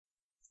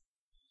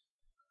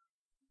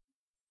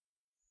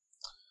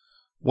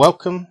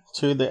Welcome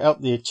to the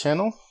Out There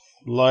channel,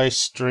 live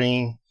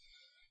stream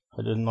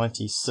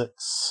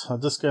 196. I'm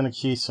just going to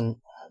cue some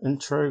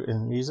intro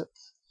and music.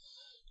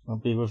 I'll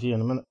be with you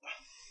in a minute.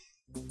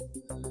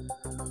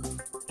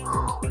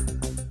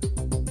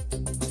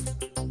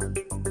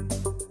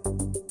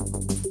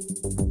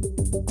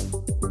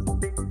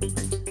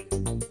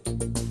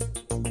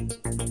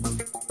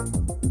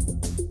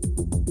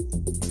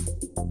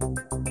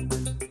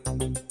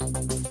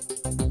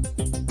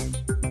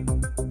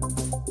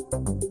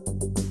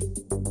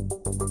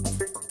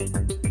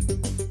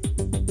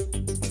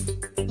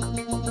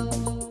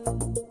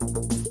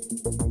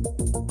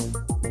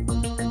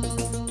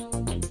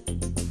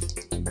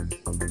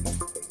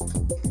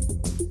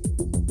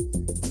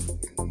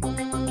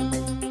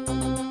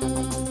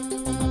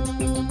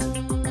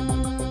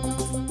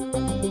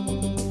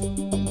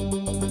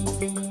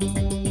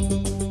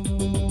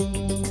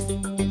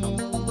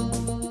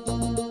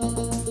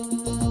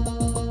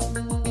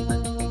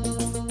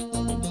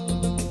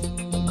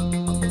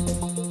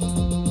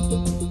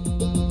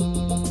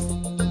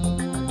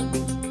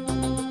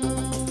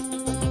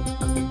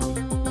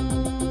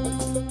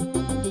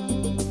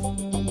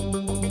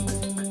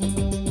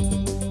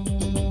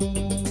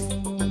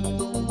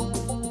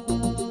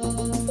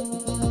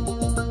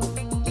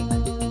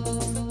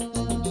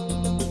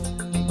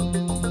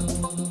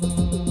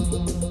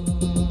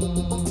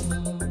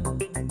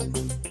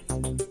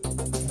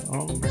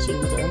 To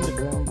the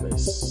underground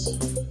base.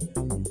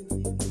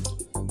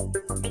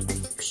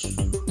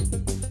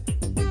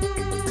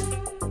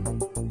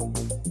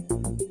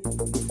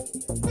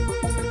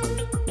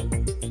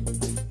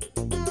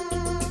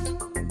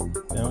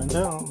 Going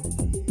down.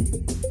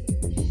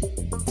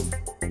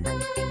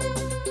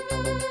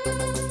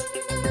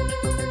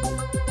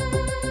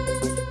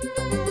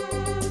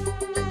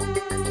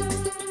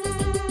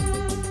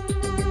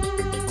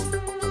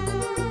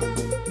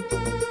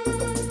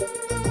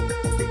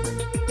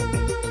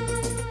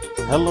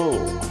 Hello.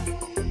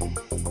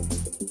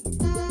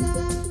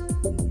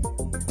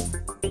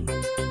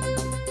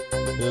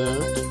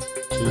 Good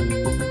to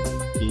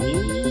be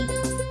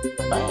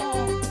back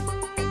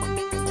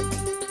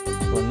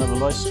for another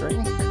live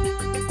stream.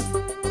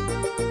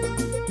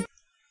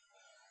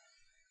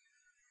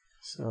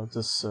 So I'll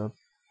just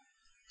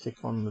click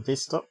on the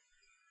desktop.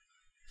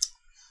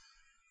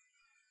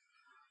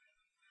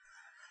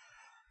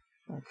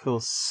 Of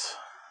course,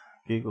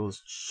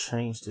 Google's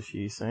changed a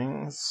few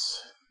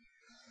things.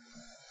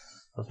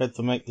 I've had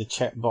to make the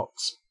chat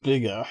box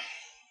bigger,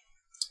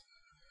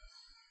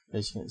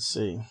 as you can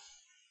see.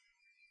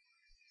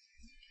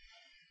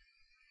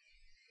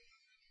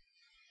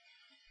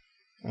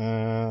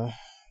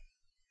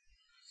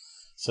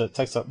 So it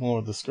takes up more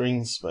of the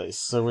screen space.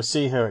 So we'll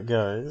see how it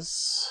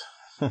goes.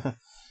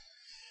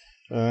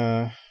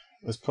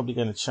 It's probably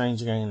going to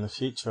change again in the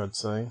future, I'd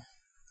say.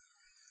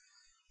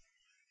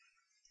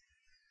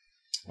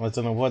 I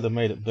don't know why they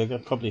made it bigger.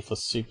 Probably for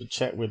super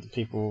chat, where the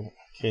people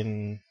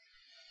can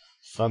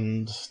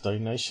fund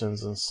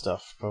donations and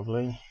stuff,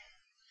 probably.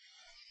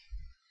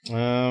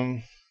 Yeah,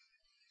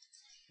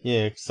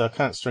 because I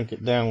can't shrink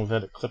it down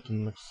without it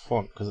clipping the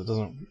font, because it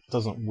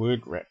doesn't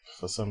word wrap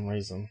for some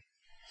reason.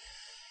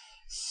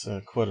 It's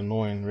quite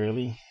annoying,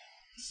 really.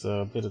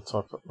 So I better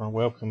type up my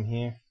welcome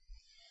here.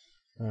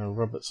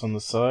 Robert's on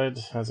the side.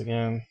 How's it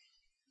going?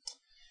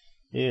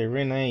 Yeah,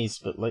 Renee's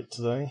a bit late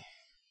today.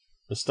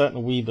 We're starting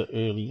a wee bit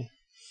early.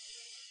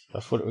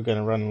 I thought we were going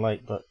to run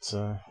late, but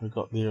we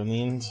got there in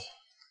the end.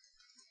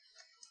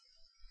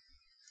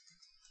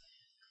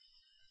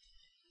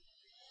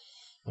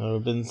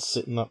 We've been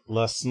setting up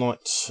last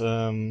night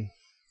the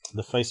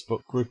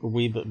Facebook group a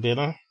wee bit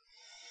better.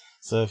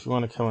 So if you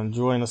want to come and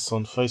join us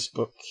on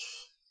Facebook,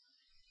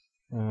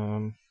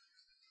 I'll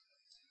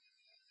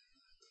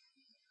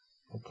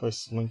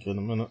post the link in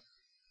a minute.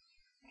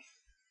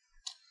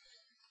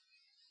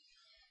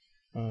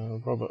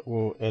 Robert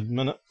will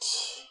admin it,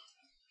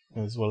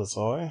 as well as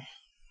I.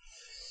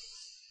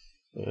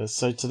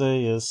 So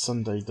today is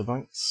Sunday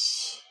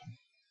Debunks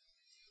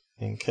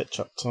and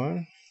catch-up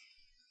time.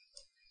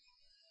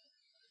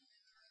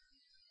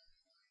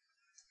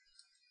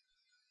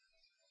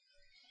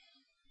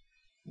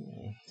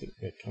 I think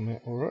that come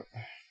out alright.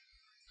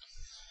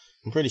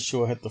 I'm pretty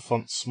sure I had the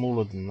font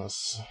smaller than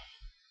this,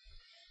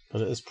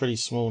 but it is pretty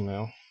small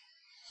now.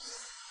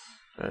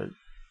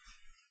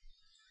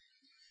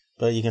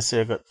 But you can see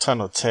I've got a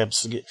ton of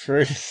tabs to get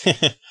through.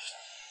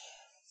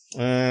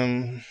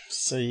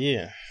 So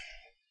yeah,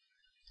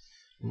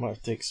 I might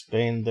have to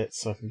expand that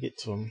so I can get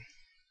to them.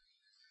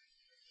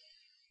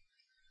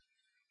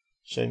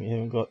 Shame you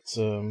haven't got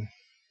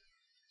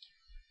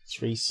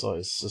 3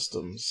 size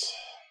systems.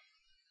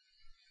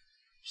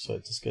 So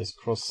it just goes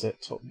across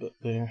that top bit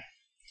there.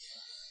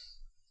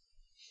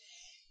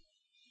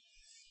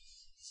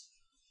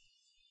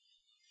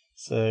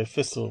 So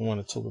first of all, I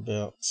want to talk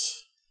about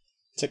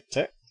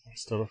Tic-Tac.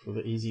 Start off with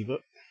the easy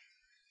bit.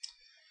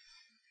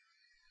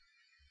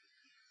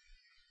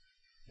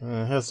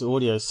 How's the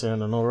audio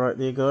sounding? Alright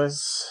there,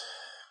 guys?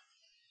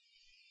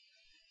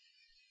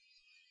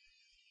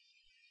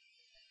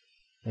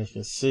 As you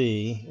can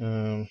see,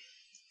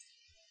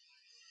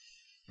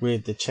 where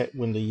the chat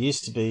window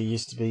used to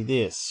be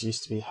this,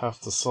 used to be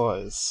half the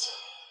size.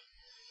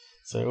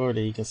 So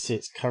already you can see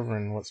it's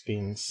covering what's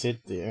being said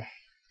there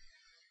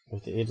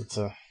with the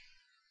editor,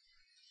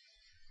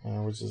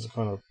 which is a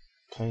kind of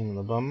pain in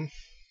the bum.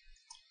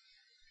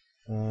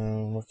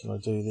 What can I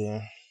do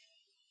there?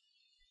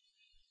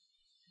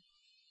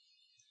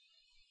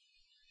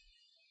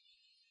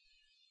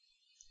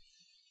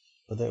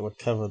 But that would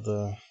cover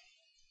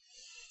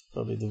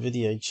probably the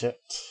video chat.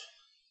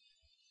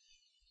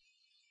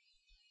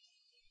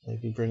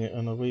 Maybe bring it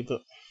in a wee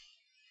bit.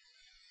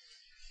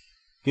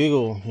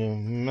 Google, you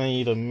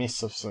made a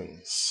mess of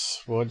things.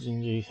 Why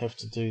didn't you have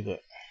to do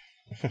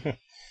that?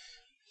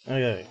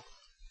 Okay.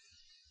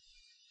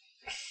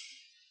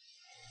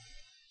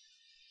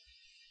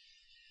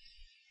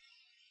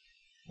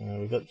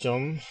 We got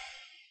John.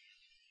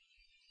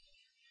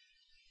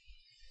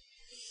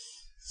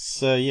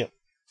 So yeah.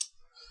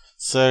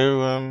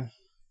 So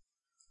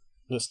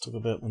let's talk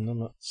about the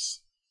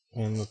limits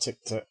and the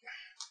Tic-Tac.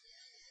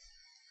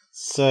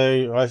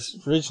 So I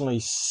originally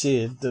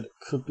said that it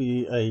could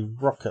be a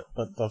rocket,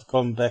 but I've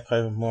gone back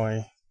over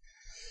my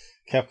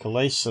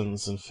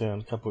calculations and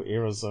found a couple of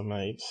errors I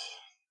made.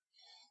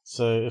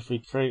 So if we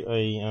create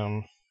a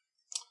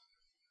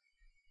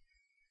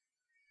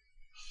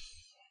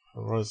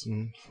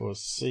horizon for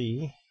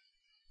C,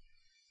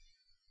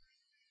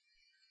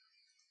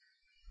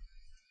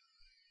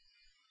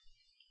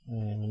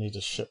 and we need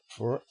a ship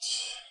for it,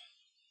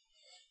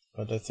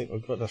 but I don't think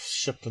we've got a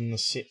ship in the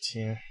set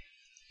here.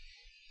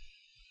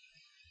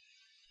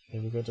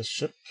 Have we got a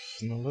ship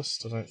in the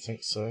list? I don't think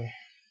so.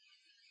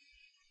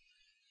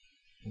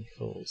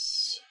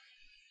 Because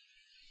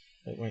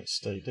it won't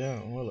stay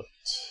down, will it?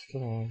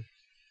 Come on.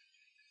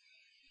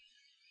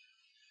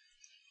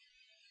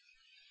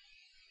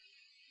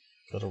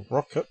 Got a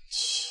rocket.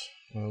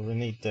 Well, we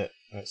need that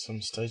at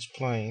some stage.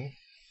 Plane.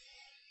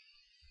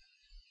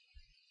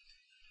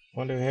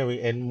 Wonder how we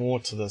add more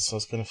to this. I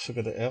was going to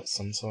figure that out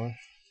sometime.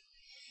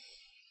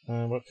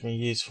 What can we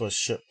use for a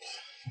ship?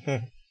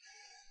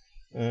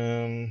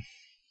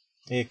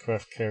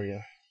 Aircraft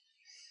carrier.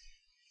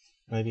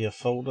 Maybe a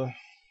folder.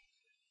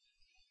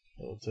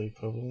 That'll do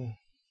probably.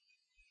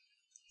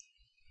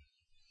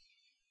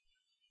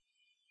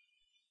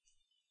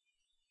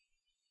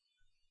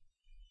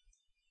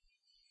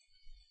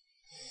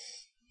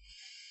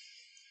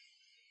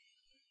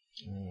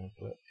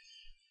 Black.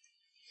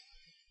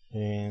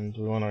 And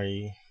we want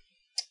a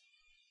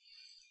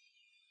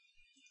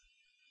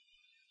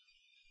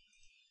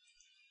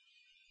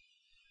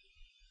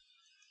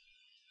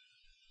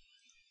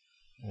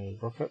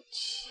rocket.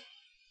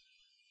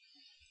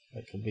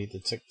 That could be the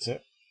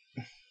Tic-Tac.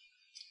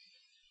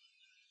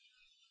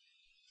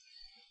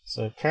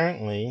 So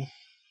apparently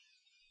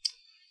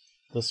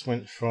this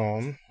went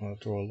from, I'll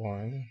draw a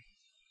line,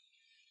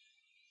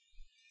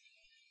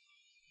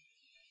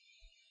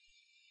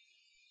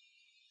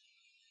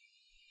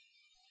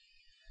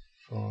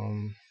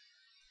 from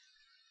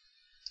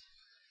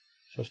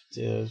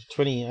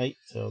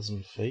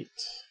 28,000 feet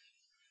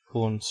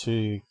on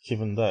to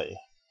given day.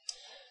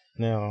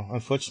 Now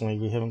unfortunately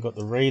we haven't got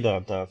the radar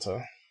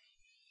data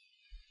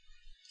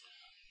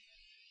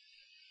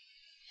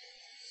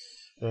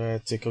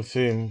to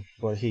confirm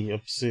what he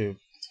observed.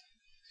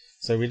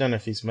 So we don't know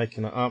if he's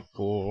making it up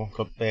or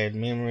got bad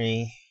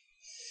memory.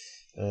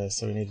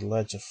 So we need a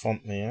larger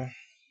font there.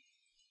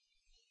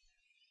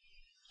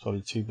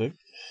 Probably too big.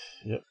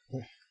 Yep.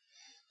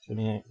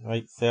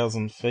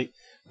 28,000 feet.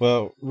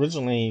 Well,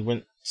 originally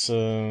went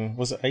to,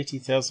 was it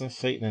 80,000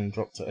 feet and then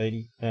dropped to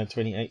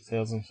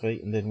 28,000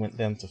 feet and then went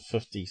down to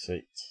 50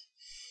 feet.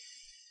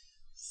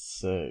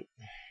 So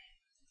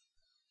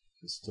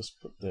let's just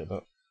put that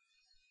up.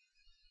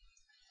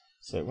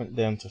 So it went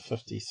down to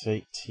 50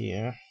 feet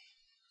here,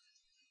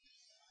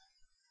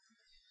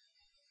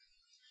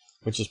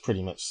 which is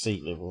pretty much sea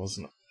level,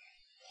 isn't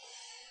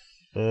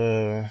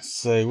it?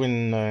 So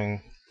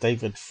when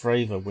David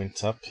Fravor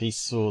went up, he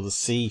saw the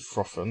sea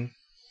frothing,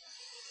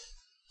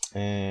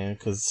 and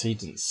because he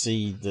didn't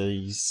see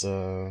these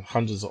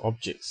hundreds of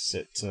objects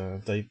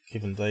that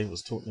Kevin Day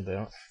was talking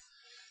about,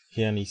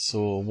 he only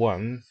saw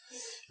one,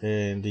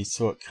 and he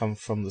saw it come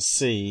from the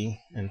sea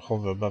and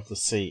hover above the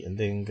sea and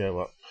then go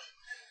up.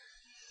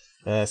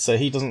 So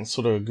he doesn't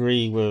sort of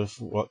agree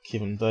with what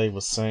Kevin Day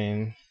was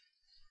saying,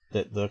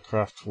 that the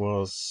craft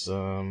was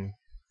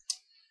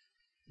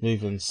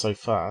moving so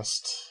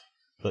fast,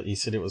 but he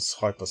said it was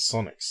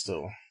hypersonic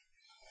still.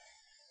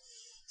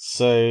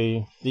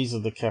 So these are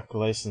the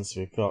calculations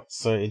we've got.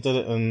 So it did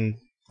it in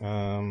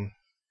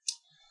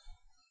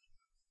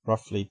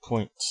roughly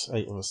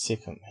 0.8 of a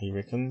second, he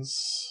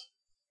reckons,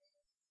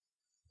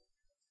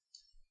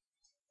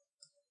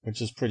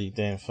 which is pretty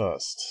damn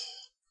fast.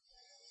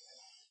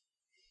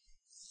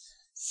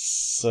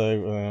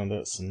 So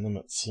that's the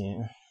limits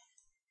here.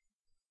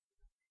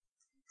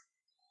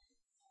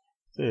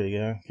 There we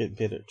go, get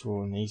better at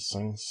drawing these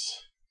things.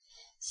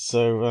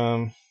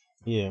 So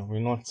yeah, we're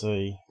not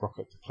a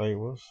rocket to play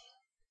with.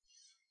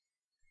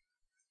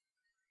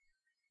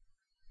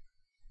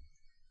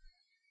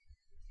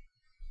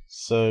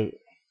 So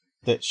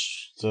that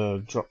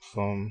dropped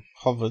from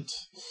hovered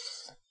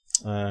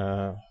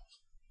for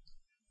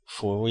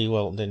a wee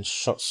while, and then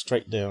shot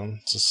straight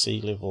down to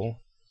sea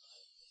level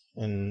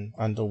in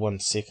under 1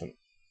 second,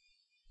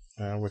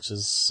 which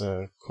is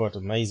quite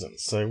amazing.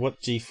 So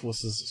what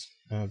G-forces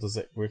does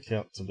that work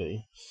out to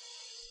be?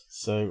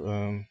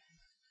 So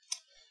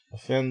I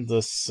found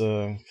this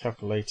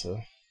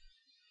calculator.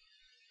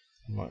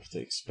 I might have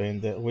to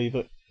expand that a wee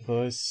bit,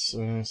 guys,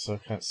 so I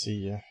can't see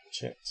your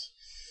chat.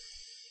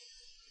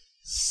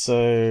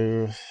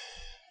 So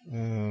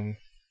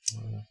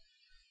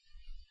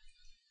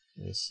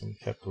there's some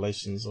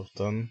calculations I've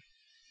done.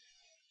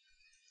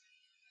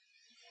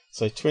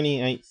 So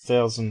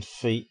 28,000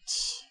 feet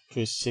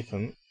per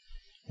second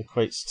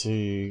equates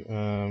to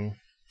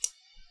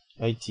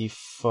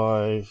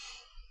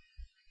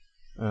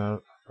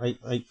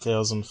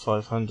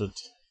 8,500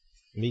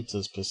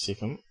 meters per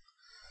second,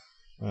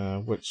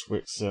 which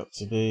works out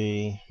to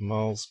be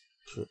miles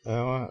per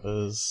hour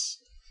is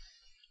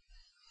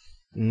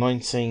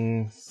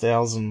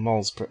 19,000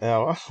 miles per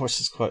hour, which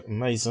is quite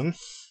amazing.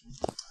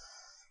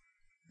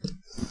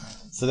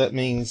 So that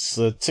means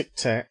the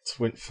Tic-Tac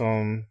went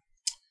from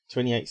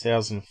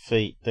 28,000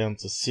 feet down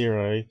to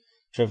 0,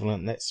 traveling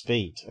at that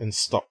speed, and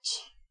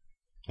stopped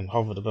and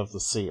hovered above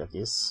the sea, I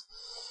guess,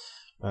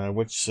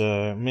 which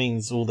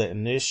means all that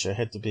inertia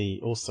had to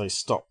be also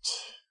stopped.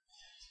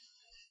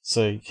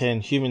 So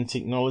can human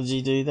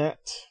technology do that?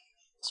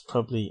 It's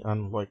probably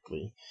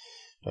unlikely.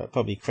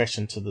 Probably crash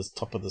into the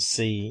top of the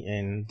sea,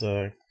 and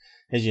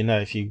as you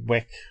know, if you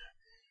whack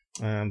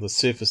the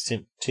surface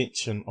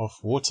tension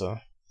off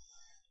water,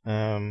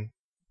 that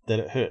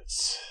it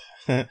hurts.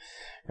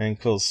 And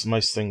because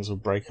most things will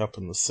break up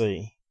in the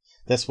sea.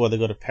 That's why they've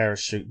got to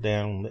parachute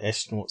down the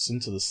astronauts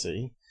into the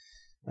sea,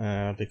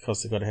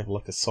 because they've got to have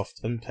like a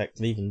soft impact,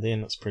 and even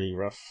then it's pretty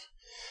rough.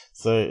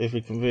 So if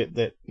we convert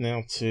that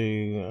now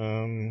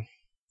to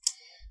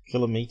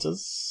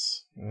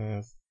kilometers,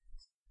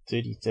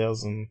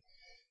 30,000,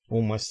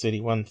 almost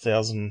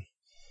 31,000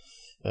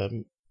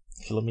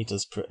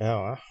 kilometers per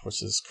hour,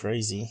 which is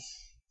crazy.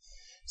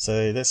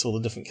 So that's all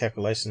the different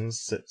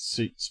calculations that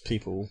suits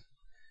people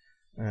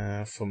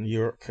from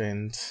Europe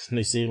and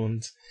New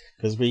Zealand,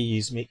 because we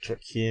use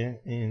metric here,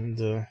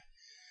 and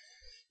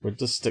we'll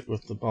just stick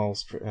with the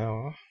miles per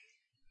hour.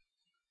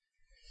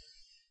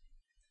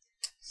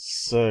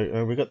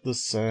 So we got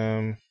this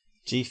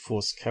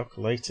G-force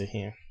calculator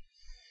here.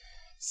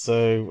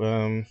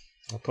 So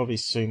I'll probably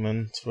zoom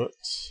into it.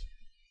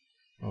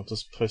 I'll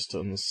just post it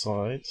on the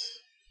side.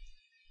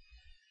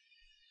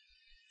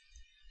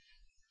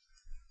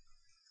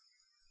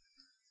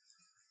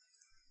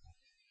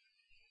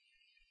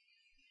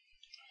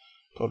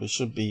 Probably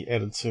should be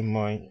added to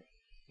my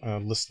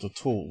list of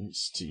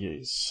tools to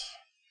use.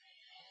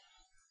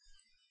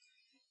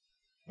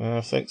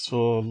 Thanks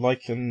for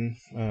liking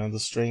the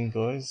stream,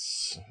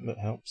 guys. That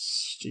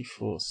helps.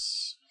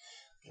 G-force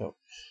help.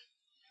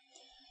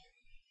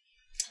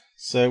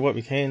 So what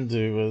we can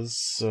do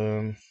is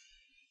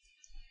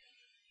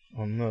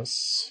on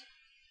this,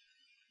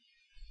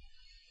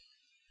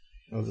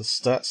 the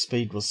start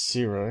speed was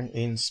 0,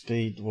 end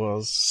speed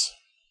was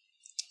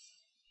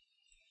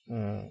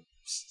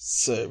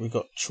so we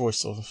got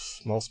choice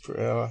of miles per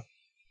hour.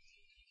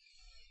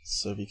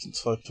 So we can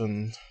type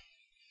in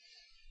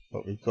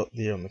what we've got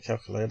there on the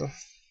calculator.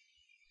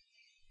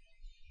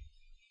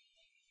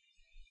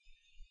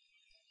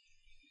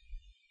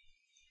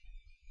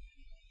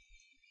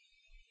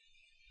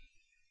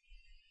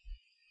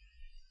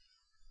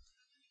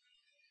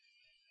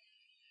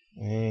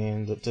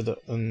 And it did it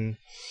in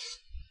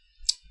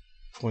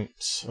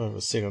 0.8 of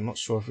a second. I'm not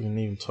sure if we can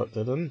even type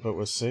that in, but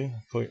we'll see.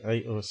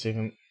 0.8 of a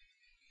second.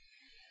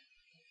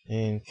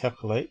 And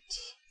calculate.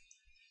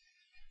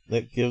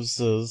 That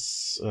gives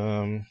us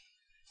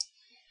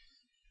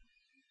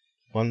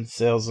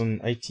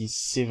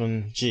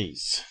 1087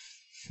 Gs.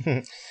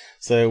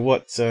 So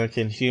what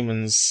can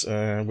humans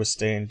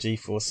withstand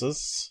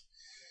G-forces?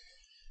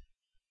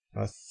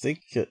 I think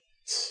it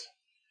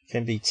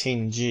can be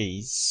 10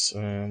 Gs.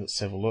 Let's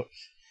have a look.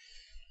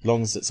 As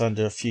long as it's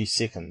under a few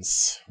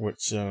seconds,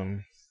 which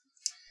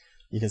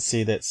you can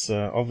see that's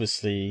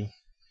obviously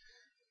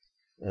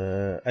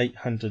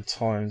 800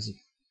 times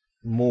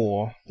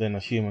more than a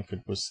human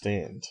could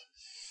withstand.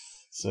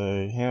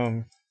 So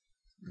how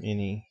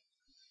many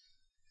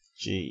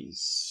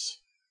Gs?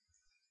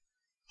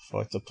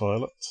 Fighter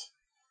pilot.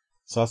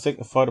 So I think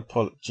the fighter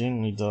pilot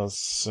generally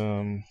does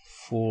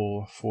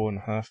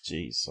 4.5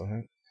 Gs, I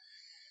think.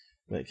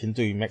 But it can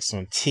do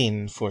maximum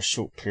 10 for a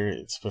short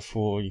period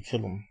before you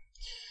kill them.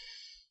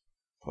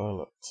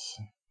 Pilot.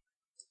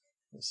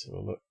 Let's have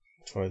a look.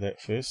 Try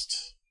that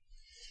first.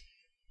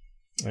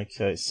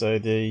 Okay, so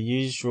the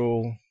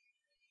usual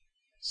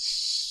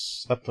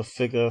upper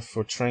figure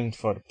for trained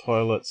fighter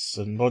pilots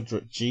in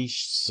moderate G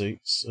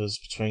suits is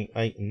between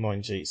 8 and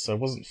 9 G, so I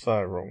wasn't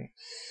far wrong.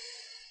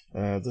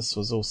 This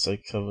was also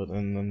covered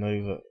in the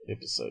Nova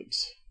episode,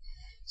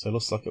 so it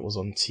looks like it was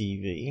on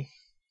TV.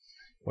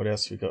 What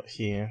else we got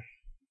here?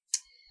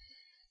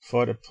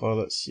 Fighter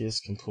pilots, yes,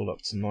 can pull up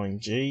to 9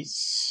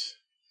 Gs.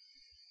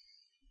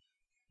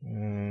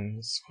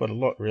 It's quite a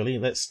lot, really.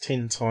 That's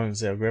 10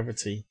 times our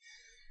gravity.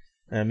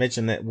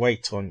 Imagine that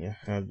weight on you.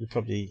 You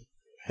probably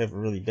have a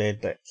really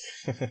bad back.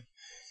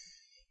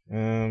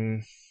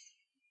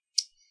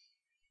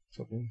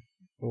 Probably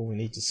all we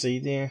need to see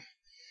there.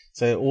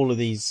 So all of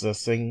these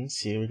things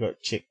here, we've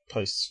got check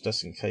posts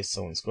just in case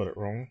someone's got it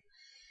wrong.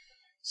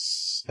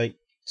 8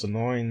 to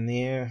 9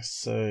 there,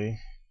 so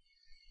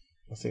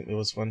I think there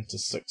was 1 to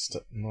 6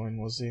 to 9,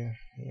 was there?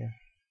 Yeah.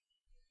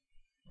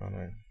 Oh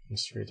no,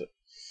 misread it.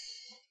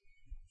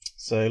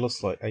 So it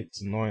looks like 8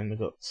 to 9. They've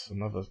got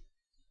another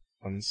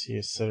ones here,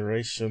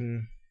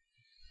 acceleration.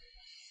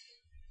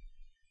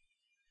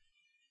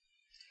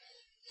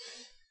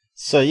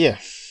 So yeah,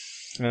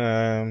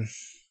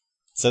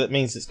 so that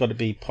means it's got to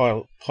be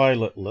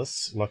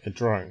pilotless, like a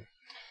drone,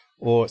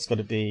 or it's got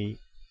to be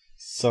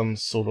some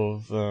sort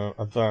of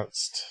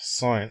advanced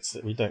science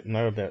that we don't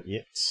know about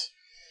yet,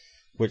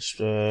 which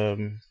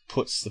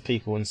puts the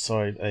people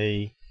inside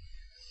a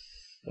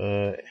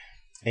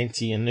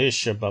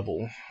anti-inertia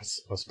bubble,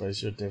 I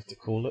suppose you'd have to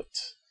call it.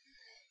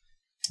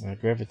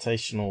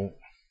 Gravitational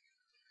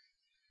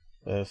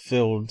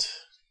field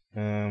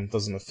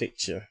doesn't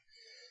affect you.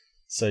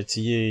 So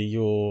to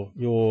you,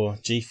 your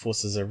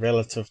G-forces are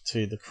relative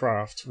to the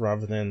craft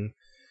rather than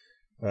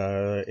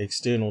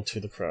external to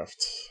the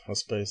craft. I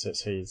suppose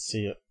that's how you'd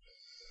see it.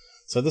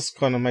 So this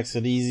kind of makes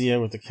it easier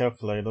with the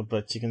calculator,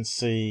 but you can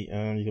see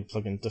you can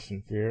plug in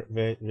different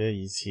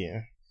values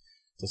here.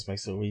 Just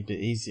makes it a wee bit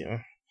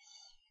easier.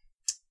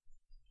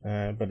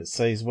 But it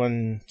says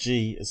 1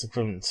 G is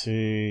equivalent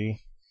to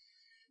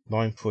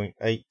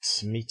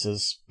 9.8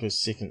 meters per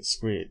second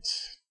squared.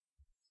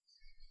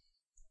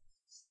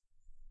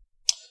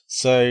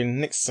 So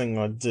next thing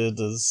I did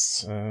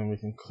is, we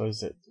can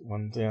close that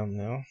one down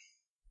now.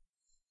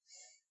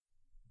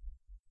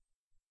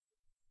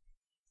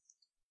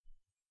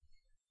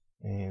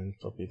 And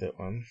probably that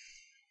one.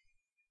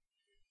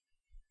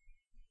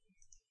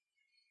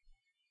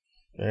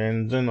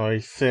 And then I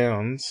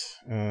found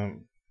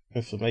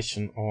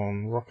information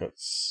on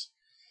rockets.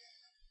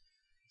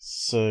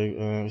 So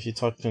if you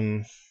type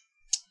in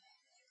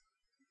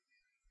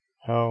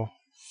how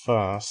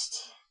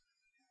fast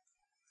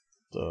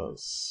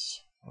does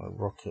a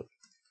rocket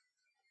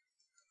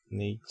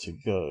need to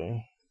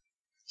go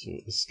to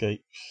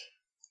escape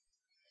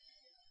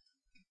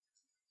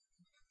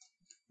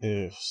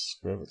Earth's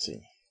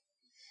gravity?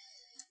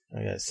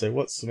 Okay, so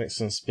what's the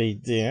maximum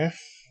speed there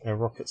our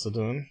rockets are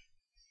doing?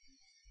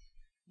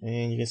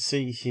 And you can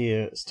see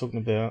here it's talking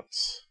about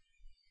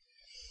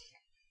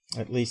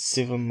at least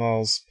 7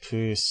 miles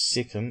per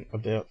second,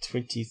 about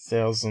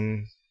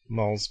 20,000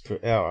 miles per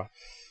hour.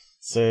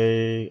 So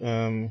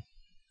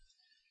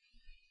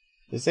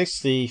it's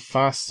actually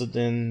faster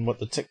than what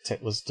the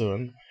Tic-Tac was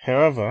doing.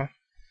 However,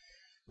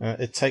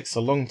 it takes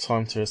a long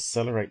time to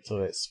accelerate to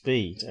that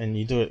speed, and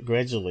you do it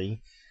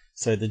gradually,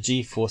 so the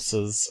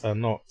G-forces are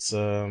not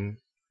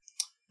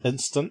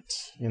instant,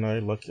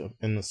 like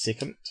in a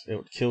second, it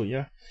would kill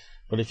you.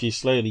 But if you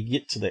slowly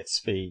get to that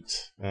speed,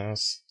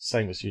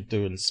 same as you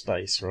do in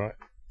space, right?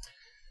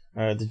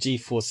 The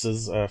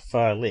G-forces are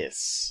far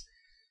less,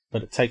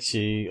 but it takes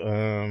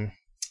you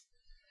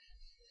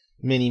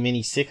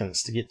many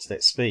seconds to get to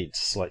that speed.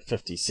 It's like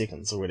 50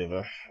 seconds or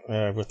whatever,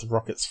 with the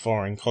rockets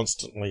firing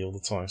constantly all the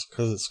time,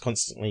 because it's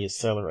constantly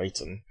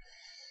accelerating.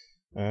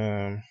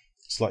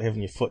 It's like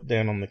having your foot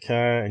down on the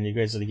car and you're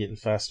gradually getting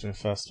faster and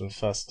faster and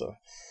faster.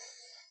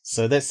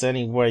 So that's the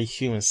only way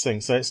humans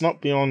think. So it's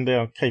not beyond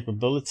our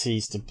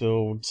capabilities to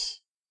build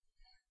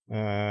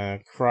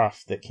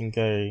craft that can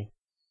go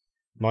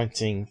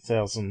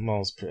 19,000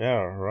 miles per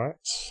hour, right?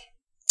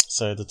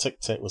 So the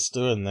Tic-Tac was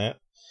doing that,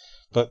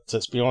 but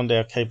it's beyond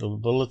our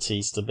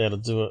capabilities to be able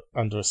to do it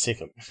under a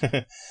second,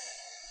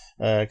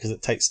 because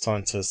it takes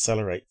time to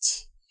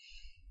accelerate.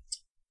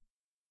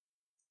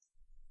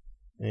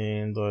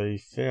 And I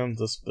found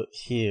this bit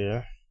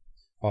here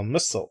on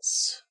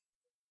missiles.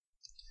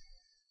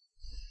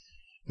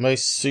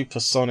 Most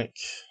supersonic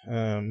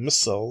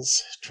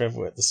missiles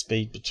travel at the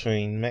speed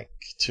between Mach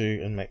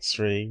 2 and Mach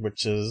 3,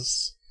 which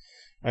is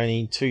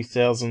only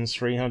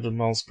 2,300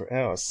 miles per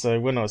hour. So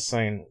when I was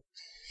saying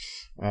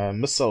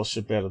missiles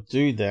should be able to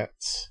do that,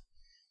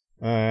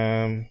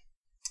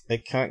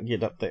 it can't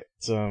get up that,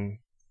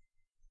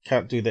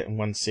 can't do that in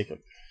 1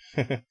 second.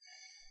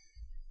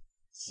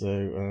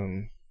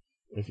 So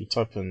if you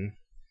type in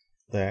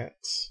that,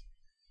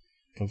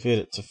 convert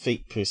it to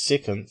feet per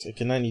second, it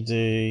can only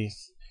do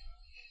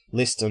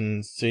less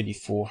than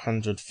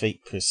 3,400 feet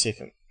per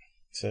second.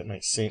 So that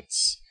makes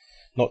sense.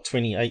 Not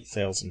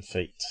 28,000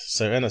 feet.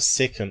 So in a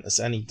second, it's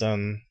only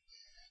done,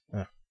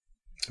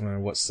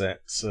 what's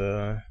that?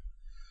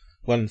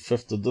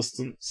 1/5 the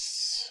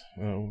distance.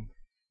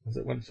 Is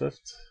it 1/5?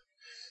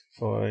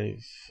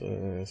 5,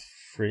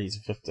 3 is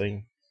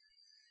 15.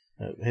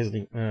 It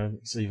hasn't.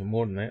 It's even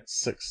more than that.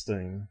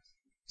 16.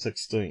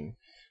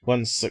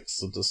 1/6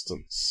 the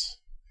distance.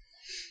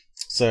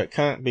 So it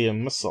can't be a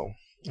missile.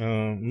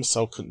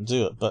 Missile couldn't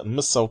do it, but a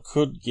missile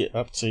could get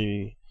up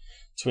to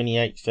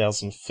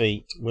 28,000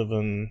 feet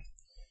within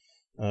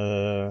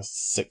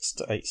 6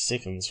 to 8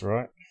 seconds,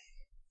 right?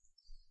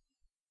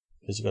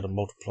 Because you've got to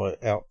multiply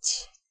it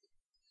out.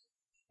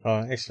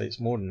 Oh, actually it's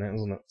more than that,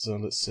 isn't it? So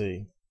let's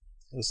see.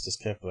 Let's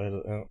just calculate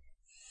it out.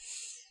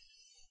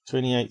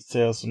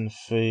 28,000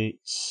 feet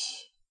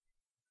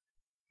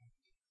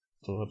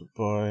divided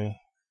by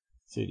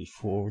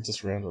 34, we'll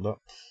just round it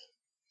up.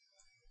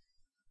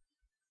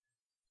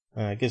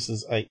 I guess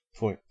it's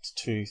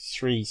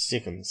 8.23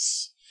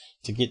 seconds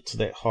to get to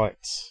that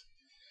height,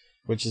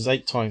 which is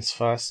 8 times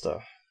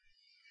faster.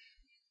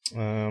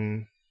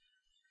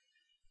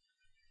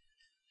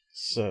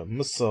 So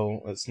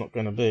missile it's not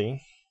going to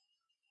be,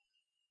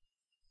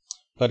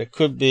 but it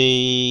could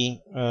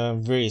be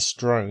various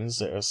drones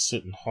that are a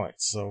certain height,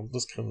 so I'll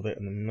just cover that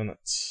in a minute.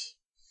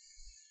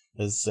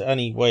 Is the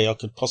only way I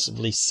could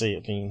possibly see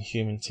it being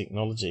human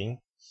technology.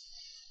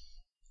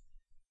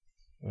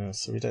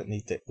 So we don't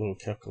need that little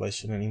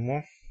calculation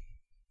anymore.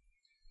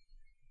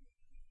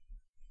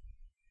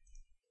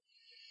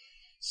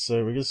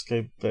 So we just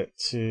go back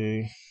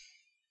to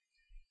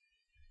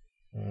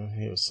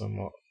here are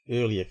some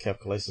earlier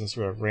calculations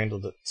where I've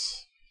rounded it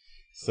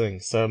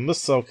thing. So a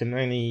missile can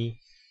only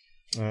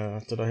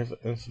did I have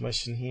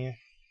information here?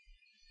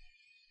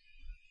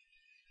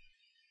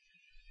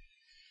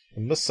 A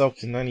missile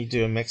can only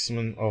do a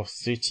maximum of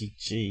 30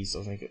 Gs,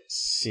 I think it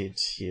said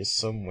here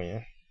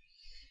somewhere.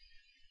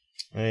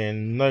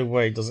 And no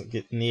way does it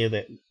get near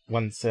that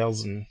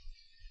 1000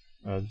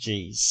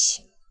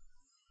 Gs.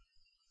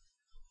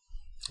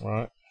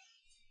 Right.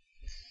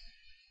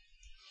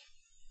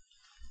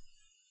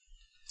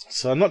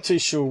 So I'm not too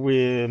sure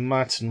where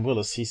Martin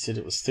Willis, he said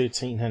it was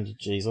 1300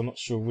 Gs. I'm not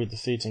sure where the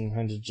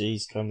 1300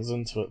 Gs comes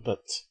into it,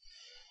 but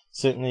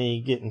certainly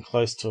getting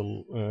close to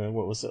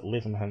what was it,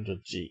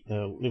 1100 Gs,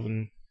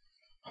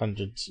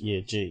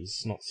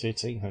 not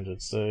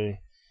 1300. So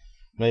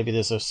maybe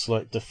there's a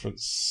slight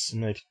difference.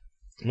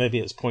 Maybe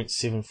it's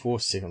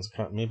 0.74 seconds. I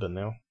can't remember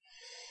now.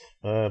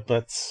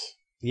 But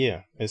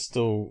yeah, it's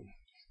still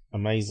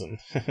amazing.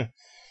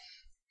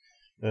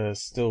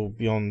 Still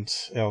beyond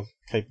our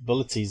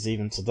capabilities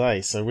even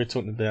today. So we're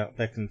talking about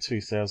back in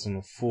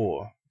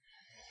 2004.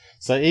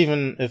 So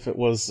even if it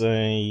was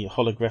a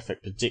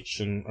holographic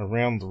projection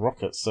around the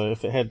rocket, so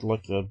if it had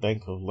like a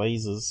bank of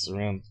lasers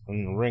around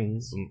in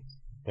rings and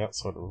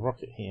outside of the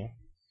rocket here,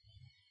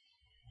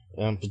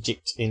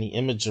 project any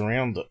image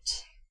around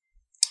it,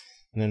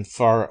 and then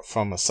fire it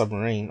from a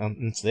submarine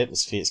into the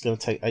atmosphere, it's going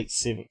to take 8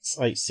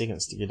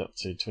 seconds to get up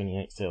to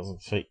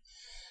 28,000 feet.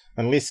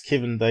 Unless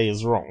Kevin Day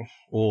is wrong,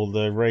 or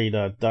the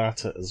radar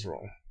data is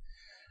wrong,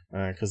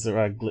 because there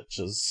are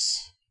glitches,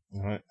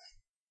 right?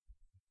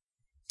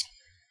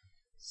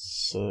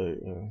 So,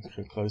 I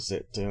can close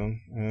that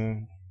down.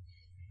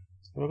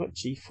 I've got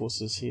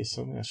G-forces here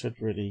somewhere. I should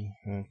really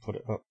put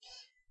it up.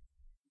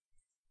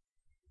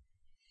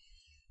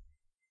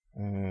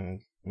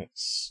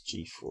 Max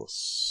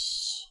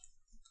G-force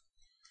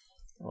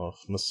of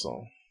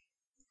missile.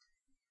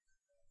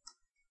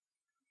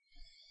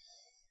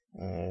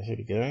 Here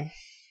we go.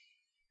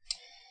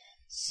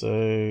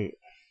 So,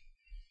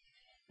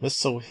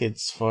 missile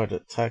heads fired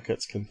at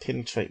targets can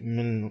penetrate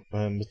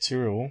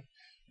material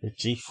with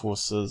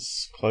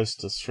G-forces close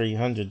to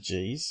 300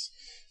 Gs.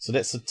 So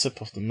that's the tip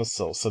of the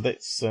missile. So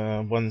that's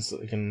ones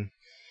that can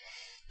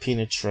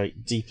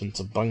penetrate deep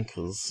into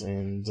bunkers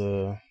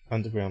and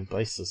underground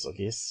bases, I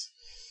guess.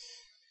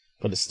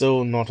 But it's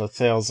still not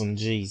 1000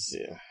 Gs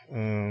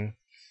there.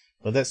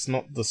 But that's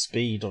not the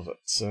speed of it.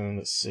 So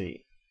let's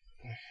see.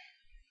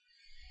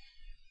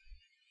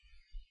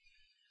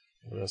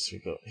 What else we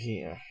got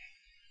here?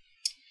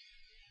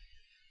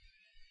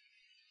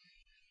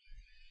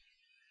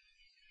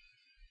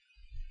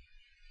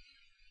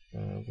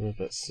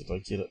 Whereabouts did I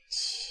get it?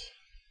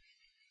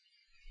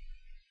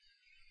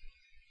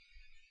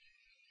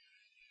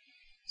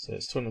 So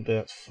it's talking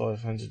about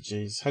 500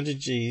 Gs. 100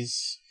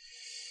 Gs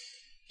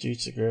due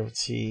to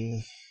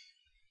gravity,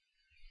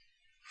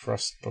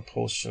 thrust,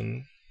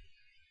 propulsion.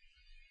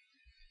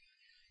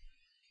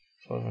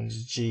 500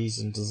 Gs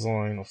in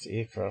design of the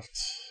aircraft.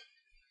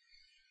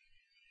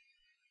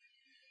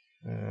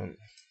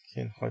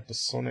 Can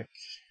hypersonic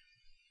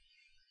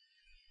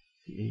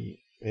be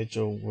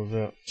agile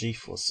without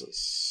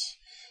G-forces?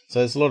 So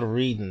there's a lot of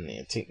reading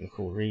there,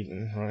 technical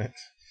reading, right?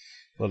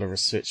 A lot of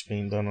research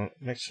being done on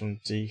maximum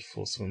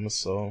G-force of a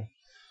missile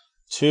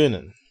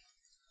turning.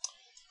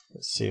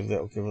 Let's see if that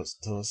will give it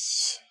to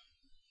us.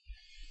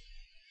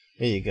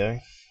 There you go.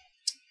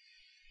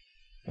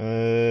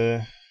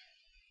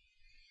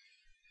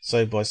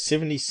 So by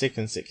 70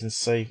 seconds it can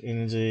save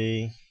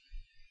energy.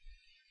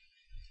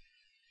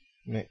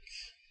 Mach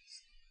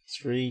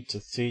 3 to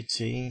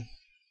 30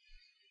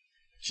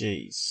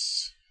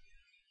 Gs.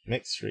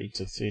 Mach 3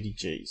 to 30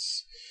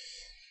 Gs.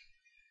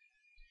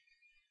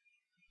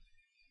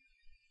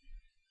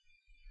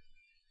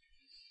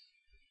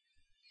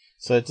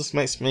 So it just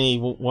makes me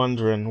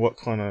wondering what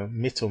kind of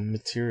metal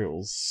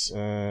materials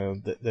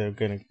that they're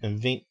going to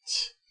invent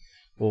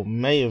or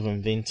may have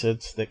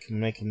invented, that can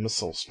make a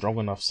missile strong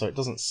enough so it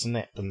doesn't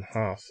snap in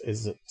half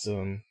as it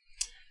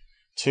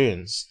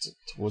turns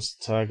towards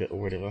the target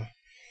or whatever.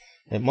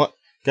 It might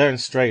going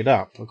straight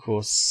up, of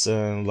course,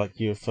 like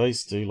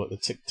UFOs do, like the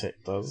Tic-Tac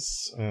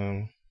does.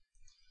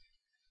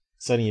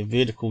 It's only a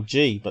vertical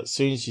G, but as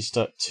soon as you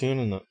start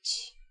turning it,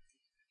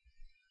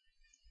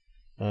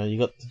 you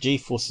got the G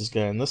forces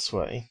going this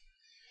way,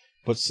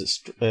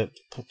 it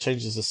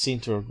changes the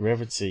center of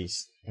gravity,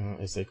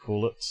 as they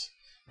call it,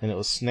 and it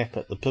will snap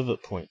at the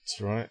pivot point,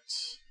 right?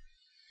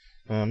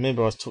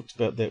 Remember I talked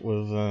about that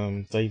with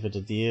David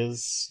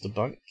Adair's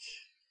Debunk,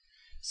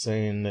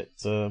 saying that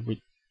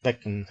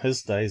back in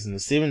his days, in the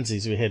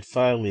 70s, we had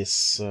far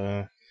less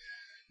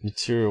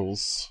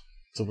materials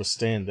to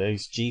withstand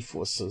those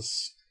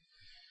G-forces.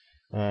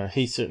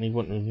 He certainly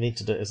wouldn't have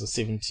invented it as a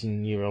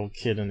 17-year-old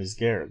kid in his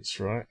garage,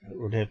 right? It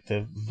would have to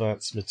have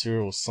advanced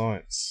material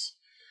science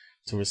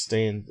to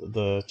withstand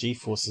the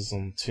G-forces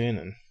on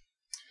turning.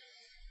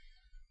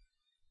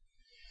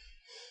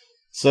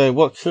 So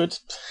what could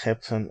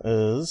happen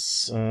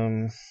is,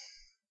 the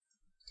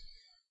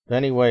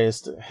only way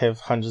is to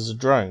have hundreds of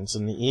drones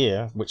in the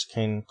air which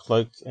can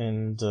cloak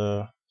and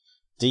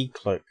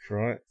decloak,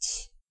 right?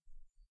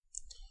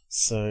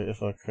 So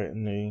if I create a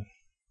new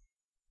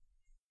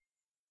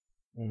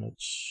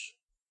image,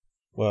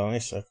 well,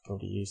 actually I could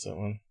probably use that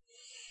one.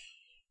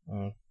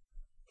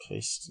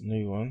 Paste a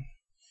new one.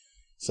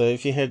 So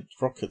if you had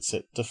rockets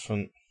at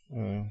different,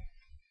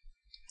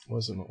 why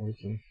is it not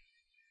working?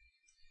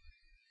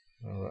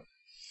 Alright.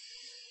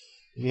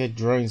 If you had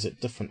drones at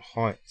different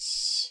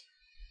heights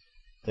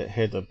that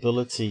had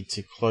ability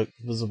to cloak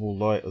visible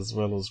light as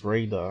well as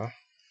radar,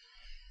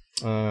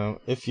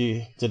 if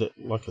you did it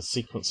like a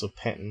sequence of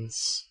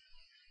patterns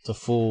to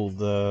fool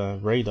the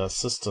radar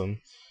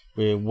system,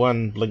 where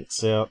one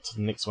blinks out,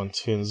 the next one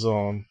turns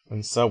on,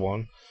 and so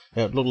on,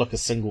 it would look like a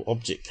single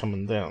object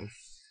coming down.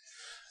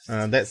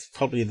 That's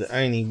probably the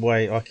only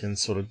way I can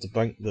sort of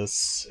debunk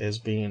this as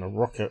being a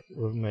rocket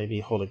with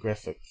maybe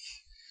holographic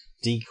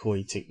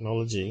decoy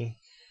technology,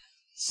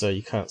 so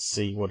you can't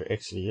see what it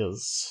actually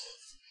is.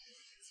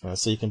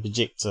 So you can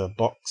project a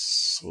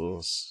box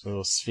or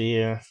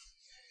sphere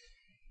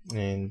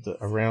and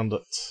around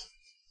it,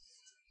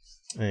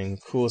 and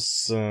of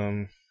course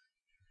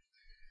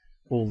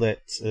all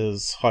that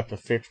is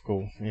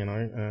hypothetical,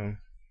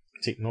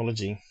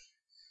 technology,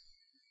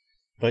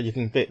 but you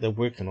can bet they're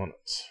working on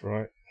it,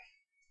 right?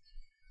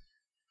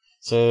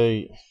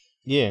 So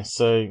yeah,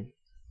 so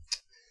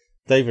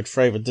David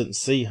Fravor didn't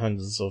see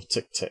hundreds of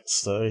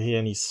Tic-Tacs though, he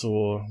only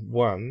saw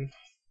one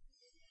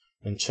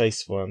and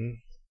chased one.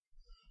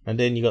 And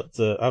then you got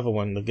the other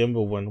one, the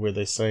gimbal one, where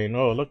they're saying,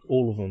 oh, look,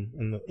 all of them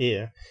in the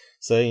air.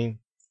 So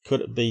could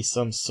it be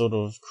some sort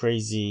of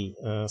crazy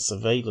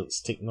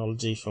surveillance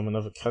technology from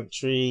another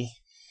country?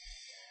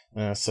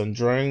 Some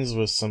drones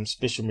with some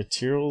special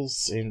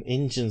materials and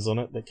engines on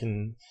it that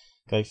can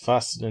go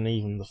faster than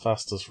even the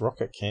fastest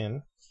rocket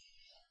can.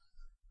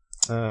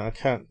 I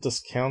can't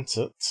discount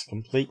it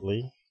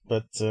completely,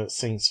 but it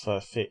seems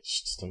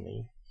far-fetched to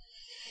me.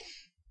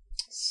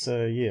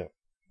 So yeah,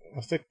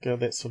 I think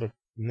that sort of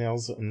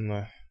nails it in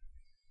the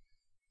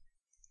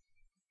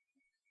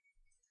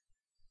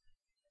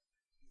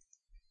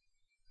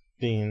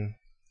being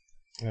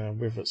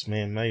whether it's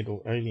man-made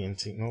or alien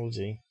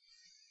technology.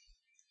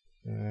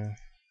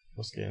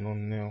 What's going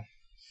on now?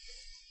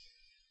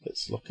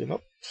 Let's look it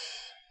up.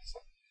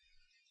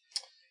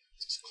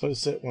 Just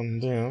close that one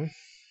down.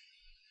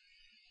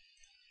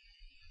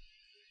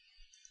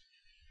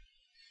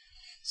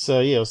 So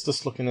yeah, I was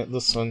just looking at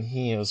this one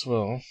here as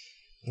well.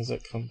 Does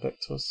that come back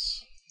to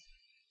us?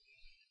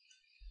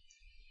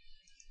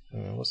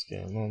 What's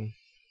going on?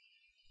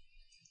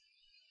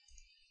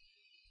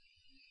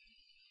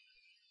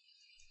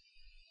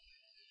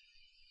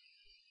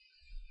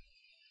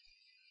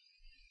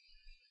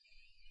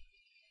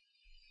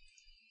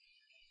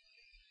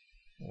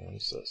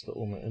 So it's got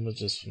all my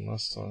images from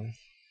last time.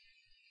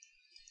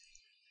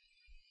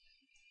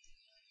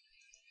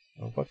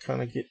 Oh, why can't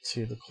I get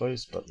to the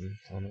close button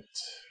on it?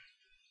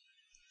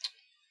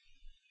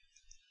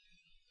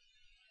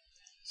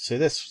 So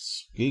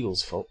that's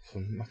Google's fault for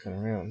mucking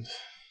around.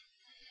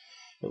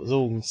 It was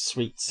all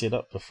sweet set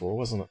up before,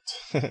 wasn't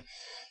it?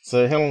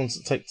 So how long does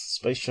it take the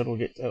space shuttle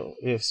to get out of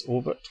Earth's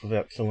orbit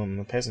without killing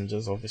the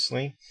passengers,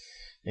 obviously?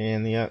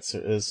 And the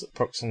answer is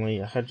approximately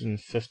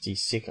 150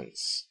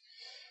 seconds.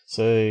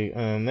 So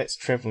that's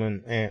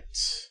travelling at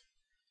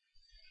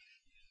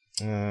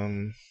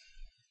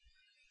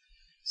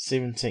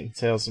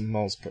 17,000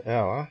 miles per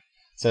hour.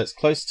 So it's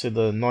close to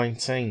the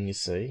 19, you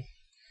see.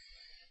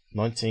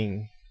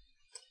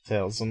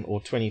 19,000 or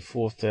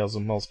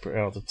 24,000 miles per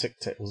hour the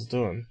Tic-Tac was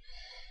doing.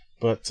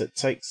 But it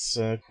takes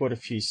quite a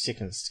few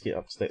seconds to get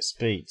up to that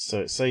speed.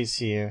 So it says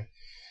here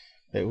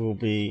it will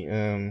be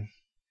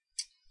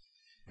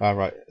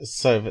right,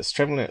 so if it's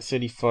travelling at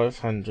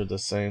 3,500, they're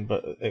saying,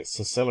 but it's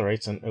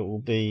accelerating, it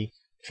will be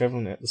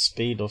travelling at the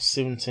speed of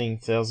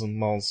 17,000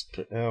 miles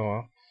per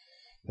hour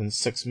in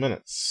 6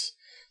 minutes.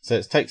 So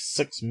it takes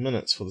 6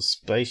 minutes for the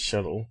space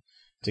shuttle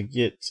to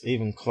get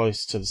even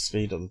close to the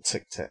speed of the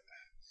Tic-Tac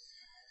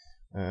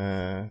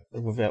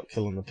without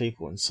killing the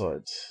people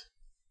inside.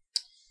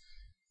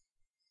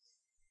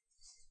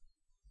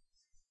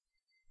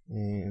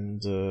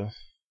 And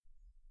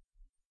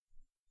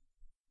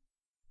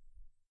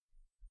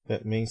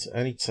that means it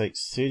only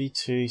takes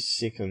 32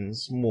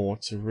 seconds more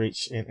to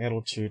reach an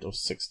altitude of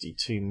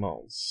 62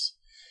 miles.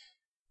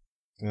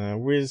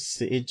 Where's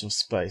the edge of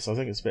space? I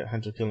think it's about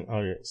 100 kilometers.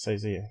 Oh yeah, it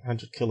says here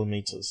 100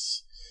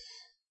 kilometers.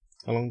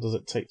 How long does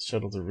it take the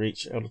shuttle to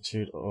reach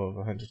altitude of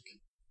 100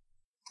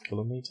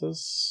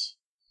 kilometers?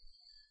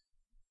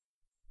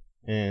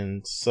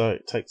 And so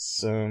it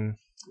takes how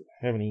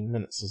many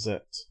minutes is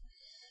that?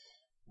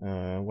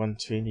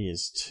 120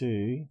 is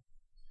 2.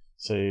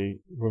 So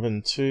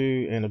within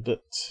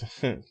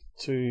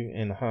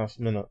 2.5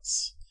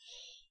 minutes,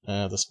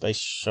 the space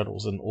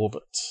shuttle's in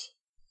orbit.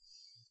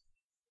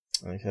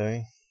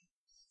 Okay,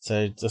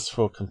 so just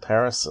for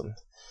comparison,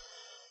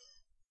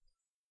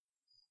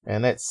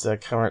 and that's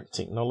current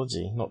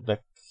technology, not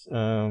back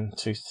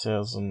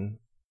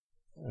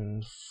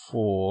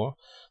 2004.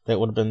 That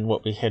would have been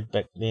what we had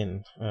back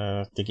then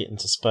to get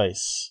into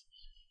space.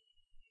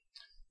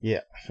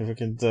 Yeah, if we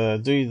could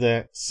do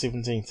that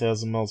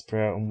 17,000 miles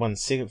per hour in 1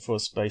 second for a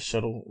space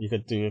shuttle, you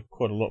could do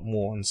quite a lot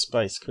more in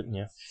space, couldn't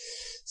you?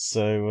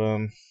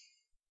 So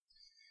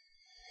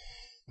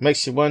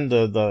makes you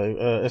wonder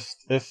though,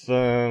 if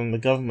the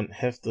government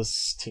have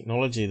this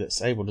technology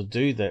that's able to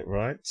do that,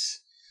 right?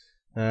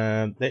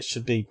 That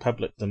should be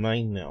public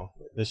domain now.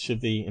 This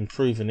should be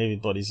improving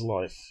everybody's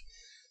life.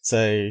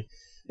 So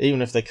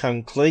even if they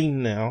come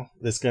clean now,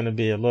 there's going to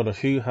be a lot of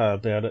hoo-ha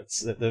about it,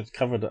 that they've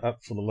covered it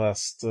up for the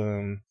last,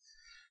 well,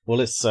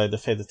 let's say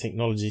they've had the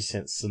technology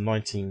since the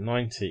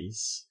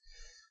 1990s.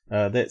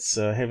 That's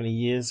how many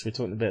years we're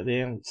talking about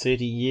there?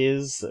 30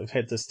 years that they've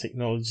had this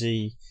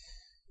technology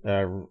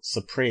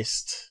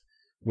suppressed,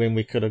 when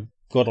we could have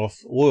got off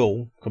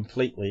oil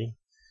completely,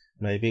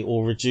 maybe,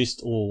 or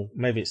reduced oil.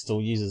 Maybe it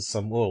still uses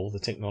some oil, the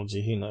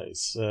technology, who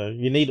knows.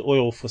 You need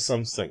oil for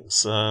some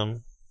things,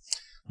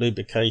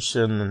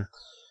 lubrication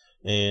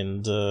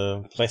and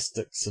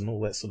plastics and all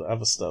that sort of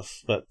other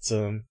stuff, but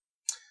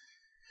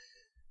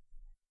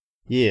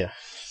yeah,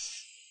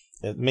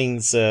 it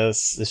means there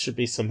should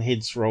be some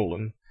heads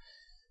rolling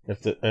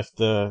if the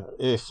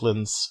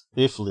Earthlings,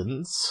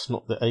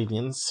 not the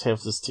aliens,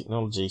 have this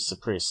technology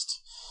suppressed.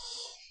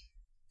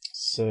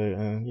 So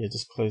yeah,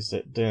 just close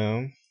that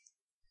down,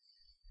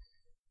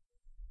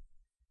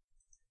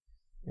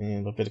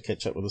 and I better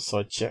catch up with the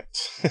side chat.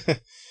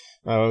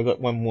 I've got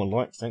one more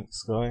like.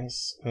 Thanks,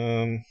 guys.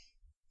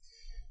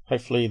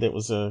 Hopefully that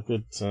was a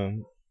good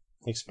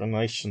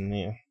explanation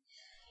there,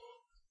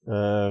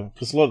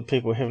 because a lot of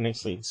people haven't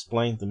actually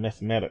explained the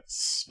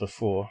mathematics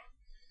before,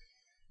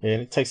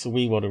 and it takes a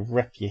wee while to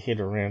wrap your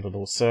head around it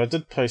all. So I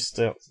did post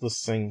out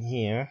this thing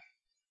here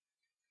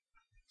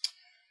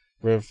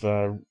with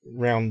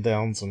round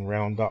downs and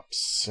round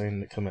ups,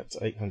 and it come out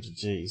to 800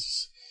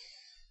 G's.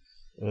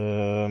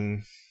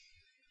 Then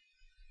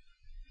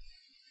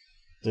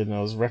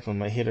I was wrapping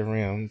my head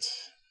around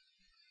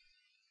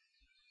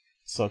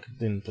so I could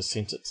then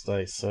present it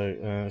today. So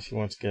if you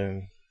want to go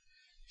and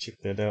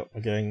check that out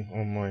again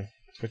on my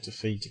Twitter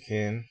feed, you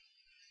can.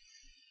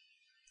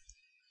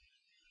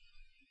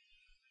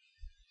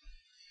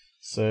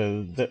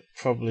 So that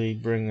probably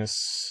bring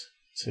us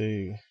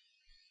to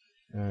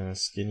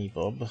Skinny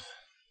Bob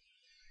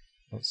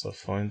once I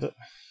find it,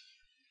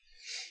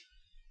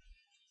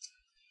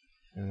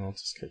 and I'll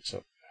just catch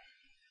up.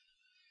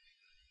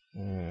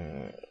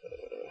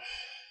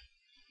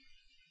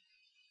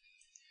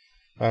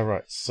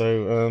 Alright,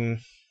 so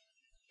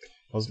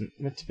I was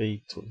meant to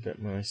be talking about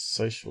my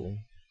social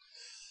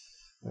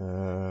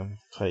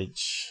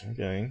page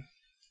again.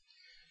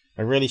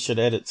 I really should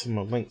add it to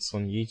my links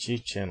on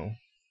YouTube channel,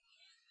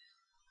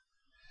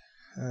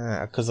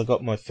 because I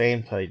got my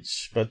fan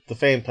page, but the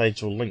fan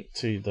page will link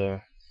to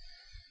the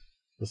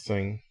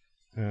thing.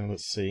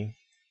 Let's see.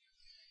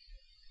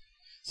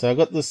 So I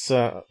got this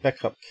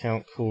backup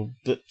account called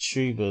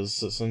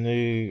BitTubers. It's a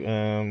new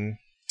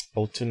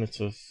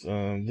alternative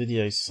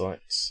video site,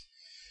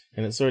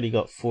 and it's already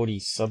got 40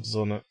 subs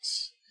on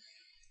it,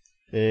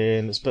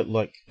 and it's a bit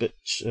like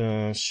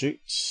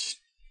BitChute.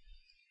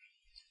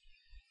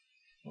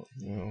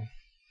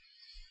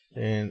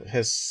 And it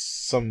has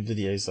some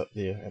videos up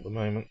there at the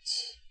moment.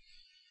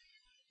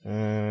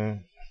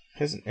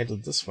 Hasn't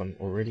added this one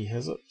already,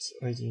 has it?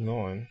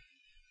 89.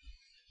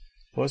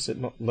 Why is it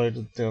not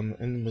loaded down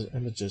the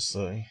images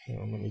though? Hang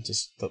on, let me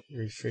just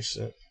refresh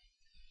that.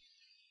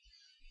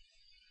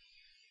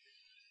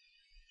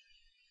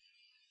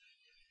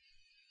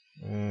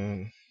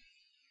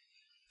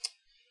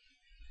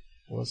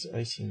 Why is it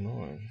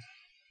 89?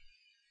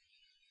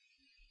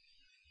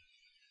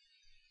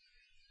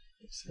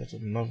 Let's add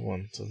another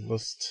one to the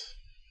list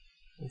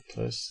of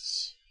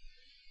posts.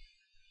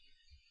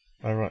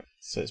 Alright,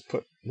 so let's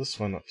put this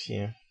one up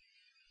here.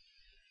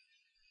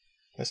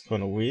 That's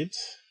kind of weird.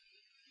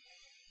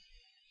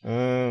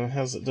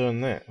 How's it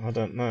doing that? I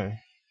don't know.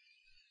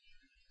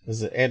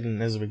 There's an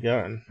add-in as we're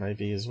going,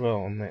 maybe, as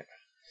well on that.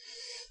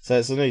 So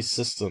it's a new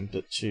system,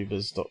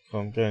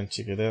 bittubers.com. Go and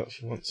check it out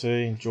if you want to,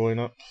 and join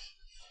up.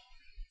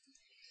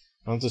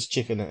 I'm just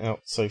checking it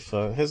out so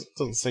far. It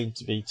doesn't seem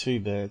to be too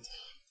bad.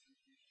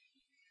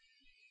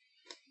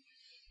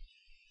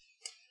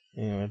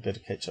 Anyway, I better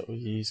catch up with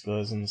you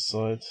guys on the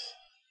side.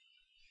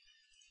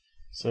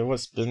 So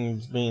what's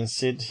been being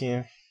said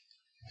here?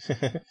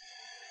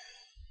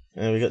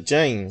 We got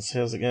James.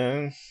 How's it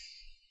going?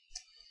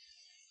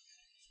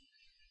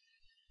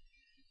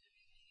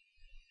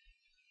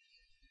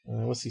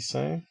 What's he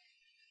saying?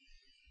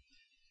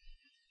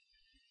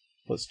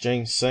 What's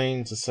James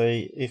saying to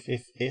say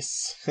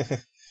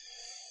FFS?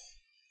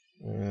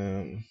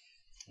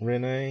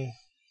 Renee,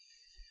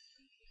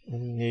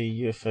 any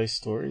new UFO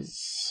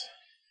stories?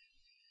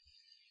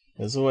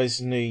 There's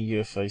always new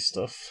UFO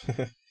stuff.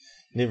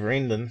 Never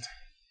ending.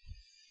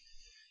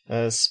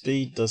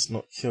 Speed does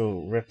not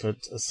kill, rapid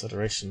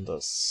acceleration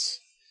does.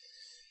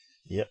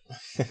 Yep.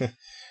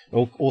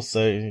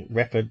 Also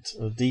rapid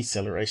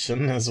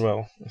deceleration as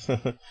well.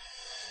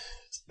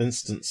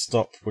 Instant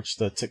stop, which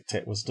the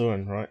Tic-Tac was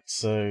doing, right?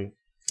 So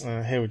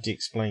how would you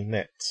explain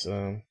that?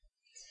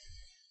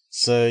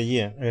 So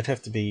yeah, it'd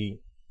have to be,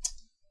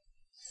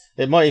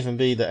 it might even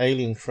be the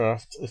alien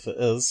craft if it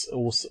is,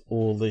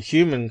 or the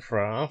human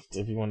craft,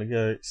 if you want to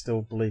go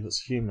still believe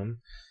it's human,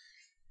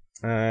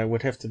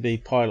 would have to be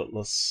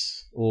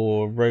pilotless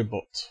or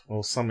robot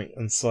or something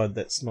inside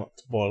that's not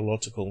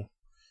biological.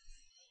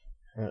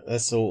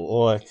 That's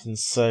all I can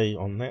say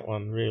on that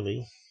one,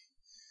 really.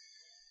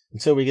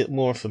 Until we get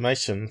more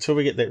information, until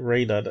we get that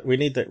radar, we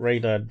need that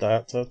radar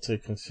data to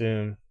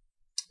confirm,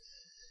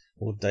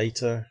 or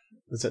data.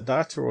 Is it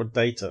data or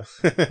data?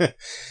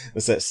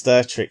 It's that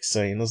Star Trek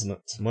saying, isn't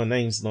it? My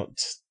name's not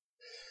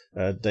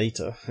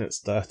data, it's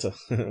data,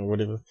 or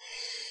whatever.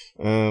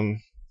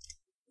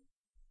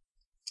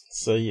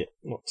 So yeah,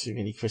 not too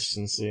many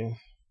questions there.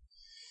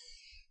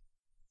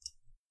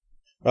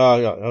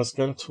 Oh yeah, I was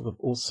going to talk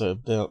also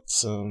about,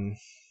 so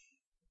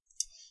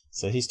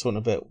he's talking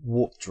about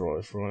warp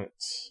drive, right?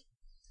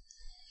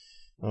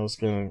 I was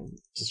going to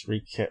just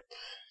recap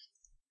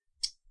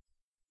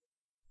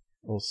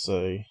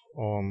also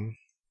on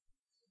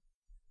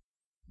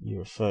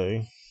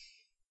UFO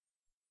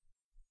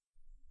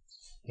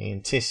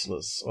and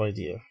Tesla's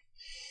idea.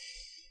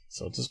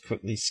 So I'll just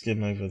quickly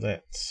skim over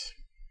that,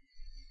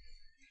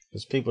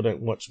 because people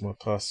don't watch my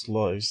past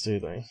lives, do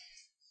they?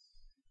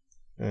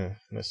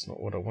 That's not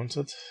what I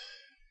wanted.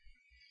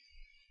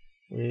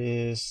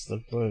 Where's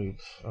the globe?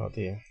 Oh,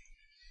 there.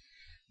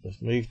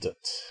 They've moved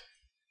it.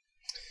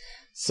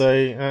 So,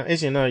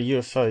 as you know,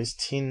 UFOs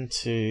tend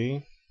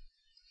to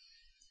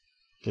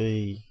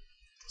be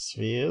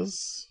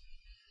spheres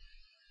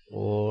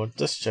or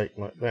disc shaped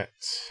like that,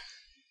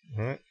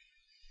 right?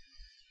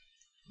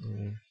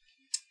 To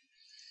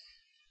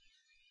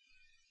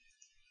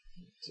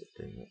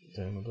bring that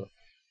down a bit.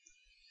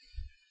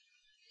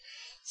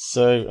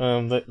 So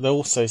they're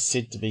also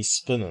said to be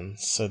spinning,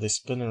 so they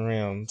spin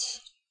around.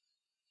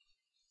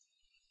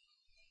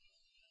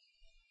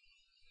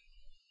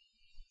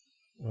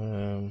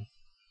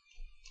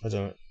 I don't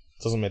know, it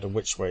doesn't matter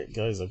which way it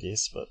goes, I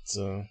guess, but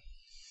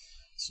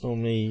it's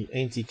normally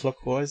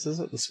anti-clockwise, is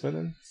it, the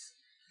spinning?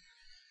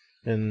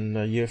 In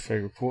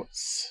UFO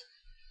reports.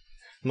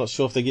 I'm not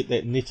sure if they get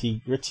that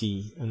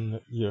nitty-gritty in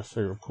the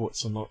UFO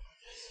reports or not.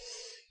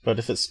 But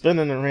if it's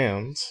spinning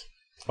around,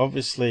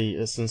 obviously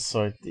it's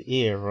inside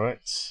the air, right?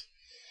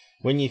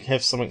 When you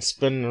have something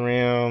spinning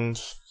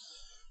around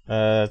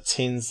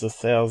tens of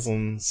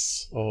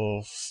thousands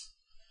of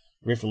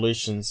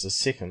revolutions a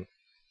second,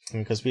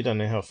 and because we don't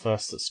know how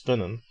fast it's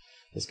spinning,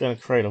 it's going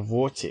to create a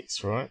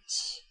vortex, right?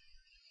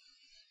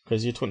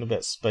 Because you're talking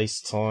about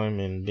space-time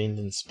and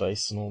bending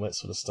space and all that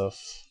sort of stuff.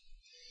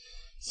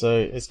 So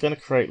it's going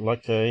to create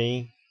like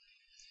a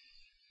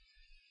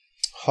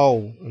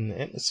hole in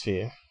the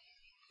atmosphere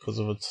because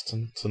of a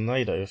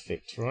tornado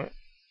effect, right?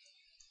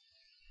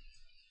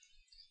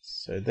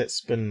 So that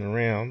spinning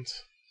around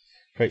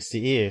creates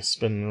the air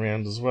spinning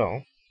around as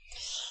well.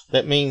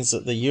 That means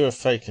that the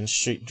UFO can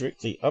shoot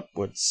directly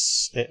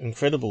upwards at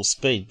incredible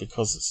speed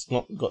because it's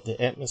not got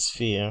the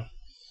atmosphere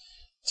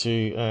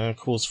to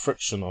cause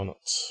friction on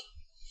it.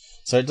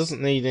 So it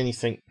doesn't need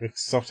anything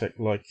exotic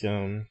like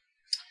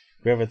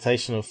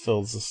gravitational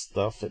fields and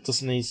stuff. It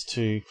just needs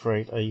to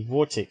create a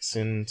vortex,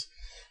 and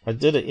I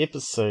did an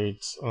episode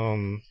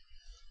on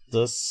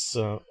this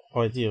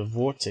idea of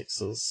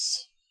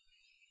vortexes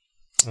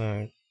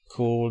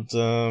called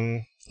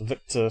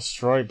Victor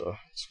Schreiberger.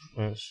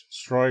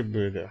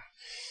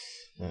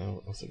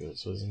 I think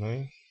that's his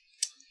name.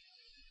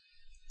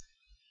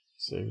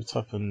 So we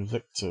type in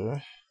Victor,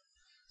 I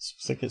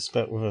think it's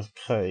spelled with a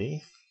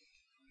K.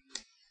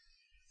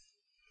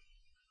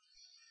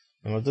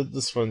 And I did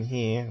this one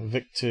here,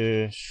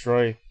 Victor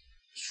Schreiberger,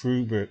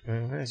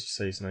 how do you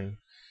say his name?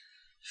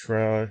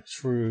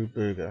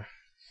 Schreiberger,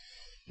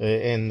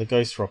 and the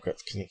Ghost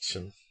Rocket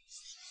connection.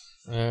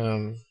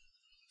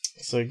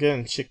 So go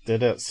and check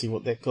that out, see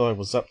what that guy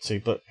was up to.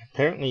 But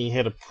apparently he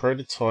had a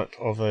prototype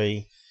of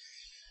a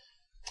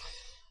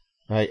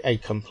a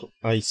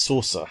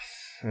saucer,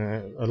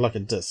 like a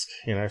disc,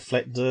 a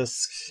flat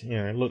disc.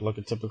 It looked like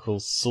a typical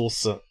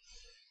saucer,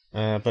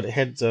 but it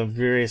had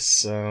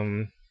various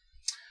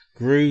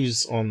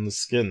grooves on the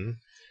skin,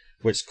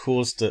 which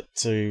caused it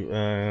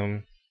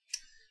to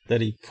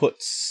that he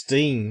put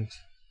steam,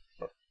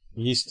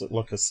 used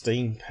like a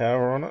steam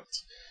power on it.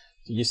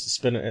 He used to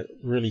spin it at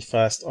really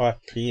fast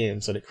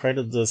RPMs, and it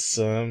created this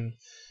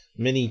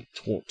mini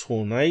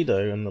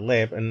tornado in the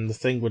lab, and the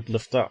thing would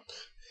lift up.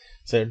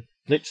 So it'd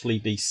literally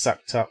be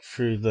sucked up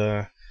through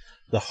the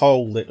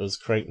hole that was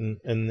creating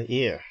in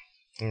the air.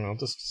 And I'll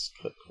just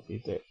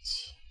copy that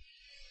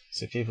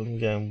so people can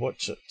go and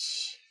watch it.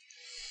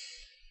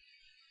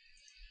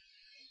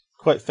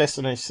 Quite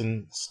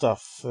fascinating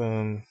stuff,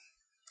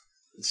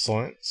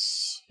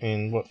 science,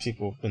 and what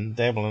people have been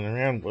dabbling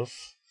around with.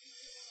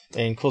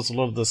 And because a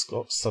lot of this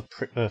got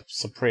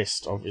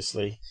suppressed,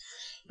 obviously.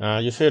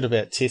 You've heard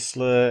about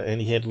Tesla,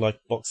 and he had like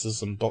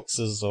boxes and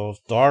boxes of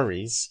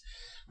diaries,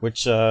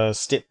 which are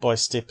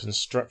step-by-step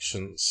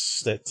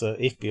instructions that the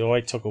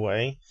FBI took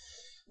away,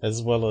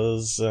 as well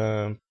as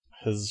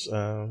his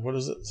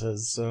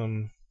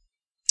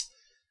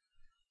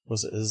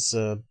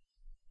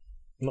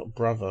not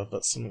brother,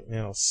 but something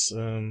else,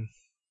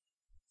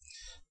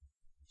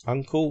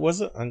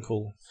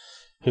 uncle,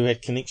 who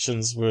had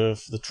connections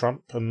with the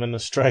Trump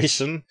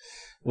administration.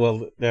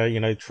 Well,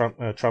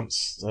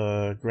 Trump's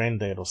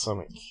granddad or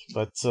something.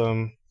 But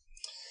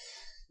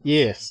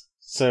yes.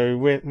 So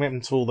what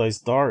happened to all those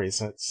diaries?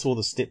 I saw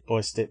the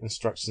step-by-step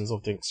instructions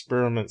of the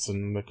experiments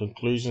and the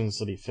conclusions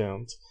that he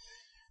found,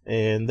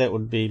 and that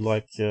would be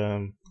like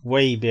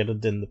way better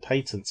than the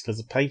patents, because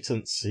the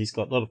patents, he's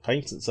got a lot of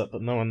patents up,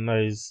 but no one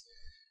knows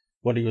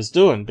what he was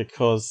doing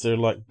because they're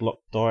like block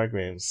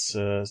diagrams.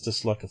 It's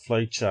just like a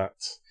flow chart.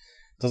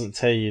 It doesn't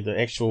tell you the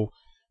actual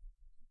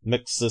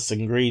mix this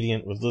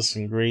ingredient with this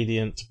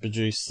ingredient to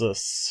produce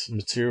this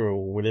material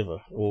or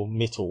whatever, or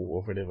metal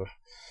or whatever.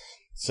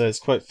 So it's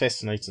quite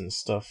fascinating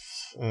stuff.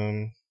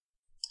 What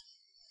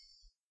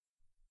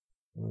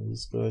are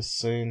these guys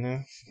saying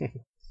now?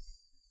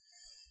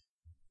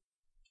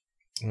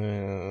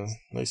 No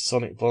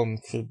sonic bomb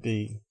could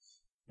be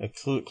a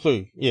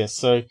clue. Yeah,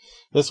 so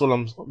that's what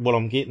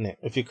I'm getting at.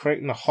 If you're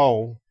creating a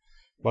hole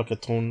like a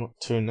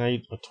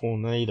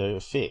tornado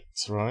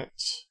effect, right?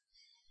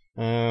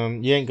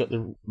 You ain't got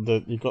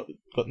you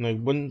got no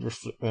wind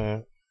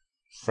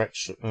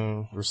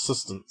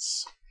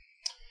resistance,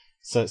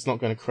 so it's not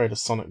going to create a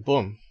sonic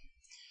boom.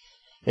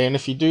 And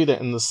if you do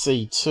that in the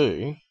sea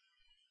too,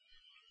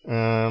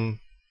 they're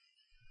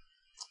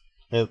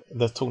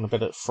talking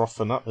about it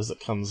frothing up as it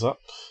comes up.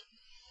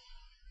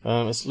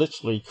 It's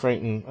literally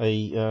creating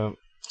a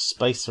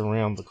space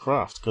around the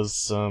craft,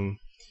 because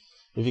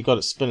if you got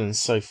it spinning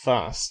so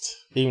fast,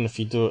 even if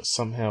you do it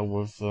somehow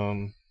with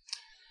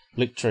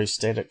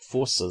electrostatic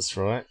forces,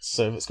 right?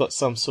 So if it's got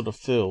some sort of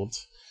field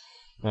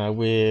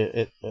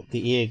where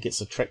the air gets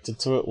attracted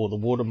to it, or the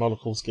water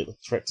molecules get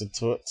attracted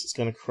to it, it's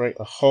going to create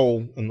a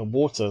hole in the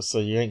water, so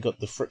you ain't got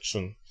the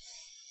friction.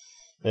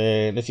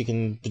 And if you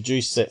can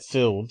produce that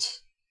field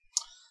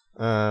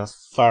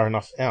far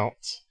enough out,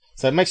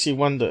 so it makes you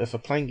wonder, if a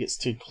plane gets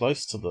too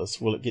close to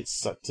this, will it get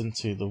sucked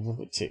into the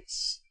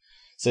vortex?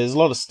 So there's a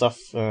lot of stuff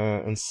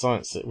in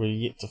science that we're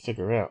yet to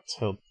figure out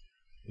how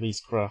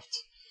these craft,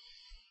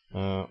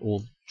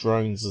 or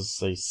drones as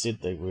they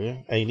said they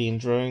were, alien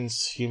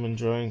drones, human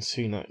drones,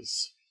 who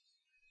knows,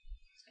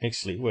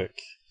 actually work.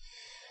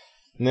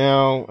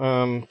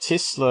 Now,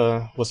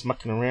 Tesla was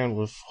mucking around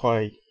with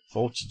high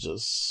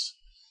voltages,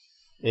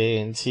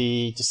 and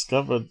he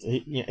discovered,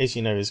 as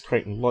you know, he's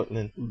creating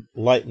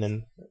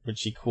lightning,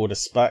 which he called a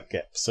spark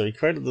gap. So he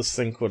created this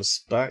thing called a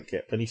spark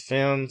gap, and he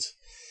found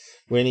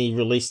when he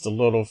released a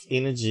lot of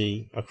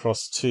energy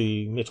across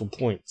two metal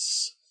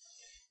points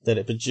that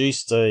it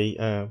produced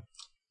a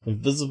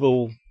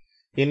invisible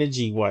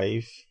energy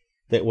wave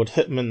that would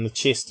hit him in the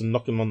chest and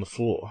knock him on the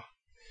floor.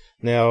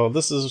 Now,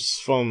 this is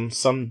from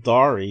some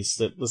diaries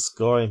that this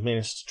guy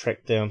managed to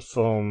track down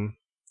from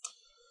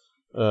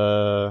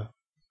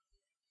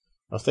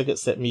I think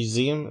it's that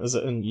museum. Is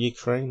it in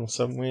Ukraine or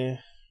somewhere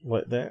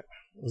like that?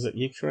 Is it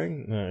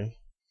Ukraine? No.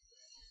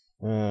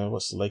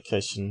 What's the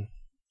location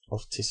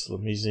of Tesla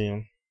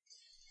Museum?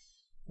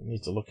 I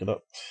need to look it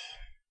up.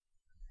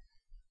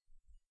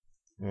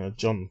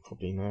 John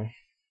probably know.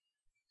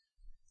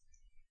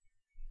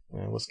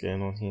 What's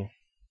going on here?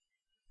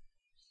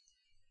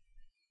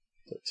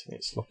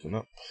 It's looking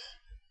up.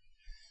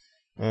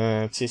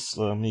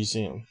 Tesla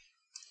Museum.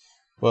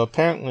 Well,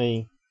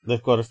 apparently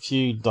they've got a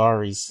few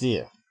diaries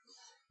there,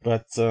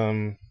 but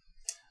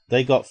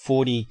they got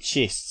 40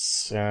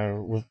 chests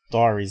with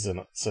diaries in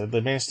it. So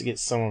they managed to get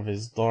some of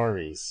his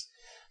diaries,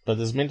 but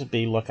there's meant to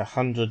be like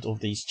 100 of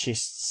these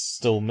chests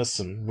still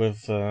missing,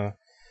 with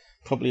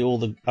probably all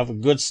the other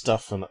good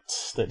stuff in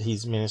it that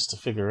he's managed to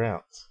figure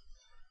out.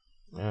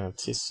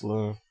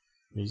 Tesla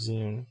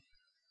Museum.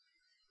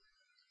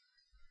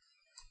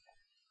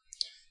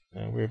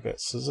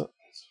 Whereabouts is it?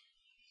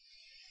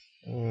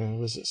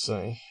 What does it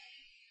say?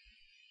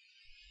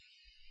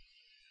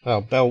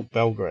 Oh,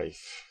 Belgrave.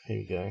 Here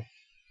we go.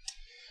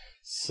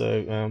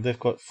 So they've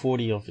got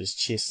 40 of his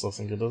chests, I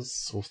think it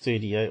is, or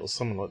 38 or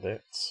something like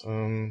that.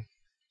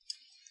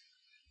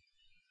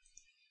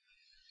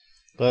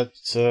 But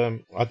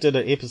I did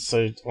an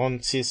episode on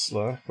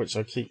Tesla, which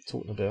I keep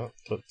talking about.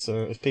 But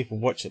if people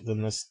watch it,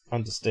 then they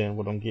understand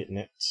what I'm getting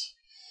at.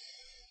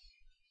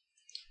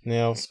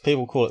 Now,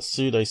 people call it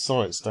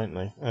pseudoscience, don't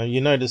they?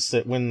 You notice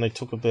that when they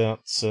talk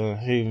about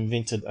who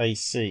invented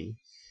AC,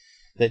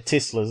 that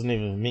Tesla is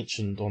never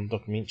mentioned on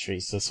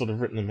documentaries. They're sort of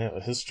written them out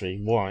of history.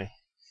 Why?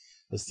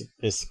 Is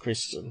the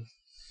question.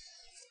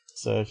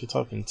 So if you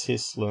type in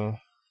Tesla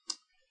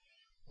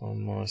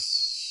on my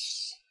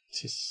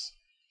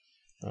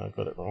I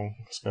got it wrong.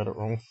 Spelled it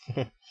wrong.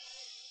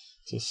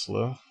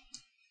 Tesla.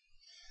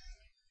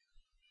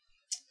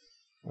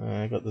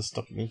 I got this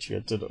documentary. I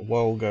did it a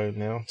while ago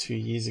now, 2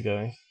 years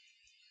ago.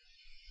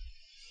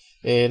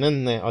 And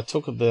in that, I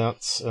talk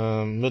about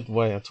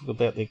midway. I talk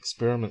about the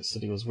experiments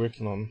that he was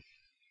working on.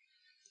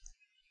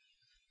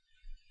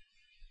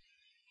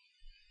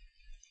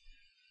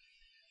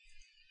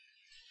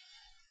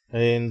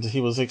 And he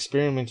was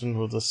experimenting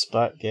with the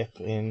spark gap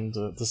and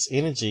this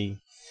energy.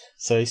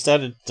 So he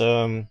started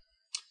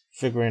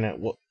figuring out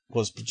what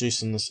was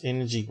producing this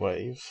energy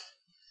wave.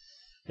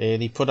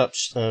 And he put up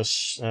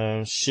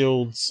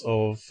shields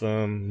of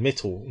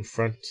metal in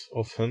front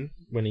of him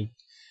when he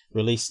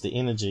released the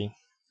energy.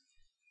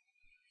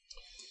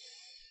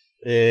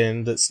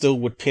 And it still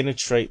would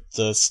penetrate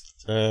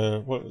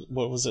the,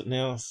 what was it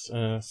now?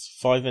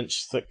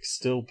 5-inch thick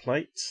steel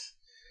plate.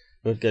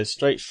 It would go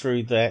straight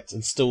through that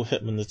and still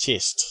hit him in the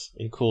chest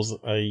and cause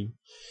a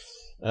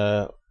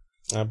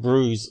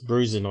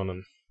bruising on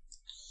him.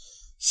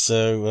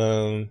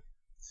 So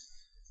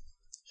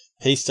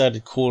he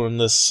started calling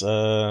this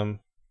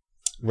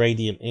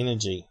radiant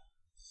energy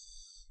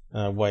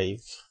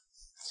wave.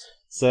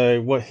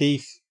 So what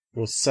he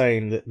was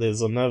saying, that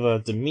there's another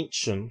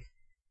dimension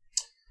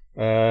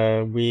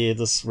where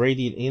this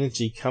radiant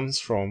energy comes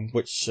from,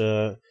 which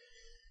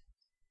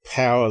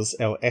powers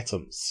our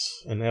atoms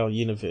in our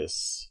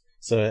universe.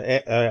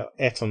 So our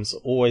atoms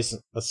are always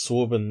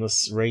absorbing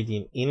this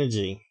radiant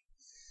energy.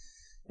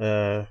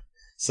 So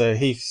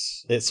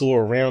it's all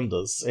around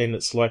us, and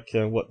it's like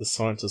what the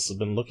scientists have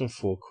been looking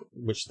for,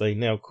 which they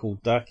now call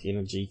dark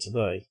energy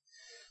today.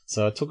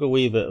 So I talk a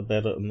wee bit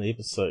about it in the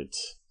episode.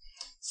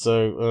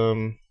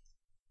 So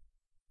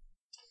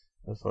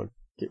if I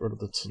get rid of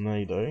the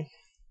tornado.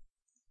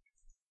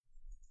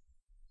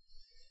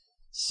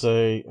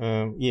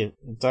 So yeah,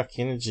 dark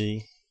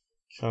energy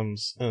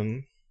comes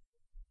in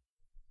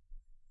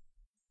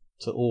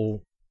to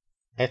all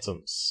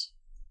atoms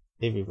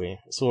everywhere.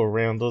 It's all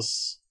around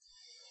us.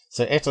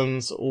 So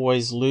atoms are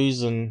always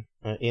losing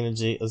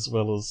energy as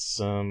well as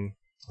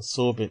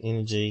absorbing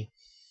energy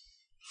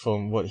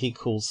from what he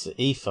calls the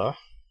ether.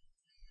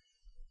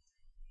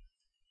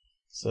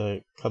 So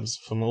it comes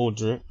from all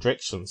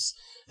directions.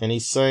 And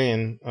he's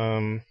saying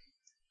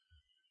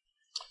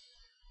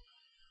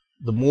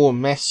the more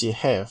mass you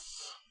have,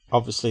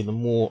 obviously the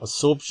more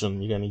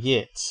absorption you're going to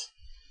get.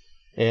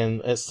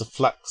 And it's the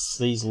flux,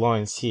 these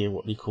lines here,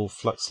 what we call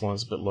flux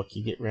lines, a bit like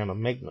you get around a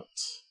magnet,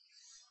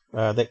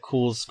 that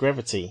cause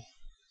gravity.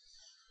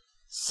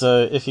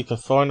 So if you can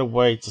find a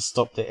way to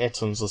stop the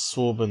atoms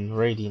absorbing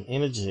radiant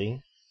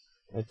energy,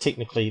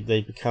 technically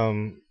they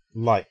become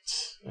light.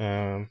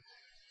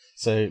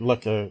 So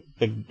like a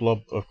big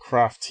blob of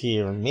craft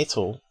here in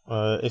metal,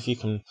 if you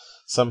can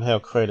somehow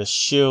create a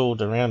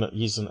shield around it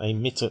using a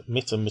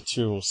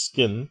metamaterial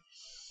skin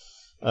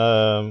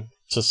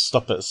to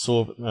stop it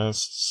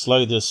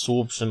slow the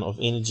absorption of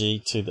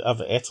energy to the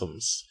other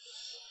atoms,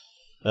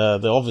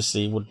 there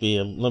obviously would be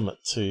a limit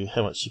to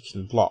how much you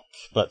can block,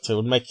 but it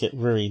would make it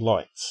very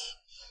light.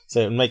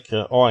 So it would make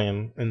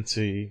iron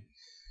into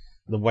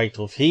the weight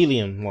of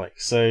helium,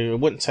 so it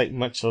wouldn't take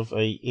much of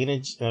a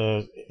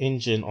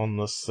engine on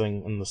this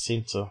thing in the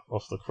center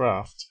of the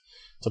craft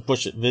to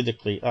push it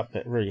vertically up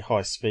at very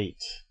high speed.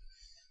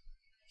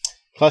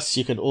 Plus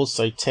you could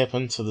also tap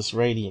into this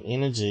radiant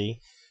energy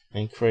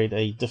and create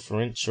a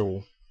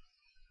differential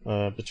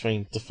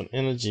between different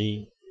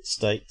energy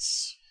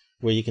states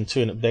where you can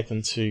turn it back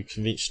into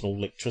conventional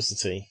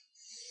electricity.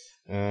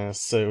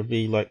 So it would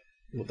be like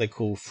what they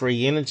call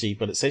free energy,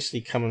 but it's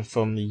actually coming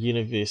from the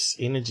universe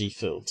energy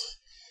field,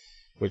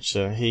 which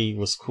he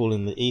was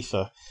calling the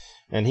ether.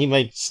 And he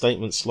made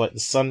statements like the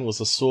sun was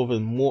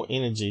absorbing more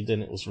energy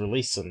than it was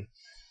releasing.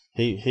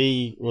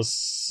 He was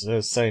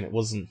saying it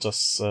wasn't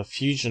just a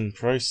fusion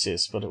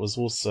process, but it was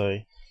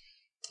also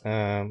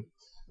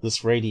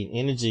this radiant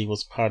energy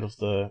was part of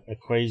the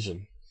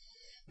equation.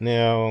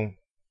 Now,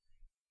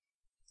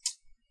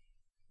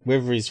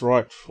 whether he's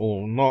right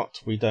or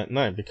not, we don't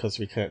know because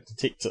we can't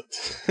detect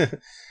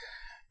it.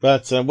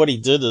 But what he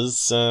did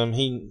is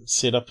he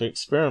set up an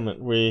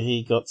experiment where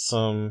he got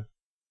some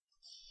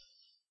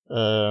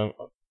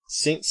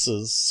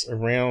sensors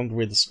around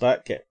where the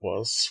spark gap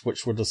was,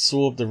 which would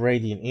absorb the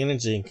radiant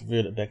energy and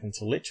convert it back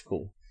into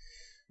electrical.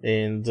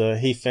 And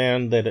he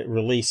found that it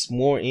released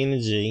more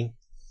energy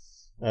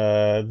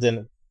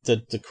than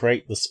did to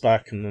create the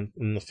spark in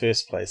the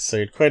first place. So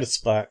you'd create a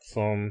spark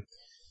from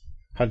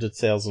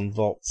 100,000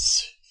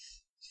 volts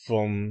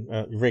from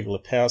a regular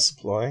power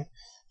supply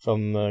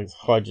from the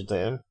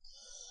hydrodam,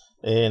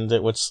 and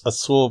it would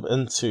absorb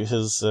into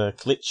his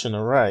collection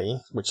array,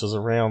 which is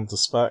around the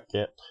spark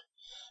gap,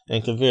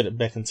 and convert it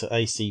back into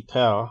AC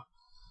power,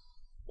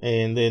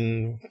 and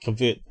then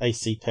convert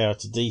AC power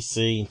to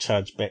DC and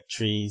charge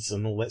batteries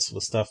and all that sort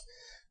of stuff.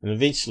 And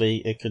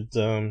eventually it could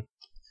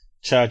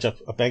charge up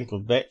a bank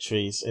of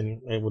batteries,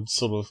 and it would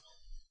sort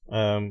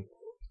of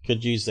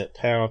could use that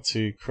power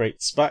to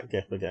create spark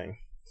gap again.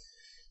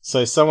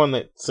 So someone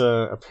that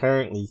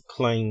apparently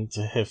claimed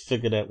to have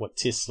figured out what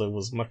Tesla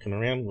was mucking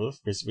around with,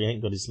 because we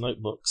ain't got his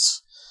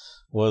notebooks,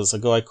 was a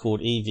guy called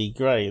E.V.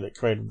 Gray that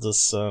created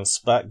this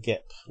spark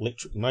gap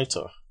electric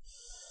motor.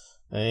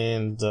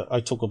 And I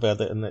talk about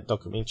that in that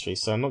documentary,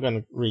 so I'm not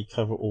going to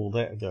recover all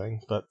that again.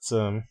 But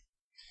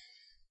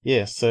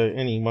yeah, so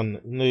anyone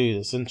that knew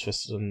that's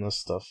interested in this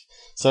stuff.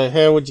 So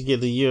how would you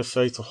get the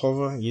UFO to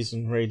hover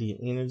using radiant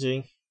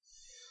energy?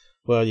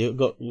 Well, you've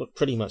got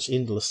pretty much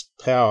endless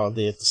power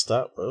there to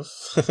start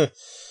with.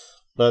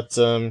 But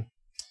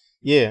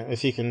yeah,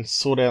 if you can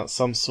sort out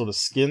some sort of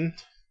skin,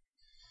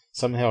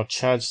 somehow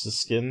charge the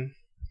skin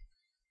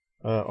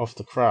off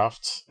the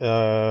craft,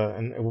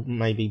 and it will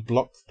maybe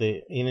block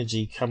the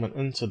energy coming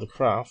into the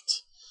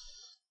craft,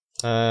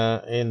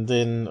 and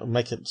then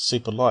make it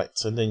super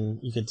light, and then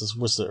you can just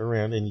whiz it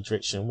around any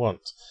direction you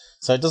want.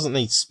 So it doesn't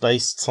need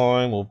space,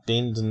 time, or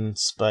bend in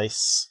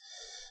space.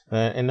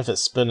 And if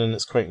it's spinning,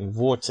 it's creating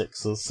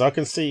vortexes. So I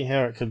can see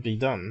how it could be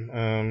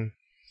done.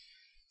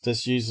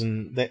 Just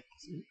using that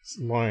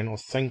line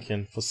of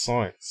thinking for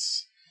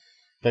science.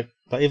 But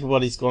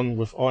everybody's gone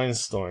with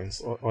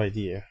Einstein's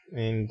idea,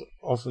 and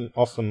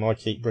often I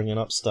keep bringing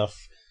up stuff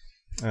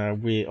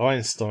where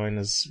Einstein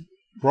is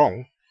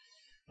wrong,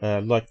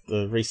 like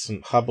the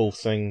recent Hubble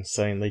thing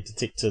saying they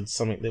detected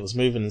something that was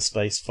moving in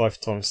space 5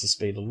 times the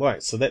speed of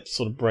light. So that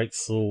sort of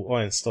breaks all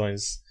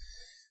Einstein's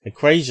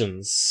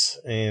equations,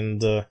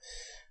 and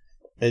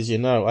as you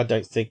know, I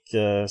don't think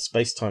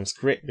space-time's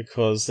correct,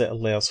 because that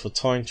allows for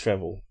time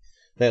travel.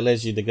 That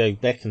allows you to go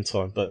back in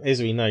time, but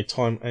as we know,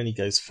 time only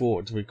goes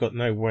forward. We've got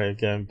no way of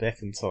going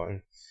back in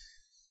time.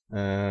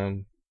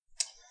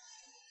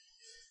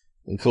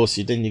 Of course,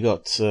 then you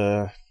got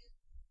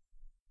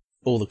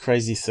all the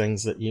crazy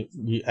things that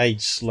you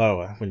age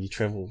slower when you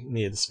travel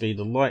near the speed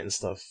of light and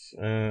stuff,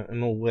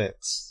 and all that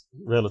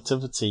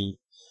relativity,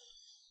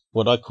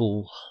 what I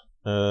call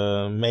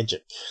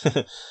magic,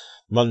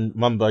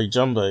 mumbo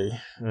jumbo,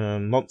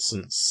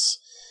 nonsense.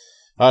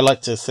 I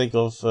like to think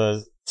of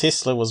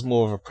Tesla was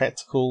more of a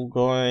practical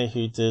guy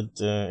who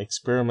did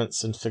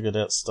experiments and figured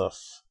out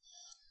stuff.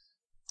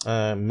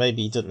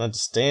 Maybe he didn't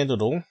understand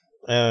it all.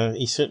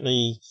 He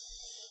certainly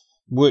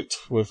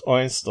worked with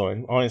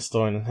Einstein.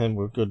 Einstein and him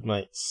were good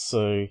mates.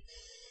 So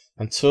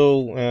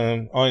until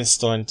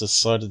Einstein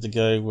decided to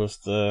go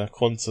with the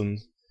quantum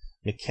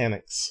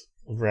mechanics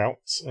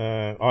route,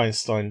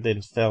 Einstein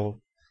then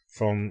fell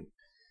from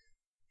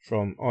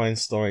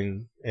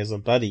Einstein as a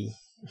buddy.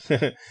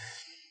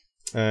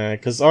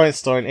 Because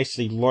Einstein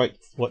actually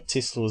liked what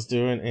Tesla was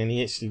doing, and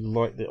he actually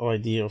liked the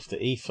idea of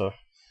the ether,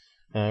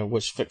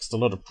 which fixed a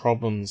lot of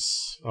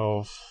problems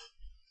of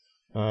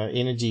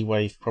energy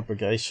wave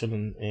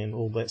propagation and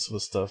all that sort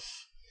of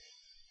stuff.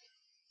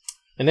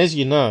 And as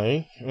you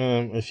know,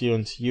 if you're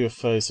into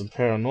UFOs and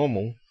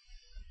paranormal,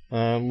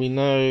 we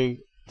know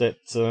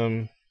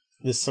that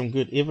there's some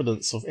good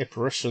evidence of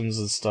apparitions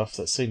and stuff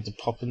that seem to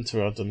pop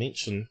into our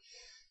dimension.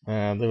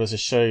 There was a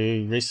show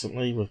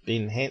recently with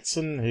Ben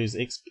Hansen, who's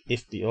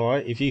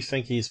ex-FBI. If you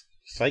think he's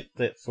faked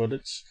that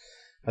footage,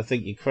 I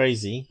think you're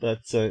crazy.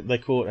 But they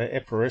call it an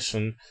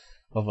apparition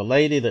of a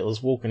lady that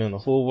was walking in the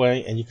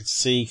hallway, and you could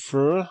see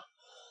through her.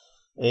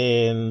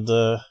 And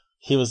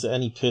he was the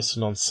only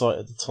person on site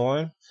at the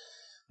time.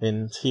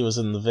 And he was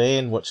in the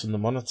van watching the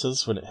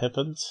monitors when it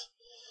happened.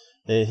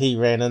 He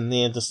ran in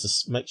there just to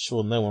make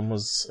sure no one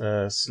was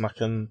snuck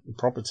in the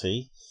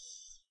property.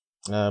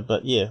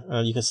 But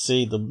yeah, you can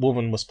see the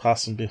woman was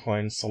passing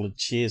behind solid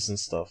chairs and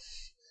stuff.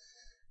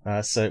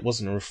 So it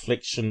wasn't a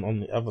reflection on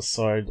the other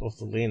side of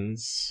the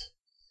lens.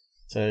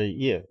 So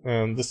yeah,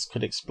 this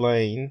could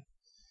explain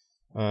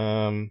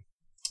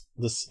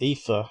this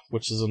ether,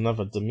 which is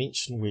another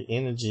dimension where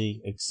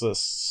energy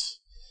exists.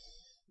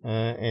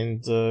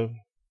 And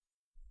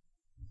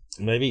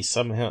maybe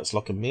somehow it's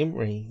like a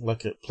memory,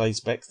 like it plays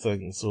back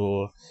things,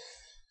 or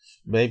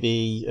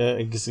maybe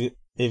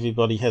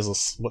everybody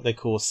has what they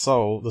call a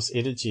soul, this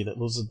energy that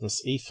lives in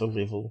this ether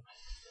level.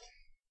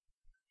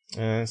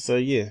 So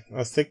yeah,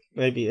 I think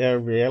maybe our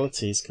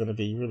reality is going to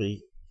be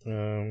really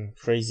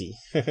crazy.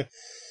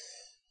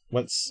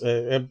 Once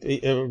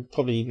it will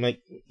probably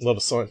make a lot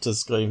of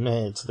scientists go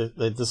mad.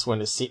 They just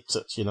won't accept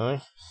it, you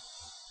know.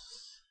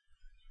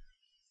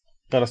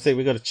 But I think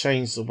we've got to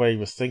change the way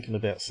we're thinking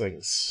about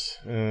things.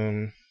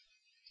 So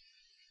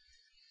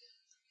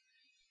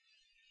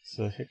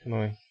how can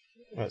I...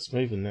 Oh, it's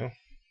moving now.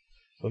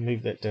 If I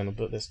move that down a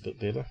bit, that's a bit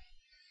better.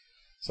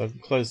 So I can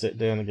close that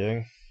down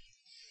again.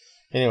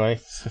 Anyway,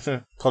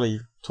 probably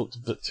talked a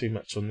bit too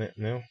much on that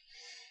now.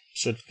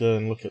 Should go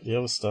and look at the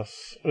other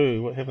stuff.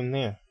 Ooh, what happened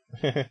there?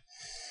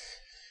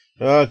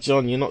 Oh,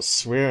 John, you're not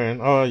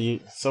swearing. Oh,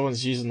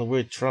 someone's using the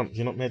word Trump.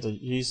 You're not meant to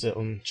use that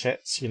on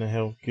chats. You know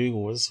how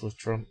Google is with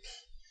Trump.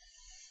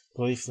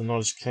 Believe the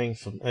knowledge came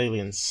from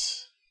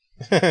aliens.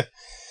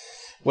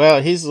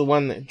 Well, he's the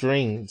one that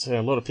dreamed.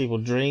 A lot of people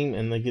dream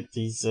and they get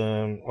these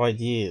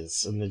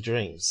ideas in their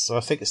dreams. So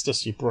I think it's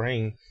just your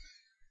brain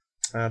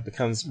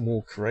becomes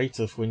more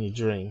creative when you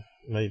dream,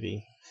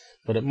 maybe.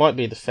 But it might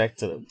be the fact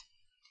that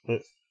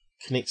it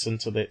connects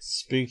into that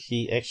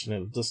spooky action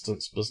at a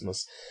distance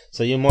business.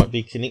 So you might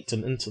be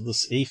connected into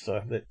this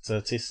ether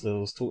that Tesla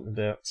was talking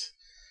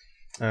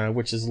about,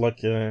 which is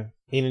like a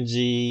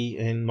energy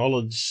and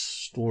knowledge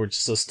storage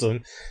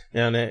system.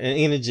 Now, an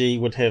energy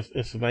would have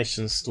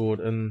information stored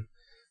in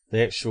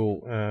the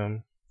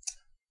actual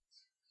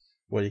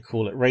what do you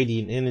call it,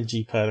 radiant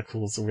energy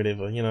particles or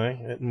whatever.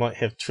 It might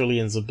have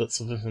trillions of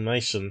bits of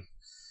information.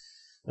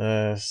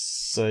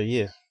 So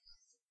yeah,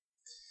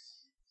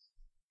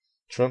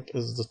 Trump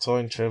is the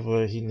time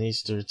traveler. He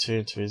needs to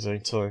return to his own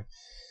time.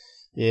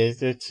 Yeah,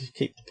 to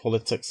keep the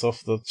politics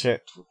off the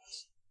chat.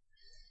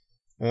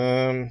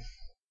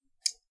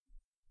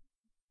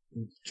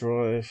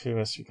 Drive. Who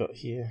else we got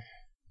here?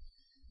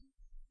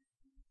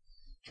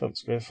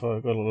 Trump's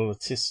grandfather got a lot of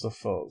Tesla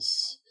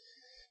files.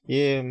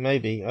 Yeah,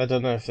 maybe. I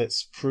don't know if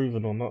that's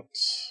proven or not.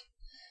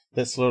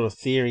 That's a lot of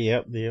theory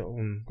out there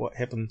on what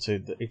happened to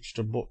the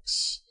extra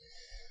books.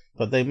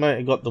 But they may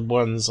have got the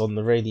ones on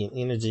the radiant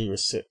energy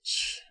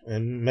research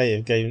and may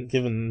have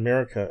given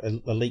America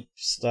a leap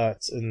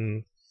start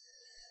in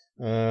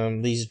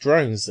these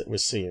drones that we're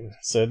seeing.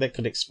 So that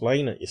could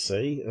explain it, you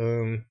see.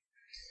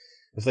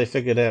 If they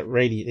figured out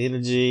radiant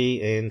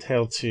energy and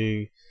how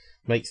to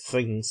make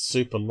things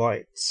super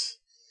light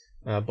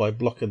by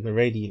blocking the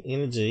radiant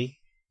energy,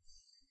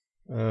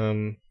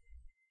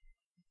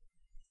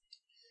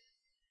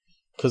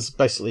 because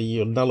basically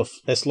you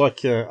it's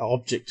like an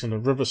object in a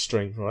river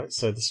stream, right?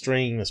 So the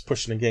stream is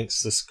pushing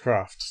against this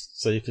craft.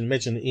 So you can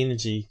imagine the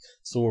energy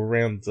is all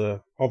around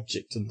the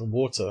object in the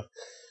water.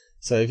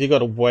 So if you've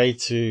got a way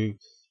to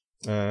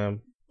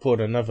put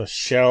another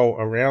shell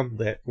around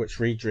that which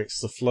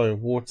redirects the flow of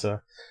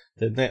water,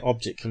 then that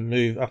object can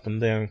move up and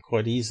down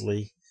quite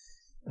easily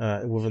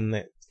within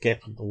that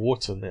gap in the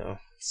water now.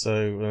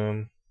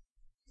 So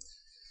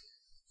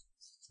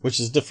which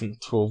is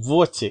different to a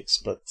vortex,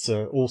 but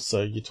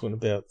also you're talking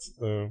about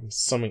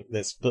something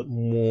that's a bit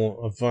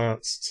more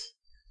advanced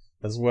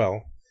as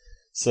well.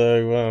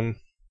 So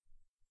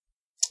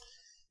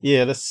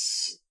yeah,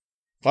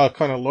 I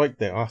kind of like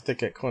that. I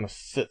think it kind of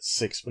fits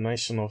the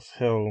explanation of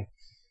how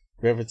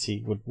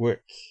gravity would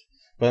work.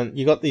 But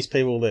you got these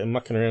people that are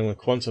mucking around with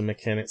quantum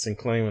mechanics and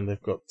claiming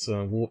they've got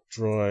warp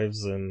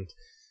drives and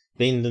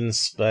bend in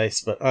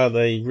space, but are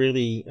they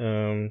really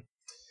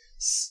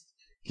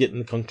getting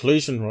the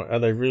conclusion right? Are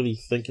they really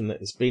thinking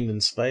that it's bend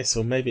in space,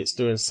 or maybe it's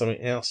doing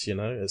something else?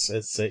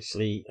 It's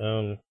actually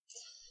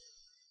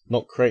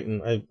not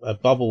creating a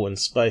bubble in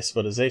space,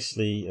 but it's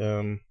actually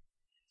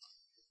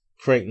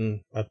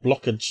creating a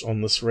blockage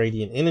on this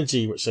radiant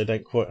energy, which they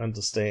don't quite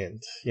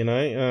understand.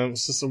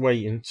 It's just the way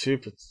you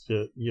interpret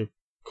your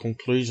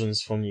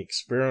conclusions from your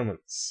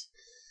experiments,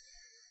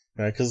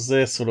 because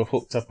they're sort of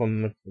hooked up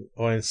on the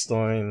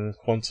Einstein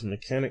quantum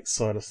mechanics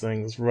side of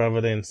things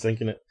rather than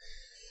thinking it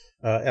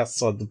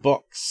outside the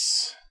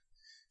box,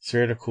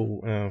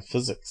 theoretical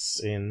physics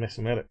and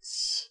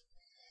mathematics.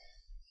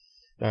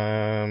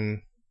 Of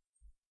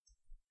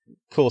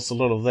course, a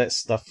lot of that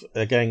stuff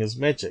again is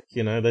magic.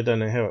 They don't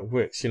know how it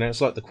works.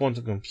 It's like the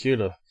quantum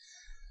computer.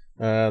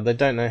 They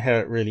don't know how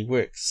it really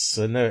works.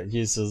 They know it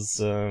uses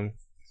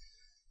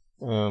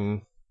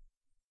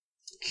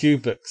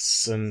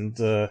cubics, and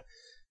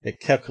it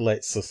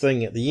calculates the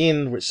thing at the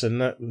end, which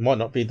might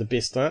not be the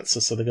best answer,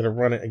 so they've got to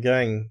run it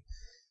again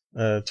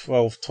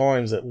 12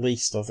 times at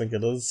least, I think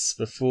it is,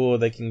 before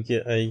they can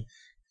get a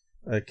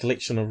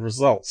collection of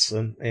results,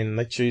 and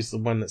they choose the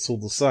one that's all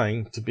the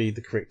same to be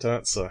the correct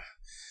answer.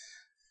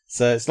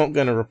 So it's not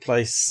going to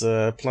replace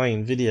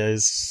playing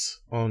videos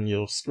on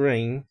your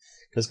screen,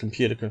 because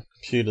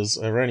computers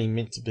are only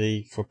meant to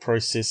be for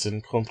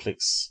processing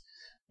complex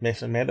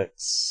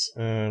mathematics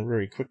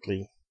very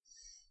quickly,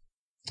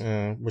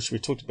 which we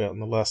talked about in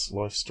the last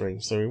live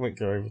stream, so we won't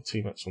go over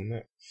too much on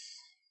that.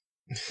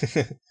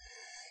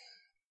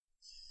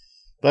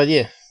 But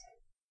yeah,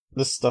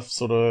 this stuff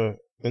sort of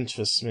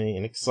interests me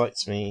and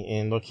excites me,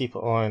 and I keep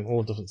an eye on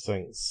all different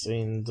things,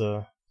 and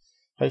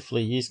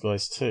hopefully you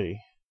guys too.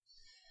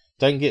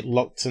 Don't get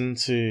locked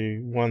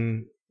into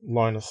one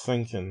line of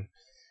thinking.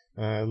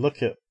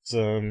 Look at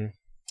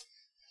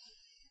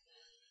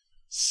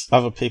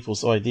other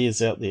people's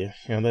ideas out there,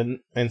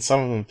 and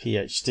some of them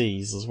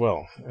PhDs as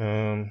well.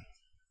 And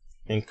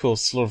of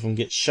course, a lot of them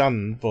get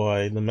shunned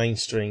by the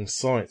mainstream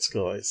science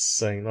guys,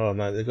 saying, "Oh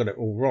no, they got it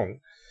all wrong,"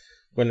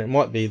 when it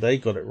might be they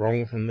got it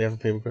wrong and the other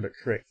people got it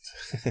correct.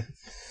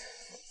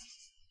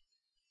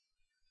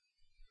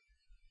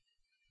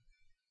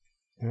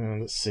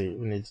 Let's see,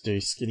 we need to do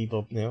Skitty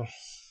Bob now.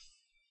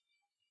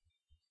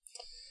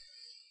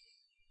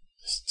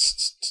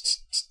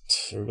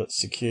 We've got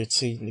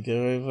security to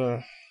go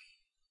over.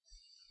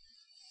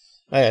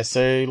 Oh yeah,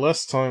 so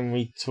last time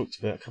we talked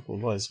about, a couple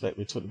of lives back,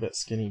 we talked about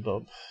Skinny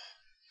Bob.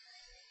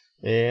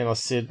 And I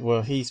said,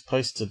 well, he's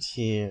posted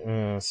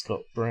here,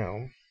 Scott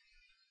Brown,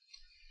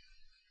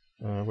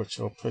 which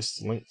I'll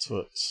post a link to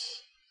it.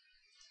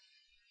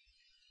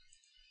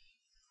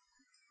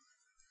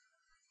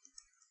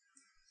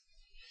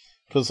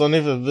 Because I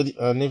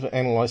never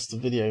analysed the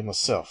video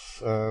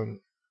myself.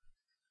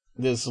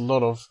 There's a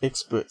lot of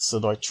experts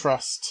that I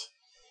trust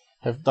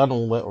have done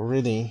all that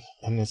already,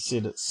 and they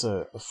said it's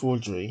a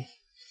forgery.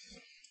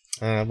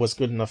 Was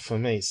good enough for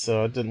me,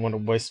 so I didn't want to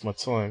waste my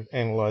time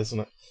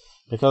analysing it.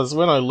 Because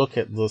when I look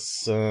at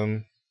this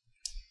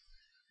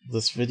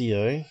this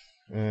video,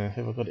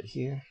 have I got it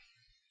here?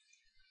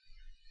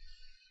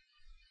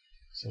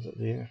 Is that it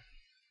there?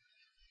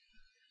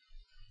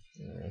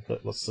 I've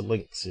got lots of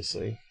links, you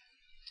see.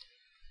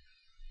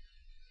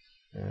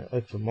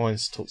 Open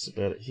Minds talks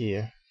about it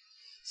here.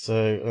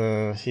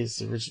 So here's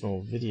the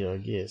original video, I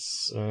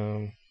guess.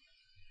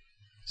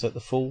 Is that the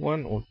full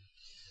one, or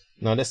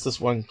no? That's just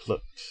one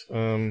clip.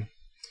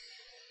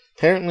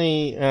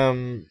 Apparently,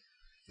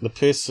 the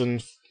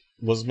person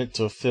was meant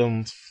to have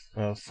filmed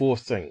 4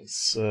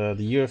 things: the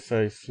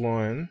UFO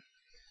flying,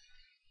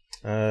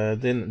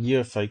 then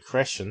UFO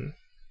crashing,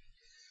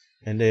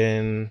 and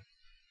then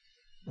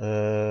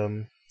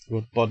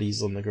with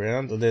bodies on the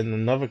ground, and then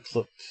another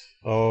clip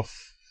of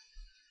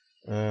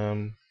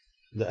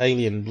the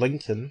alien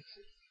blinking.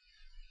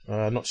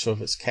 Not sure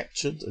if it's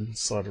captured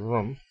inside a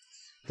room.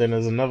 Then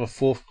there's another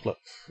 4th clip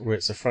where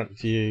it's a front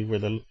view where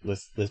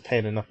they're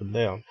panning up and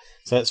down.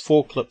 So it's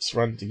 4 clips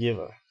run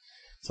together.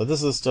 So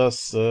this is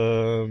just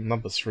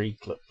number 3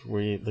 clip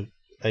where the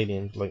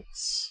alien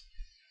blinks.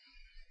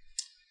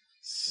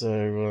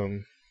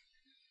 So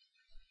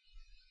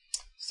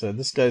so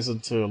this goes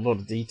into a lot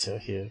of detail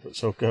here,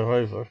 which I'll go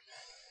over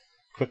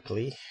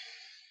quickly.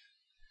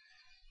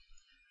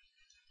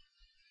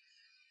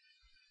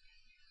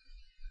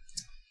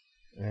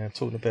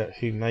 Talking about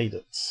who made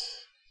it.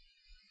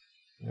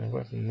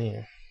 What happened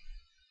there?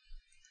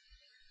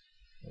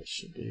 That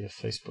should be a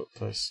Facebook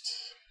post.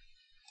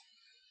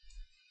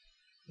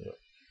 Yep.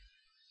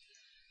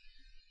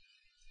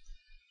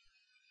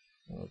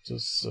 I'll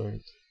just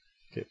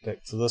get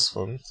back to this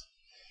one.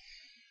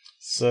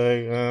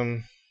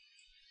 So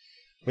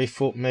we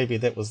thought maybe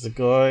that was the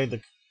guy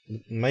that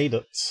made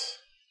it.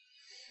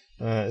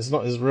 It's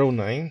not his real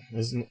name.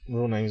 His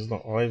real name is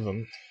not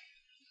Ivan.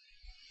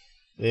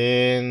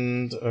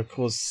 And of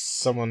course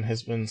someone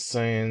has been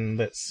saying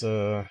that's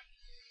a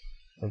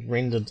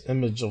rendered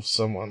image of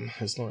someone.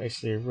 It's not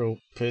actually a real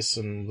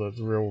person, the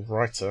real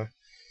writer.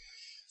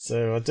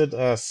 So I did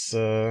ask,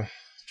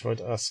 tried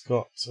to ask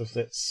Scott if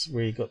that's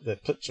where he got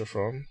that picture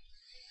from.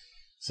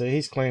 So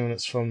he's claiming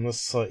it's from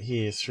this site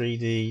here,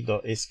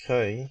 3D.sk.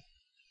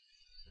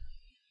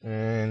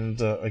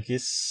 And I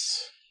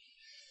guess,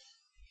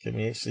 can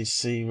we actually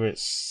see where it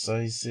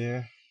says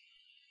there?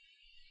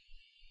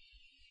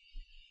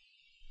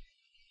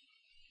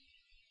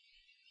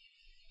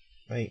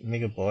 8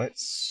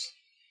 megabytes.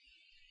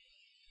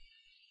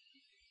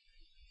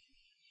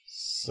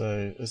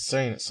 So it's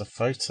saying it's a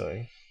photo.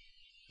 It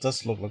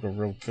does look like a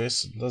real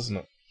person, doesn't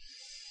it?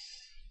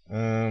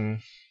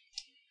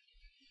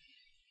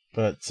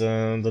 But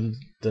the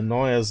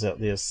deniers out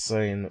there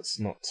saying it's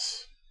not.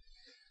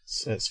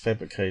 It's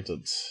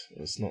fabricated.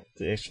 It's not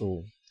the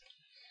actual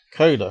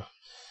coder.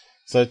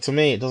 So to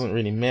me, it doesn't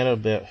really matter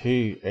about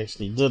who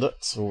actually did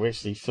it or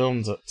actually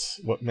filmed it.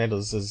 What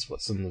matters is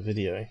what's in the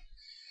video.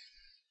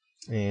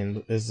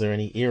 And is there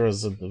any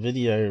errors in the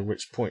video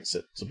which points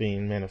it to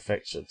being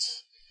manufactured?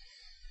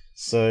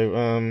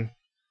 So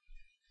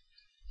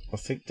I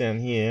think down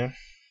here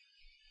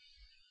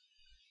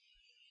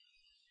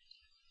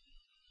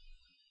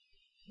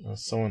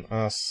someone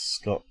asked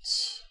Scott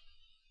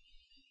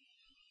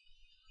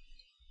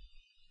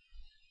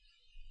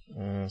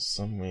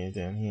somewhere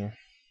down here.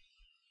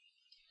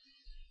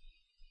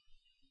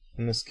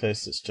 In this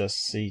case it's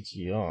just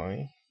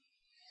CGI.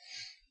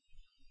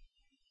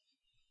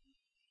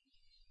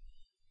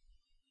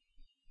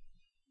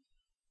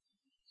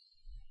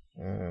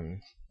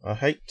 I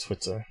hate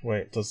Twitter, where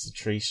it does the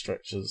tree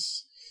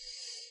structures.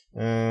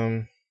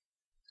 There's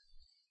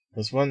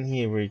one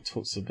here where he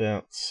talks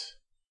about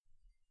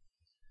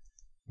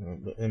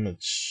the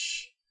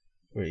image,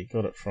 where he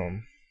got it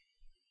from.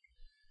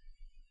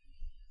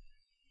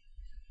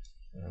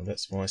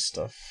 That's my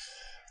stuff.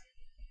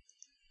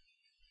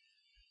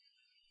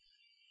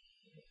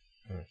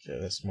 Okay,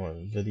 that's my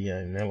video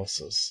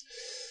analysis.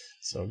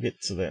 So I'll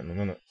get to that in a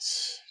minute.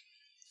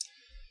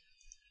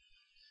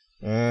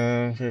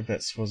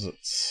 Whereabouts was it?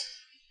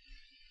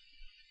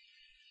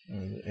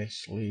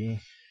 Actually,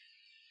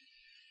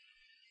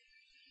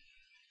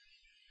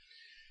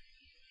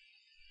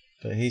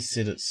 but he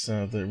said it's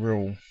the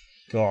real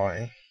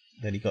guy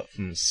that he got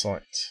from the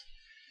site.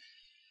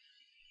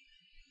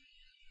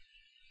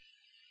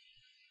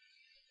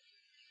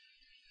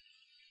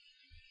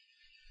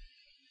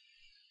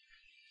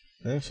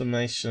 The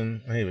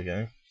information, here we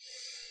go.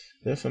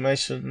 The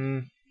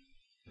information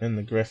in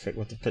the graphic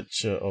with the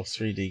picture of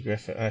 3D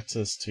graphic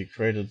artist who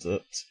created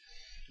it.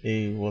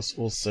 He was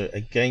also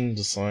a game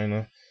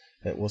designer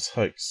that was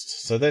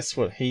hoaxed. So that's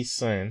what he's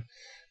saying,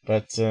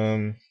 but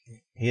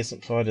he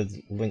hasn't provided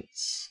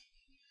links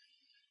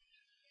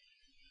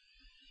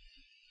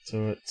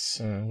to it.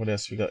 What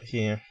else we got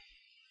here?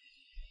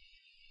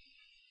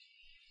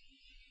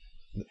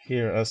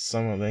 Here are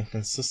some of the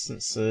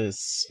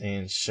inconsistencies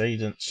and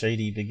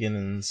shady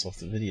beginnings of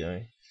the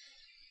video.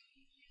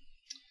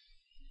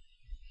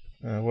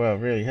 Well,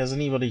 really, has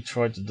anybody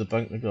tried to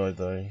debunk the guy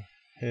though?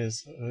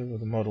 Here's over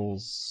the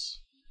models.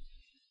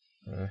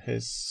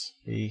 Has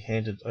he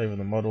handed over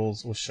the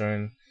models or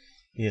shown?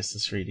 Here's the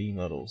 3D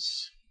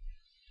models.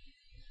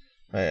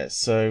 So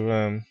it's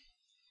a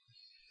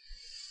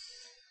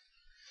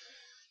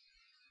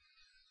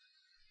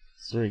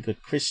very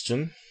good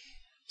question.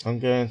 I'm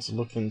going to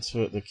look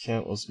into it. The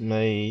account was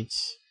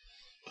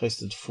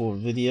posted 4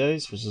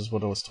 videos, which is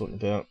what I was talking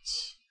about.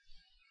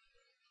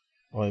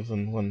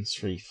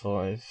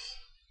 Ivan135.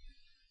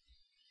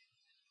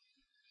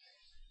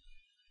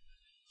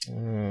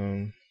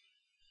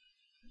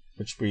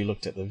 Which we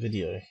looked at the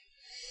video.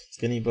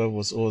 Skinny Bob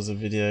was always a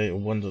video I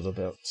wondered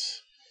about.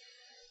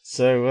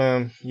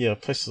 So yeah, I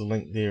posted a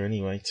link there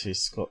anyway to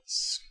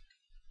Scott's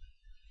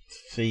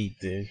feed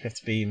there. You have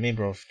to be a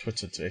member of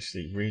Twitter to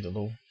actually read it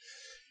all.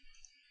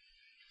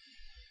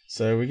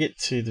 So we get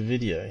to the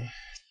video.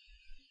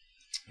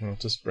 I'll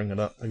just bring it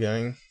up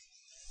again.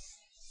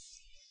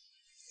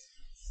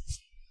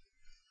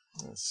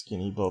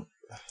 Skinny Bob.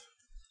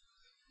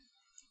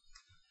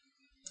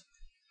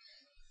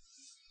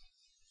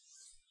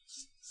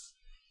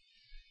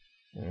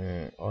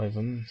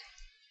 Ivan.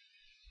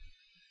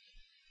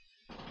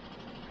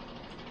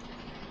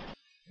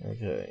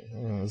 Okay,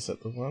 is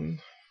that the one?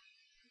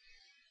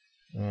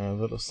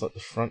 That looks like the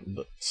front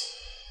bit.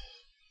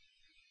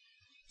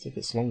 I think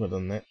it's longer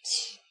than that.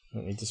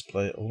 Let me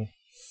display it all.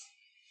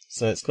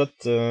 So it's got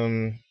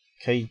the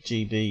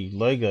KGB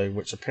logo,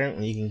 which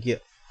apparently you can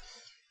get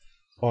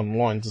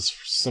online, just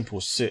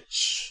simple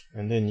search,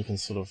 and then you can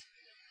sort of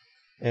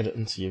add it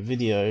into your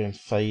video and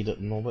fade it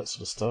and all that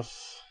sort of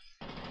stuff.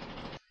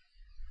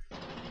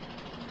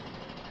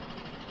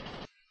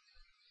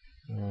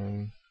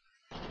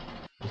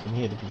 You can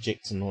hear the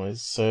projector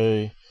noise.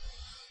 So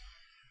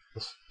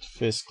the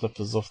first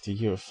clip is off the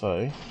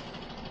UFO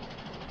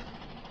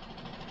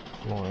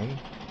flying.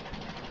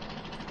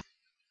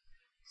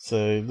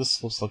 So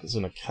this looks like it's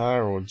in a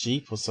car or a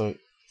jeep or so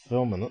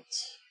filming it.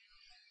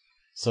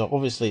 So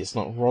obviously it's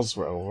not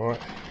Roswell, right?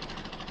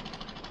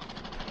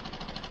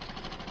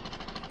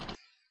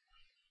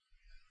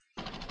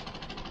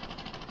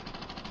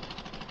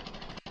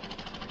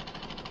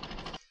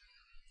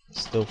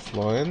 Still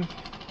flying.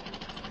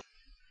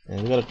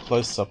 And we got a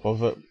close-up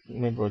of it.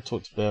 Remember I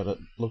talked about it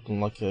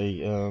looking like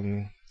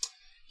a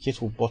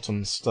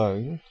kettle-bottom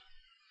stone.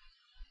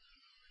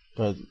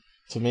 But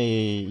to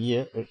me,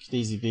 yeah, it could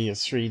easily be a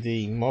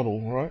 3D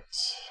model, right?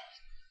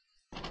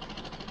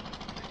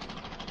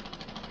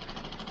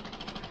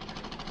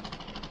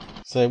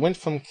 So it went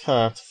from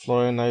car to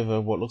flying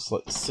over what looks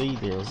like the sea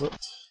there, is it?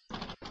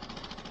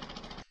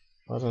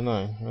 I don't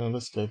know.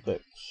 Let's go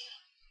back.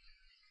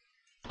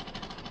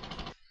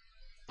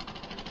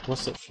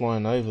 What's it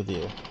flying over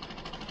there?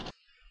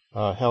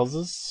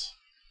 Houses.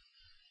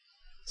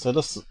 So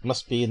this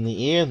must be in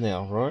the air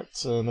now, right?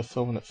 So they're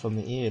filming it from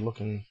the air,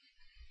 looking.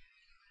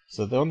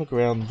 So they're on the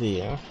ground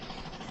there,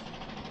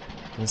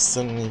 and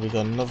suddenly we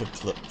got another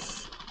clip.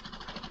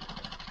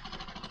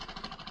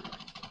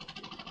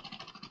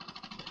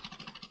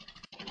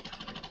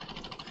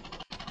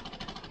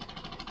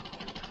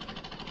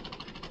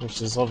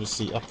 Which is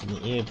obviously up in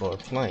the air by a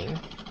plane.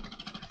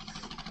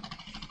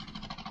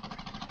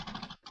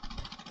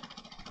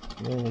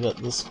 And then we got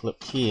this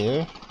clip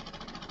here,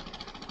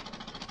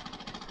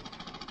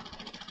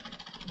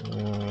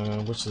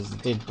 which is the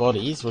dead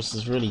bodies, which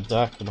is really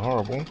dark and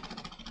horrible.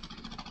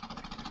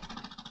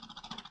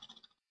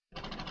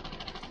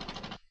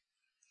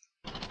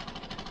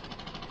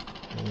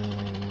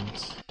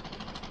 And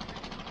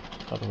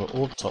part of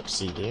an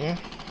autopsy there.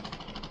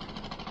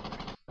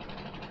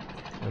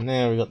 And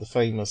now we got the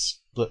famous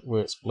bit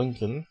where it's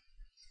blinking.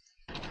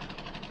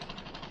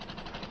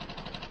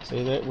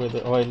 See that, where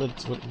the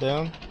eyelids went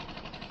down?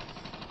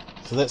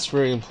 So that's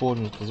very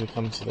important because we'll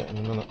come to that in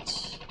a minute.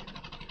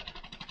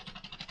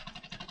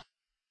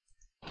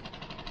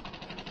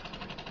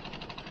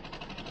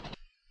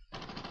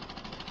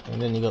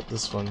 And then you got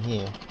this one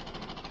here.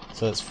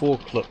 So it's 4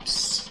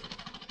 clips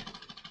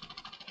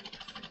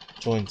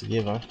joined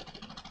together.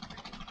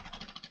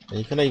 And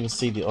you can even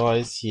see the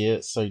eyes here,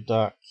 it's so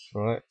dark,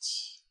 right?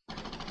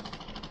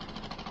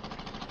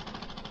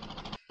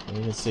 And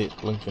you can see it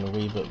blinking a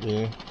wee bit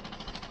there.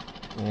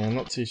 And I'm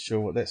not too sure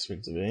what that's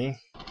meant to be.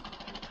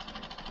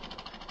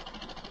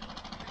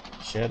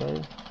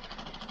 Shadow?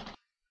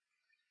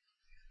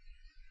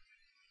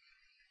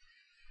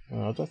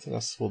 Oh, I don't think I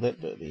saw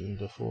that bit at the end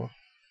before.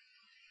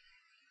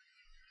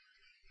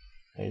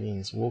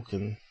 Aliens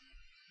walking.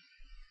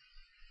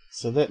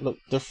 So that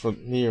looked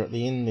different there at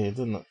the end there,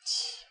 didn't it?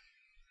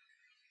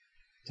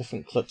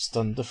 Different clips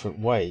done different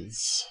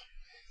ways.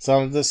 So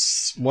I'm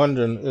just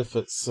wondering if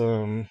it's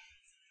all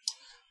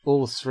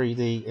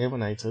 3D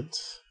animated,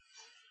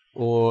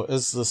 or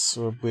is this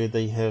where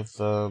they have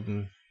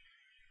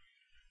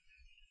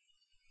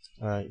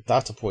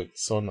data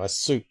points on a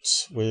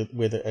suit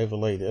where they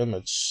overlay the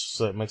image,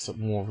 so it makes it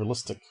more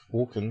realistic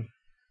walking.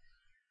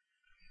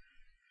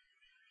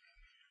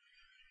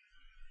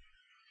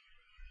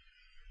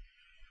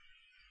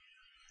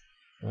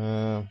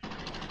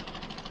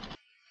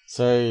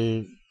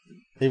 So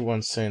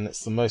everyone's saying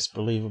it's the most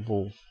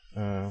believable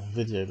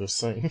video they've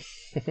seen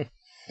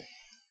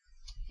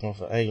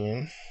of an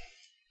alien,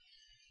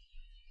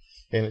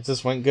 and it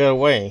just won't go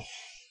away.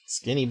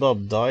 Skinny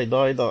Bob, die,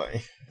 die,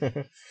 die.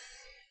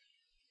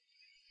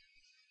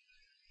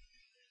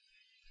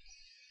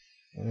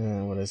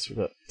 What else we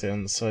got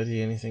down the side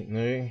here? Anything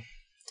new?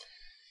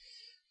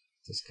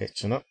 Just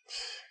catching up.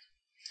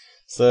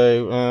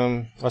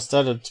 So I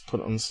started to put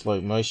it on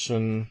slow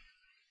motion,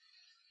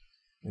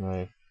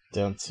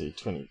 down to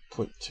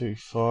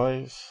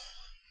 20.25.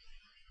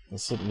 I'm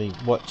simply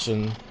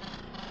watching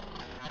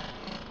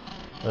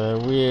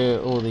where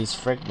all these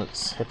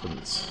fragments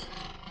happens.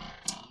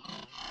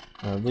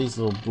 These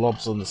little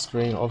blobs on the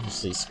screen,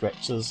 obviously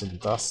scratches and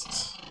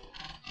dust,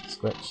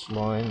 scratch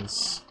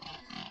lines,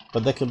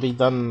 but that can be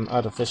done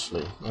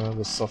artificially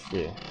with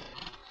software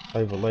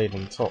overlaid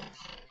on top.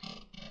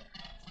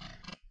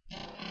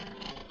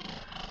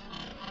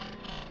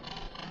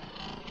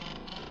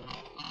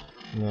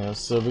 Now,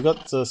 so we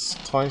got this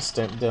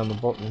timestamp down the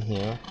bottom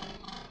here,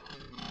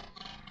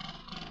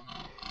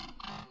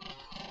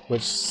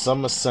 which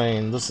some are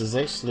saying this is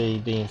actually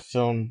being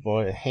filmed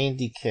by a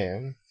handy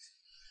cam,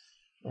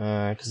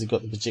 because you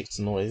got the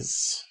projector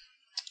noise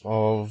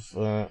of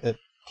it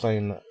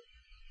playing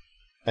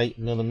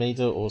 8mm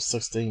or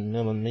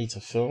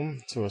 16mm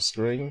film to a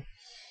screen,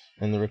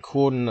 and the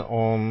recording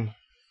on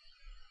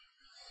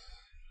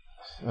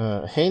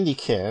handy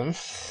cam,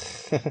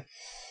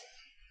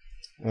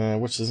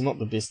 which is not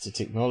the best of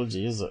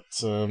technology, is it?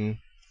 To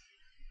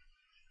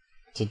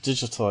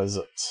digitize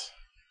it,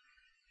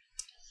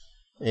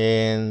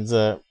 and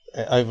it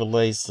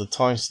overlays the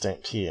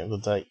timestamp here, the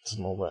date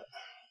and all that.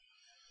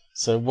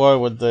 So why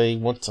would they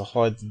want to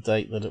hide the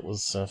date that it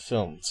was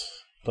filmed,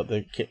 but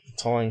they kept the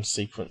time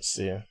sequence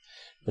there,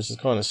 which is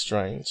kind of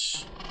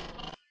strange.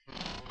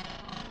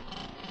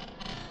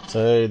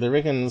 So they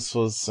reckon this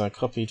was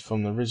copied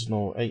from the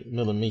original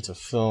 8mm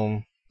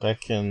film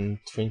back in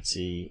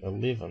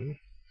 2011.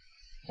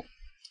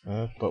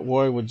 But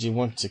why would you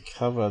want to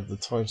cover the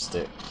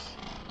timestamp?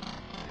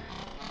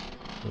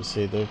 You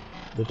see they've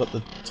got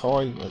the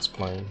time that's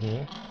playing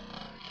here,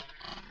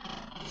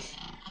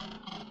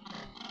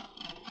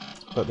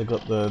 but they've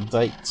got the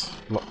date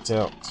blocked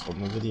out on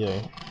the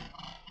video.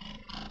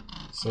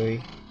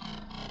 See?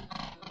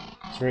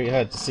 It's very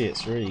hard to see,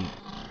 it's really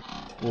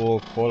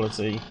poor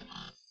quality.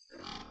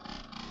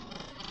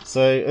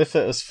 So if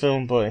it is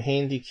filmed by a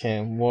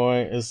handycam,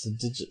 why is the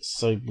digits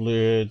so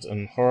blurred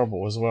and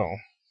horrible as well?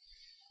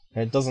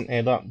 It doesn't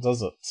add up,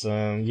 does it?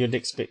 You'd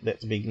expect that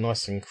to be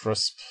nice and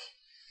crisp.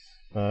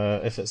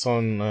 If it's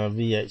on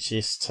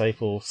VHS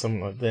tape or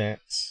something like that,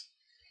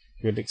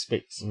 you'd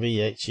expect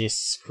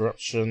VHS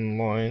corruption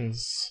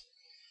lines,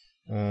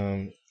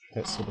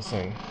 that sort of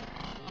thing.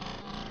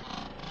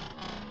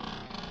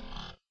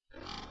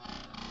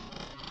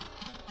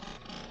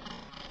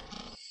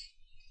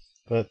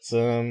 But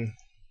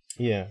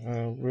yeah,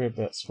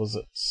 whereabouts was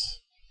it?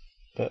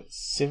 About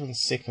 7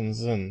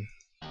 seconds in,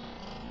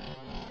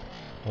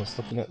 I was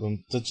looking at the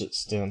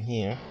digits down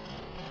here.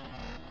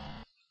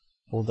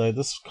 Although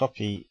this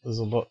copy is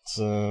a lot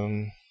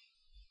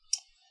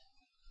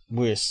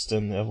worse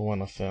than the other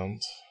one I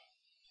found,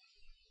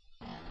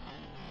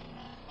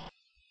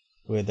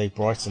 where they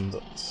brightened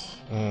it.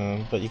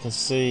 But you can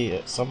see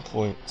at some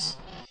point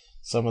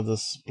some of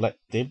this black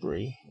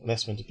debris,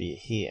 that's meant to be a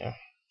hair,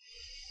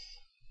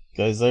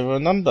 goes over a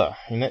number,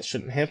 and that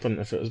shouldn't happen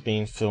if it was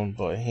being filmed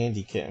by a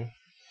handycam.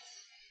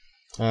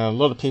 A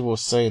lot of people are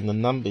saying the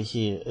number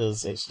here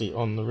is actually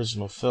on the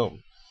original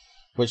film,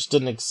 which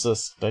didn't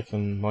exist back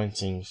in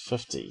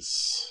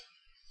 1950s.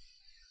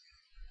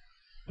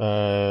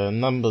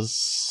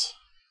 Numbers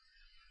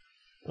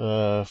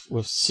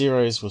with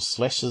zeros with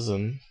slashes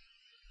in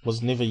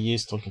was never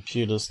used on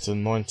computers till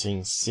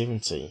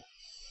 1970.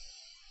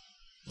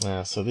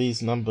 So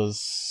these numbers,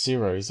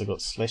 zeros, have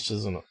got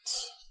slashes in it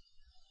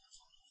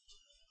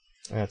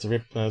to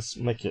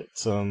make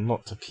it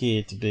not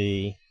appear to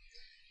be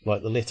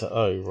like the letter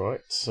O,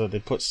 right? So they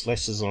put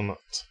slashes on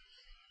it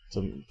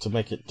to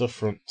make it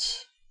different.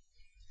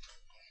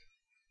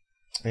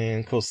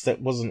 And of course that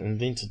wasn't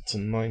invented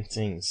till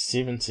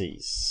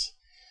 1970s.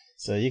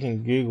 So you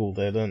can Google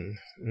that in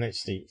and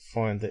actually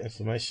find the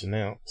information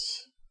out.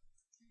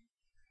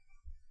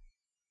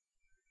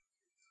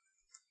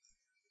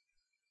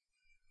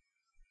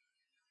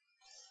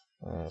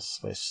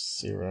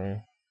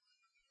 /0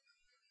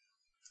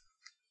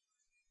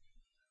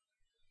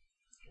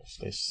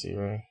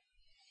 /0.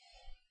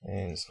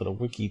 and it's got a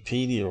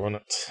Wikipedia on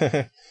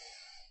it.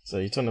 So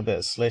you're talking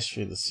about slash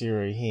through the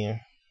zero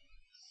here,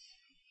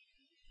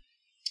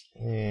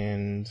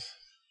 and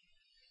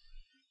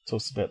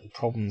talks about the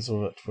problems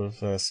with it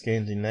with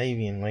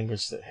Scandinavian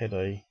language that had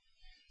a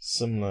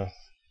similar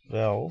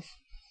valve.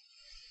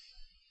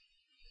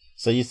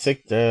 So you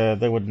think they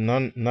would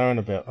have known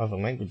about other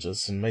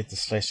languages and made the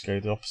slash go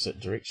the opposite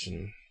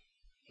direction,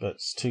 but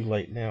it's too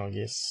late now, I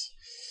guess.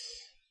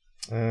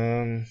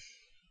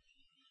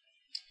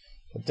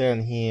 But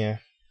down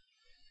here,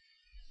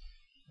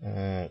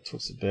 it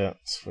talks about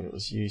when it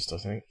was used, I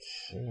think.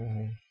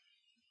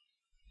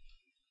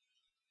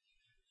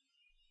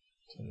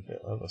 Talking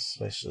about other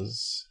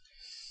slashes.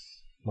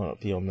 Might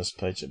not be on this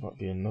page, it might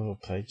be another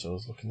page I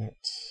was looking at.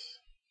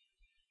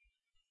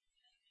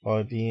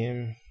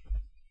 IBM.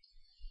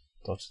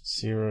 Dotted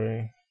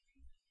zero.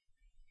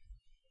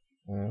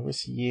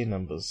 Where's the year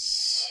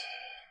numbers?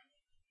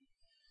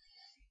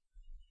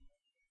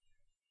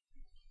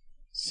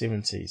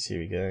 70s, here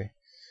we go.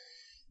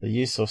 The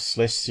use of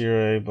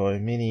 /0 by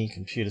many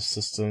computer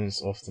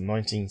systems of the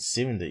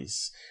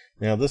 1970s.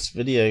 Now this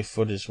video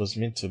footage was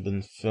meant to have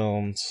been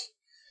filmed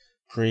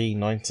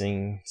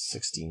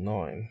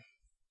pre-1969.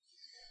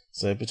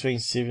 So between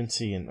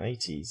 70 and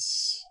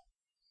 80s.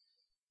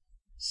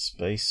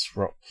 Space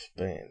rock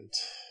band.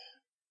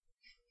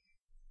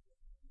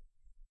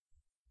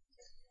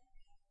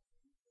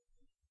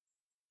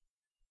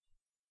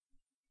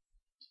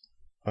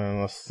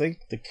 And I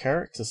think the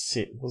character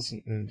set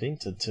wasn't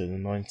invented till the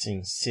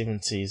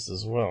 1970s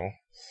as well.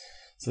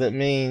 So that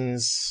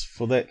means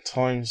for that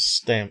time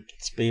stamp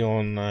to be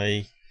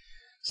on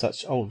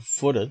such old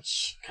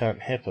footage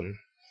can't happen.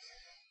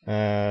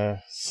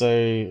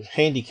 So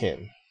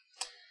Handycam.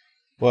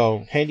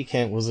 Well,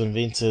 Handycam was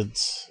invented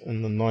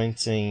in the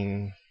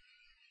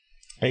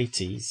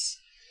 1980s.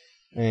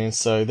 And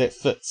so that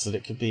fits that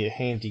it could be a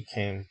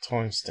Handycam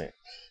timestamp.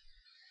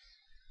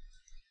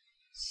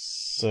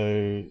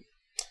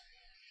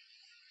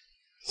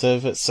 So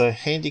if it's a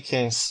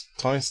Handycam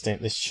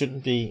timestamp, there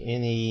shouldn't be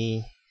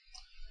any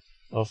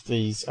of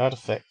these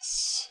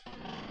artifacts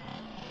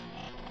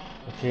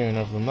appearing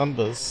over the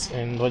numbers,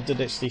 and I did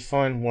actually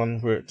find one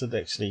where it did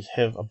actually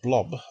have a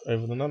blob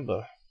over the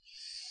number.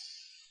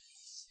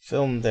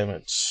 Film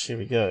damage, here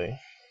we go.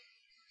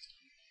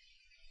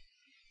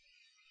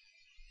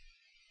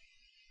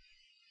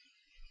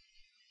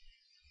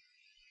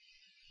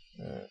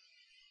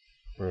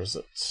 Where is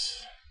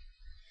it?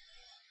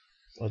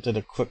 I did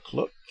a quick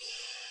look.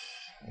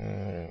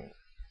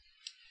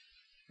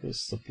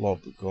 Where's the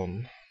blob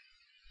gone?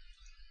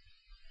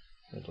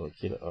 How do I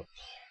get it up?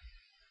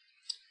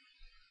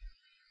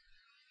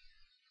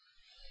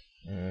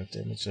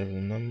 Damage over the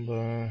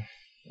number.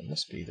 It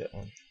must be that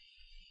one.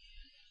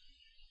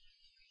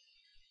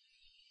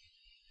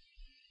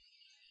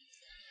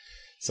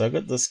 So I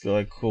got this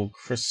guy called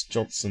Chris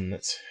Johnson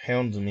that's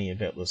hounding me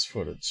about this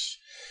footage.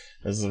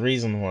 There's the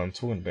reason why I'm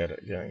talking about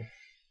it again.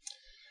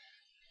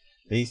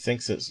 He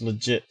thinks it's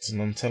legit and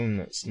I'm telling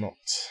him it's not.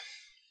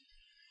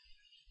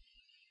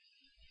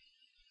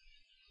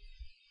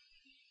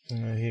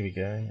 Here we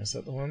go. Is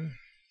that the one?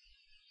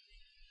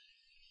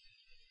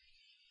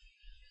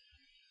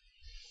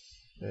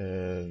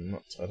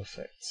 Not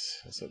artifact.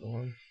 Is that the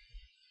one?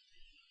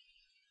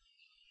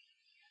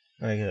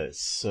 Okay,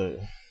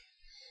 so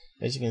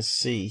as you can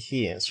see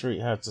here, it's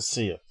really hard to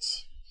see it.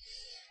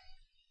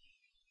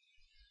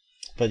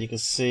 But you can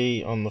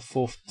see on the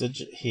fourth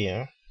digit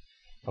here,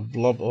 a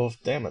blob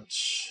of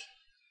damage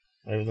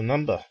over the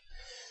number.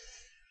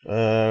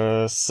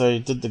 So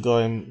did the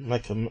guy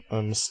make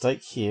a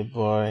mistake here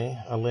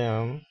by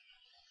allowing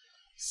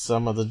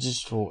some of the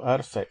digital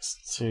artifacts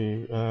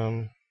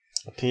to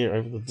appear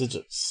over the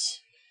digits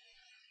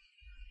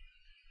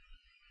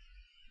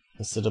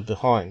instead of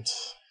behind?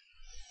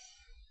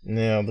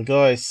 Now the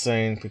guy is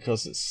saying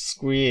because it's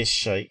square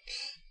shape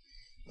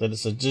that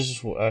it's a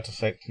digital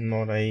artifact,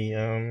 not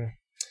a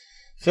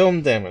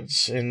film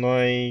damage, and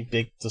I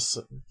beg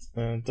to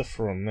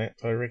differ on that.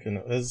 I reckon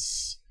it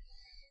is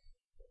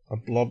a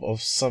blob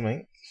of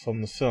something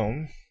from the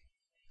film,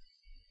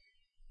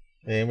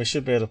 and we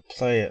should be able to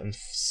play it and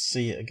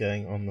see it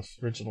again on the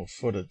original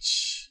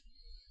footage.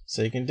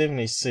 So you can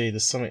definitely see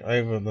there's something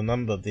over the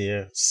number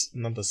there,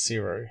 number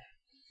 0.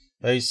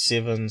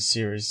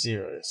 0700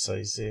 it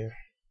says there.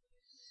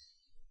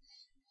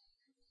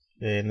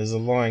 And there's a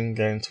line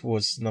going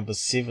towards number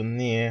 7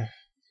 there,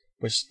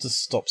 which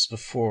just stops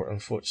before it,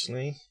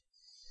 unfortunately.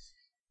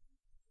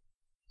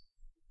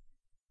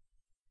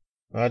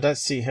 I don't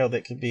see how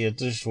that could be a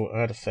digital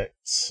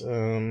artifact,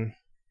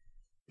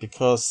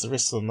 because the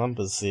rest of the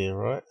numbers there,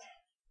 right?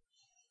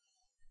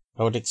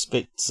 I would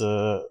expect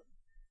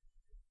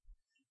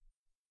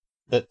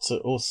it to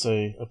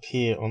also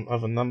appear on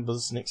other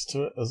numbers next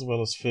to it, as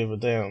well as further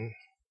down.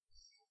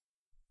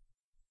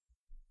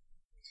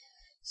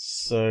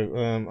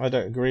 So I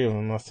don't agree with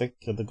him. I think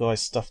the guy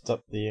stuffed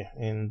up there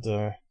and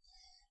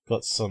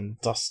got some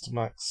dust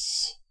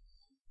marks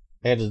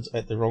added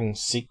at the wrong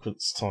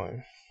sequence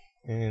time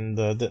and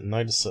didn't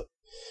notice it.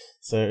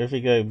 So if we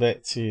go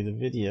back to the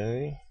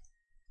video,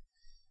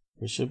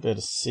 we should be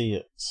able to see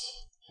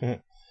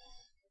it.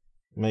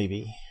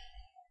 Maybe.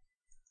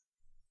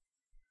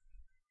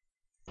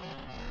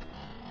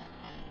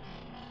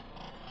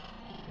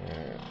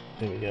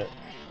 There we go.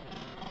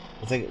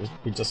 I think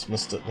we just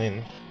missed it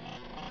then.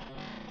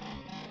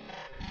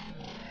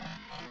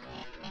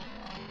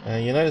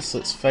 You notice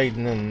it's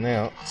fading in and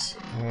out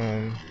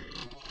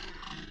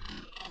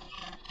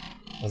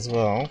as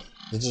well.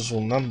 The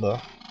digital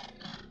number.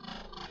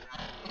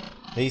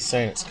 He's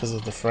saying it's because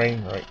of the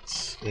frame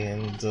rate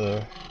and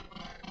the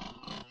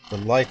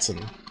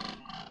lighting.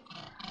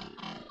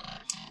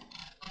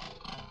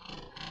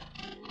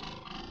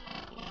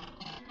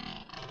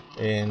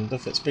 And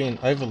if it's being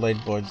overlaid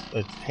by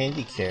a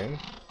handycam,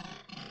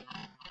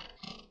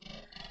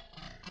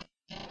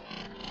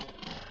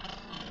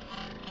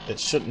 it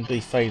shouldn't be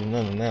fading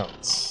in and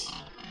out,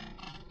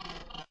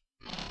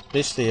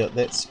 especially at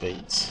that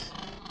speed.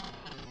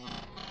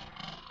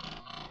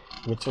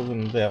 We're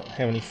talking about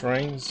how many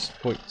frames?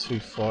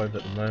 0.25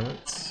 at the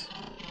moment.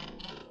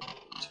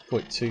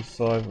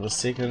 0.25 of a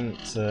second,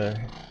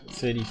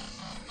 30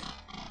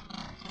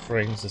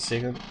 frames a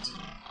second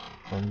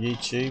on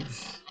YouTube.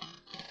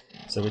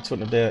 So we're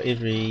talking about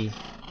every,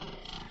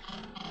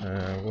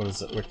 what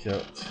does it work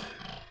out?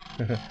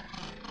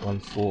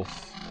 1/4,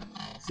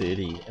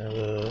 30,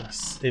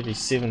 every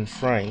 7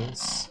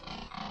 frames,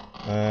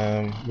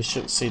 we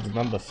should see the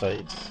number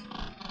fade.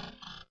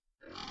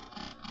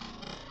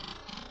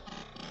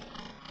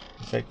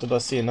 In fact, did I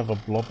see another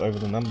blob over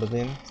the number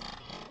then?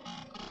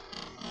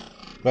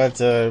 But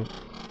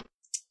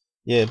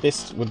yeah,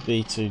 best would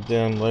be to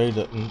download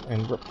it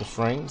and rip the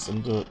frames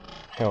and do it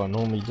how I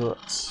normally do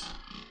it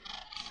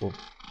for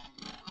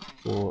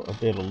a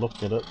better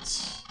look at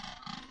it.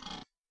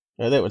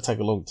 That would take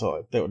a long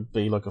time. That would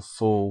be like a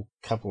full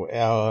couple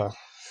hour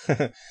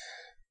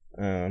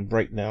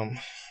breakdown,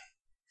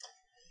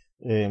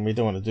 and we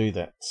don't want to do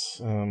that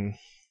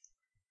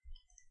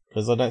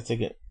because I don't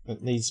think it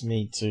needs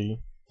me to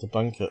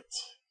debunk it.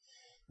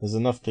 There's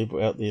enough people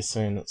out there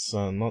saying it's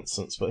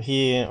nonsense. But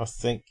here I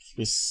think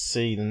we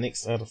see the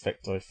next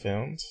artifact I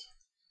found.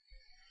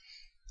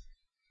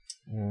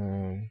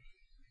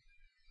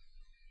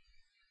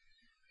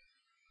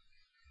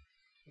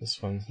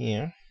 This one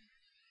here,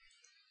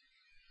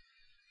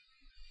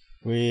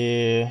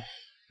 where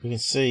you can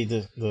see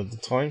the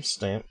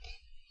timestamp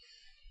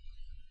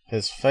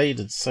has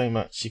faded so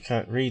much you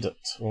can't read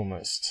it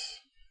almost.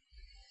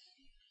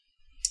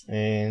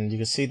 And you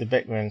can see the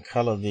background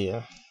color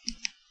there.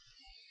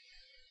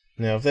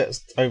 Now if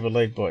that's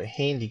overlaid by a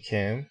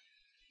handycam,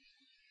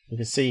 you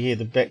can see here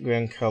the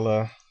background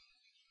color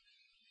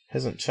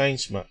hasn't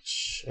changed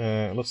much.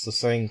 It looks the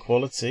same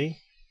quality,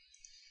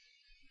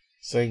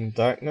 same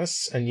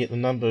darkness, and yet the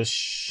number is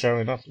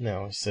showing up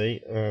now, you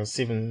see,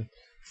 7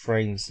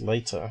 frames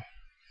later.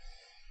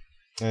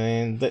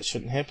 And that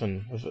shouldn't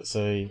happen if it's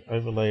a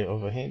overlay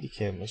of a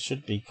handycam. It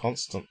should be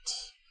constant,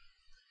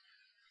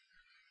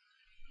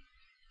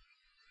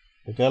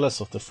 regardless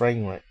of the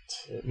frame rate.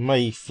 It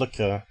may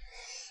flicker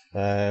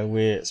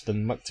where it's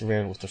been mucked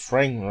around with the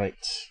frame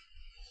rate,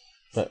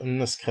 but in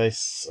this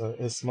case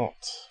it's not.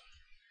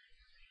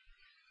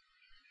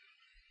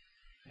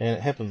 And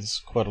it happens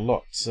quite a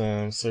lot.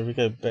 So we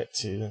go back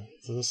to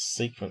this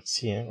sequence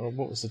here. Or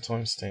what was the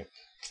timestamp?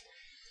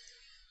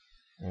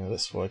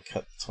 That's why I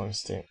cut the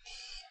timestamp.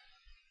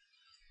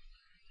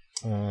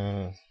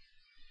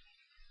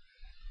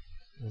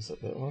 Was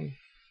it that one?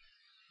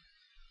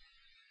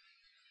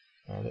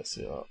 That's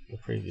the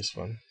previous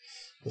one.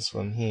 This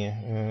one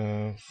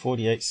here,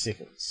 48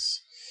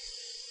 seconds.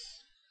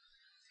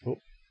 Oh.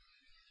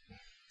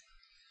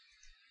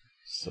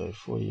 So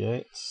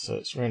 48, so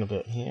it's around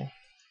about here.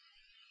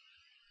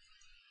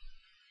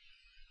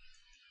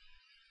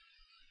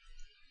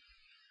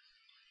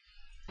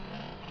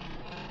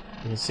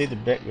 You can see the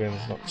background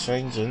is not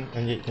changing,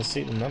 and yet you can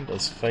see the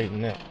numbers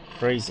fading out.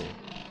 Crazy.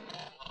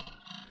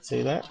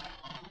 See that?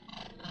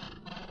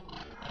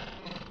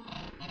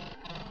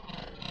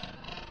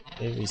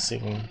 Every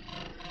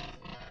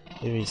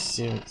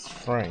 7th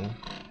frame.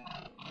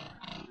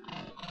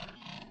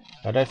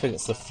 I don't think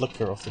it's the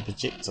flicker of the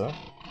projector,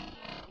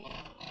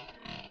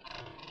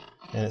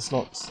 and it's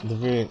not the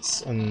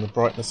variance in the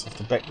brightness of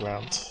the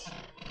background,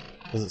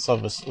 because it's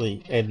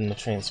obviously adding a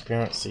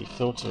transparency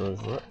filter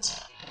over it.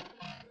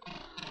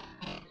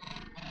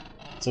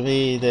 To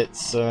me,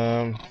 that's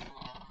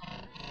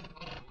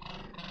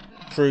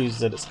proves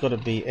that it's got to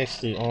be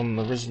actually on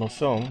the original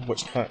film,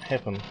 which can't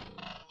happen.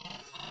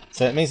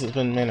 So it means it's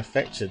been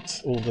manufactured.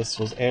 All this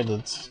was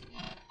added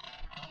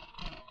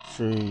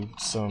through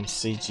some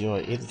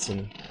CGI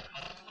editing.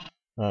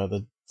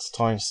 The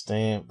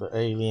timestamp, the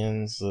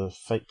aliens, the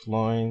fake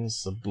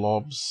lines, the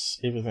blobs,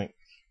 everything.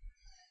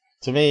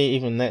 To me,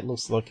 even that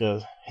looks like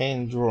a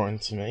hand drawing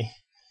to me.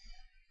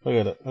 Look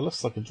at it. It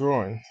looks like a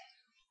drawing,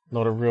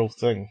 not a real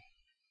thing.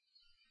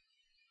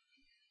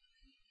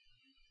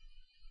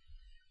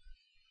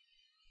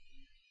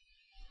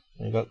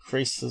 You got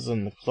creases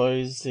in the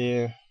clothes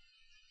there.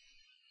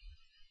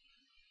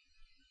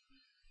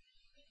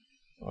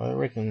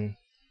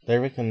 they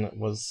reckon it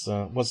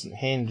wasn't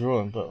hand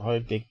drawn, but I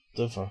beg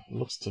to differ. It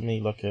looks to me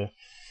like a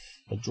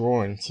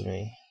drawing to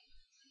me,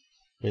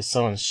 where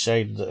someone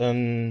shaded it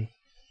in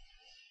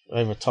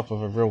over top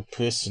of a real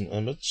person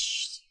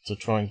image to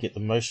try and get the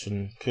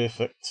motion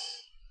perfect.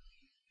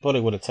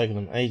 Probably would have taken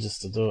them ages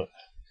to do it.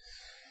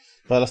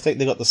 But I think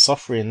they got the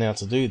software now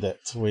to do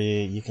that, where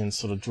you can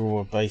sort of draw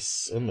a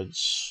base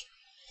image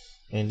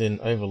and then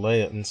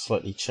overlay it and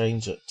slightly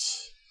change it.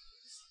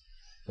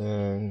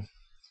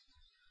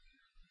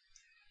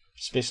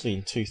 Especially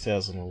in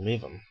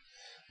 2011.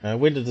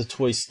 When did the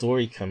Toy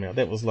Story come out?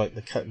 That was like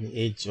the cutting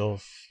edge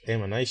of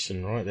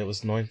animation, right? That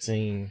was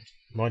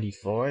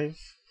 1995.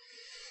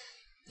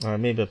 I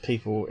remember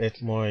people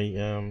at my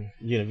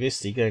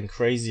university going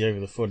crazy over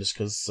the footage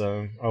because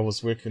I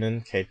was working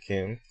in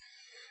CAD-CAM,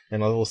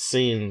 and I was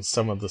seeing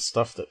some of the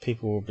stuff that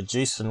people were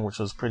producing, which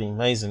was pretty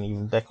amazing,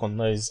 even back on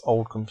those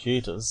old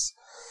computers.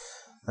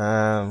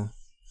 It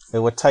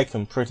would take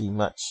them pretty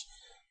much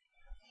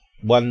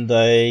 1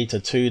 day to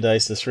 2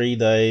 days to 3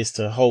 days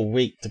to a whole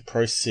week to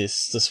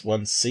process this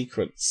one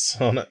sequence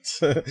on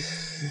it.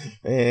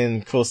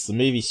 And of course the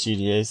movie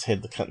studios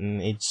had the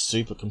cutting edge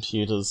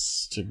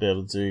supercomputers to be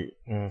able to do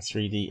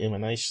 3D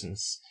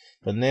animations.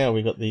 But now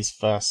we got these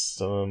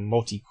fast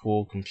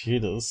multi-core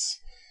computers,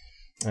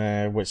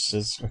 which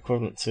is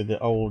equivalent to the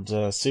old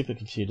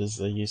supercomputers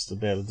they used to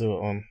be able to do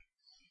it on.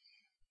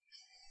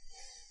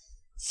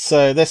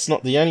 So that's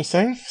not the only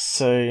thing.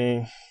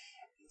 So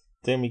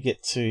then we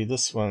get to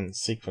this one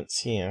sequence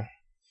here,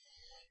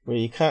 where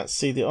you can't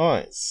see the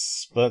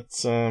eyes, but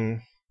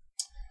there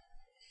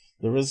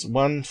is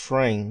one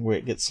frame where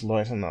it gets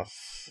light enough,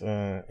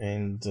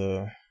 and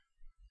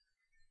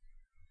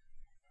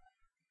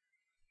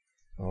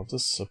I'll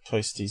just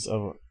post these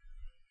other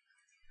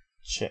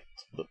chat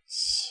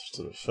bits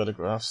to the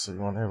photographs so you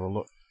want to have a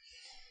look.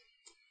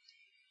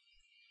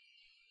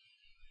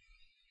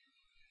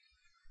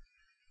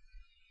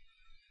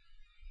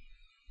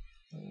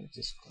 I'll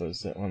just close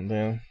that one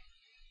down.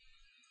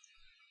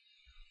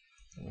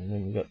 And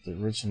then we got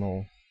the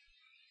original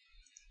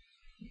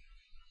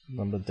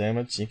number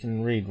damage. You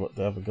can read what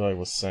the other guy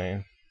was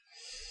saying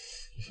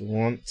if you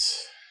want.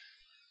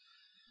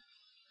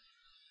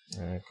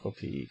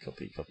 Copy.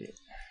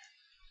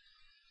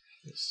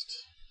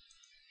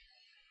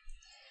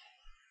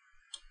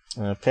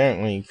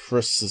 Apparently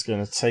Chris is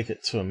going to take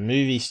it to a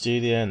movie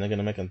studio and they're going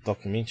to make a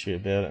documentary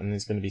about it, and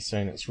he's going to be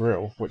saying it's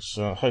real, which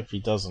I hope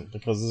he doesn't,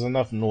 because there's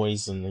enough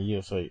noise in the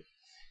UFO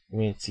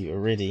community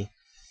already.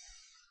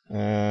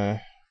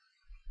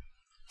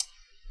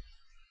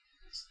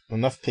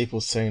 Enough people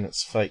saying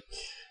it's fake.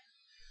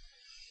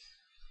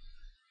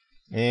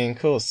 And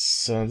of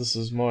course, this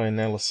is my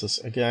analysis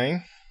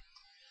again.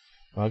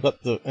 I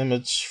got the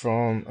image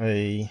from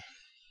the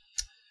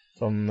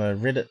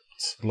Reddit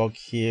blog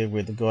here,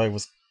 where the guy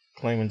was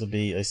claiming to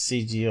be a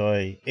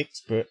CGI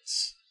expert,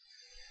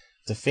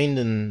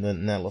 defending the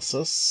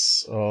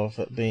analysis of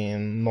it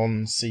being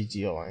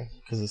non-CGI,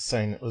 because it's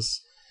saying it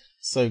was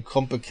so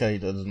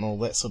complicated and all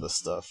that sort of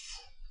stuff.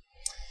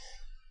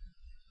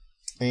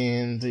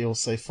 And he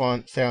also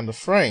found a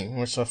frame,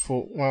 which I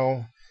thought,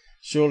 well,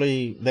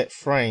 surely that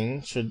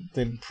frame should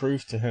then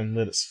prove to him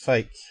that it's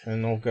fake,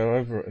 and I'll go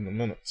over it in a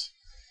minute.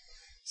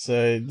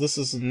 So this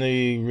is a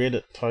new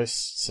Reddit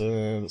post,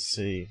 let's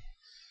see,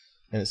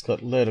 and it's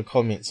got a load of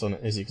comments on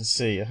it, as you can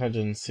see,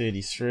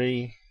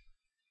 133,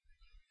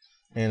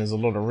 and there's a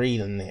lot of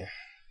reading there.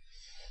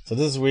 So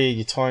this is where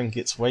your time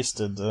gets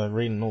wasted,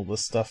 reading all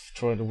this stuff,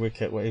 trying to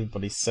work out what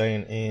everybody's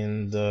saying,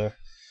 and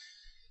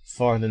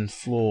finding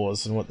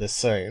flaws in what they're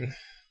saying.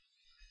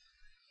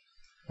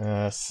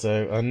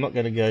 So I'm not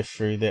going to go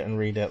through that and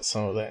read out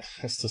some of that.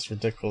 It's just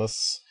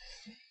ridiculous.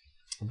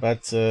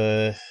 But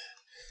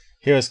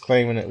he was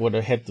claiming it would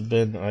have had to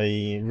been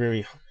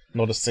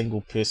not a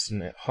single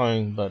person at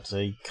home, but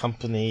a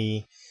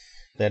company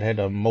that had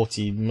a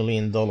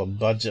multi-million-dollar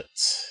budget,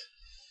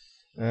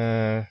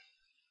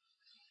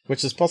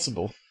 which is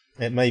possible.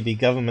 It may be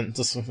government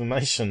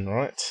disinformation,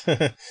 right?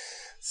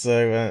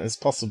 So it's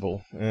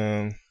possible.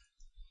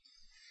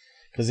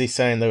 Because he's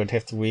saying they would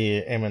have to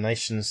wear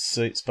animation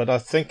suits, but I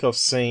think I've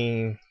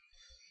seen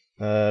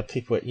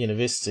people at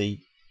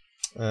university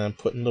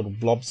putting little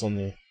blobs on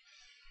their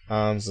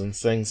arms and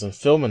things and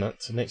filming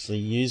it and actually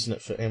using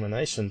it for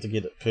animation to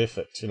get it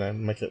perfect,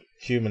 make it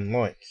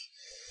human-like.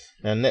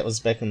 And that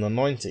was back in the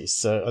 90s,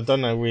 so I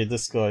don't know where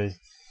this guy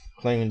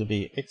claiming to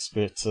be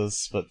expert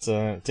is, but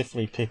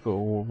definitely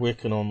people were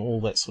working on all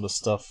that sort of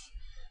stuff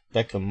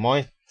back in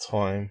my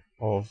time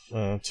of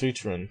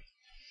tutoring.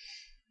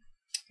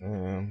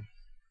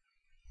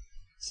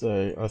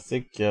 So I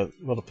think a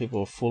lot of people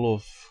are full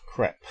of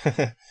crap.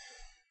 Did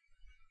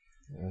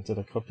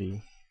I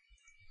copy?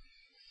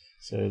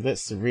 So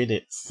that's the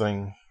Reddit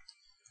thing.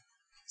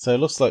 So it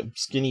looks like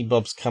Skinny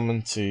Bob's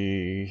coming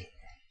to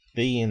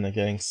be in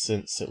again,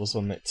 since it was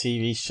on that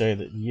TV show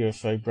that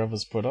UFO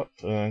Brothers put up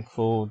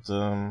called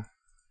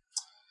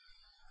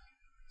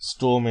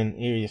Storm in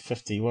Area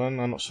 51.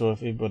 I'm not sure if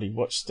everybody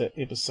watched that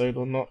episode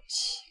or not,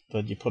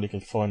 but you probably can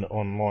find it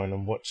online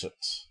and watch it.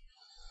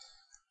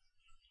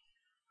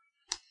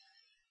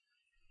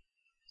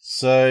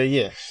 So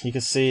yeah, you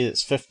can see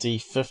it's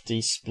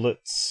 50-50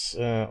 splits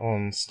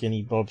on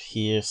Skinny Bob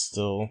here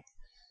still,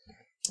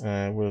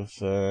 with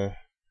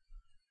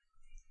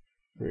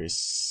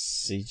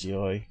various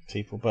CGI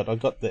people, but I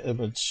got the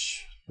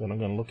image that I'm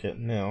going to look at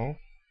now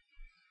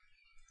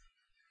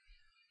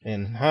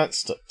and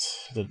enhanced it,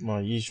 did my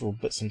usual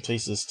bits and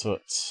pieces to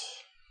it.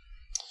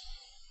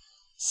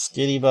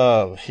 Skinny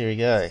Bob, here we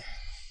go.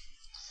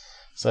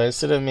 So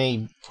instead of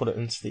me put it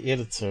into the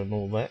editor and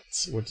all that,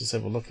 we'll just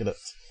have a look at it.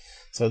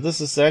 So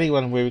this is the only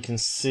one where we can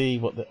see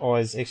what the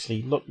eyes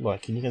actually look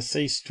like, and you can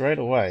see straight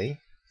away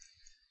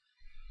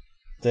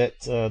that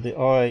the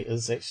eye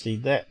is actually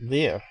that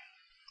there,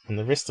 and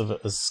the rest of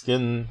it is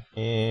skin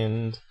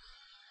and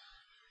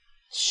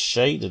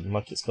shaded,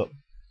 like it's got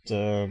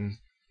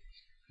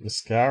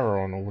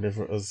mascara on or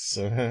whatever it is,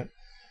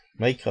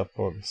 makeup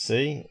on.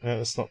 See,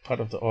 it's not part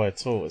of the eye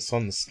at all, it's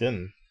on the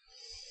skin.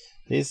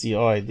 There's the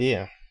eye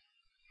there.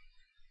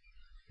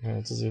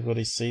 Does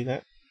everybody see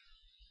that?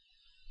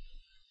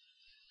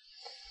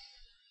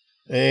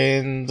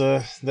 And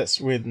that's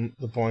where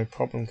my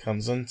problem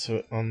comes into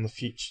it on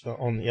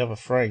the other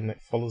frame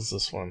that follows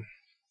this one.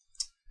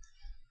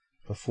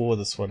 Before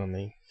this one, I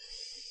mean.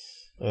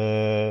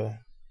 So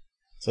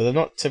they're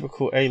not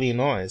typical alien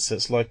eyes.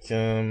 It's like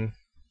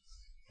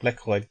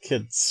black-eyed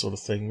kids sort of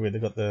thing, where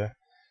they've got the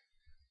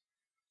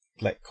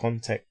black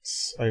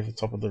contacts over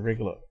top of the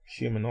regular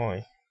human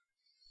eye.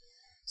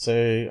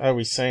 So are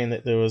we saying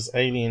that there was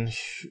alien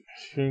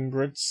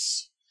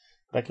hybrids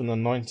back in the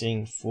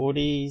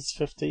 1940s,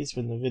 50s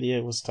when the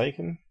video was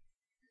taken?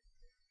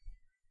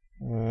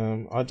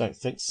 I don't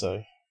think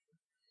so.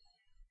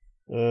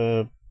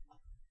 But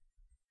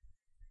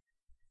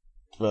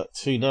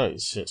who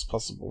knows? It's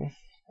possible.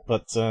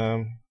 But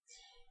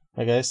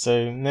okay,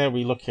 so now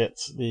we look at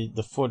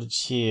the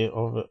footage here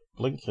of it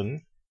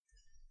blinking.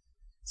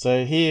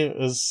 So here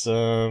is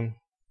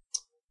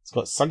it's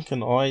got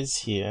sunken eyes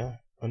here,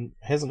 and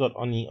hasn't got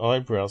any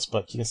eyebrows,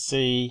 but you can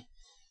see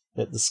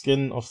that the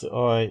skin of the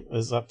eye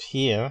is up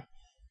here,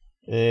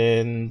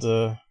 and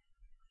the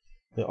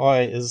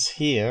eye is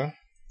here.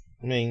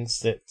 Means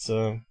that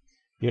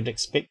you'd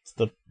expect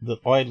the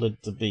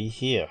eyelid to be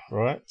here,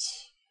 right?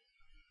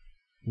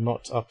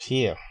 Not up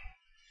here.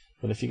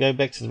 But if you go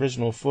back to the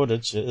original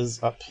footage, it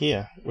is up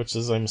here, which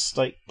is a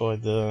mistake by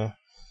the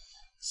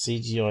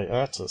CGI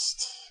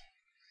artist.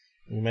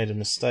 He made a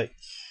mistake.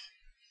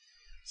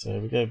 So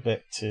we go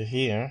back to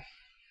here,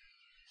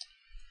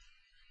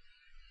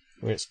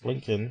 where it's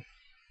blinking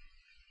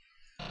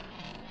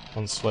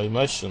on slow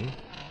motion.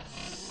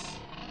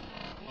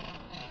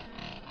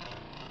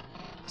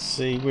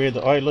 See where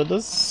the eyelid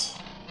is?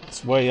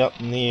 It's way up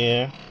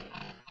near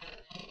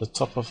the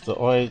top of the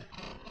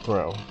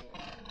eyebrow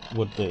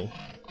would be.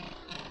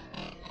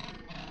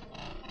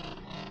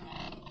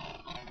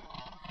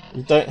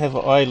 You don't have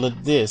an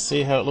eyelid there.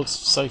 See how it looks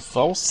so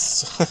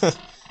false? It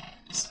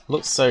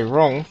looks so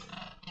wrong.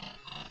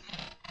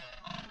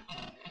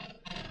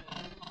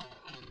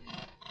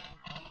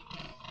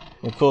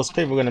 Of course,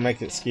 people are going to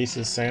make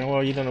excuses saying,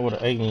 well, you don't know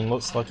what an alien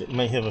looks like. It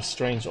may have a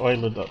strange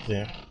eyelid up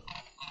there.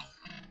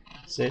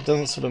 So it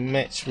doesn't sort of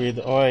match where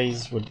the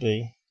eyes would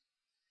be.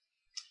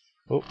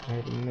 Oh,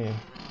 right in there.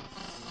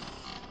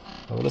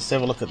 Well, let's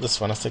have a look at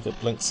this one. I think it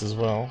blinks as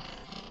well.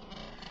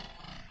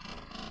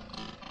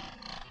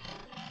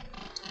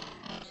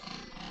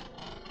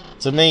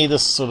 To me,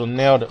 this sort of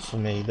nailed it for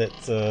me, that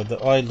the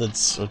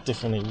eyelids are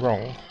definitely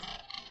wrong.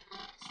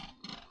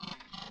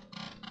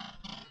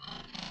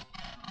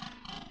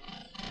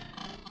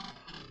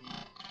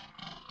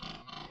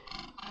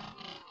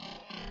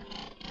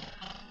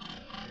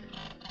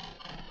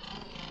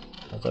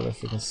 I don't know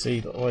if you can see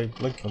the eye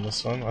blink on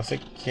this one. I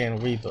think you can a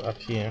wee bit up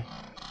here.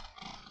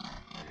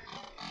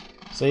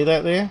 See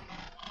that there?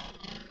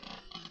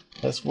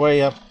 That's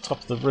way up top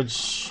of the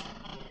ridge.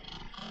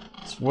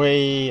 It's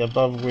way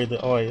above where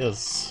the eye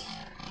is.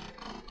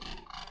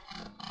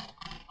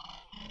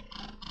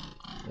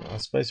 I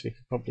suppose we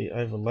could probably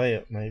overlay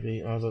it,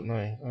 maybe. I don't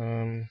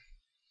know.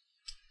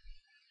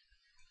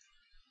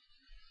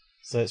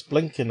 So it's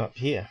blinking up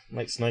here.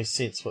 Makes no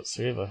sense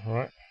whatsoever,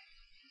 right?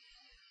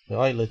 The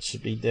eyelid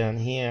should be down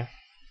here.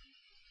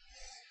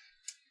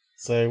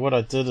 So what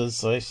I did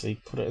is I actually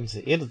put it into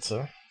the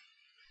editor,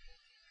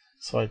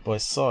 side by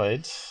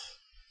side.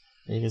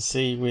 And you can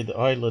see where the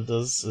eyelid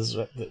is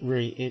at the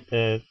very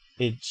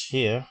edge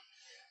here.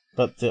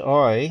 But the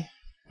eye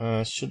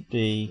should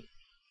be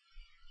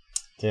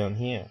down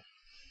here.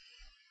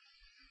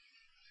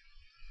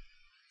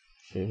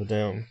 Further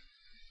down.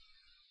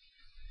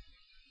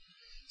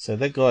 So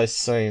that guy's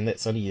saying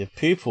that's only a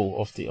pupil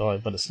of the eye,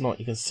 but it's not.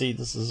 You can see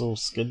this is all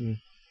skin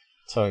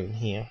tone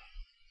here.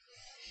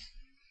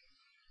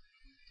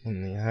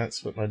 And the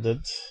enhancement I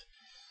did.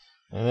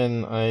 And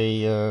then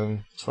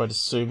I try to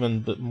zoom in a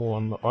bit more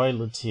on the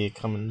eyelid here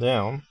coming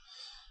down.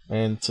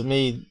 And to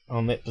me,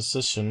 on that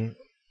position,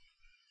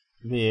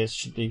 there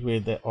should be where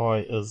that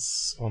eye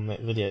is on that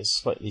video. It's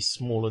slightly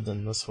smaller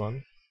than this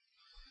one.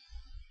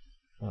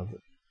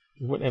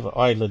 You wouldn't have an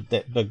eyelid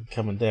that big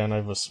coming down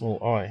over a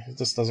small eye. It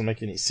just doesn't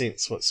make any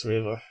sense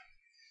whatsoever.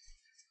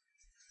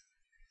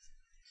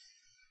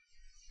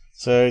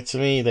 So to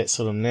me, that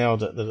sort of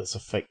nailed it, that it's a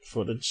fake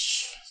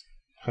footage,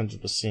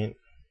 100%.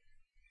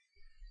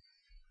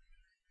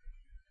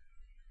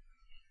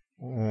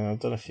 I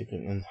don't know if you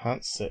can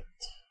enhance that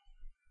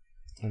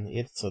in the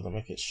editor to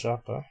make it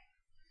sharper.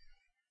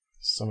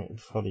 Something we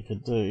probably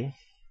could do.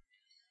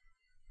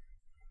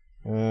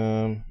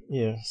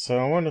 Yeah, so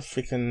I wonder if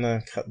we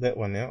can cut that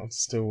one out and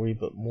still a wee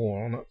bit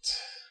more on it.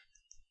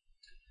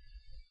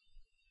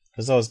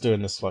 Because I was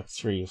doing this like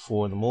 3 or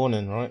 4 in the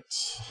morning, right?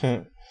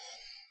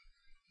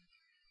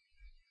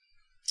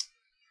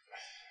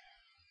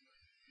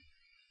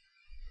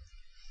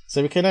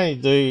 So we can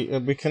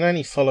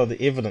only follow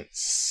the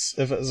evidence.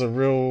 If it was a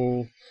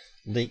real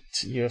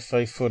leaked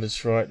UFO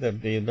footage, right, that'd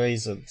be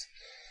amazing.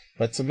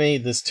 But to me,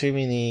 there's too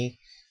many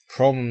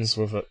problems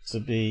with it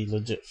to be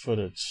legit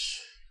footage.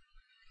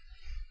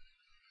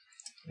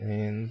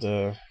 And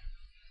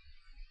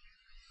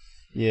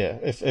yeah,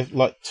 if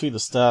like To the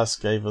Stars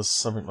gave us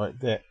something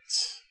like that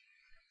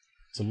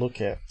to look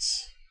at,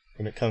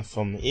 and it comes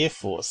from the Air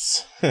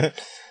Force,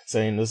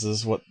 saying this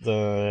is what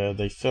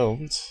they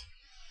filmed,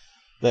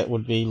 that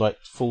would be like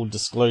full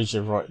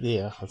disclosure right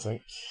there, I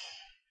think.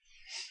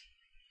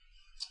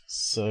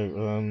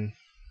 So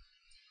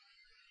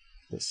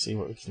let's see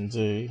what we can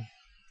do.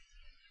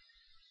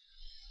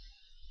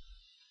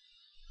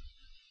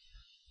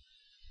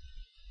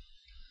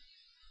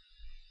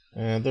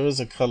 There is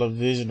a colored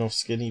version of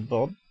Skinny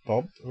Bob,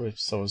 which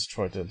someone's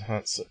tried to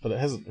enhance it, but it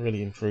hasn't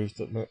really improved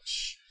it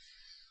much.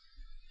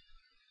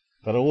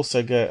 But I'll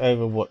also go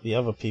over what the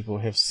other people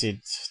have said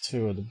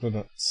too in a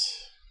minute.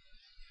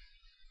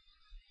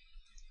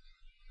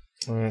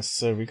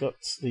 So we got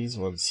these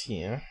ones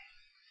here.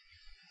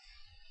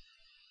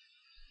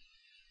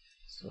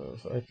 So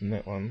if I open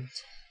that one,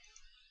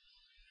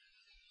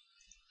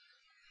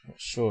 not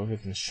sure if we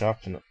can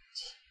sharpen it.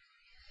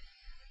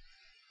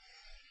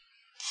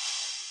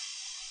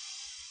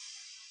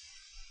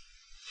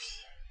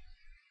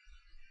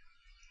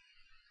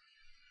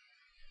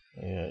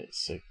 Yeah,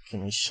 so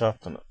can we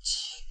sharpen it?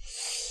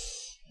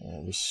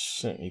 We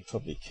certainly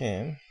probably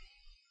can.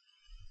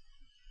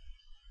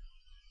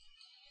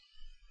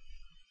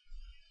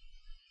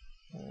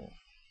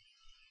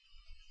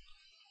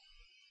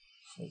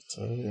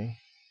 Photo.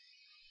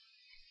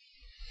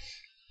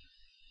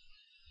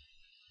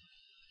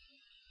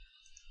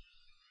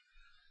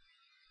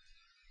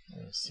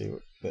 Let's see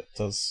what that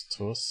does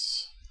to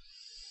us.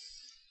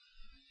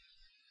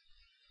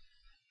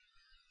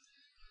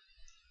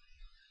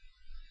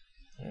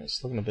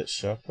 It's looking a bit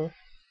sharper.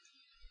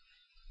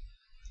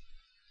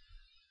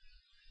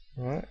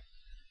 Right.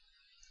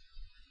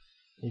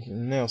 You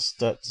can now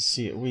start to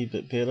see it a wee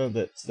bit better.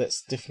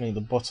 That's definitely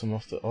the bottom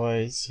of the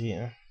eyes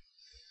here.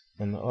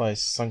 And the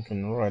eyes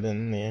sunken right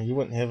in there. You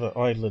wouldn't have an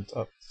eyelid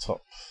up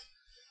top.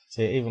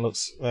 So it even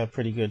looks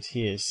pretty good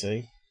here,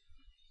 see?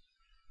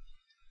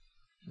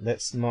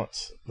 That's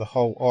not the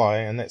whole eye,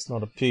 and that's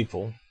not a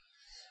pupil,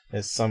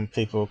 as some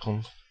people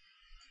are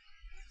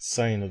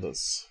saying it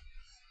is.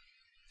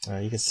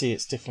 You can see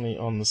it's definitely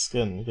on the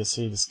skin. You can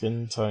see the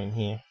skin tone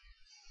here.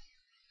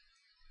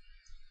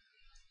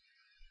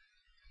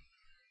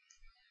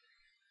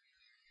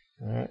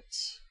 Alright.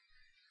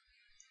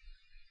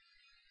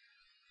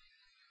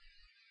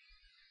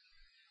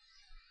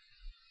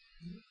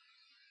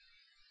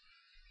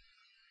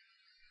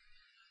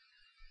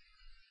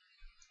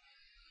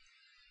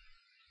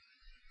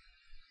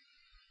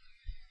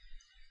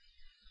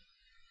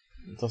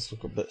 It does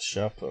look a bit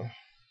sharper.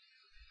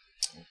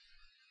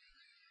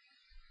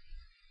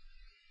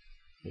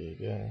 There you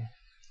go.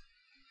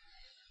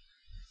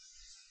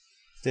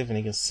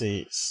 Definitely can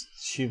see it's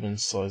human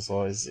sized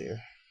eyes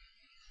there.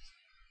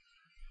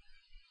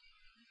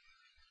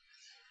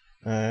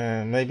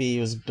 Maybe he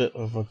was a bit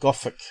of a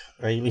gothic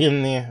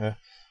alien there,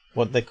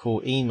 what they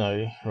call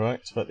emo,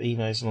 right? But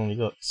emo's normally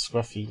got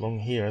scruffy long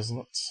hair,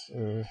 hasn't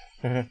it?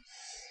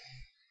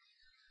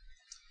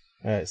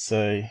 Alright,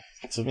 so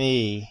to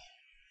me,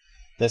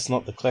 that's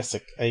not the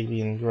classic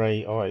alien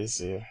grey eyes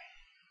there.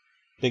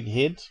 Big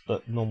head,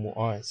 but normal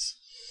eyes.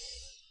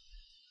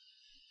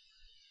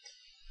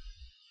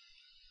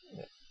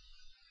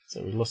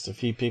 So we lost a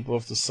few people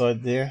off the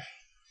side there.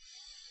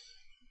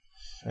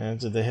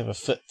 Did they have a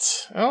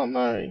fit? Oh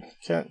no,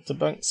 can't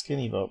debunk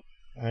Skinny Bob.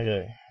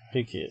 Okay,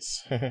 who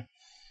cares?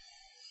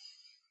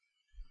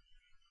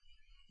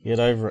 Get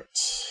over it.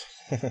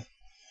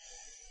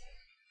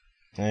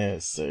 Yeah,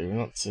 so we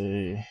want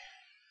to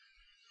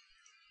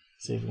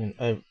see if we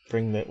can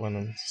bring that one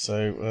in.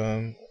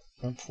 So,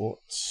 import.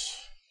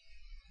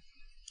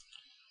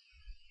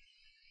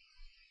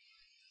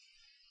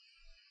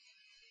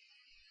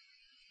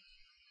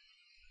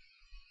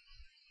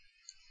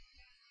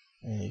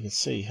 And you can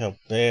see how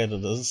bad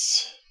it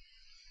is.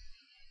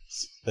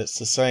 That's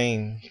the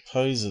same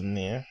pose in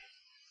there.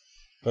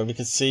 But we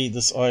can see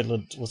this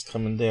eyelid was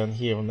coming down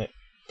here on that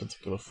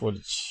particular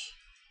footage.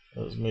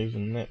 It was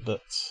moving that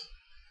bit,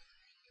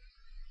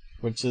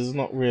 which is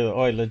not where the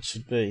eyelid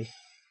should be.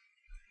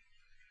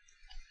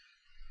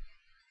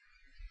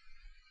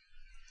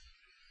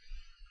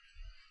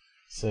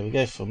 So we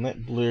go from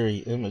that blurry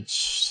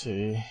image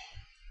to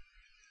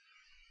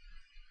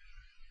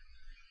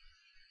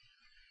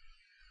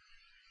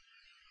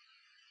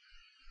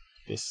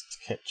best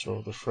capture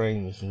of the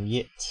frame we can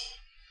get.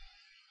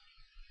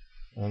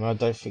 And I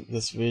don't think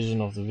this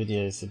version of the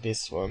video is the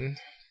best one,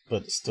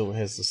 but it still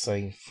has the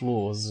same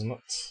flaws in it.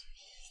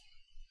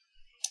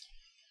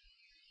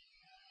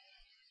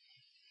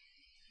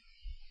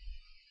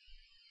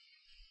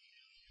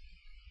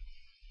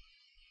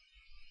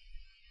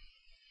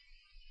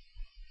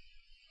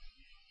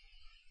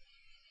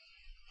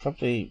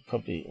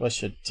 Probably I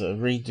should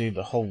redo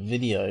the whole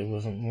video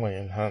with my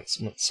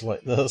enhancements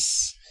like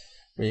this,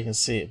 where you can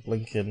see it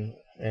blinking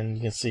and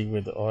you can see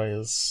where the eye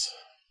is.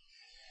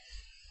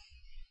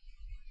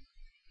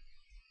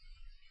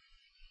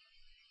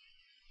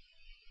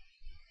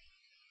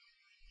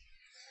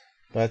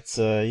 But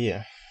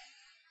yeah,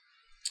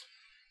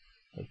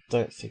 I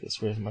don't think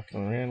it's worth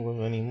mucking around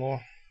with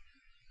anymore.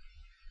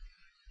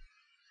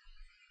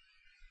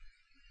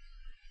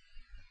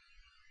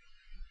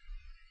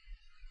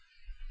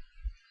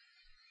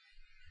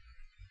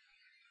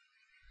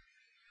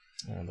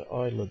 The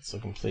eyelids are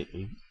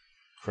completely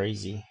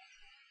crazy.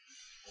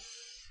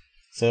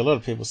 So a lot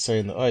of people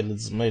saying the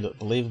eyelids made it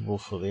believable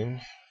for them,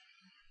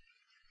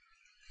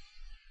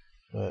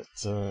 but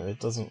it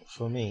doesn't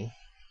for me.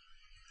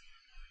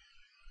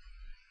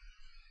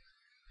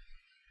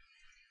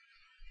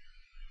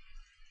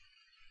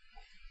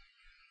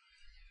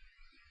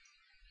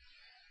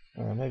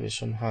 Maybe I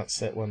should enhance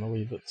that one a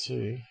wee bit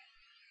too.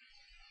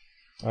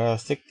 I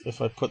think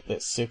if I put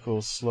that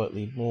circle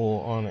slightly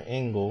more on an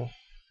angle,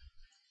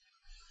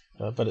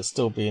 but it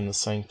still be in the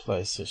same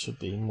place, it should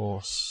be more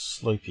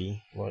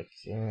slopey, like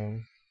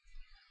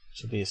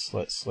should be a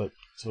slight slope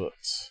to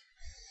it.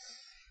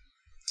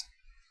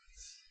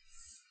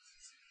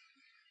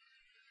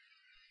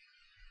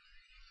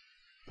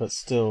 But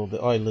still, the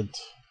eyelid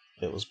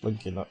that was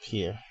blinking up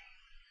here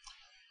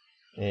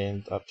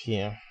and up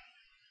here,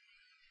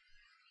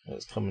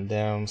 it's coming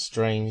down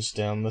strange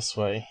down this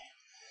way.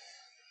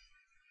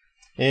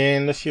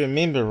 And if you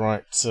remember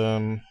right,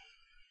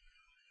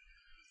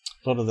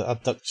 a lot of the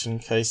abduction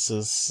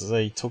cases,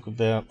 they talk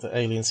about the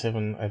aliens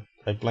having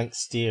a blank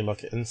stare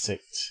like an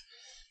insect.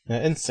 Now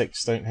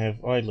insects don't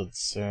have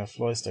eyelids,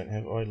 flies don't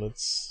have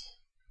eyelids.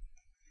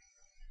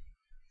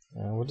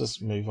 We'll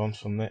just move on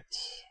from that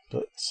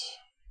bit.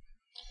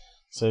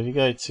 So if you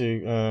go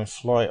to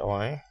fly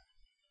eye,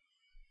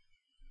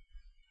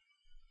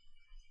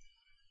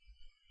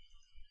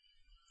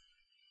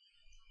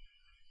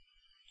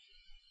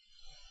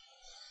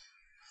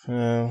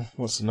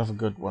 what's another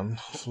good one?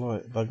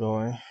 Bug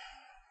eye.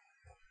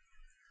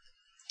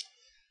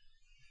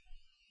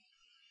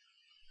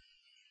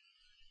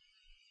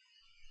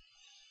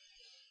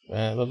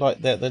 They're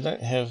like that. They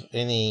don't have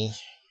any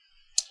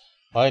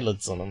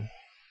eyelids on them,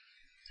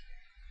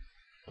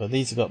 but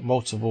these have got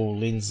multiple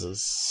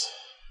lenses.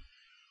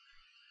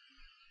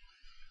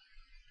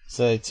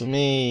 So to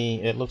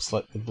me, it looks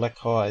like the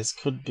black eyes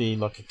could be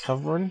like a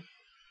covering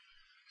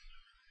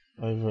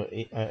over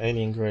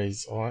alien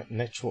grey's eye,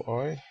 natural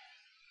eye.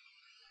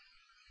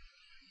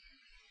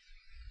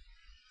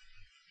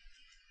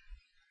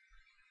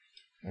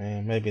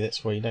 And maybe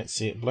that's why you don't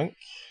see it blink.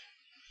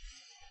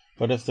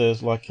 But if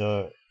there's like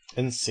a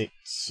insect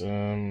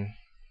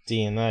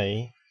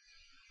DNA,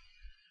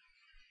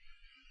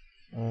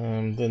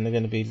 then they're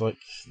going to be like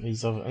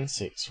these other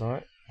insects,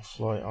 right? A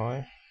fly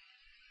eye.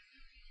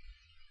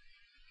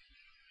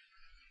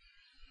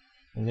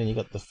 And then you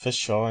got the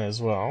fish eye as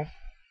well,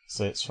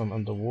 so it's from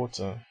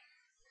underwater.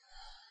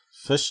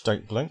 Fish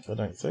don't blink, I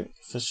don't think.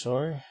 Fish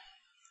eye.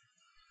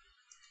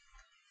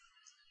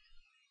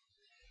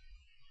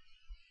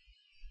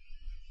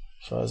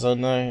 As far as I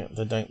know,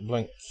 they don't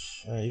blink.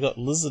 You got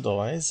lizard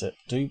eyes that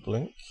do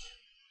blink,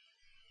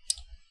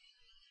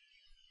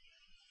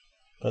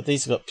 but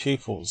these have got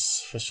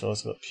pupils. Fish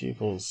eyes got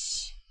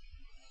pupils.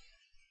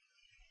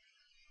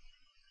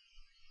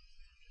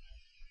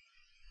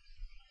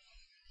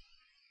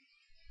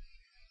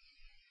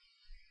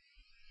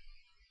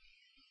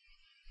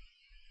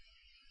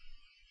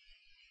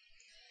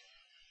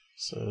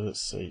 So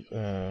let's see,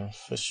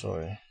 fish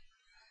eye.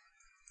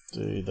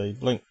 Do they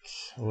blink?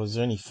 Or is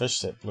there any fish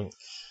that blink?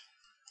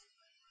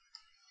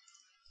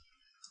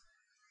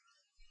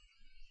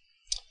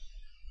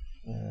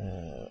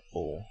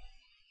 Or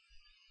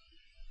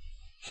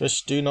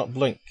fish do not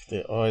blink.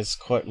 Their eyes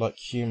quite like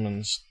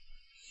humans.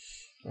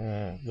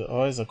 The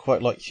eyes are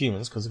quite like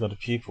humans because they've got a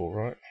pupil,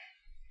 right?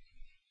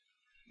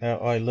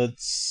 Our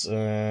eyelids,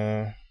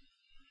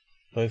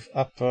 both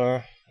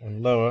upper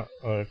and lower,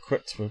 are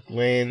equipped with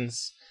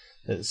glands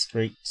that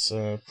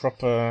excrete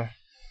proper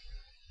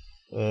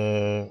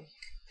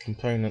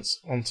components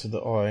onto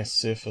the eye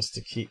surface to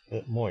keep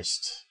it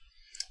moist.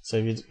 So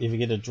if you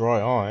get a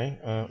dry eye,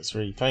 it's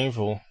really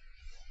painful.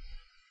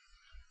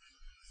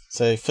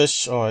 So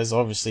fish eyes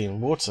are obviously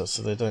in water,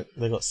 so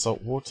they got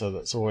salt water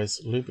that's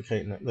always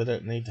lubricating it. They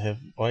don't need to have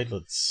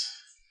eyelids.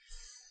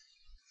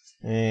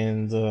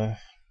 And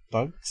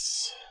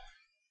bugs,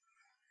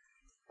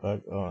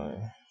 bug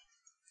eye.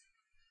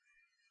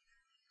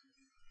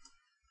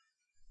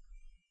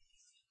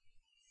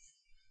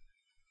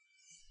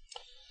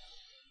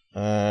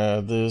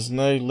 there's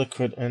no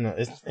liquid in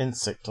an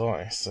insect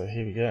eye. So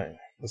here we go.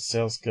 The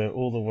cells go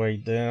all the way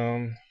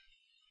down,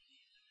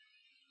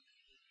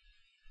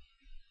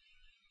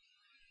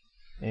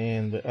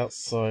 and the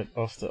outside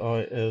of the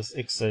eye is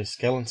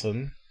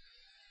exoskeleton,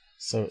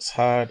 so it's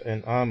hard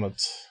and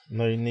armored.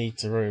 No need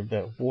to worry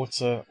about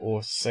water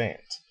or sand.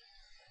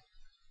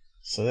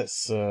 So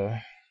that's we've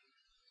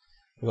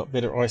got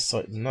better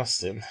eyesight than us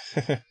then.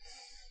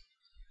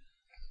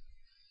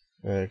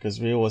 Because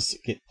we always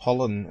get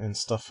pollen and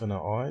stuff in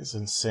our eyes,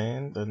 and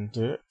sand and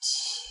dirt.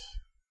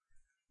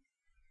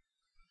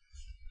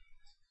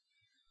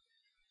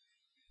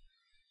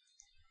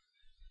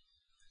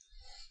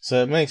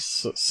 So it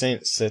makes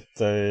sense that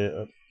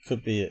they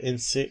could be an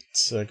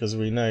insect, because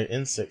we know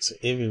insects are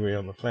everywhere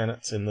on the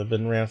planet and they've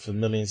been around for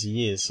millions of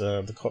years.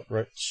 The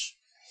cockroach.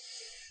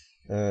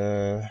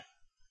 How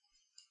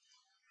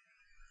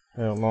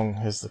long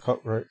has the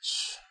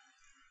cockroach?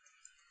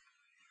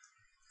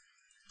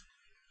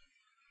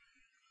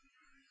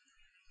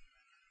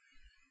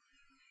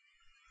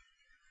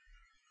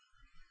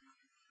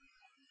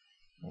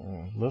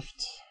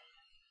 Lived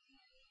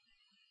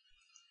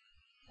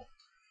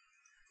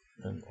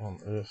and on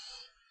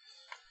Earth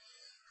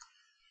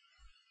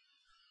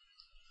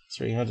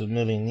 300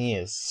 million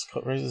years.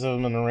 Cockroaches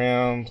have been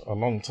around a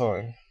long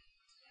time,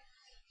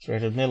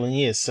 300 million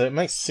years. So it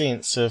makes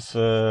sense if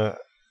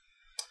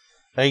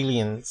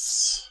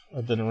aliens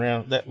have been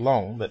around that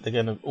long that they're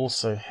going to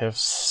also have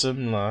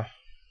similar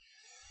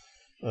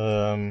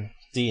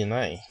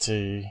DNA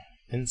to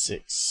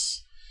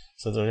insects.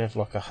 So they'll have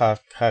like a hard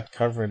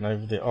covering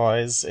over their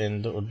eyes,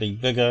 and it would be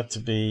bigger to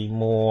be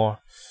more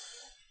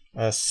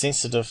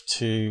sensitive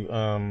to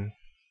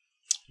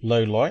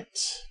low light.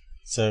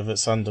 So if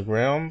it's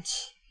underground,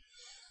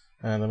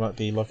 and there might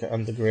be like an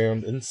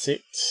underground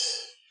insect,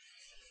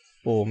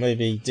 or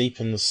maybe deep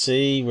in the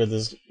sea where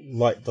the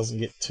light doesn't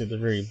get to the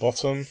very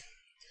bottom.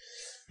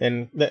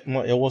 And that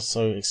might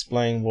also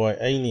explain why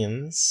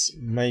aliens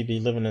may be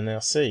living in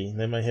our sea.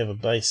 They may have a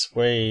base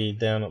way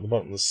down at the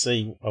bottom of the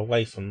sea,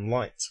 away from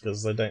light,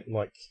 because they don't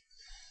like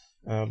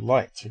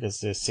light, because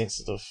they're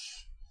sensitive,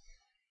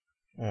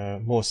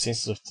 more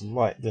sensitive to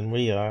light than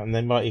we are. And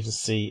they might even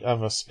see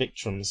other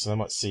spectrums. They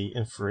might see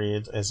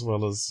infrared as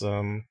well as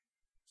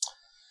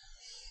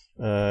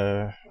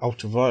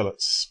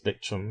ultraviolet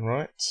spectrum,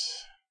 right?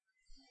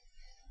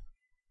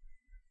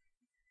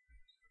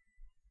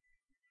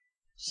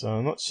 So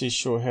I'm not too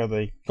sure how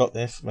they got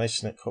the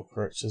information that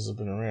cockroaches have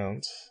been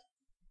around.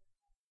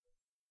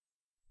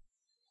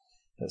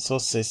 It's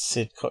also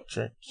said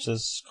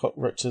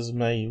cockroaches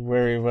may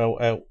very well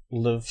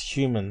outlive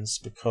humans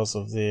because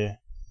of their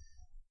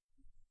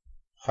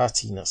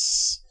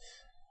heartiness.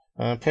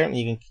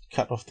 Apparently you can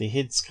cut off their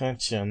heads,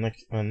 can't you?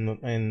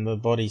 And the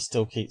body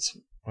still keeps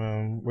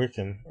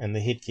working, and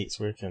the head keeps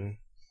working.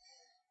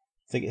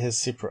 I think it has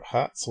separate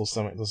hearts or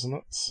something, doesn't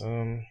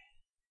it?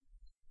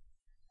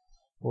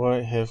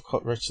 Why have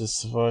cockroaches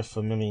survived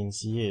for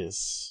millions of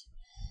years?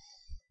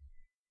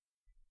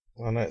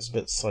 I know it's a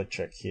bit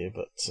sidetracked here,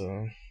 but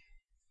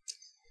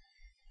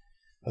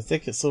I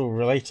think it's all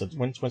related.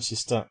 Once you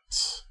start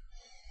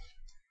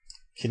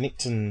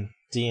connecting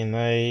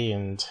DNA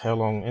and how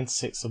long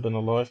insects have been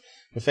alive.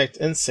 In fact,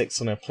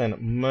 insects on our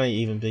planet may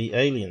even be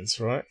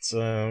aliens, right?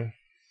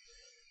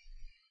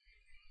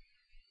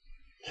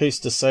 Who's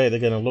to say they're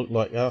going to look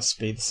like us,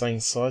 be the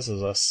same size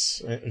as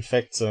us? In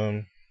fact,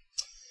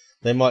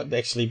 they might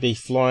actually be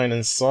flying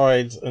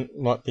inside, and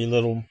might be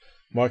little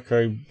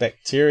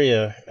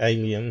microbacteria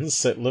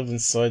aliens that live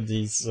inside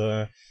these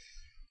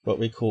what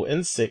we call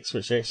insects,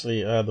 which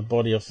actually are the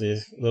body of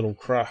their little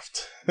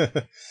craft.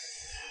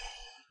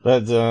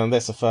 But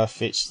that's a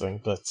far-fetched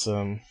thing, but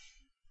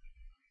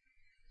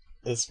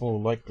it's more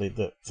likely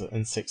that the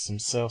insects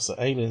themselves are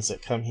aliens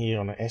that come here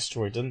on an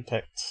asteroid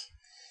impact,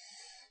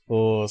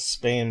 or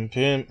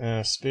spermia,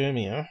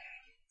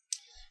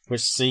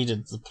 which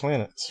seeded the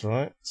planet,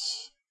 right?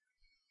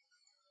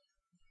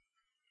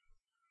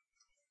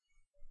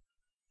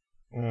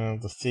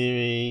 The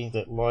theory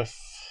that life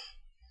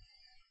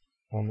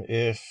on the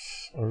Earth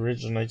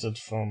originated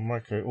from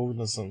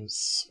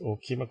microorganisms or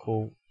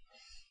chemical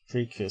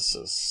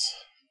precursors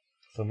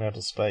from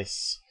outer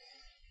space.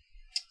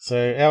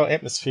 So our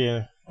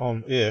atmosphere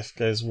on Earth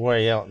goes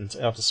way out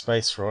into outer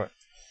space, right?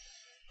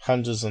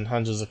 Hundreds and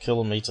hundreds of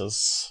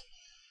kilometers,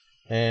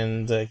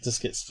 and it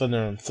just gets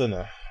thinner and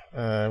thinner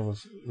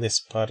with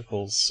less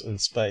particles in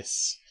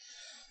space.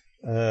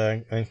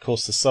 And of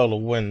course the solar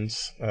wind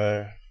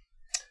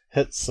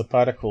hits the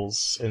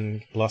particles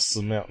and blasts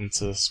them out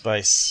into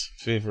space,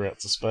 further out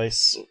to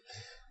space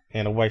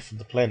and away from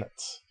the planet.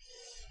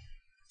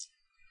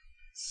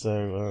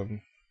 So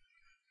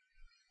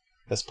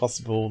it's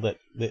possible that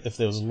if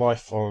there was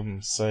life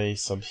on, say,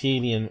 some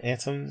helium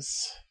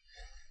atoms,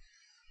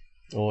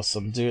 or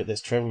some dirt that's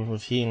traveling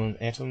with helium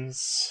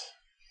atoms,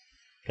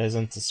 goes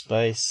into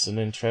space, and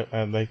then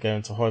they go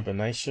into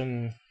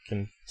hibernation,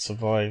 can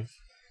survive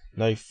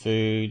no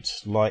food,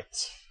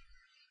 light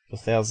for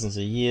thousands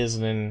of years,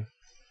 and then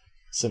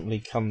simply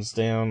comes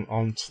down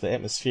onto the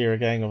atmosphere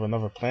again of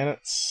another planet,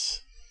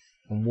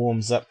 and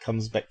warms up,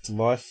 comes back to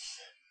life,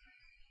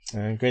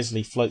 and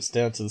gradually floats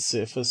down to the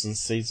surface and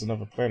sees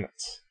another planet.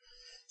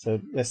 So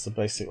that's the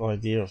basic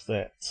idea of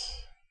that.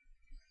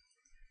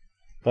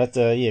 But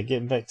yeah,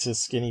 getting back to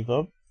Skinny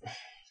Bob,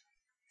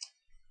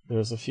 there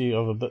was a few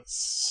other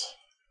bits.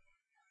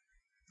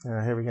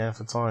 Here we go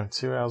for time,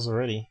 2 hours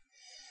already.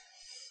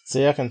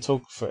 See, I can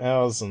talk for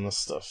hours on this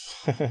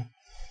stuff.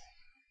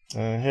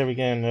 Here we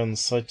go now on the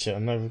side chat. I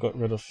know we've got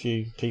rid of a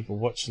few people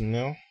watching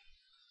now.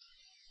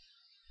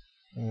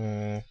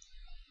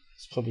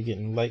 It's probably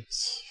getting late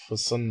for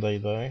Sunday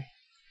though.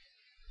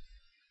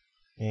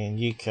 And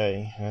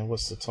UK,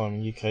 what's the time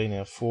in UK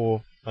now?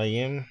 4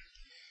 AM.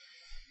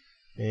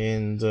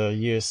 And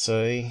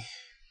USA,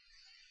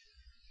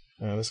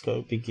 let's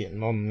go be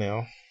getting on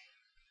now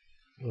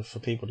for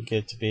people to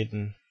go to bed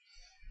and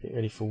get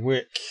ready for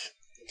work.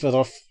 But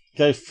I'll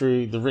go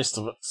through the rest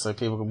of it so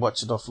people can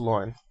watch it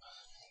offline.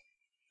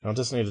 I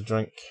just need a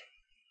drink.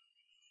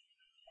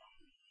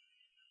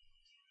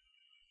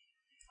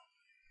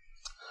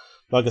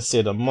 Like I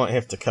said, I might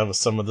have to cover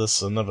some of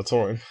this another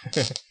time.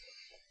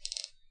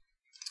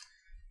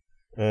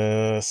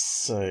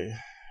 So,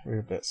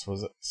 whereabouts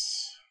was it?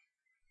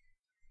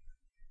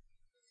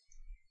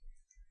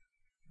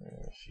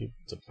 A few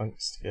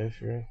debunks to go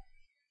through.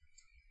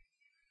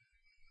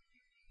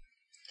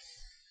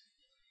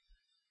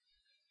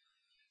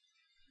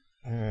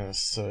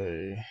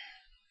 So,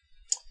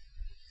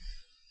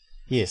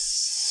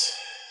 yes,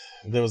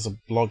 there was a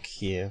blog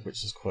here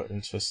which is quite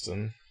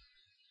interesting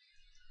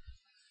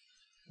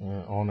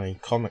on a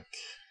comic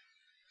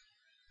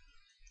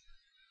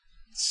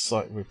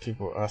site where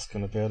people were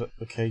asking about it,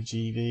 the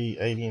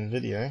KGB alien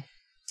video.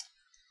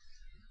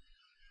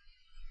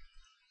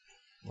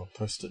 I'll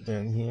post it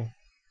down here.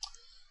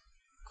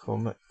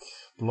 Comic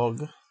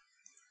blog.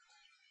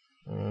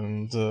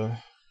 And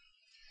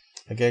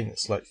again,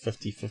 it's like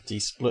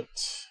 50-50 split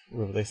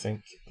whether they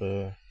think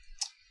the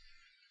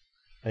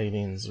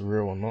aliens are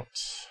real or not.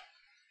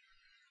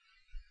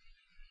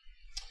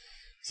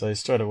 So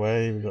straight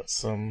away we got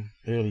some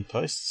early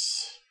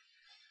posts.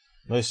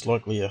 Most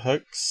likely a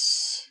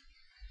hoax.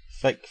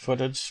 Fake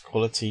footage,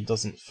 quality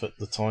doesn't fit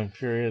the time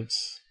period.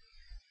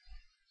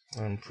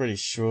 I'm pretty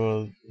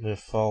sure they're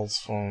files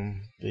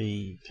from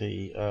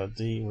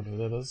BPRD, whatever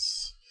that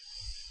is.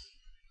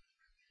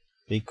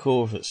 Be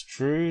cool if it's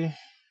true.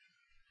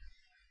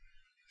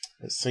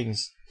 It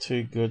seems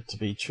too good to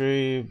be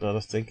true, but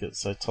I think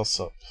it's a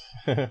toss-up.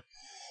 I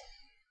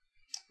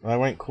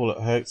won't call it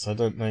hoax, I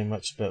don't know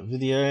much about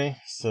video,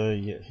 so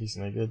yeah, he's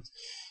no good.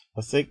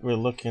 I think we're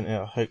looking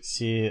at a hoax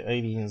here,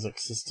 aliens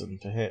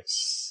existent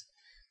perhaps.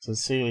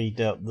 Sincerely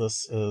doubt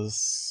this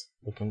is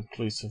the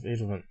conclusive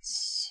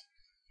evidence.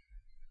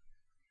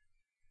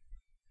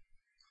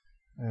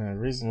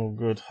 Reasonable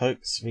good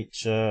hoax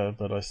feature,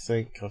 but I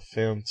think I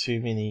found too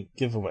many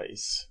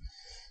giveaways.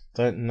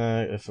 Don't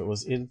know if it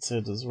was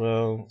edited as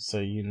well, so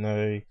you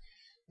know,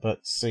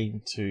 but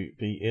seemed to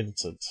be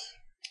edited.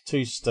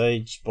 2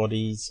 stage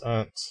bodies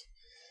aren't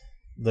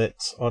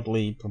that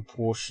oddly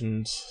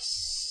proportioned,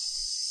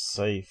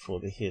 save for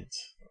the head.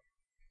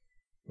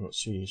 I'm not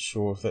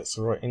sure if that's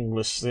the right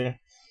English there.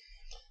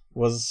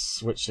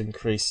 Which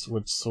increased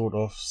would sort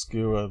of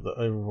skewer the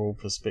overall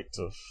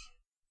perspective.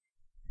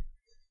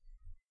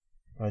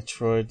 I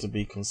tried to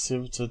be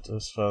conservative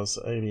as far as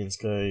the aliens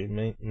go,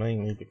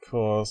 mainly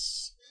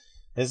because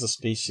as a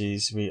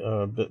species we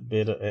are a bit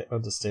better at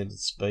understanding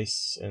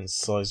space and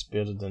size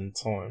better than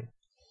time.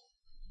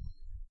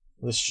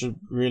 This should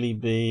really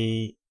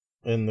be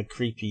in the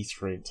creepy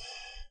thread.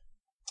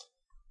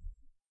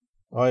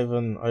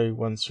 Ivan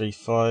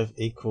 0135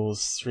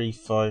 equals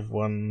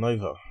 351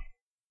 Nova.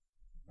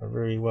 A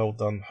very well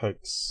done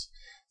hoax.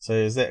 So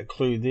is that a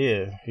clue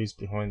there? Who's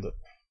behind it?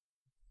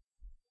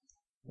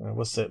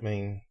 What's that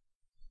mean?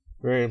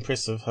 Very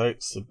impressive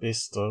hoax, the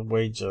best I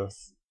wager.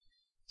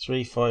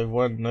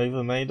 351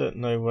 Nova made it?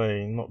 No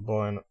way, not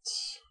buying it.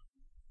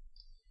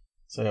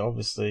 So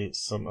obviously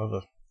it's some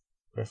other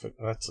graphic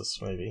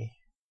artist maybe.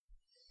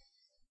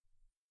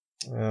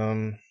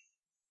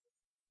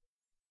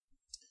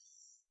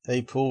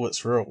 Hey Paul,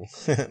 it's real.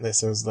 That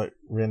sounds like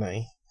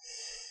Renee.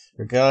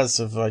 Regardless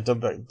if I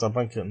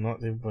debunk it or not,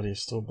 everybody will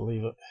still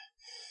believe it.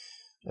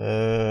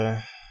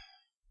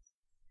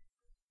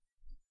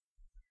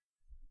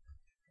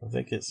 I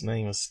think its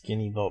name is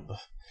Skinny Bob.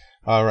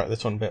 Oh, right, they're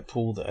talking about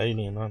Paul the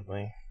alien, aren't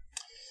they?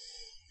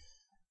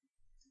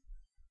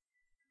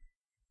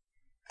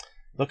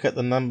 Look at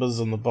the numbers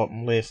on the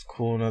bottom left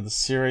corner. The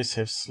series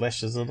have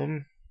slashes in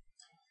them.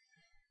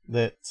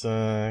 That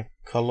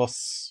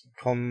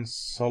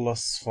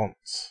Consolos font.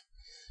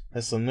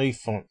 That's a new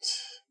font.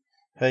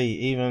 Hey,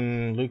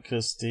 even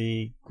Lucas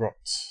de Grot,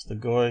 the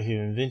guy who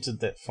invented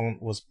that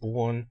font, was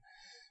born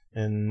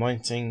in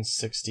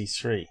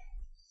 1963.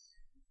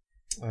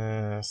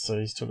 So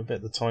he's talking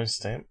about the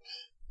timestamp.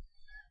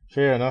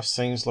 Fair enough,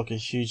 seems like a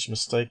huge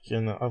mistake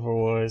in an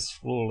otherwise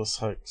flawless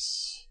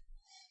hoax.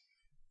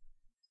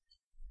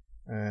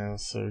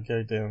 So we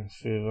go down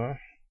further.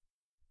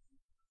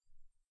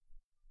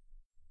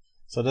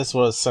 So that's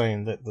what I was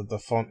saying, that the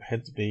font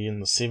had to be in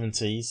the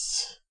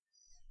 70s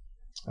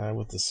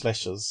with the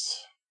slashes.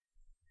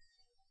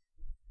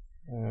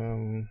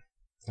 And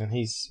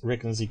he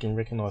reckons he can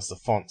recognise the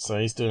font, so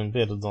he's doing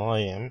better than I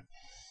am,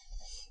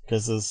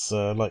 because there's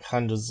like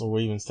hundreds or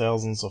even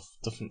thousands of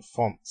different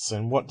fonts.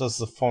 And what does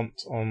the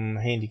font on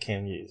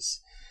Handycam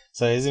use?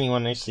 So has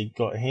anyone actually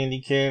got a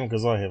Handycam?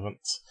 Because I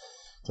haven't.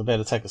 So I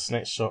better take a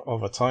snapshot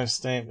of a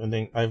timestamp and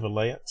then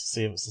overlay it to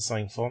see if it's the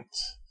same font.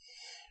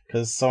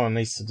 Because someone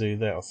needs to do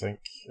that, I think,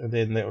 and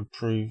then that would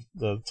prove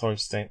the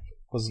timestamp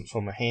wasn't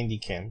from a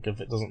Handycam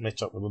if it doesn't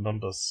match up with the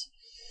numbers.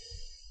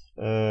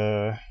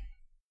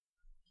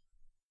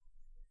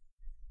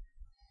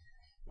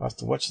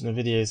 After watching the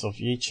videos of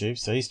YouTube,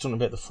 so he's talking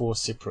about the 4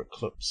 separate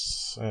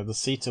clips. The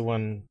Ceeta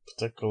one in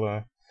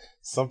particular,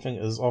 something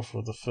is off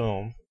with the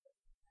film,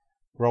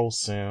 roll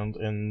sound,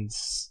 and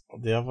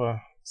the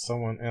other,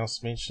 someone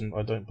else mentioned,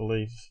 I don't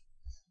believe,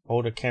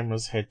 older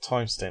cameras had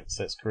timestamps.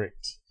 That's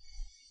correct.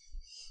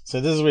 So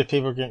this is where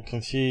people get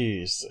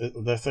confused.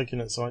 They're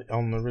thinking it's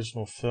on the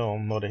original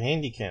film, not a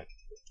Handycam.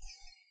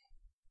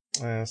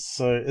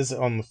 So is it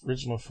on the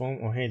original film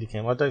or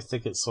Handycam? I don't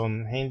think it's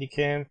on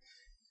Handycam,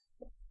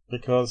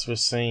 because we're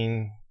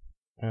seeing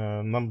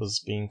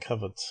numbers being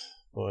covered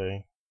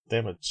by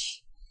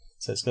damage.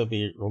 So it's going to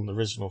be on the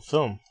original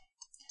film.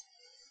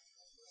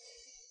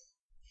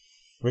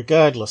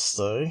 Regardless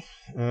though,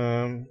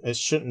 it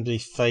shouldn't be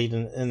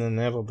fading in and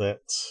out of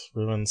that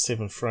within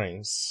 7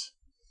 frames.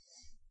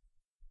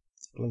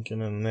 Blinking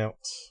in and out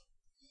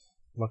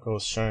like I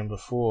was showing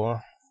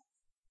before.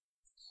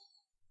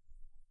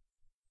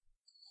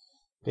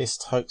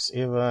 Best hoax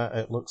ever.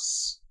 It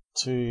looks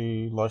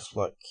too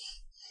lifelike.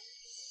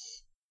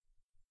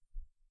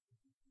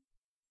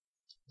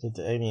 Did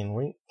the alien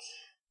wink?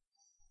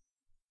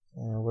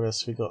 What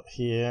else we got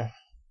here?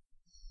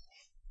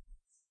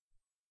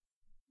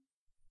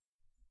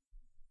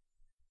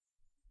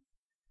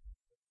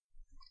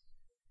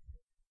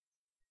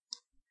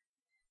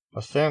 I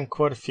found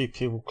quite a few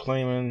people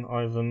claiming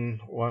Ivan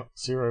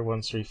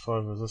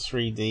 0135 was a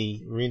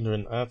 3D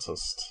rendering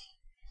artist,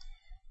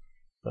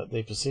 but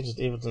they presented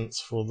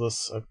evidence for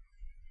this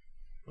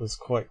was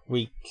quite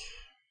weak.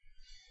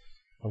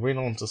 I went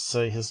on to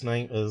say his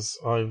name is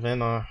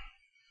Ivana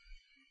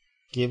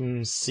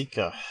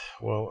Gemsika,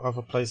 while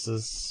other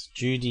places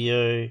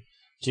Judy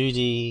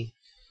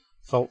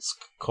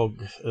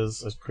Falskog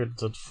is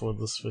accredited for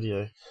this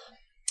video.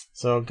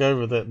 So I'll go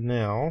over that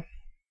now.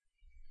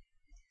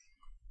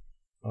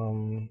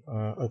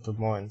 Open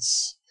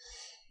Minds.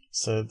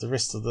 So the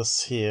rest of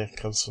this here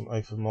comes from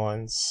Open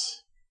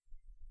Minds.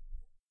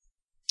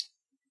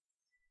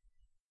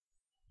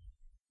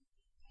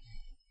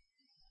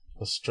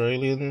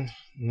 Australian,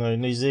 no,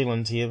 New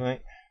Zealand here,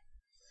 mate.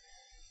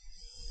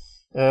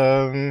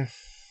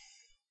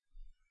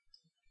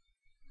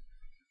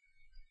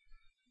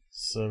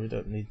 So we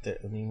don't need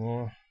that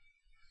anymore.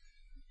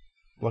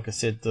 Like I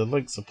said, the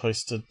links are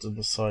posted on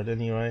the side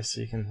anyway,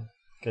 so you can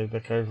go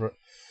back over it.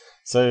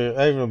 So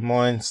Open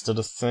Minds did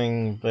a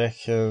thing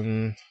back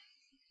in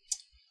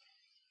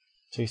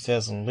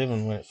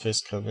 2011 when it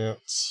first came out.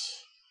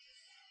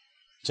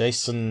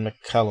 Jason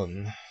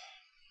McCullen.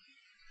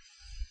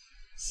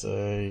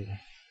 So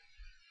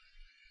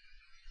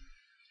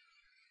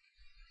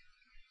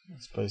I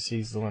suppose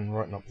he's the one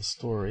writing up the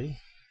story.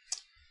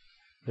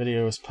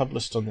 Video was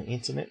published on the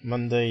internet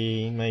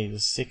Monday, May the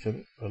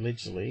 2nd,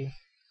 allegedly.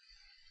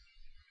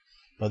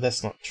 But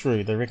that's not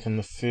true. They reckon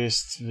the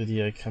first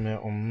video came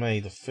out on May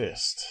the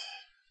 1st.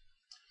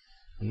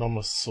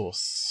 Anonymous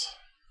source.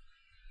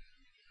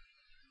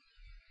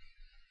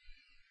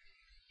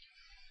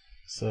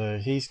 So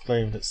he's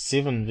claimed it's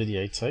 7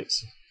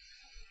 videotapes.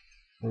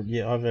 Well,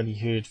 yeah, I've only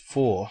heard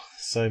 4,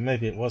 so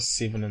maybe it was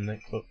 7 in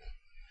that clip.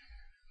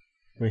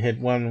 We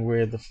had one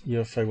where the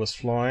UFO was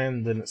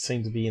flying, then it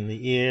seemed to be in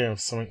the air, or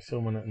something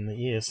filming it in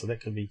the air, so that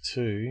could be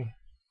 2.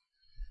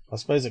 I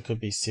suppose it could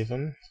be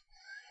 7.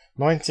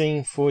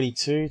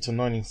 1942 to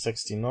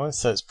 1969,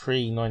 so it's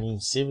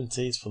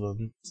pre-1970s for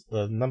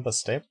the number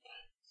stamp.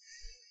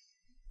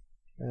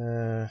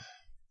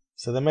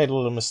 So they made a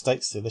lot of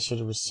mistakes there. They should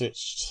have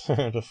researched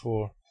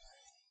before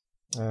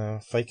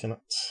faking it.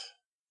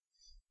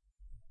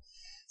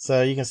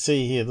 So you can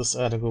see here, this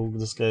article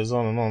just goes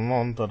on and on and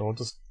on, but I'll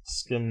just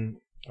skim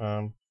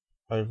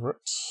over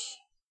it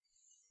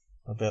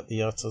about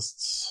the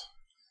artists.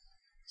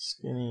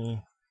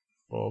 Skinny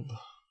Bob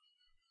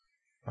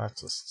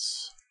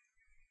artists.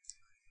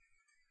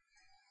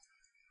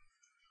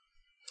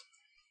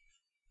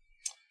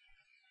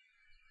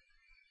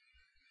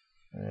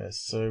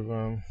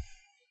 So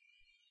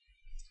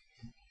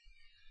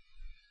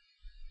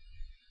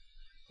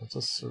I'll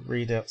just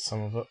read out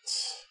some of it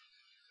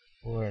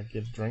while I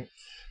get a drink.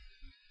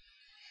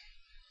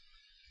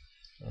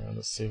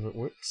 Let's see if it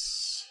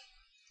works.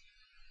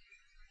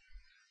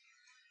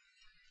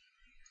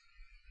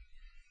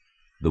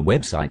 The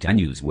website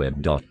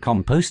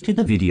anewsweb.com posted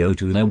the video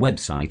to their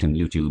website and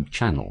YouTube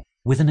channel.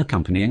 with an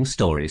accompanying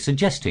story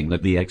suggesting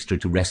that the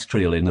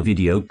extraterrestrial in the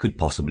video could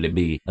possibly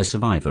be a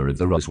survivor of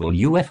the Roswell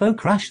UFO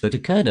crash that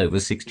occurred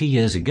over 60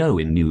 years ago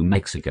in New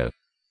Mexico.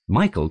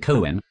 Michael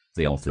Cohen,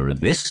 the author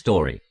of this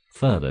story,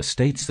 further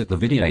states that the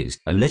video is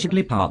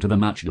allegedly part of a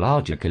much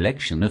larger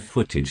collection of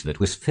footage that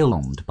was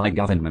filmed by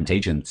government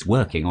agents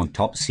working on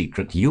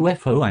top-secret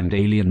UFO and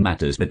alien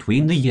matters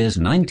between the years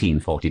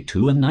 1942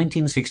 and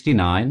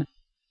 1969.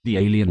 The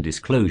Alien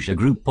Disclosure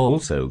Group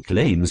also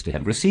claims to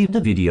have received a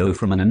video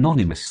from an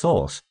anonymous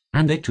source,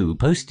 and they too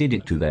posted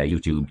it to their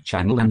YouTube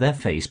channel and their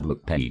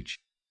Facebook page.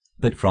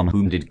 But from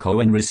whom did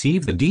Cohen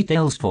receive the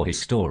details for his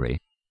story?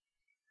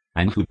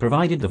 And who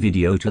provided the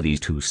video to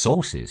these two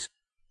sources?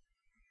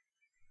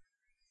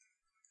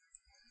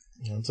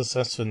 I'm just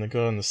answering the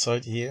guy on the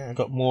side here. I've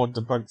got more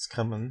debunks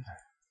coming.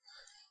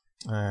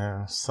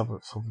 Some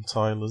from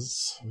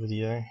Tyler's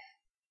video.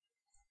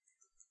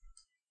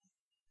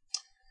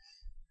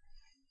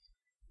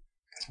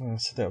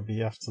 So that'll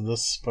be after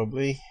this,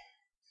 probably.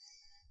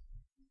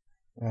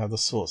 The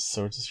source.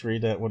 So I'll just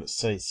read out what it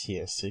says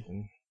here, so you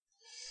can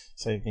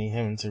save me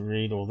having to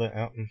read all that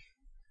out.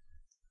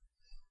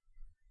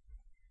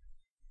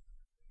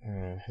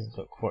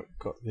 Hasn't quite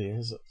got there,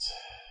 is it?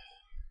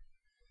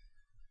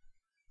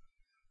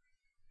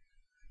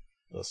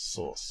 The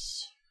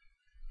source.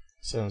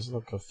 Sounds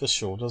like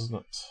official, doesn't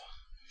it?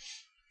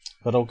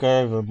 But I'll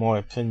go over my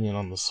opinion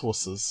on the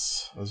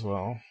sources as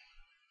well.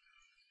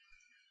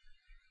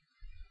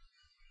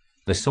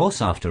 The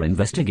source, after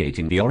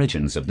investigating the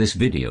origins of this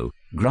video,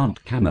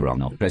 Grant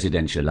Cameron of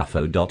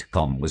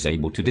PresidentialUFO.com, was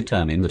able to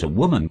determine that a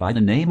woman by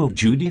the name of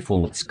Judy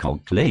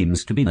Faltzcog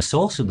claims to be the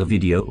source of the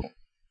video.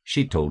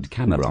 She told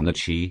Cameron that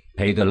she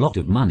paid a lot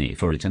of money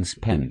for it and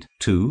spent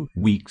 2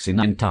 weeks in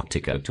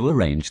Antarctica to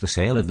arrange the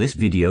sale of this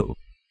video.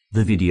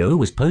 The video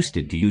was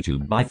posted to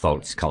YouTube by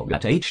Faltzcog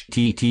at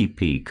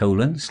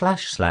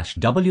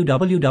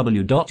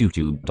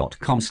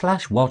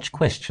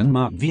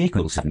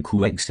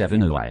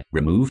http://www.youtube.com/watch?vehicle7QX70i,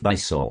 removed by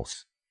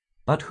source.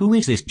 But who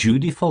is this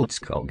Judy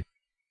Faltzcog?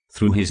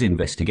 Through his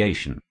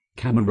investigation,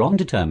 Cameron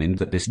determined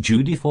that this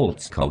Judy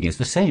Faltzcog is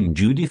the same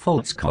Judy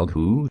Faltzcog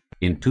who,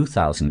 in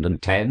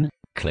 2010,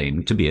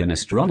 claimed to be an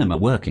astronomer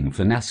working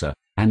for NASA,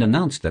 and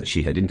announced that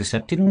she had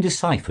intercepted and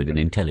deciphered an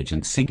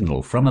intelligence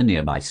signal from a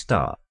nearby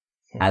star.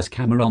 As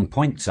Cameron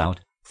points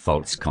out,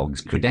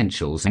 Faltzcog's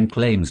credentials and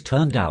claims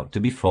turned out to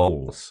be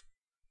false.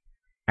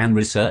 And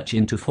research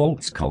into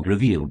Faltzcog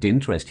revealed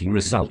interesting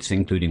results,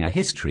 including a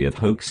history of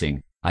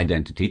hoaxing,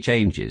 identity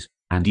changes,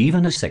 and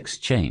even a sex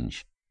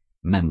change.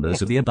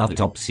 Members of the above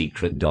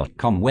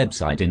topsecret.com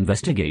website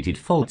investigated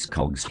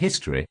Faltzcog's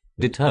history,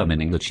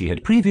 determining that she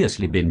had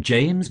previously been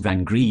James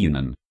Van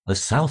Grienen, a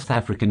South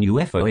African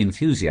UFO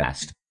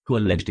enthusiast, who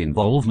alleged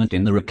involvement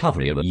in the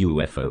recovery of a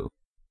UFO.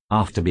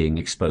 After being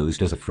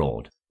exposed as a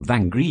fraud,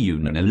 Van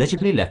Grienen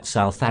allegedly left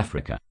South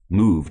Africa,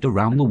 moved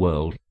around the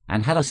world,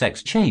 and had a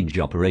sex change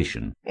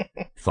operation.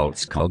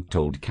 Faltzcog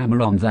told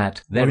Cameron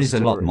that there is a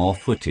lot more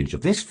footage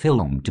of this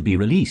film to be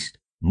released,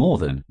 more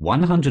than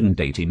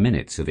 180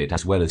 minutes of it,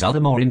 as well as other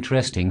more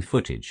interesting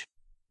footage.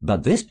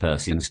 But this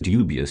person's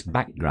dubious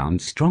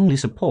background strongly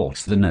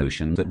supports the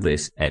notion that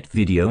this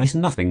video is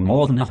nothing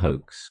more than a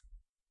hoax.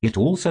 It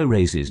also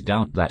raises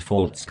doubt that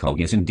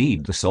Faltzcog is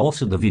indeed the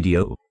source of the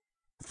video.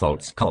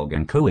 Faltzcog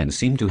and Cohen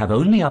seem to have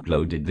only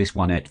uploaded this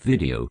one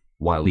video,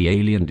 while the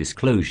Alien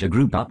Disclosure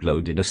Group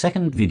uploaded a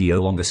second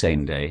video on the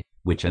same day,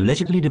 which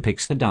allegedly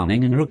depicts the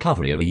downing and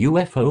recovery of a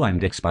UFO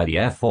and by the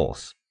Air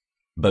Force.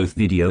 Both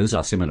videos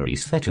are similar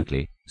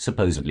aesthetically,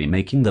 supposedly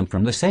making them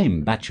from the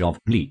same batch of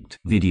leaked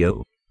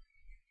videos.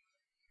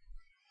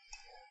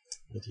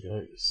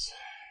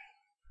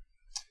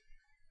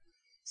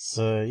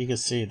 So you can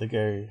see they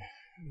go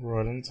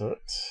right into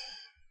it.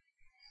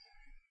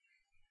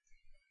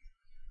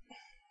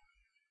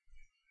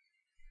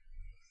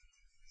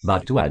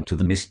 But to add to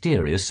the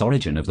mysterious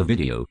origin of the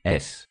video,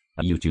 a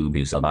YouTube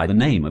user by the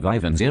name of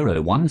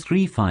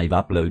Ivan0135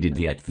 uploaded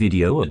the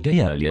video a day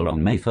earlier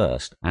on May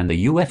 1st, and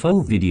the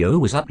UFO video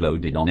was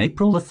uploaded on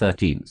April the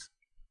 13th.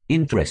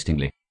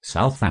 Interestingly,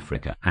 South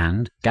Africa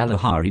and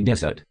Kalahari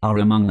Desert are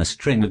among a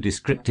string of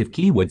descriptive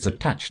keywords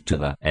attached to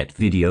the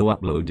video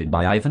uploaded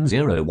by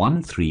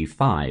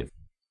Ivan0135.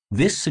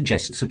 This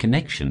suggests a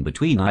connection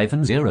between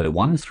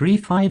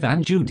Ivan0135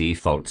 and Judy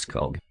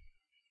Faltzcog.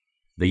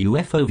 The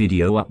UFO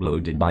video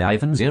uploaded by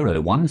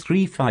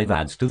Ivan0135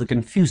 adds to the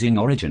confusing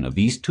origin of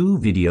these two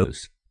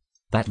videos.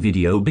 That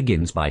video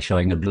begins by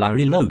showing a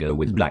blurry logo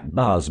with black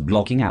bars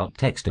blocking out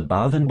text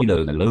above and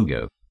below the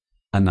logo.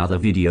 Another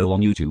video on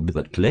YouTube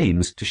that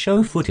claims to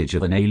show footage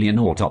of an alien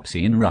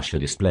autopsy in Russia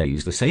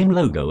displays the same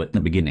logo at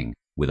the beginning,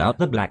 without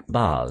the black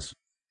bars.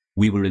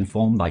 We were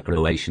informed by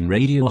Croatian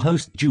radio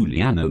host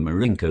Juliano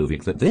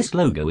Marinkovic that this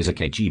logo is a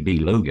KGB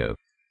logo.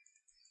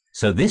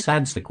 So this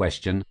adds the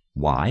question,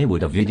 why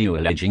would a video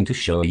alleging to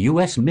show a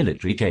US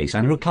military case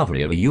and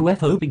recovery of a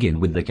UFO begin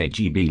with the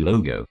KGB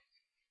logo?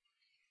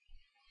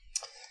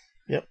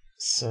 Yep,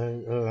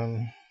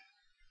 so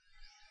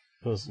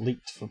it was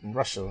leaked from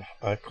Russia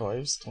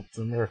archives, not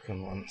the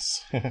American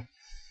ones.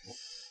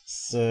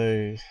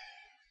 So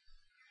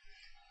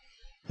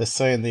they're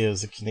saying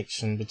there's a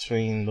connection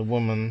between the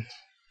woman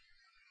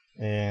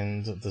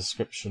and the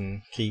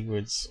description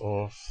keywords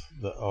of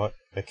the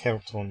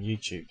account on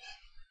YouTube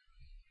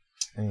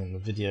and the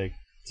video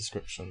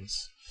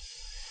descriptions.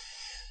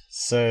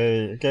 So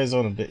it goes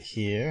on a bit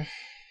here,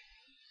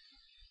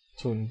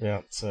 talking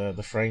about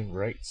the frame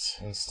rates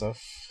and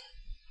stuff.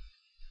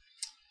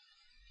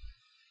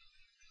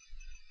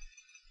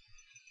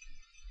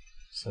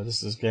 So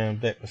this is going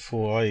back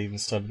before I even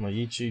started my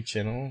YouTube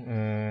channel,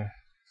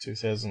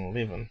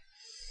 2011.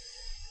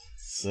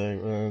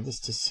 So let's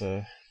just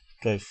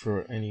go through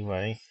it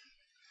anyway.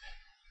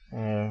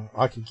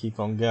 I can keep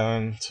on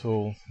going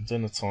till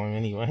dinner time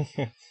anyway,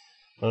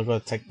 but I've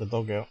got to take the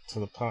dog out to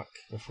the park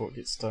before it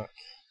gets dark.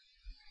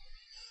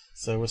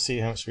 So we'll see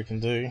how much we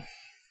can do.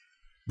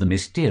 The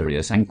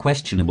mysterious and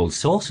questionable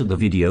source of the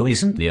video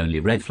isn't the only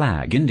red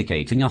flag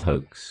indicating a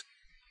hoax.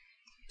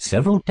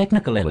 Several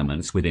technical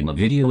elements within the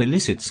video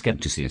elicit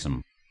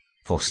skepticism.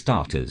 For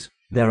starters,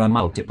 there are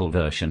multiple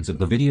versions of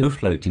the video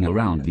floating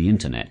around the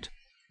internet.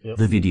 Yep.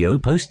 The video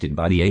posted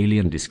by the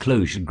Alien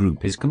Disclosure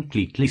Group is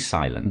completely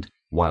silent,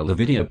 while the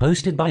video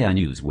posted by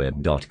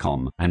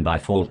newsweb.com and by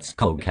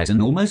Faltzcog has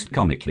an almost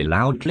comically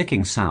loud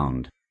clicking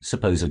sound,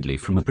 supposedly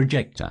from a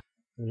projector.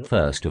 Yep.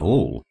 First of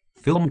all,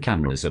 film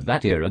cameras of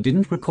that era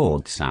didn't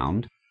record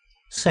sound.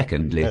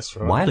 Secondly, That's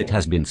right. While it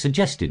has been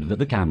suggested that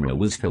the camera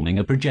was filming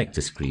a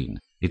projector screen,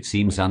 it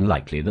seems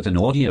unlikely that an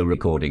audio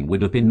recording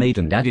would have been made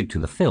and added to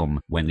the film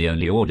when the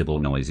only audible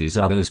noises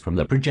are those from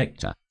the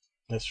projector.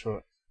 That's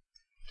right.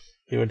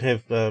 You would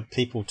have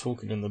people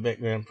talking in the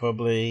background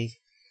probably.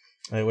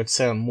 It would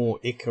sound more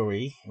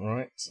echoey,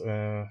 right?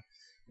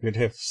 You'd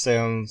have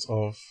sounds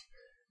of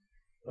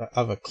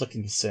other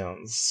clicking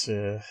sounds,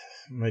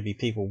 maybe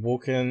people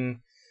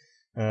walking,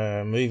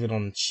 moving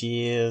on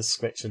chairs,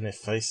 scratching their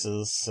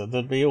faces. So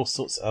there'd be all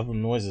sorts of other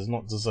noises,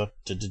 not just a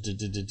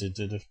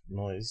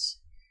noise.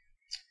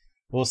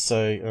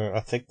 Also, I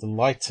think the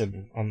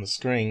lighting on the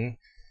screen,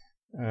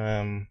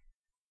 I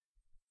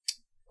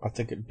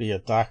think it'd be a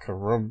darker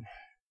room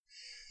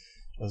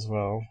as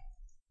well.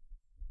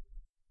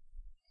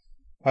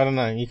 I don't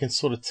know, you can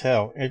sort of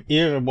tell.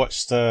 You ever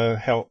watched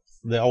how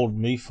the old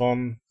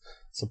MUFON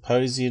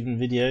symposium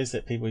videos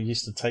that people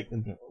used to take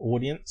in the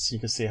audience? You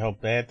can see how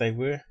bad they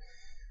were,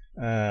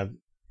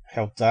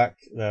 how dark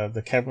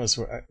the cameras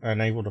were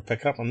unable to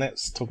pick up, and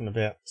that's talking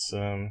about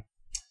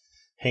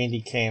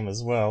Handycam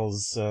as well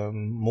as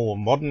more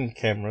modern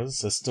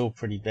cameras are still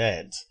pretty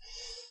bad.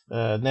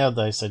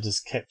 Nowadays they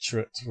just capture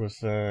it with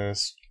their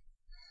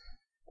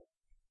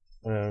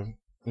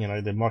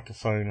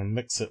microphone and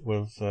mix it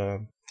with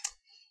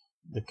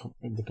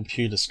the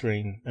computer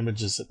screen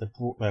images that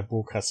they're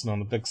broadcasting on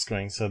the big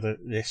screen, so they're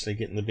actually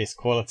getting the best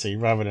quality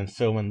rather than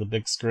filming the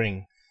big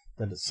screen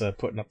that it's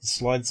putting up the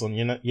slides on.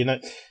 You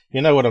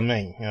know what I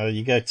mean.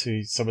 You go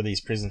to some of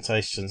these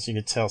presentations, you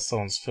can tell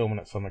someone's filming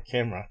it from a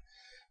camera.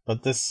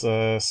 But this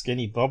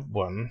Skinny Bob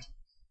one,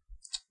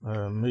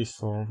 moved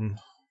from,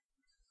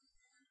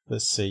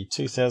 let's see,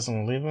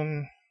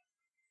 2011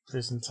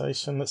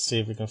 presentation. Let's see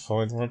if we can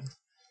find one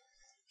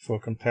for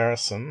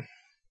comparison.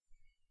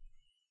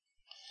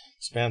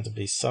 There's bound to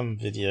be some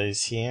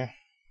videos here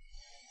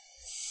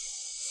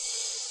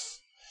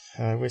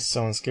where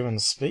someone's giving a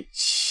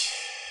speech.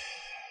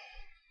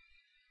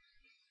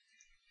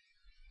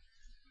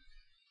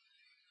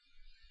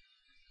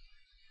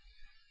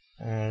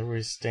 Where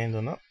he's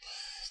standing up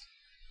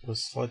with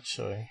a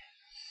slideshow.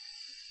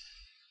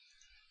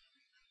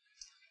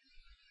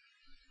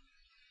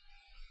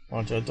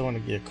 Mind you, I don't want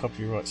to get a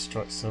copyright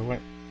strike, so I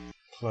won't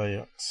play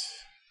it.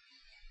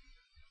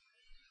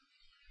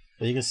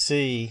 But you can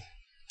see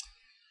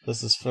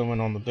this is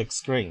filming on the big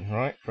screen,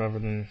 right? Rather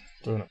than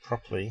doing it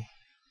properly.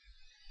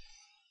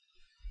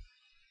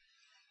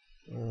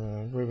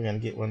 Where are we going to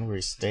get one where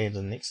he's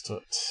standing next to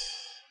it?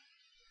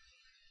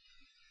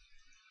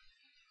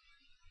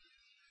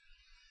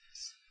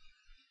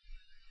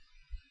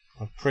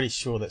 I'm pretty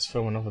sure that's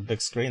filming off a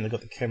big screen. They've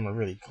got the camera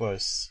really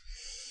close.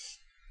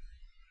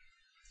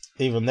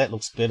 Even that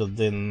looks better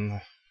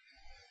than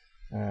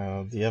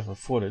the other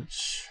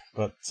footage,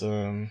 but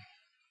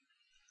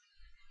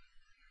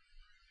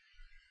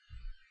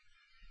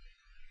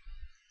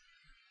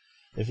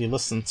if you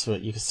listen to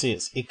it, you can see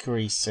it's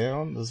echoey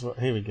sound.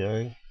 Here we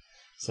go.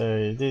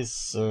 So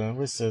there's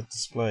where's the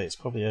display? It's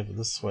probably over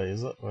this way,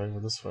 is it? Or over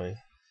this way?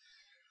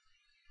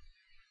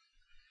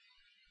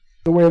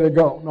 The way they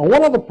go. Now,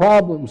 one of the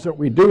problems that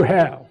we do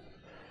have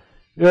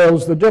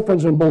is the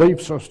difference in belief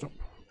system.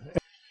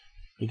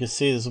 You can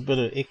see there's a bit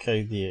of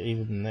echo there,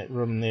 even in that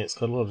room there. It's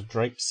got a lot of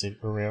drapes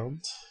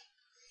around.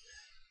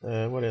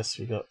 What else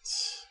we got?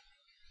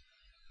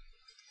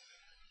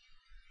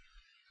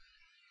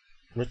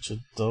 Richard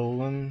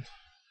Dolan.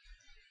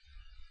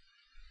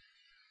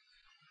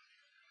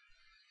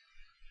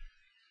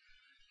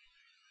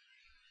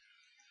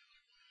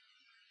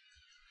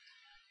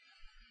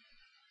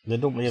 They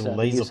normally have a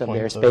laser use of pointer.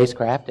 their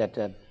spacecraft at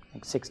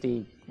like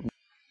 60.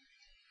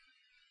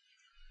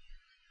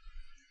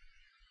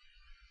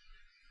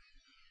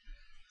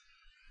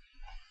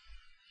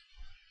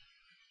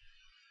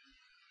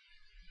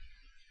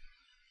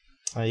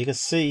 You can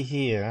see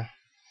here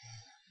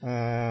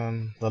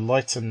the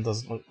lighting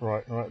doesn't look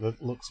right.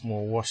 It looks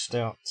more washed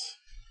out.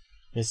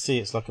 You see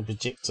it's like a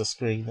projector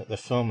screen that they're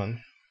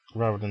filming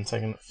rather than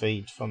taking a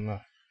feed from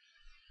the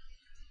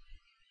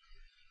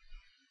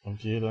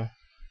computer.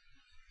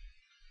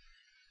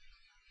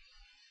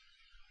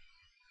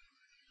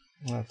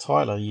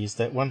 Tyler used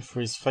that one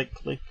for his fake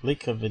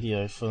leaker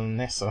video for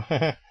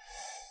NASA.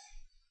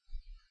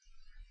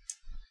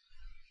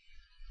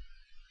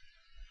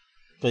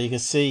 But you can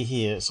see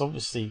here, it's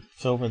obviously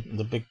filming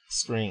the big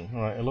screen,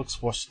 right? It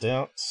looks washed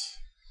out.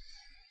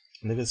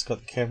 And they've just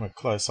got the camera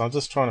close. I'm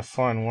just trying to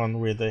find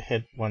one where they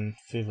had one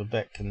further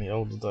back in the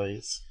older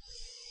days.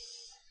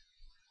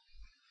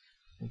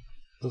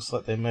 Looks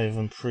like they may have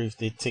improved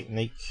their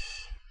technique.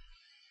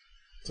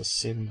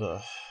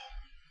 December.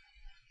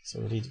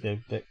 So we need to go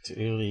back to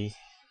early.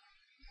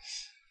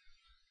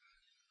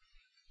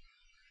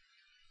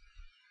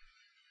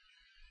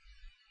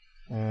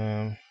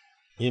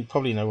 You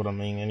probably know what I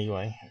mean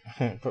anyway.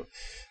 But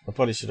I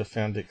probably should have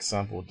found an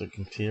example to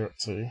compare it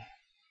to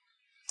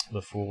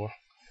before.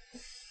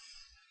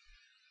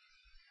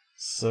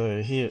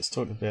 So here it's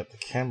talking about the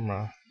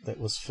camera that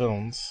was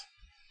filmed.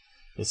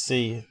 You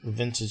see the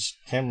vintage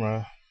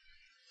camera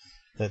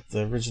that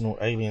the original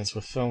aliens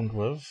were filmed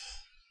with,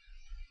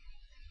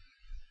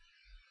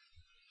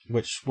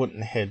 which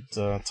wouldn't have had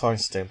a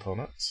timestamp on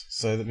it.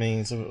 So that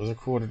means if it was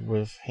recorded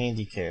with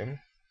Handycam,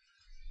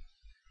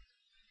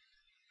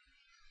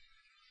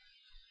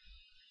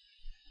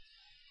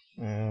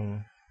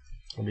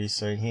 what are you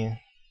saying here?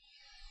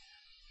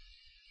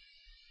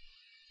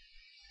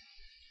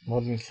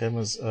 Modern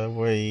cameras are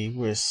way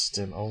worse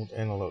than old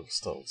analog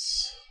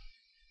styles.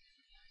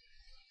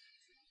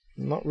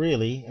 Not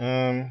really.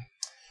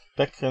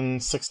 Back in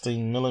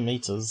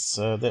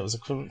 16mm, that was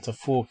equivalent to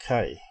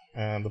 4K.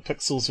 The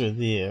pixels were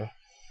there,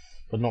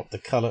 but not the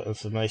color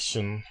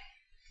information.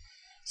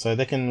 So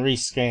they can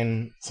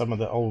rescan some of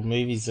the old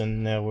movies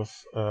in now with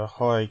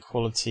high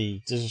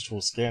quality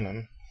digital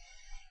scanning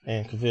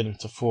and convert them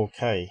to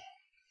 4K.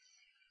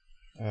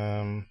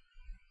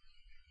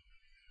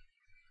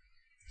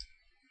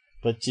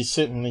 But you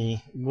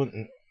certainly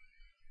wouldn't.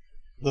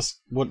 This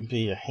wouldn't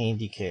be a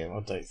Handycam, I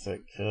don't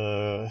think,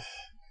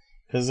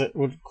 because it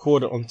would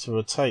record it onto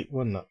a tape,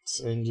 wouldn't it?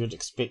 And you'd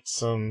expect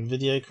some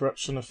video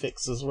corruption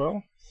effects as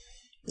well.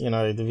 You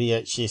know, the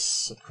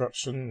VHS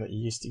corruption that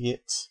you used to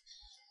get.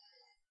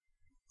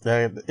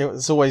 It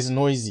was always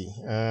noisy.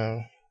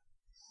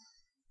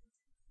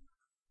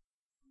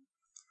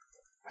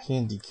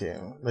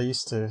 Handycam. They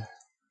used to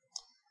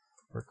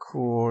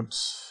record.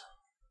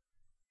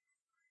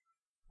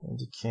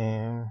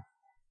 Handycam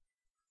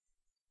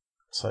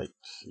tape.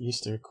 You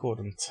used to record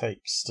on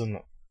tapes, didn't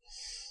it?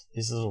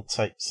 These little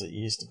tapes that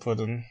you used to put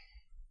in.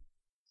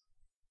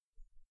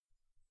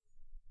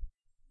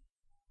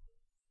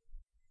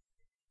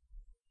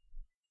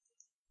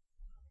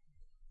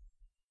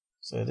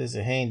 So there's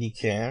a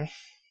Handycam.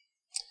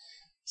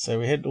 So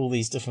we had all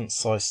these different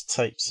size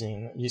tapes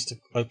in. It used to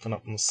open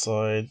up on the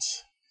side,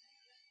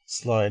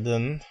 slide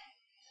in.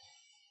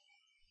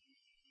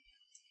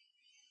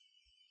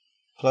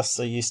 Plus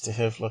they used to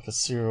have like a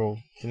serial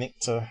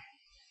connector,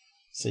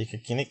 so you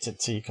could connect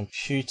it to your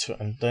computer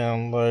and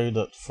download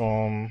it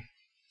from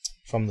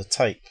the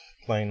tape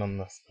playing on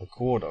the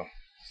recorder.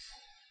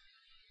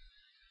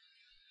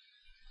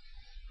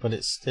 But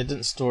it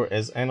didn't store it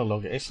as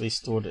analog, it actually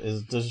stored it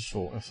as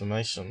digital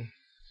information.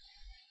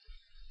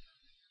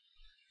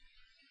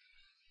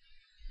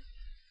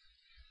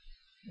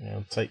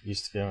 The tape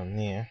used to go in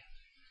there.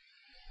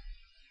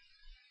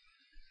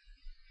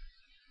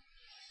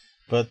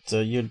 But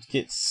you'd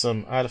get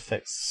some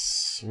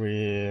artifacts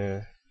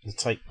where the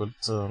tape would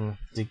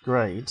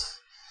degrade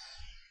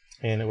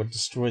and it would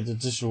destroy the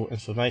digital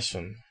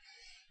information.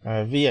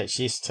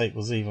 VHS tape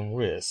was even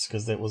worse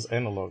because that was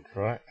analog,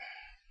 right?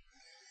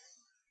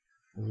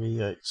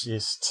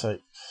 VHS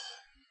tape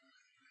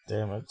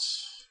damage.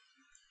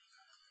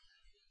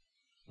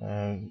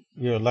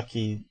 You're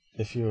lucky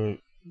if you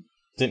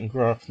didn't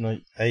grow up in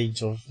the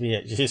age of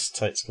VHS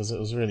tapes because it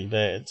was really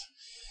bad.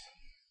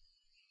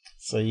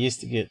 So you used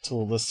to get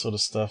all this sort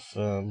of stuff,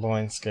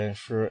 lines going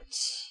through it.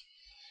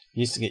 You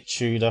used to get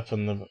chewed up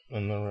in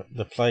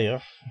the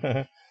player.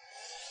 You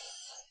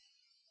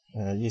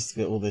used to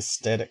get all these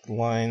static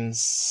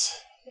lines,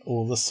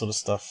 all this sort of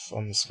stuff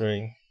on the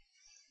screen.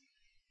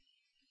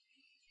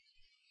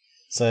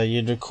 So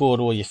you'd record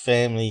all your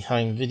family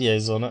home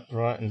videos on it,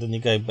 right? And then you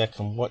go back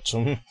and watch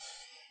them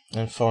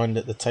and find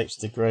that the tape's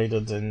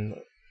degraded and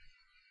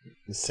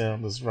the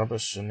sound is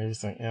rubbish and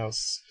everything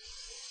else.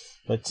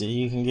 But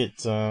you can get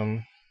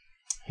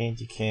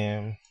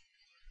Handycam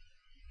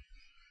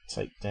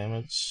tape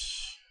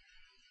damage.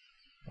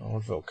 I wonder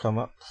if it'll come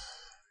up.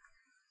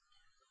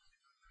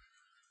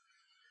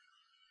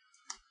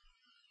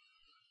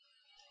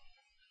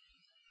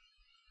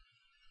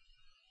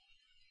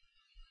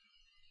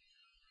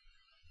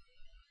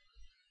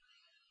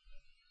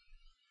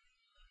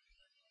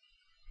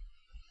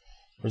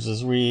 Which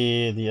is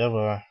where the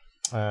other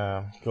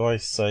guy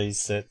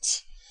says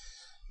that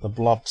the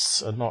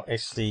blobs are not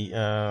actually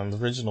the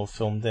original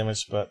film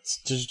damage, but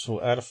digital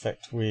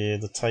artifact where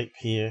the tape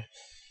here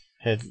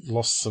had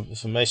lost some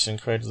information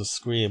and created a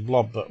square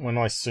blob. But when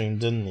I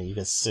zoomed in there, you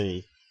can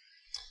see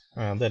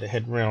that it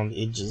had round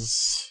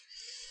edges.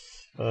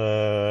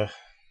 But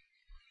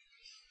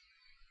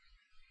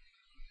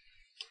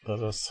I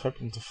was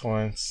hoping to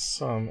find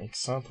some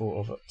example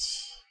of it.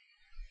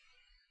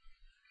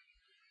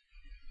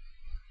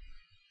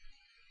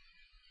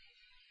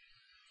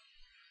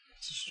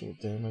 Digital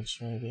damage,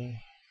 maybe.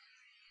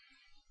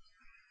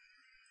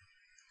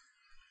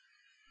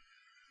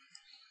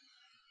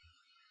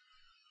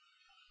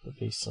 There'll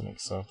be some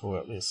example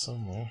out there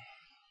somewhere.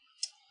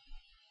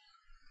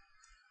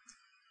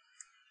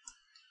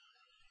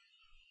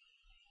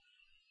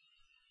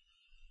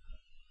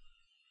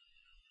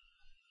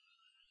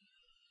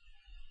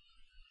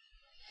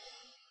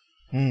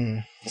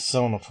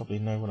 Someone will probably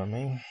know what I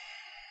mean.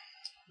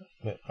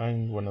 That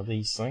owned one of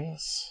these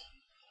things.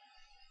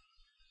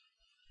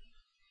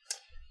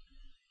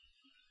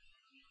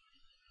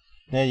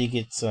 Now you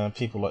get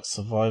people like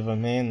Survivor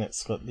Man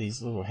that's got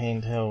these little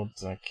handheld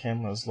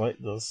cameras like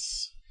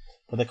this,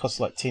 but they cost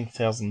like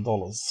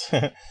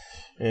 $10,000,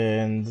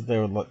 and they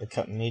were like the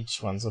cutting edge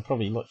ones. They're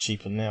probably a lot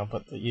cheaper now,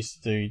 but they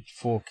used to do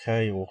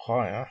 4K or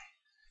higher,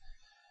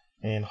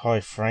 and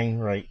high frame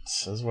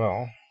rates as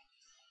well.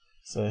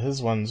 So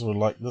his ones were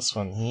like this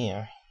one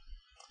here,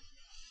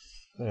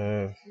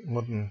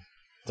 modern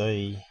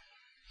day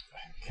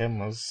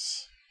cameras,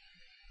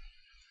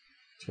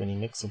 20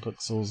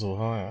 megapixels or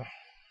higher.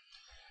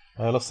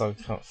 Looks like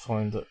I can't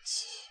find it.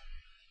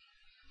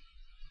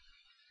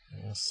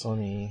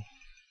 Sony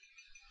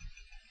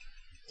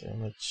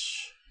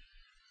damage,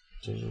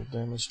 digital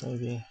damage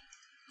maybe.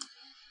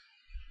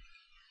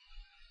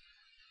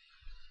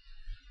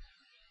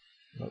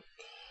 Nope.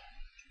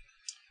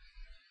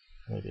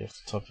 Maybe I have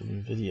to type it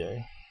in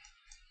video.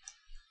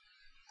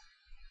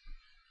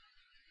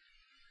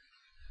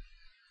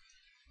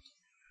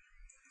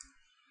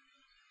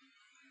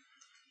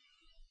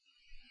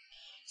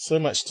 So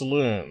much to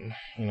learn,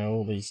 you know,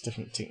 all these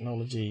different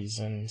technologies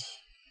and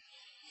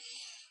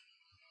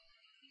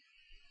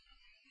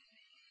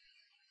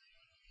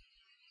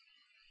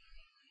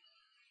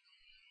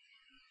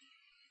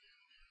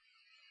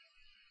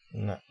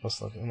no, looks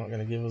like I'm not going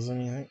to give us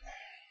anything.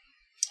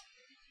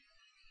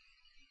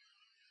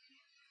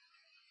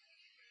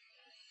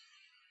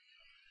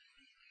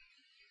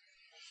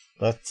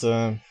 But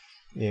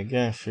yeah,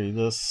 going through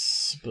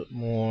this a bit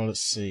more,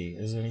 let's see,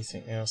 is there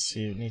anything else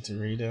here we need to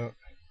read out?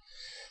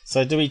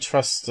 So do we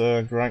trust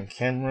Grant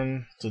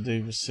Cameron to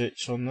do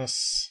research on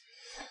this?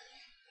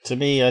 To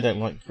me, I don't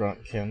like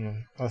Grant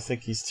Cameron. I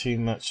think he's too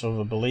much of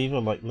a believer,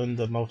 like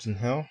Linda Moulton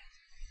Howe.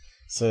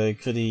 So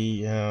could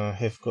he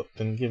have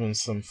been given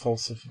some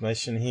false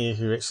information here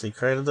who actually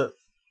created it?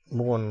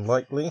 More than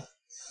likely.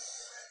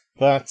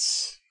 But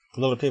a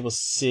lot of people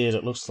said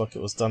it looks like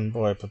it was done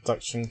by a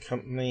production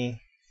company.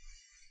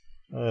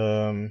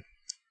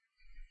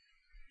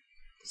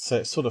 So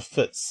it sort of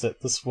fits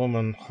that this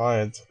woman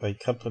hired a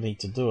company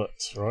to do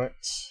it, right?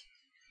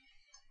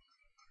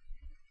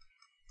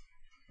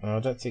 I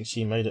don't think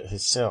she made it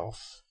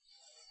herself.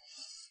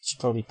 She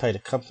probably paid a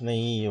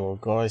company or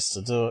guys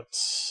to do it,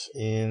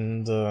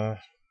 and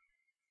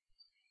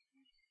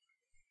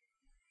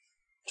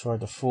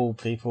tried to fool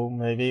people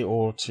maybe,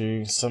 or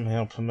to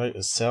somehow promote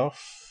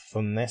herself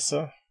from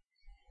NASA.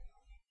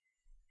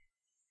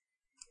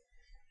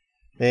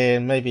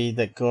 And maybe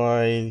that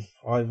guy,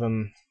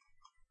 Ivan,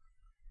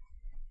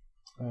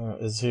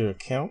 is her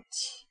account,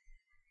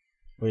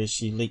 where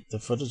she leaked the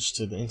footage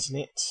to the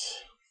internet.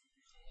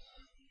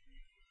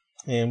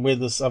 And where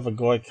this other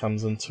guy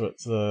comes into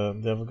it, the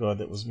other guy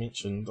that was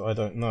mentioned, I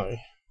don't know.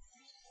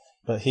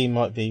 But he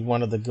might be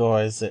one of the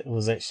guys that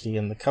was actually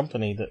in the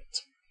company that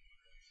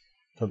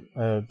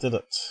did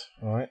it,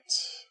 right?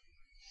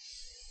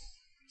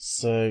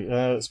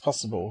 So it's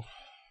possible.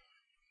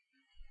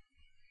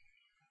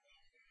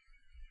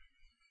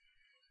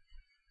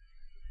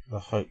 The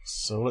hoax.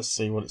 So let's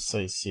see what it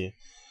says here.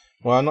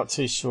 Well, I'm not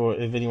too sure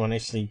if anyone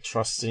actually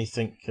trusts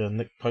anything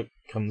Nick Pope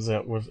comes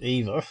out with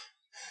either.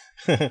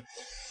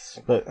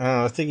 But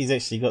I think he's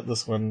actually got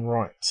this one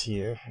right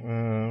here.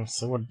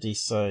 So what did he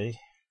say?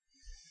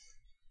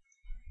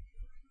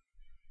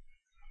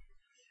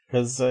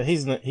 Because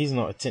he's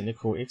not a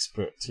technical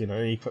expert, you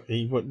know.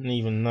 He wouldn't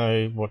even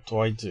know what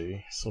I do,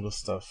 sort of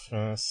stuff.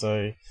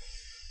 So.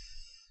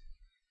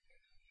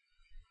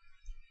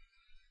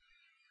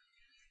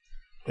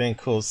 And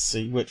of course,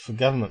 he worked for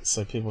government,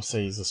 so people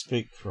say he's a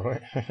spook,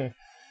 right?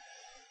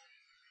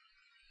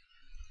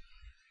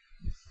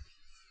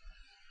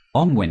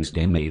 On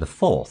Wednesday, May the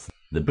 4th,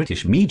 the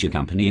British media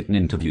company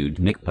interviewed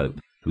Nick Pope,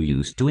 who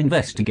used to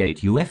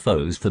investigate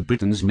UFOs for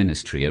Britain's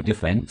Ministry of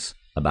Defence,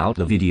 about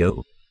the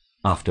video.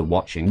 After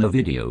watching the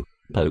video,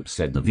 Pope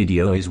said the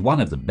video is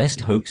one of the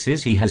best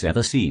hoaxes he has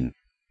ever seen.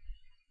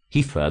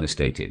 He further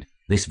stated,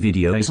 "This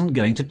video isn't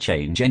going to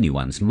change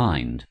anyone's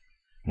mind.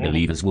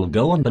 Believers will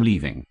go on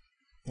believing.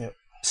 Yep.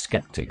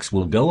 Skeptics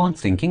will go on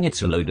thinking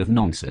it's a load of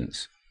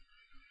nonsense.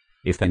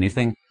 If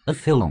anything, A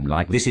film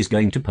like this is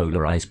going to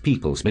polarize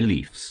people's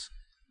beliefs.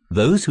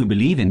 Those who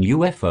believe in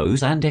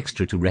UFOs and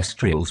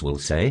extraterrestrials will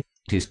say,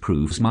 "This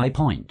proves my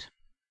point.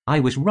 I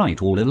was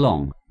right all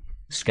along."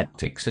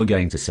 Skeptics are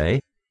going to say,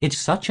 "It's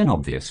such an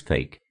obvious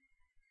fake."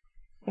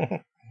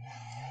 Well,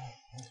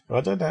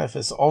 I don't know if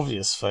it's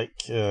obvious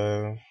fake.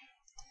 It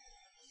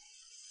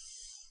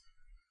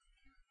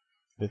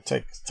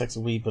takes a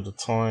wee bit of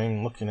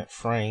time looking at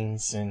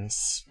frames and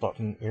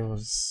spotting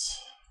errors.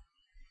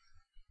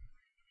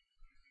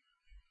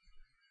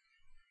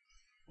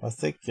 I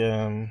think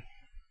the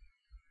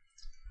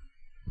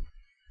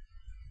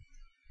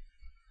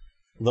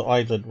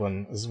eyelid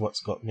one is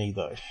what's got me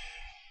though.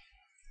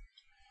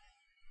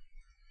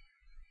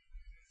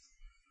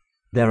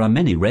 There are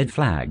many red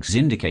flags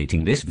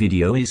indicating this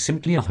video is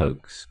simply a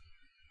hoax.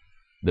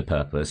 The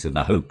purpose of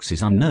the hoax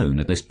is unknown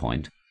at this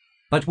point,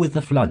 but with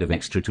the flood of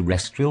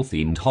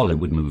extraterrestrial-themed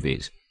Hollywood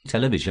movies,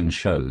 television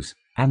shows,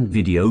 and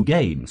video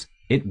games,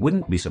 it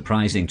wouldn't be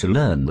surprising to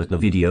learn that the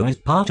video is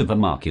part of a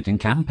marketing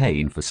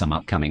campaign for some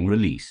upcoming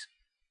release.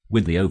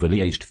 With the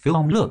overly aged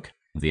film look,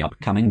 the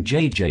upcoming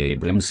J.J.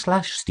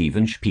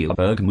 Abrams/Steven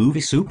Spielberg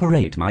movie Super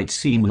 8 might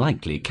seem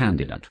likely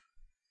candidate.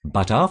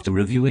 But after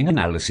reviewing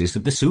analysis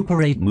of the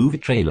Super 8 movie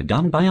trailer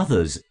done by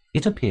others,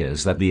 it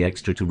appears that the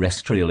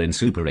extraterrestrial in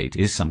Super 8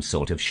 is some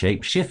sort of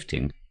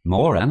shape-shifting,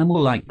 more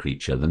animal-like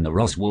creature than the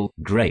Roswell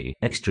Gray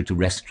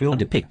extraterrestrial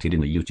depicted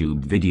in the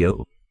YouTube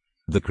video.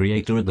 The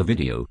creator of the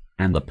video,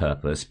 and the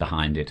purpose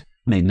behind it,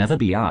 may never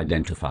be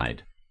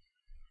identified.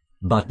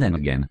 But then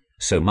again,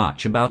 so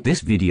much about this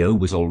video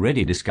was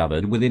already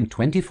discovered within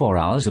 24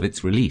 hours of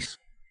its release.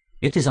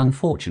 It is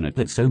unfortunate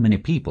that so many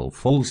people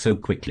fall so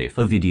quickly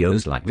for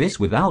videos like this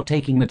without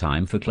taking the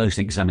time for close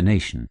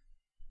examination.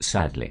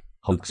 Sadly,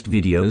 hoaxed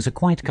videos are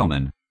quite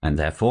common, and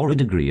therefore a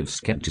degree of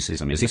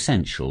skepticism is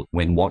essential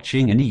when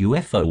watching any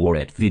UFO or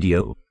ET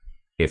video.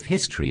 If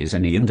history is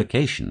any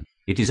indication,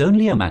 it is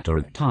only a matter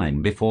of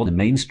time before the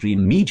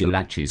mainstream media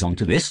latches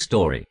onto this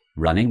story,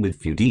 running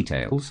with few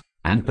details,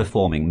 and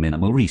performing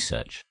minimal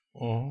research.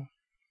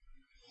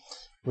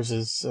 Which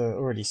has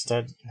already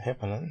started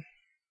happening.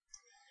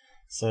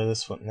 So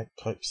that's what Nick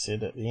Pope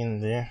said at the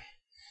end there.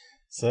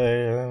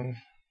 So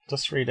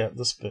just read out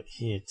this bit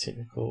here,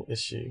 technical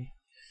issue.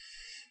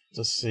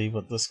 Just see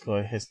what this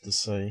guy has to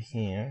say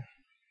here.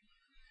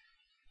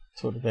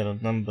 Talked about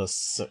a number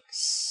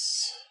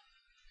 6.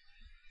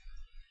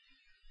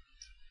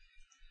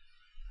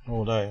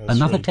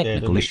 Another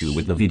technical issue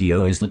with the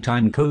video is the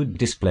time code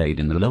displayed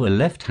in the lower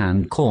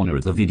left-hand corner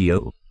of the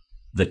video.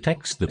 The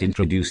text that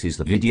introduces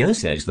the video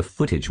says the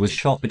footage was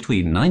shot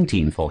between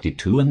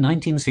 1942 and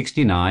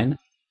 1969.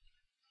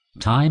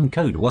 Time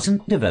code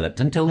wasn't developed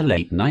until the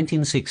late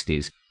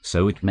 1960s,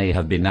 so it may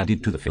have been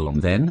added to the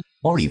film then,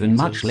 or even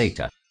much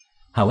later.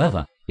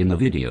 However, in the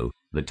video,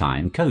 the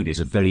time code is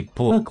of very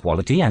poor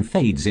quality and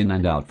fades in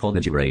and out for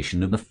the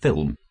duration of the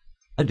film.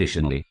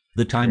 Additionally,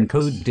 the time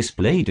code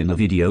displayed in the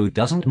video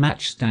doesn't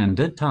match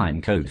standard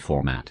time code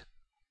format.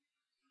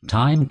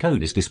 Time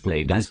code is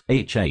displayed as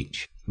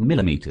HH,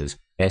 millimeters,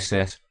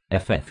 SS,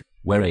 FF,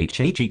 where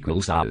HH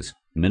equals hours,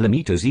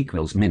 millimeters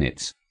equals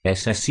minutes,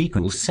 SS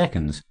equals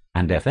seconds,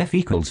 and FF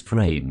equals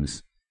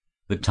frames.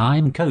 The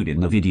time code in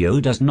the video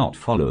does not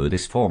follow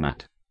this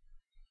format.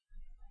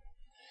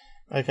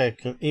 Okay,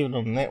 even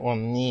on that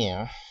one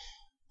there,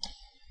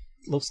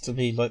 it looks to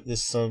be like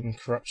there's some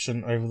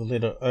corruption over the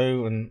letter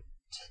O and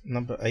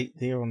number 8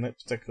 there on that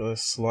particular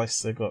slice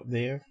they got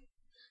there.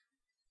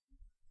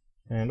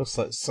 And it looks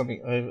like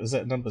something over, is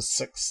that number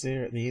 6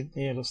 there at the end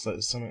there? It looks like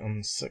there's something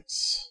on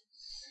 6.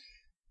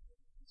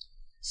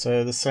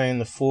 So they're saying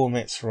the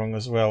format's wrong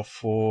as well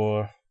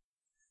for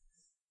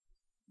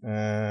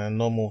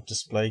normal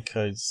display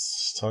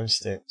codes,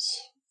 timestamps.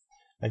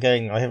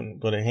 Again, I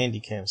haven't got a handy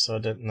cam, so I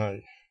don't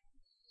know.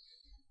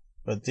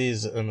 But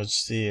there's the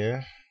image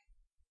there.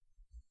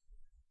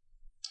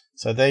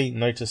 So they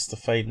noticed the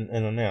fading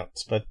in and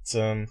out, but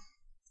it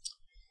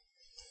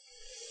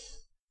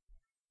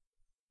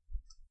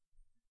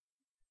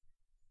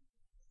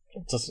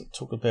doesn't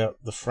talk about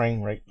the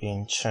frame rate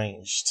being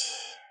changed,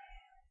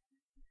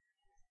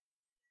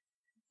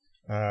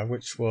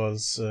 which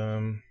was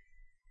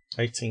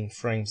 18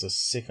 frames a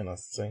second, I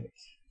think,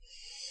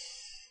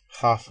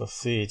 half of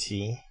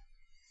 30.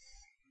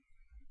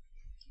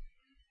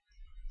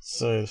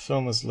 So the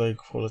film is low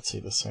quality,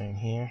 the same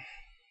here.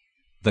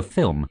 The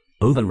film,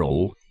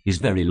 overall, is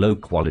very low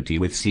quality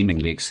with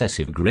seemingly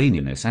excessive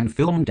graininess and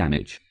film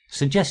damage,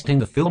 suggesting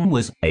the film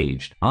was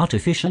aged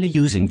artificially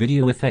using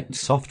video effects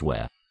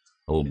software.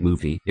 Old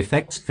movie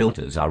effects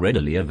filters are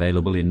readily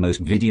available in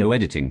most video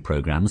editing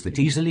programs that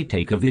easily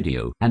take a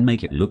video and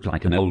make it look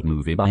like an old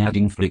movie by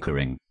adding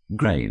flickering,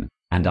 grain,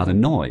 and other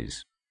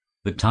noise.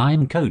 The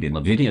time code in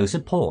the video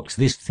supports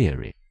this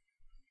theory.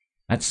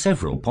 At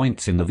several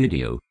points in the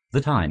video,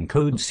 the time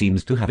code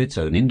seems to have its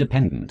own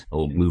independent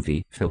old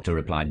movie filter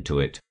applied to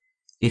it.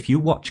 If you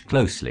watch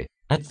closely,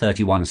 at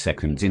 31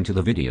 seconds into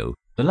the video,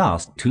 the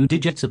last 2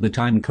 digits of the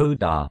time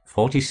code are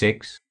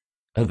 46.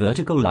 A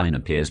vertical line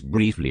appears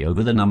briefly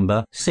over the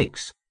number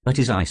 6, but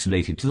is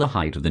isolated to the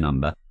height of the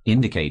number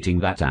indicating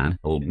that an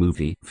old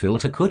movie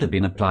filter could have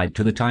been applied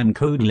to the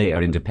timecode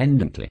layer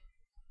independently.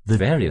 The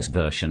various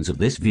versions of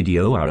this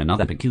video are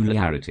another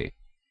peculiarity.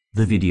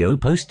 The video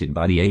posted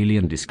by the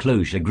Alien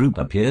Disclosure group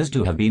appears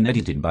to have been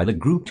edited by the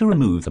group to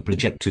remove the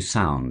projector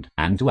sound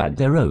and to add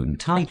their own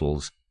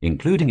titles,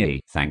 including a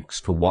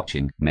 "thanks for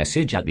watching"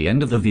 message at the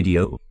end of the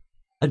video.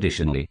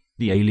 Additionally,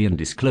 the Alien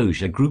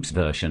Disclosure group's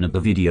version of the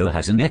video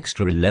has an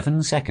extra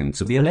 11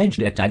 seconds of the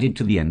alleged et added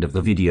to the end of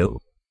the video.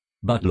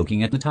 But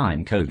looking at the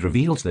time code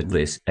reveals that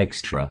this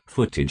extra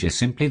footage is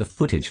simply the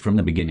footage from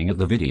the beginning of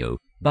the video,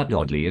 but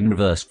oddly in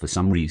reverse for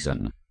some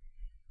reason.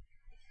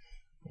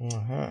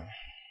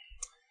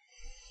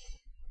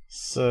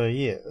 So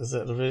yeah, is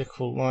that the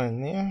vertical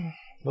line there?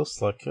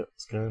 Looks like it.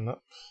 It's going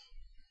up.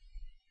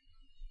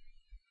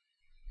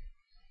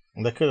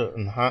 And they could have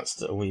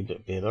enhanced it a wee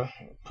bit better,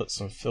 put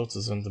some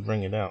filters in to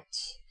bring it out.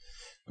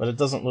 But it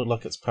doesn't look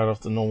like it's part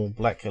of the normal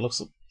black. It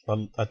looks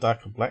a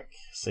darker black.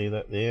 See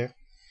that there?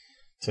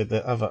 So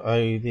the other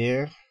O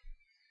there,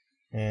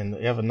 and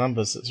the other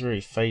numbers, it's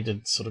very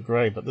faded sort of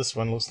grey, but this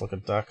one looks like a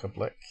darker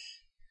black.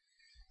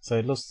 So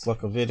it looks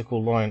like a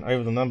vertical line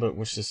over the number,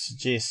 which is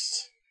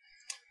suggest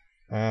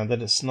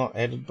that it's not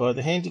added by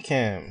the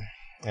Handycam.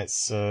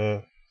 It's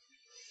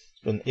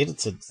been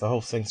edited. The whole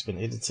thing's been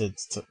edited,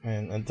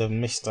 and they've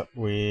messed up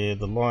where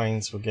the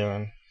lines were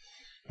going.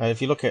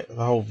 If you look at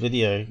the whole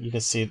video, you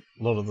can see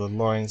a lot of the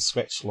lines,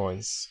 scratch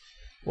lines,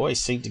 always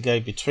seem to go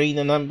between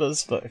the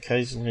numbers, but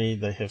occasionally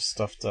they have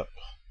stuffed up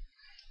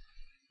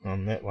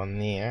on that one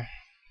there.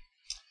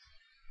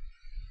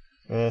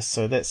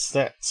 So that's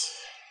that.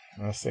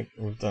 I think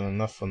we've done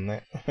enough on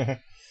that.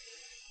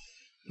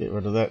 Get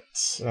rid of that.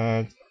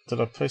 Did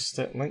I post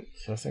that link?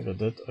 I think I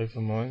did.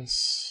 Open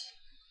Minds.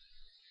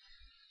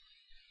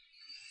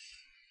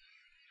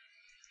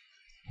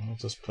 I'll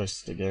just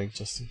post it again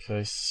just in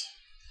case.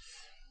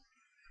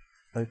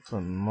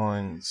 Open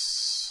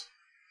Minds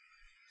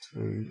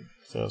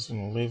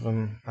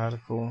 2011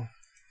 article.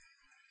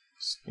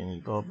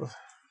 Skinny Bob.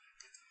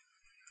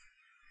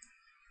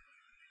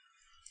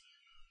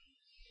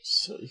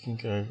 So you can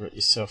go over it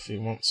yourself if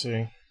you want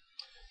to.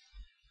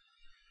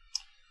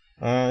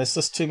 There's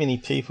just too many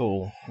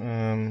people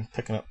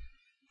picking up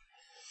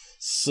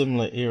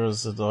similar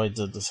errors that I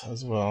did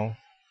as well.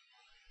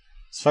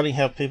 It's funny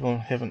how people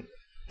haven't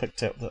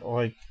picked out the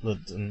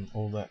eyelid and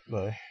all that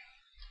though.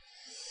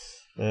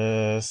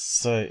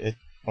 So it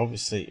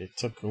obviously it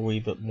took a wee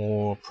bit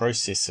more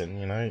processing,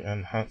 you know,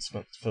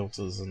 enhancement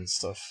filters and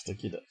stuff to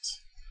get it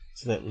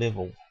to that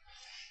level.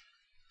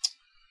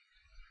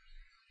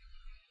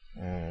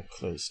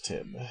 Close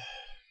tab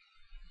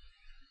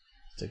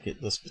to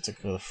get this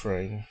particular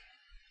frame.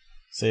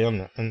 See,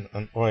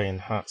 I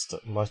enhanced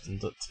it and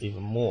lightened it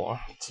even more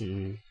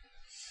to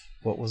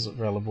what was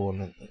available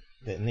on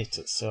the net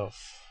itself.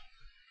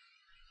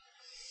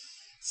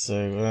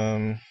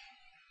 So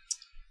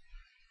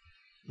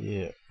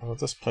yeah, I'll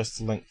just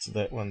post a link to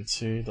that one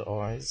too, the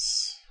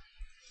eyes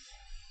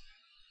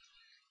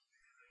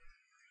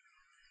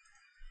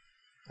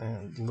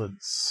and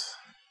lids.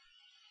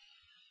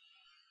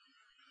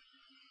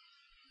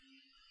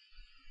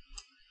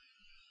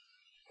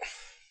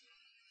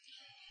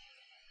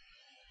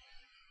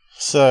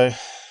 So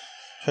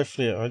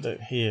hopefully I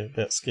don't hear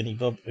about Skinny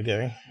Bob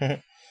again.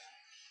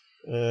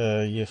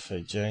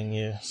 UFO Jane,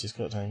 yeah, she's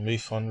got a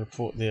MUFON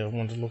report there I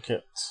want to look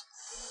at.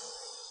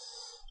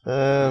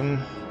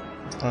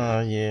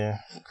 Yeah,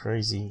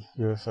 crazy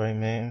UFO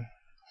man.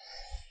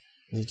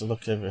 Need to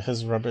look over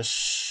his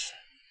rubbish.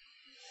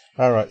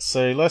 Alright,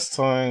 so last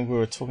time we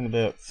were talking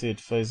about third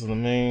phase of the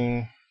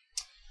moon.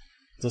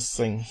 This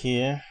thing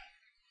here,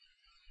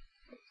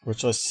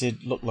 which I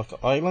said looked like an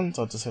island.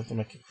 I just have to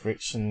make a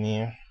correction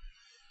there.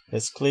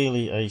 It's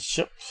clearly a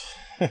ship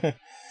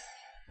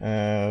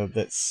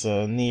that's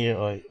near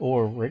a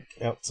oil rig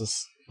out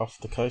off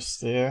the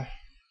coast there,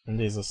 and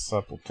there's a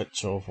sample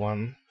picture of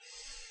one,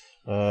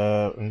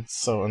 and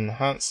so I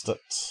enhanced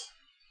it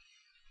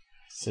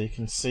so you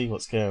can see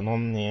what's going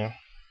on there.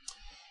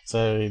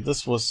 So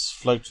this was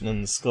floating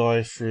in the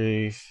sky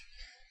through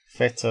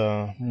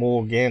Fata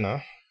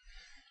Morgana,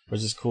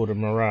 which is called a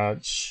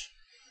mirage.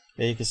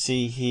 You can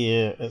see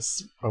here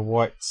it's a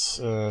white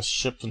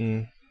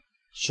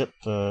ship,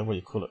 what do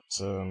you call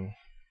it,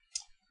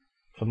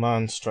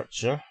 command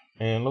structure,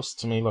 and it looks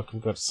to me like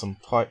we've got some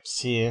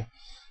pipes here,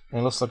 and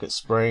it looks like it's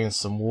spraying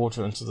some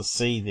water into the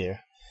sea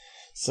there.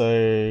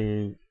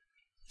 So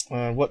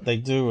what they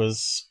do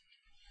is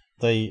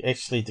they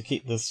actually, to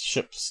keep this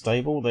ship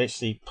stable, they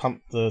actually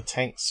pump the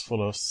tanks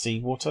full of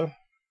seawater,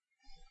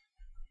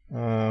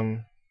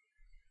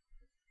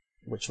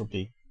 which will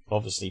be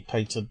obviously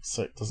painted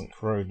so it doesn't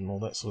corrode and all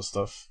that sort of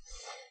stuff,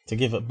 to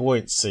give it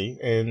buoyancy.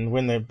 And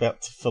when they're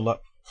about to fill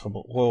up from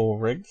an oil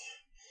rig,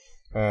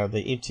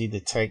 they empty the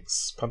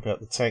tanks, pump out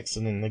the tanks,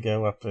 and then they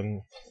go up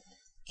and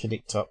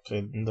connect up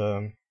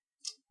and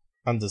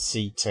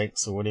undersea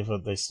tanks or whatever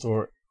they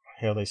store it,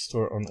 how they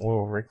store it on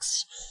oil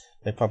rigs.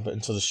 They pump it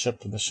into the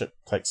ship and the ship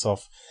takes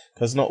off,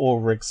 because not all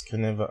rigs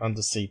can have an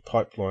undersea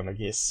pipeline, I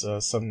guess.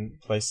 Some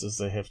places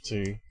they have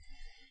to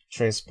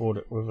transport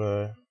it with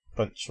a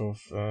bunch of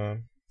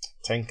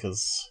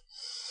tankers.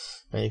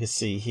 And you can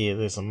see here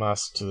there's a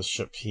mask to the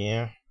ship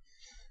here,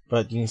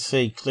 but you can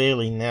see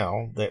clearly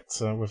now that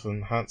with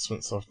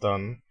enhancements I've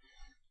done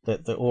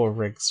that the oil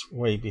rig's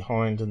way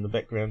behind in the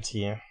background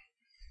here,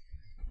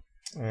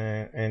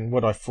 and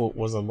what I thought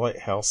was a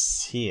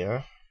lighthouse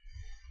here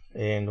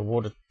and a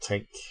water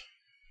tank,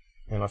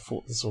 and I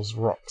thought this was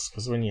rocks,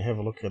 because when you have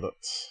a look at it,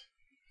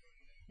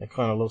 it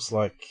kind of looks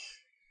like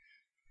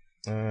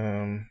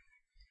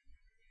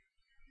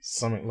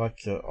something like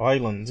an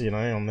island, you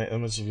know, on that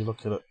image if you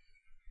look at it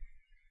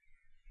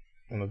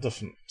in a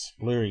different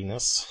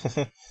blurriness.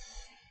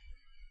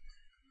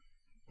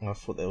 I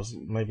thought that was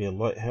maybe a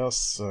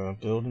lighthouse,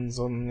 buildings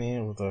on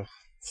there with a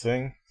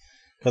thing,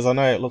 because I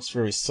know it looks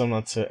very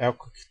similar to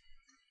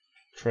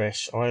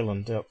Alcatraz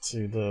Island out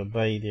to the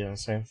bay there in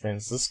San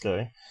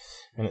Francisco,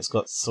 and it's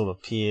got sort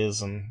of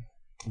piers and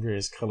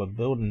various coloured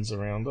buildings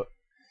around it.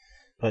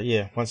 But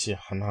yeah, once you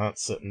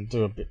enhance it and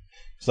do a bit,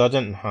 because I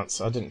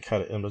didn't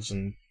cut an image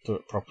and do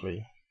it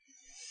properly,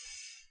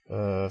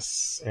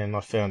 and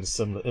I found a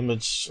similar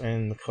image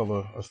and the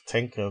colour of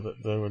tanker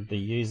that they would be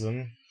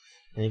using,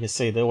 and you can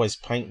see they always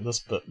paint this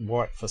bit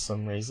white for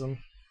some reason,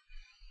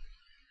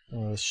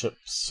 the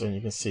ships, and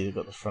you can see they've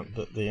got the front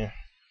bit there.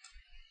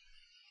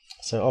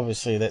 So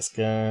obviously that's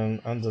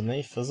going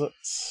underneath, is it?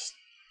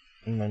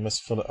 And they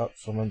must fill it up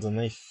from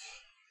underneath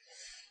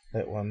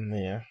that one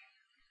there.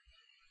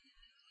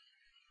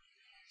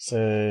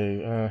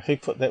 So who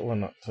put that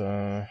one up?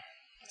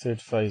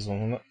 Third phase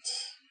one, wasn't it?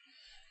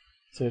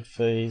 Third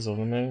phase of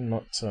the moon,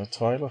 not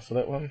Tyler for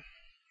that one.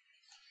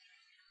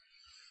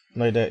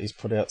 No doubt he's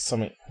put out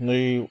something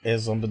new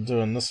as I've been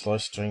doing this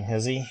live stream,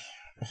 has he?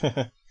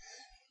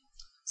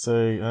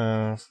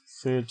 So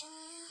third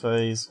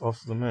phase of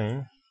the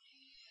moon,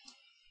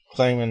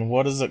 claiming,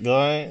 what is it,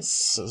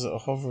 guys? Is it a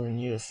hovering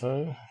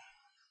UFO?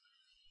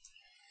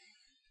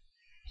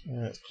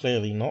 It's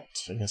clearly not.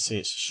 You can see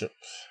it's a ship.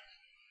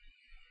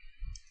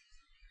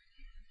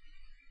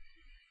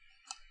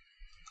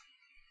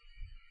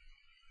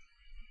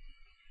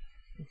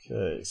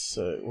 Okay,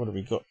 so what have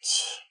we got?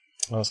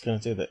 I was going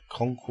to do that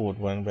Concorde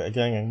one, but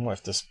again I might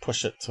have to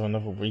push it to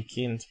another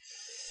weekend,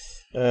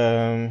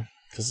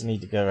 because I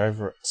need to go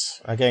over it.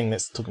 Again,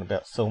 that's talking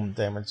about film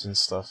damage and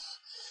stuff.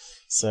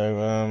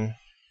 So,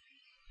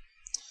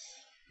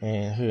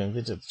 and who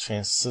invented the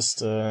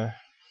transistor?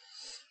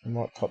 I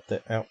might pop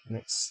that out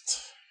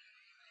next.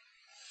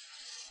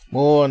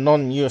 More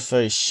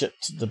non-UFO ship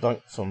to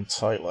debunk from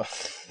Tyler.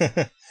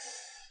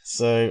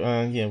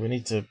 So, yeah, we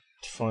need to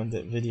find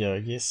that video, I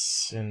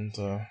guess, and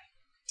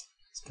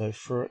let's go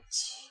through it.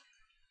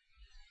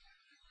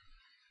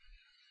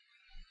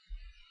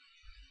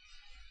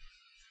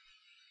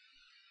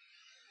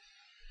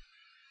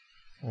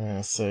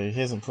 So he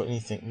hasn't put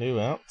anything new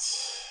out.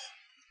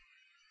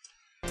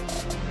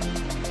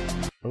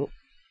 Oh.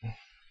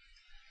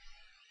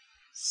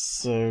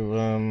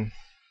 So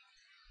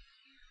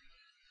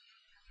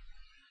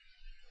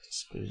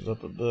speed it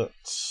up a bit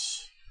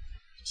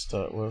to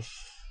start with.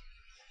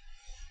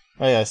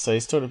 Oh yeah, so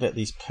he's talking about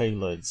these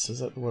payloads. Is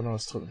that the one I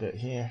was talking about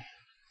here?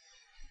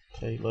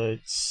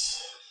 Payloads.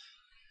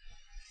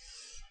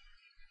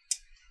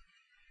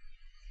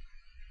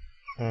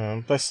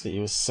 Basically he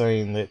was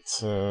saying that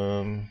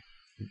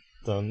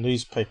the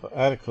newspaper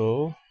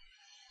article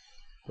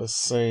was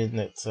saying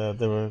that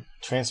they were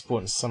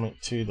transporting something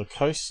to the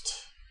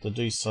coast to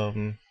do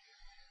some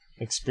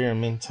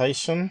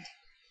experimentation,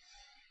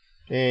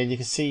 and you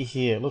can see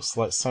here it looks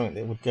like something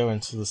that would go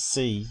into the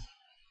sea,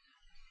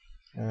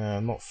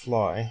 not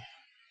fly.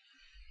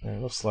 And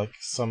it looks like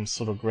some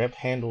sort of grab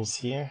handles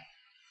here.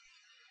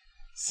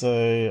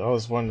 So I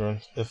was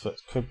wondering if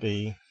it could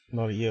be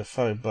not a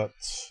UFO, but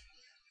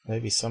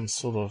maybe some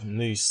sort of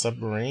new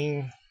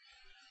submarine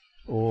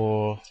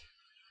or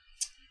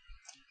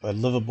a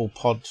livable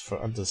pod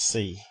for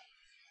undersea,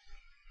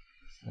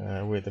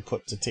 where they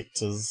put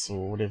detectors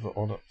or whatever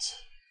on it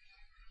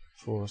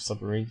for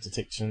submarine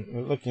detection.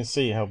 Look, you can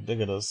see how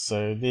big it is.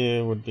 So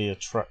there would be a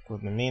truck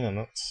with the men in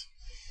it.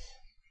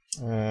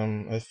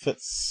 It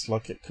fits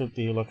like it could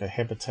be like a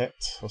habitat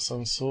of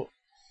some sort.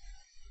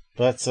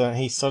 But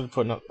he started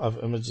putting up other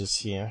images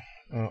here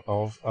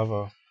of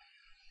other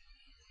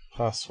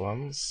past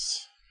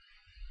ones.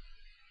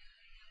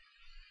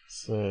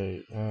 So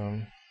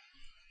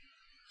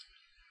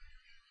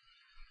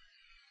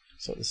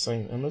is that the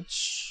same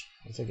image?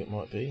 I think it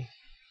might be.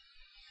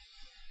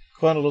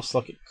 Kind of looks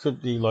like it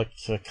could be like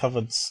a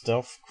covered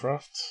stealth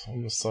craft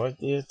on the side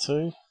there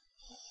too.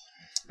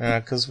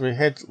 Because we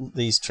had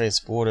these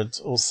transported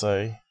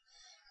also.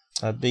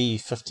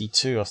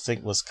 B-52 I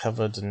think was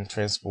covered and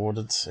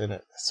transported, and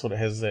it sort of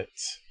has that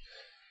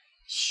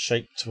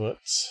shape to it.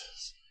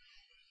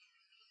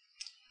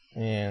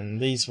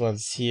 And these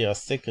ones here I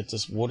think are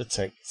just water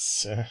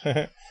tanks.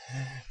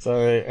 So,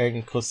 and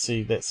of course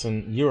see that's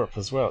in Europe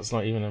as well, it's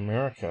not even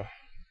America.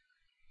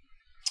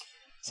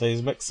 So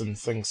he's mixing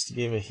things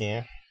together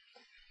here.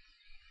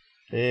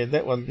 Yeah,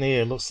 that one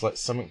there looks like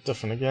something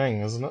different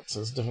again, isn't it?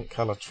 So it's a different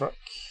colour truck.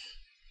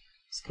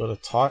 It's got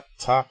a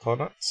tarp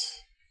on it.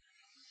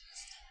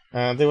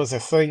 There was a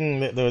thing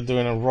that they were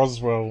doing a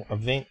Roswell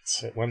event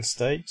at one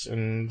stage,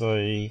 and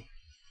I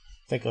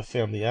think I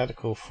found the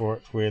article for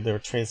it where they were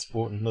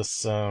transporting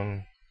this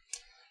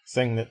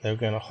thing that they were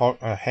going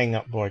to hang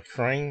up by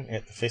crane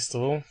at the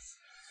festival.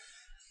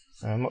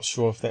 I'm not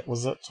sure if that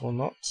was it or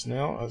not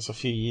now. It's a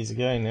few years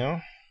ago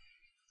now.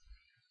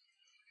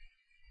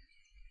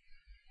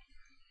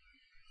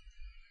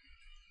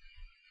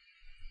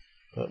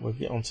 But we'll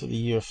get onto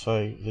the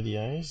UFO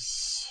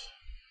videos.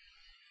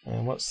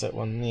 And what's that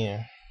one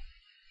there?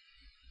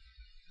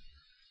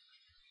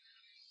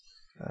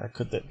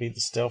 Could that be the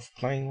stealth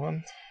plane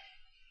one?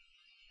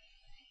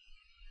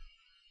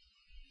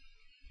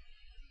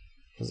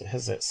 Because it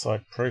has that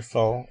side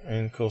profile,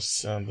 and of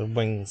course the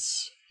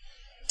wings,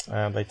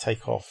 they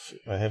take off.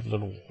 They have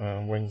little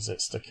wings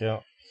that stick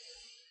out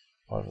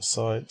either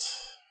side.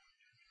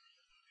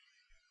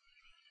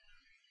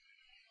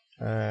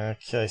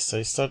 Okay, so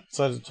he started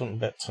talking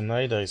about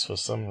tornadoes for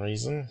some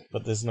reason,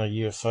 but there's no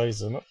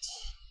UFOs in it.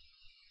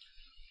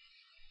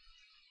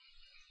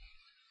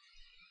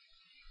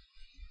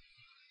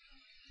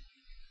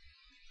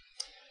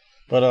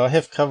 But I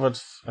have covered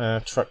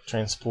truck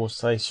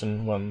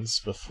transportation ones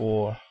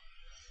before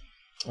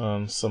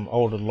on some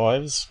older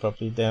lives,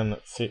 probably down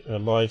at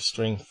live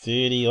stream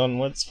 30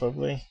 onwards,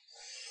 probably.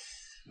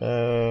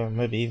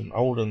 Maybe even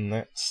older than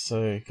that,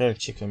 so go and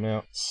check them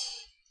out.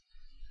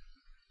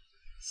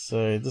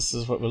 So this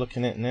is what we're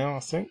looking at now, I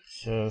think.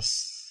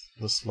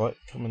 This light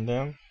coming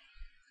down.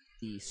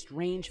 The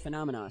strange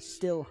phenomena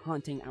still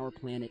haunting our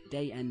planet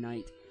day and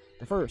night.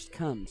 The first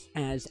comes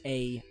as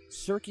a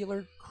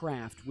circular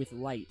craft with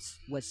lights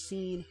was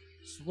seen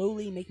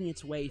slowly making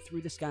its way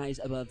through the skies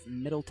above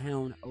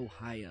Middletown,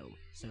 Ohio.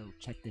 So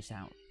check this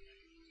out.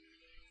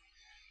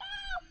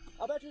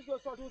 I bet you're gonna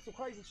start doing some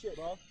crazy shit,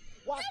 bro.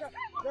 Watch that.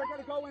 They're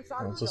gonna go inside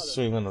I'll of each just other.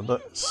 zoom in a bit.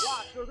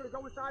 Watch, they're gonna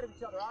go inside of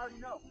each other. I already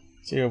know.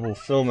 Terrible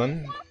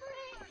filming.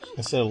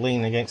 Instead of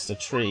leaning against a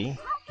tree,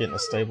 getting a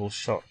stable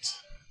shot.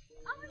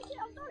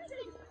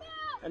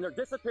 And they're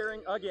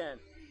disappearing again.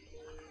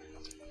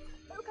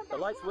 The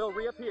lights will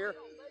reappear.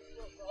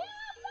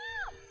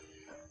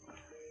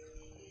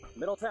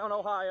 Middletown,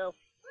 Ohio.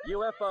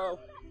 UFO.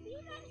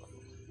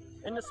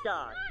 In the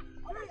sky.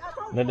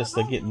 Notice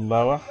they're getting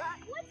lower,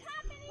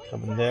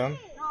 coming down.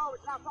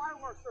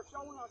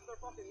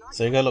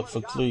 So you gotta look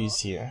for clues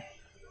here.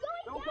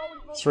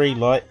 3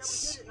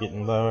 lights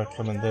getting lower,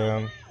 coming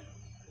down.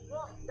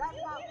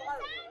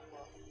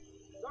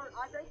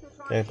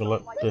 Okay, but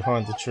look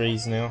behind the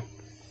trees now.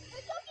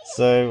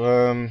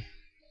 So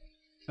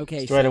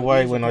Okay, straight so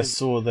away these when are I good.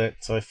 saw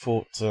that, I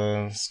thought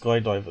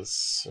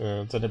skydivers.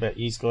 Don't know about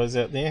you guys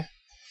out there.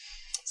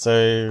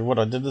 So what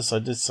I did is I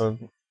did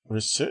some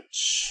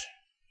research.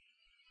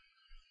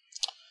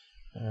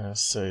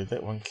 So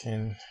that one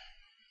can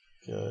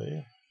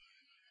go.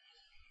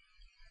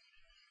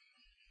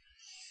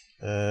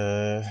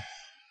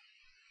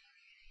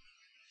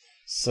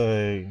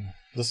 So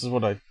this is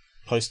what I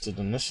posted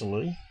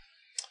initially.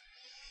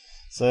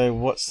 So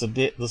what's the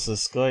bet? This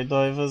is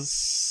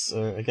skydivers,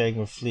 again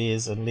with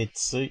flares and lead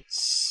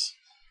suits.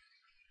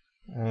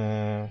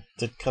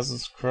 Did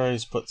Cousins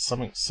Crows put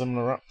something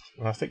similar up?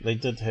 I think they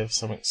did have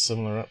something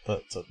similar up,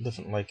 but at a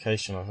different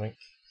location, I think.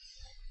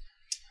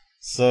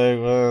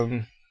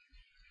 So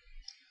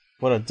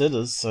what I did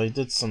is I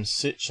did some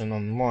searching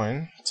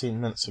online,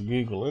 10 minutes of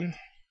Googling,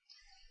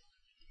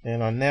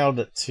 and I nailed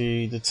it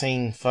to the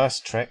team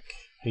Fast Track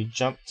who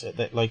jumped at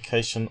that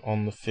location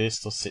on the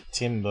 1st of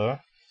September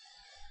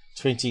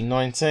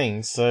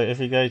 2019. So if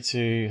we go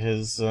to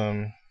his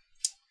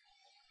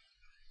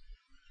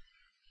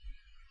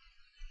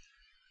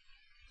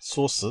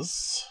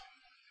sources,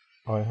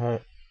 I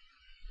hope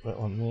that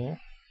one there,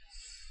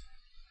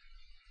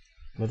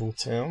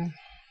 Middletown,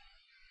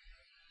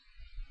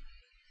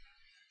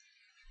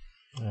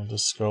 and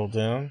just scroll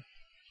down,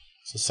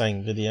 it's the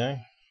same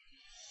video.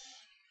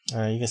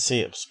 You can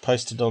see it was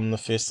posted on the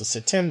 1st of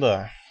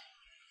September.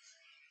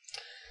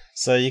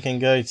 So you can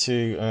go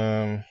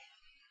to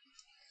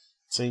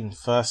Team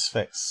Fast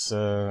Facts,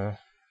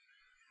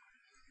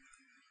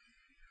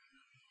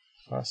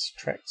 Fast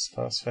Facts,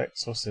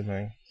 what's their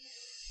name?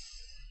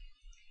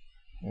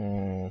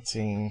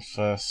 Team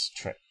Fast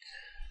Track.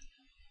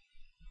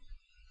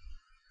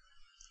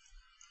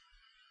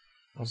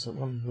 Was it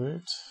one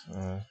word?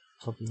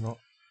 Probably not.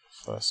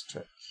 Fast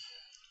Track.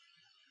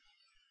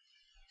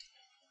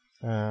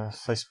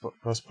 Facebook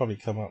has probably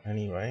come up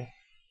anyway.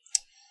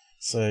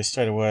 So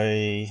straight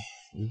away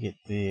you get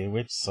their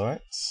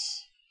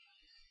websites.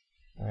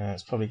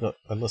 It's probably got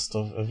a list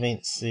of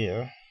events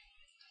there.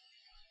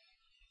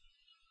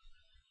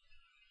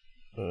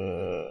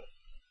 Then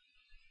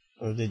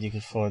you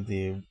can find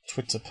their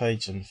Twitter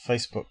page and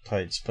Facebook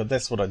page. But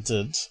that's what I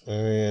did,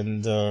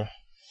 and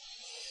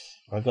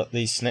I got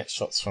these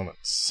snapshots from it.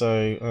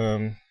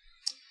 So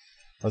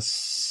I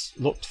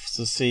looked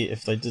to see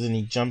if they did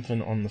any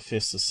jumping on the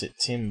 1st of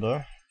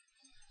September,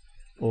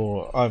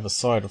 or either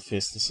side of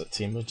 1st of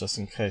September, just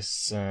in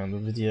case the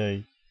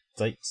video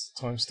date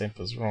timestamp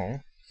is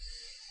wrong.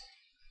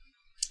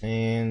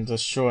 And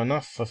sure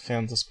enough, I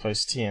found this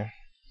post here.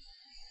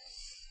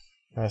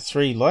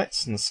 3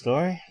 lights in the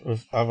sky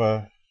with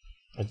other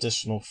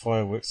additional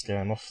fireworks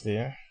going off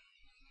there.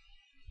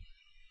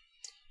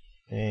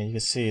 And you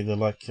can see they're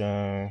like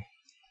on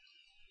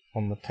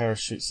the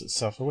parachutes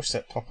itself. I wish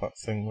that pop-up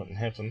thing wouldn't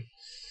happen.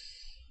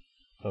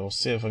 But I'll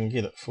see if I can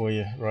get it for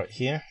you right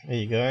here. There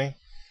you go.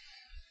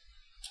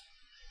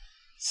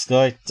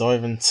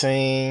 Skydiving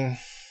team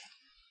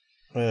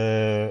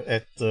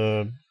at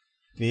the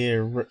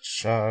Bear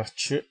Rich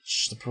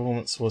Church. The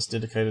performance was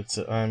dedicated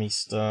to Army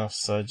Staff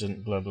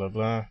Sergeant blah blah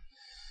blah.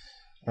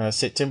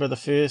 September the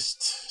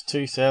 1st,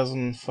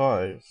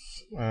 2005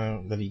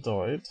 that he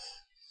died.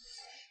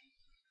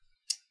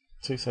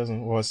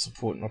 2000 was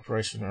support in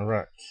Operation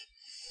Iraq.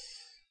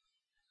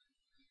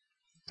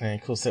 And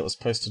of course that was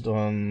posted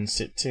on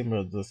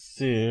September the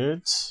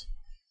 3rd,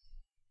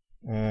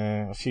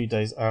 a few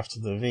days after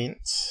the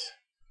event.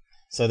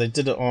 So they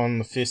did it on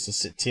the 1st of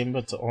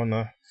September to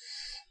honour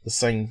the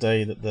same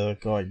day that the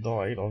guy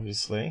died,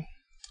 obviously.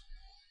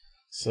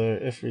 So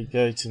if we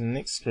go to the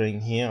next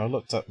screen here, I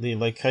looked up the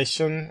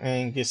location,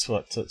 and guess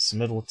what? It's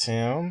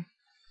Middletown,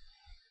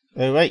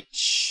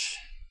 OH.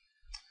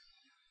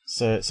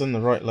 So it's in the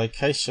right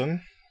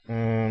location.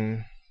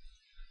 And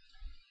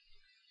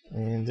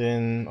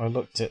then I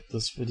looked at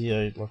this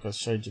video like I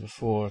showed you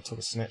before. I took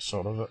a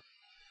snapshot of it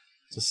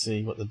to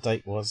see what the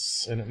date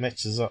was, and it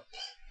matches up.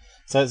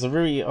 So it's a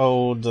very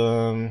old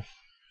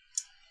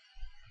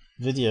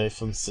video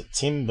from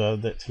September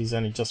that he's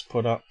only just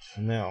put up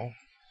now,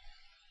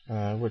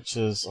 which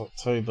is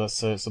October,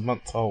 so it's a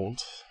month old.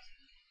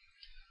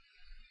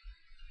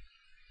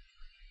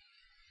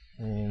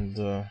 And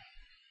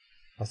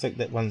I think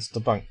that one's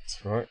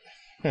debunked, right?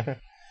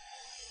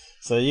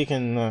 So you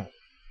can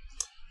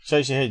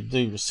shows you how to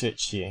do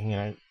research here, you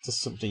know,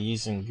 just simply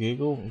using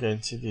Google and going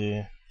to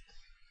their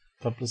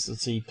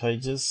publicity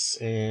pages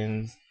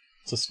and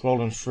just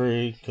scrolling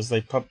through, because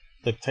they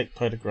take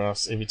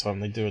photographs every time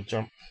they do a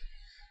jump,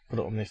 put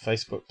it on their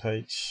Facebook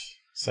page,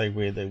 say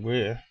where they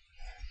were.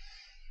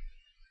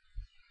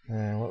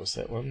 What was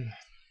that one?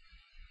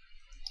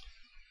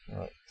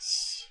 Right.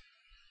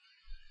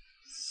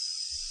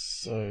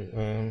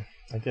 So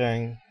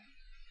again,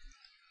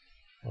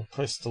 I'll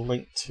post a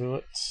link to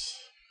it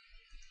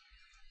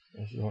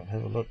if you want to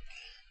have a look.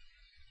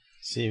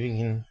 See if you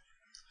can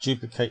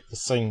duplicate the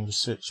same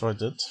research I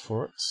did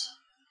for it.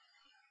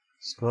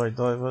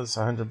 Skydivers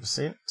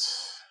 100%.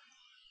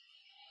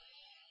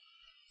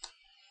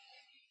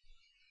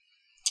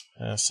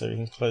 So we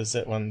can close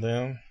that one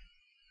down.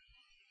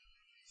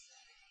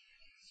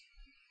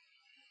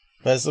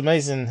 But it's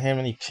amazing how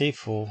many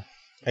people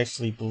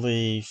actually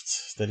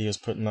believed that he was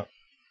putting up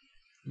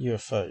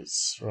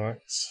UFOs, right?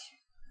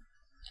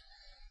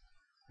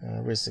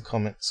 Where's the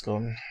comments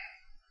gone?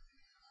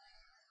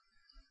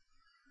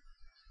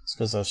 It's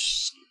because I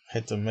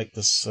had to make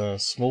this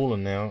smaller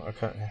now. I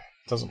can't. It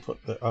doesn't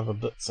put the other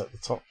bits at the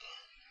top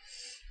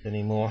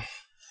anymore.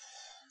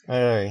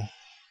 Okay.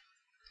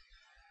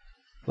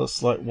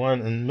 Looks like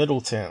one in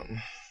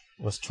Middletown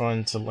was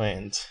trying to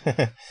land.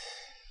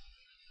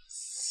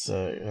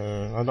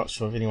 So I'm not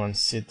sure if anyone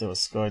said there were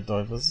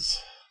skydivers.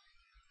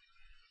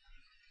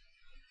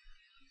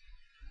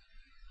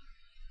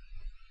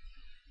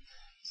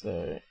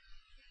 So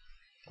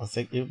I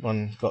think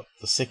everyone got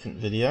the second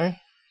video,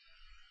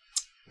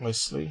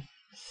 mostly,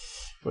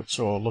 which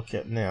I'll look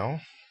at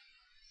now.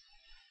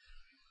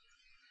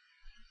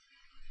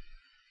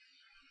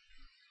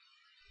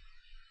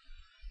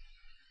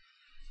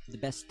 The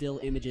best still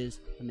images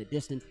from the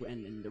distance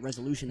and the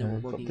resolution that we're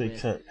working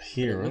with.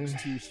 Here, it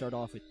looks to start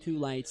off with 2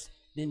 lights,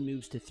 then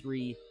moves to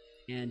 3,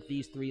 and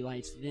these 3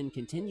 lights then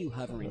continue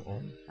hovering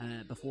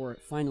before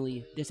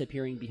finally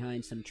disappearing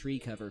behind some tree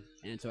cover.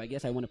 And so I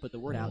guess I want to put the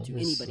word out to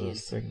anybody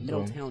in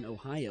Middletown,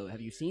 Ohio.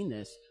 Have you seen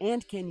this?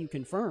 And can you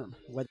confirm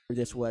whether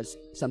this was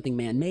something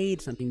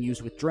man-made, something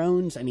used with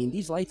drones? I mean,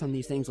 these lights on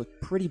these things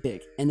look pretty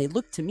big, and they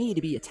look to me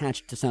to be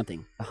attached to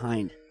something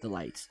behind the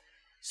lights.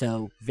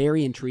 So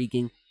very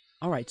intriguing.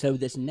 Alright, so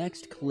this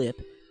next clip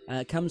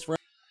comes from...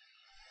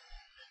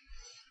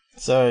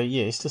 So,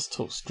 yeah, he just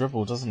talks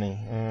dribble, doesn't he?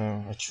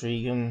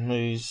 Intriguing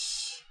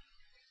moves.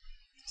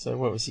 So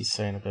what was he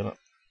saying about it?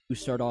 We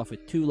start off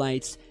with 2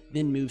 lights,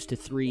 then moves to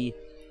 3,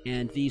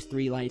 and these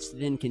 3 lights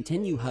then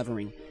continue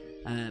hovering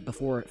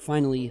before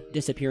finally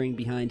disappearing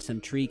behind some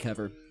tree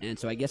cover. And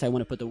so I guess I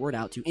want to put the word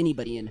out to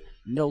anybody in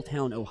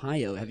Middletown,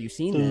 Ohio. Have you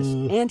seen this?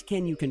 And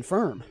can you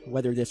confirm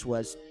whether this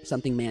was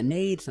something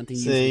man-made, something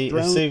used with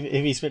drones? See,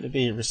 if he's meant to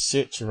be a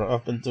researcher,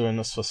 I've been doing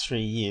this for 3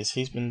 years.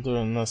 He's been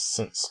doing this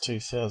since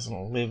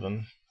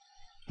 2011.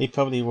 He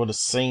probably would have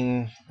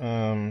seen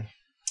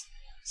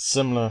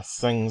similar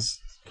things,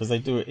 because they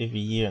do it every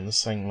year in the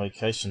same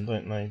location,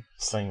 don't they?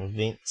 Same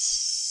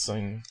events,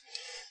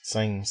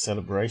 same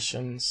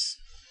celebrations.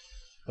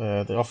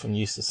 They often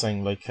use the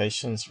same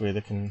locations where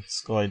they can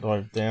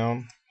skydive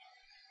down.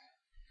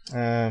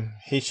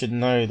 He should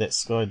know that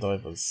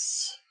skydivers.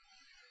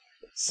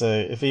 So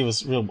if he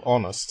was real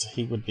honest,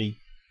 he would be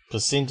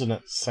presenting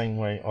it the same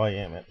way I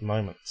am at the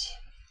moment.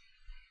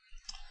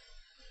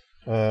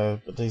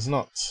 But he's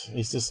not.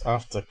 He's just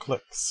after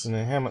clicks. You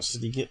know, how much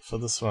did he get for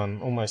this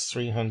one? Almost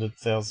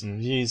 300,000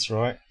 views,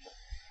 right?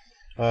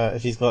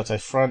 If he's got a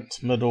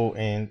front, middle,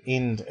 and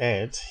end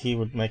ad, he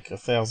would make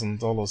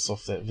 $1,000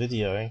 off that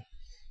video,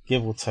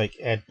 give or take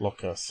ad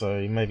blocker.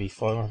 So maybe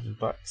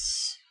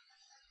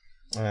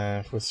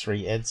 $500 for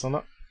 3 ads on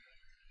it.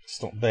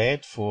 It's not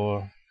bad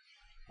for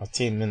a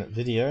 10-minute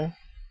video.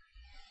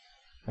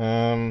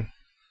 So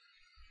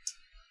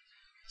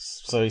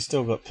he's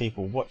still got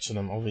people watching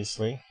him,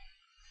 obviously.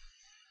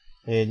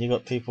 And you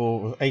got people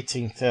with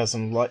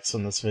 18,000 likes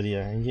on this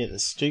video, and yet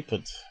it's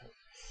stupid.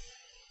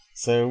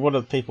 So what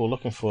are people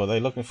looking for? Are they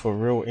looking for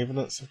real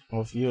evidence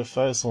of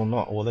UFOs or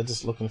not? Or they're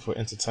just looking for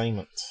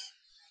entertainment?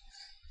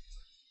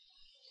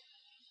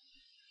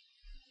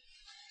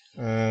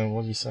 What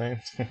are you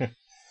saying?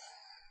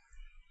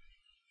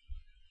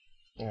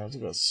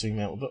 I've got to zoom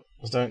out a bit.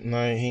 I don't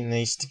know. He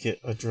needs to get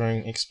a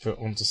drone expert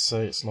on to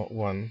say it's not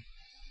one.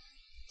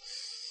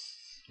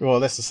 Well,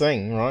 that's the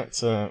thing, right?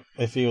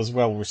 If he was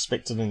well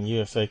respected in the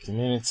UFO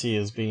community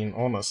as being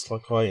honest,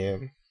 like I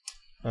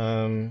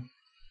am,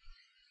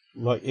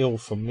 like Il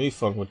from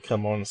MUFON would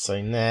come on and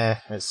say, nah,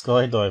 it's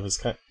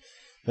skydivers.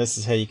 This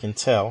is how you can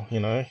tell, you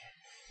know.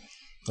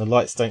 The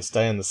lights don't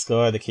stay in the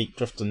sky, they keep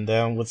drifting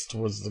downwards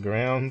towards the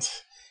ground.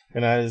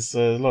 You know, there's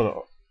a lot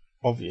of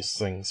obvious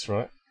things,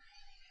 right?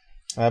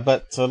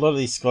 But a lot of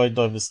these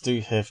skydivers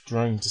do have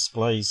drone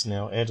displays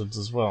now added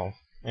as well.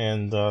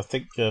 And I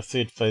think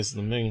Third Phase of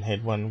the Moon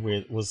had one where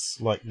it was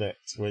like that,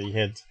 where you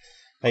had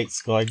 8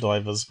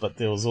 skydivers, but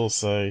there was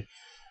also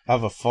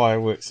other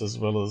fireworks as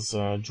well as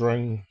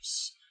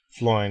drones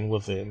flying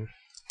with them.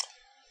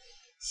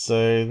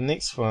 So the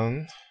next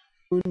one.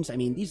 I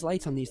mean, these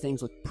lights on these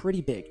things look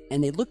pretty big,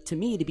 and they look to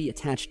me to be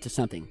attached to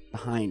something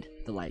behind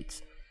the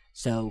lights.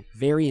 So,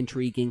 very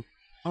intriguing.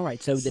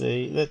 Alright, so...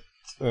 See,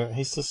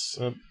 he's just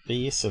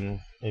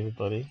BSing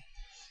everybody.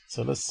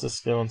 So let's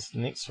just go on to the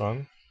next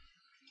one.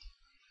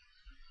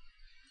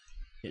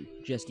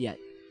 Just yet.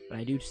 But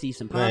I do see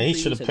some palm trees,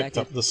 he should have picked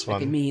up this one.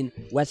 That could mean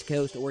West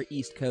Coast or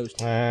East Coast.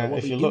 But what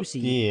if we you do look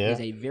see here, is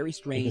a very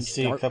strange,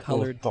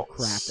 dark-colored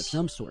craft of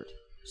some sort,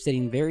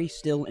 sitting very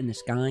still in the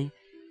sky,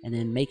 and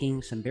then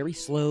making some very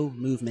slow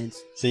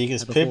movements. So you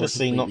can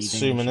purposely not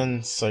zooming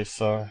in so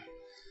far.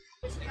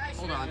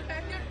 Hold on.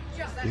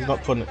 He's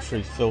not putting it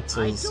through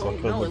filters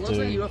like I would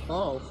do. It looks like a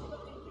UFO.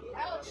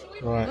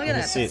 Right, you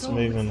can see it's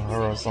moving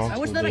horizontal. I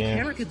wish that a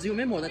camera could zoom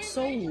in more. That's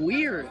so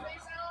weird.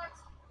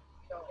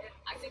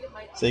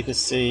 So you can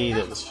see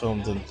that it was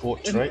filmed in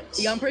portrait.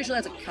 Yeah, I'm pretty sure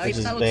that's a kite. Which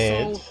is that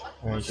bad. looks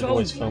You should so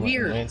always film it in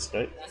weird.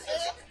 landscape.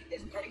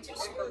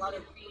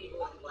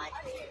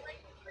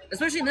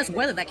 Especially in this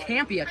weather, that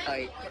can't be a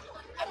kite.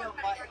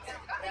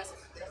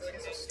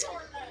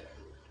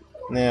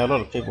 Now, a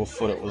lot of people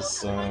thought it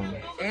was...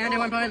 And it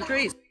went behind the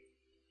trees.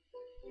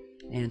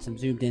 And some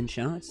zoomed in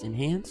shots,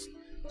 enhanced.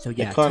 So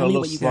yeah, it tell me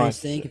looks what you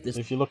guys like, think.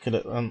 If you look at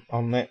it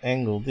on that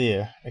angle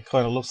there, it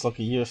kind of looks like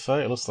a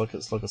UFO. It looks like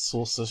it's like a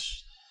saucer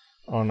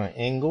on an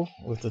angle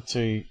with the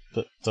 2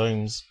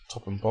 domes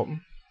top and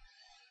bottom.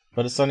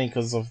 But it's only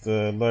because of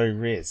the low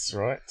res,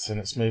 right? And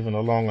it's moving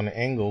along on an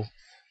angle.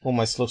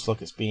 Almost looks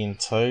like it's being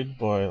towed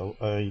by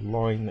a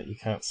line that you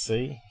can't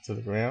see to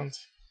the ground.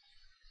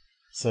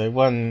 So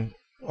one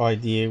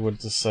idea would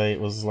just say it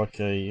was like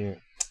a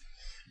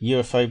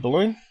UFO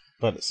balloon,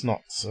 but it's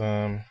not.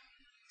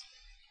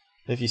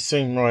 If you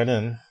zoom right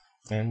in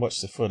and watch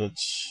the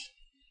footage,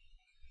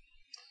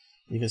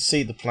 you can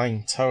see the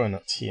plane towing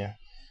it here.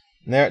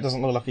 Now it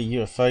doesn't look like a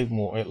UFO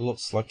more, it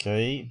looks like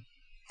a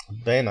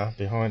banner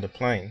behind a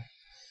plane.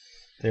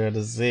 There it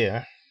is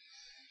there.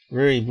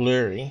 Very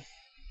blurry.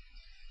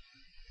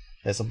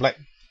 There's a black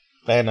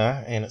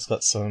banner and it's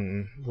got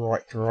some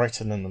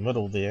writing in the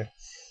middle there.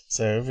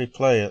 So if we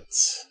play it,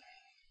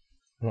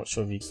 I'm not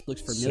sure if you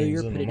looks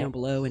familiar, put it down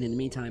below, and in the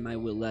meantime I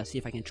will see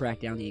if I can track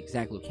down the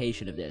exact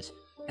location of this.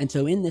 And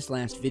so in this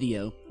last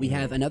video, we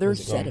have another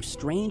set of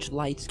strange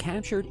lights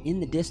captured in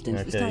the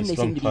distance. Okay, this time they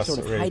seem to be sort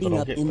of hiding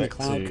up in the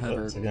cloud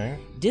cover.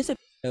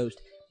 Disappeared,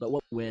 but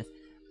what with?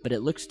 But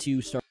it looks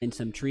to start in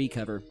some tree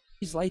cover.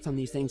 These lights on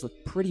these things look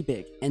pretty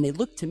big, and they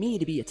look to me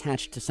to be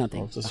attached to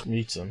something. I'll just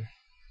mute them.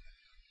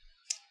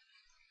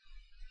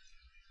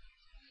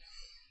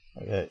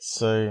 Okay,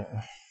 so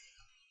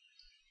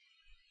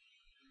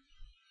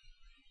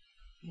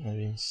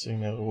maybe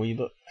zoom out a wee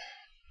bit.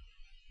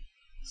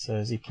 So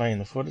is he playing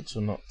the footage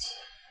or not?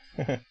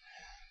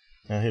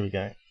 Now here we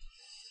go.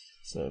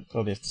 So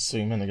probably have to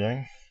zoom in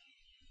again.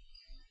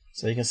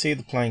 So you can see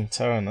the plane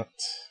towing it.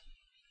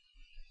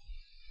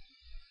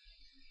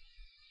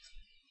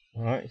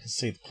 Alright, you can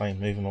see the plane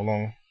moving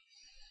along.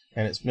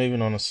 And it's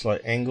moving on a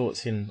slight angle,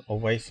 it's heading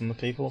away from the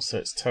people, so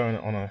it's towing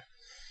it on a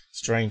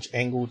strange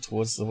angle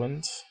towards the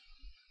wind.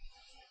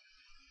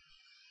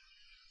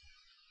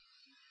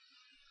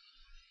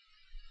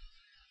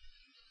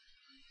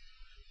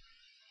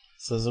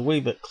 So it's a wee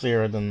bit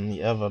clearer than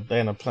the other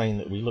banner plane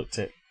that we looked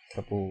at a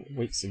couple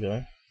weeks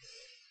ago.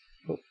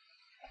 Oh,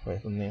 what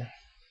happened there?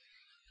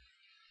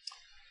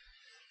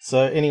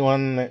 So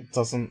anyone that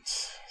doesn't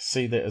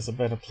see that as a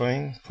better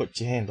plane, put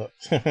your hand up.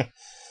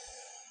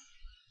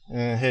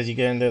 How'd you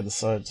go on the other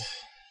side?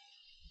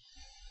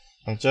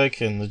 I'm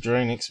joking, the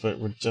drone expert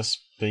would just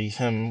be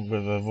him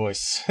with a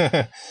voice.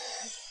 Yeah,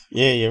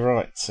 you're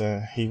right.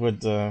 He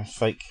would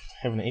fake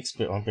having an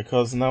expert on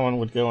because no one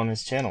would go on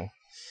his channel.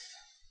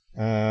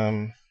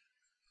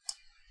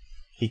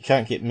 He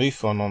can't get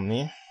MUFON on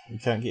there. You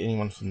can't get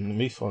anyone from the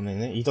MUFON in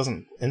there. He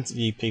doesn't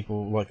interview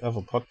people like other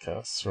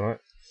podcasts, right?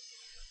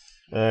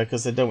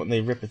 Because they don't want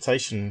their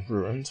reputation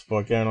ruined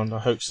by going on to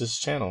hoax's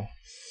channel.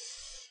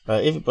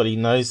 Everybody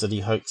knows that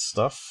he hoaxed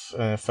stuff,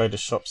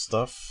 Photoshop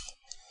stuff.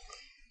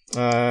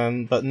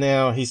 But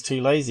now he's too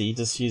lazy. He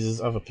just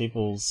uses other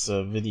people's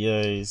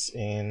videos,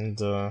 and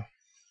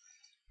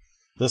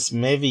this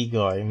Mavi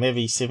guy,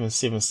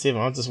 Mavi777,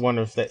 I just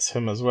wonder if that's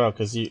him as well,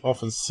 because you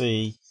often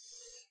see,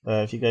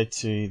 if you go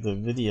to the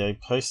video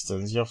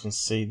postings, you often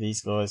see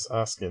these guys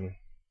asking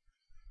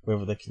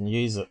whether they can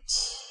use it.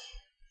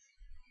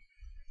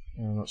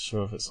 I'm not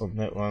sure if it's on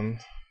that one.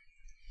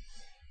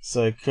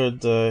 So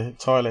could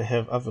Tyler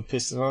have other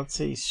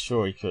personalities?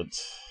 Sure he could.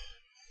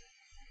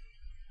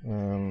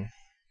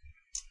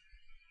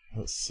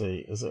 Let's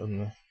see, is it in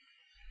the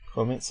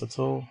comments at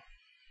all?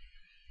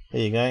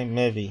 There you go,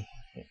 Mavi,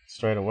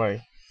 straight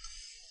away.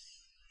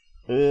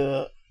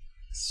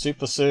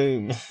 Super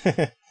zoom.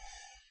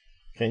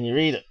 Can you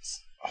read it?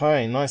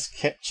 Hi, nice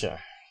capture.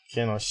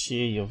 Can I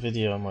share your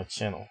video on my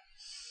channel?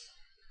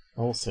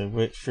 Also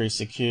work through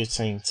Secure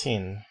Team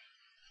 10.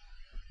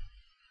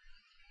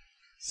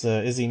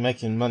 So is he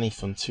making money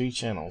from 2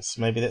 channels?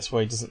 Maybe that's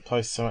why he doesn't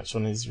post so much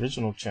on his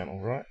original channel,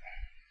 right?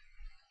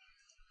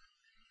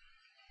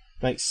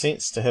 Makes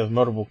sense to have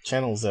multiple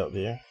channels out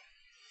there.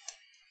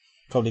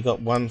 Probably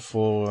got one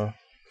for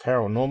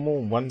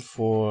paranormal, one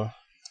for,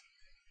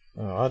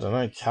 I don't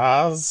know,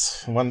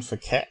 cars, one for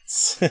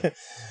cats.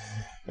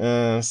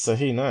 So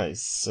who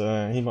knows?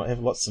 He might have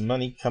lots of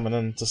money coming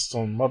in just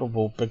on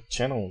multiple big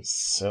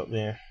channels out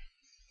there.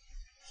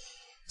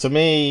 To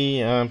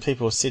me,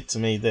 people have said to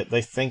me that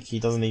they think he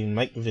doesn't even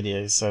make the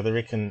videos, so they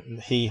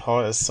reckon he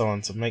hires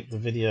someone to make the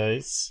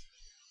videos.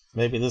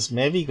 Maybe this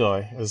Mavi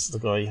guy is the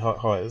guy he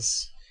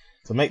hires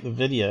to make the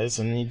videos,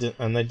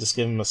 and they just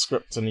give him a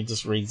script and he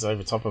just reads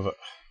over top of it.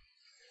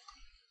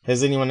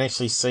 Has anyone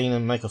actually seen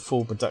him make a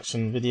full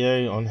production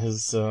video on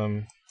his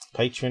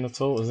Patreon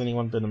at all? Has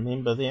anyone been a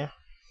member there?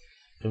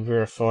 Can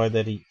verify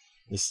that he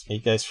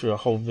goes through a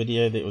whole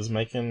video that was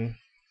making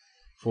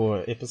for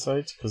an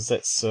episode, because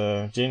that's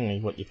generally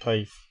what you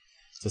pay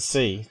to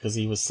see, because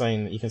he was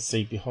saying that you can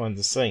see behind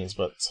the scenes,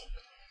 but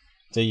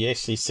do you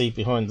actually see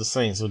behind the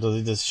scenes, or does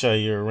he just show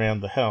you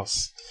around the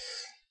house?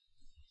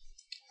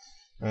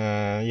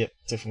 Yep,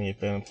 definitely a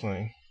banner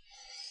plane.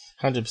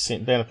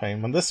 100% banner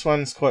plane. Well, this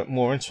one's quite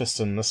more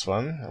interesting, this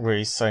one, where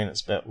he's saying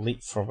it's about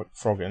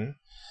leapfrogging.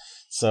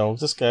 So I'll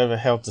just go over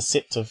how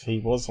deceptive he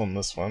was on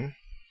this one.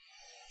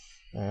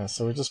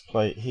 So we'll just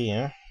play it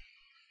here.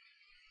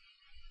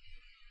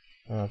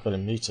 I've got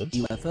him muted.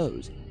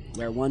 UFOs,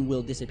 where one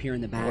will disappear in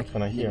the back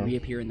and then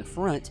reappear in the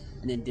front,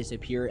 and then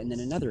disappear, and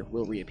then another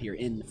will reappear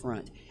in the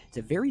front. It's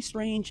a very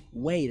strange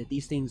way that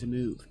these things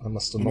move. I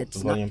must have knocked the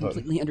volume button. It's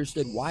not completely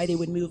understood why they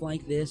would move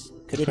like this.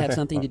 Could it have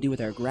something to do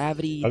with our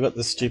gravity? I got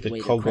this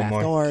stupid cog on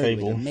my cable. The way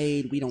they're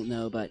made, we don't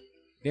know, but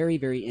very,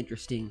 very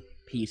interesting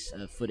piece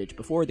of footage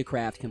before the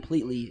craft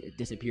completely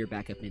disappear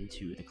back up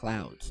into the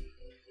clouds.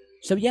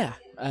 So yeah,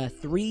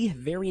 3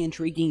 very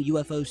intriguing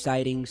UFO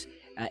sightings,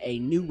 a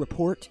new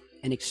report,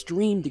 an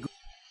extreme degree.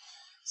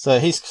 So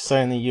he's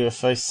saying the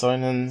UFO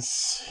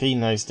sightings, he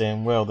knows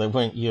damn well they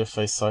weren't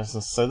UFO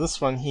sightings. So this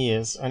one here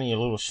is only a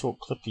little short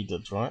clip he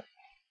did, right?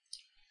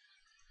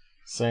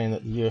 Saying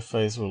that the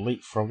UFOs were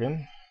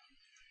leapfrogging.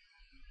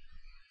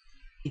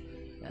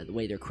 The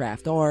way their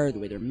craft are, the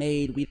way they're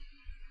made, we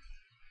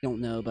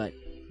don't know, but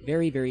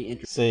very, very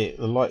interesting. See,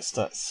 the light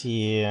starts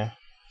here,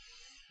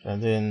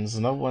 and then there's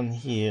another one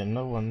here,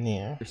 another one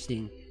there.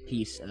 Interesting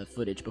piece of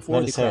footage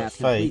before Notice the craft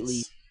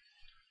completely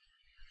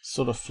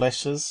sort of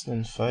flashes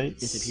and fades.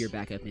 Disappear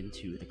back up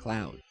into the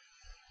cloud.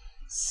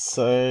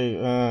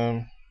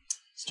 So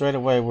straight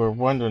away we're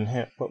wondering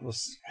what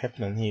was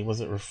happening here.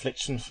 Was it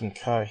reflection from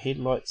car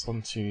headlights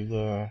onto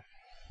the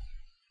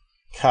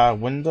car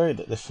window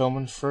that they're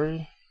filming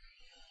through?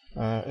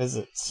 Is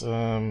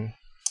it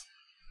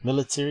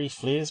military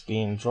flares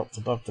being dropped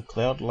above the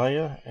cloud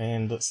layer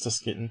and it's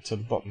just getting to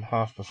the bottom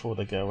half before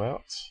they go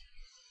out?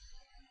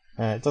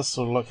 It does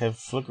sort of look have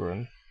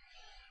flickering.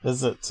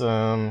 Is it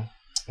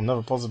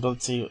another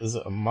possibility? Is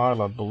it a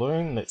mylar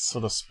balloon that's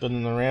sort of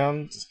spinning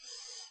around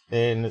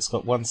and it's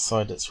got one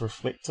side that's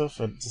reflective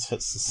and it just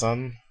hits the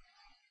sun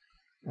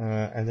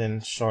and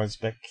then shines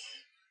back?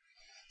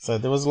 So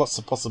there was lots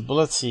of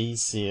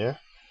possibilities here,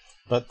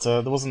 but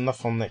there wasn't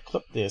enough on that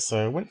clip there,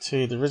 so I went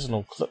to the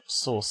original clip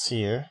source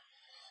here,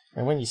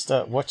 and when you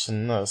start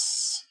watching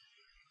this,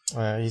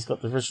 he's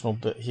got the original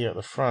bit here at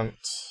the front,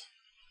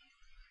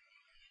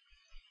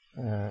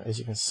 as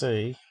you can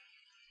see.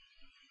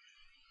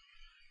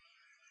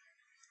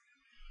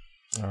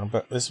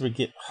 But as we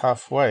get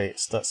halfway, it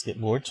starts to get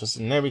more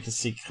interesting. Now we can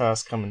see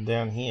cars coming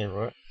down here,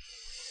 right?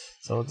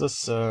 So I'll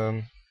just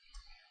slow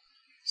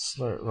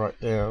it right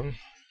down,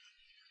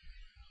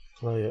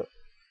 play it.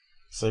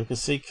 So we can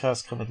see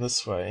cars coming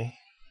this way,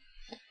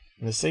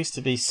 and there seems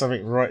to be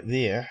something right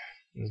there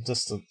in the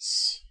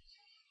distance.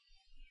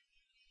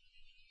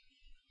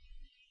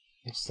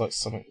 Looks like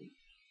something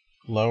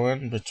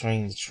glowing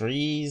between the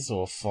trees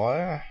or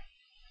fire.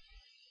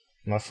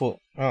 And I thought,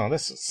 oh,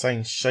 that's the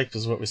same shape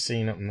as what we're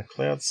seeing up in the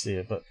clouds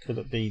here, but could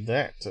it be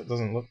that? It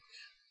doesn't look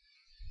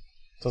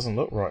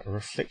right. A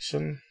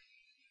reflection.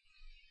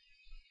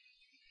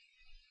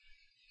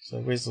 So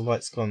where's the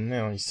lights gone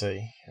now, you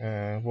see?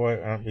 Why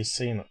aren't we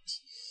seeing it?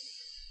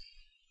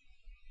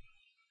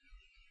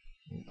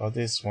 Oh,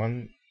 there's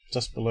one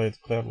just below the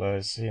cloud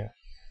layers here.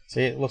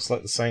 See, it looks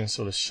like the same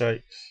sort of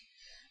shape.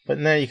 But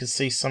now you can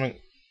see something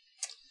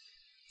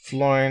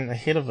flying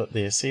ahead of it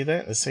there. See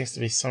that? There seems to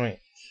be something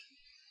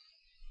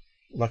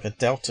like a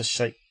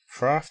delta-shaped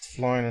craft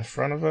flying in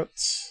front of it.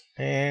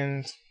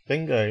 And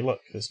bingo, look,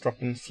 it's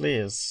dropping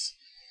flares.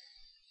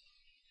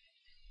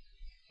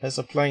 There's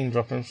a plane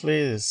dropping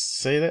flares.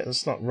 See that?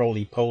 It's not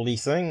roly-poly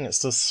thing.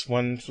 It's just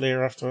one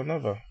flare after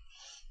another.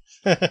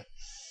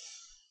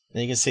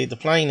 You can see the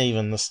plane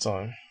even this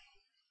time.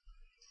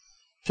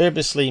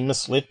 Purposely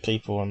misled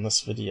people in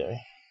this video.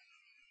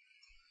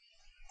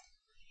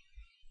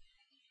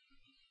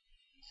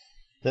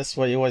 That's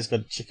why you always got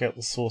to check out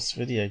the source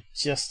video,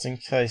 just in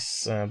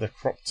case they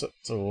cropped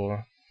it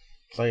or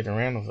played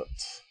around with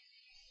it.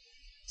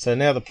 So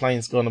now the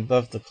plane's gone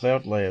above the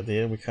cloud layer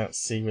there. We can't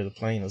see where the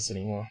plane is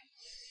anymore.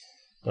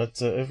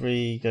 But if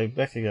we go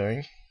back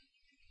again,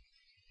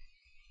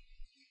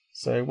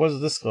 so what does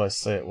this guy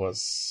say it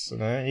was? You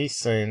know, he's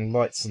saying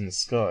lights in the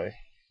sky,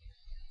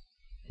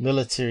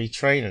 military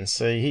training.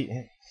 So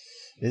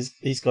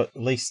he's got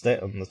at least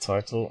that on the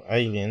title.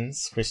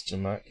 Aliens?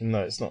 Question mark.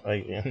 No, it's not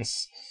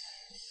aliens.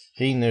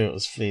 He knew it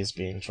was flares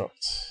being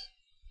dropped.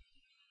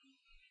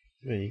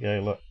 There you go.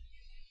 Look,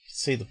 you can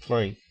see the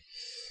plane.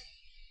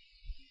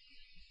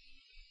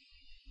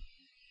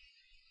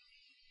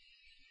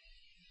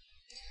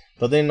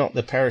 But they're not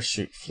the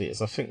parachute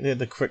flares. I think they're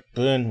the quick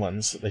burn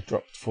ones that they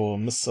dropped for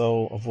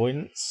missile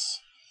avoidance.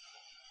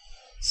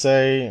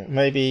 So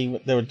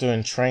maybe they were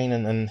doing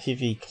training in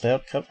heavy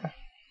cloud cover.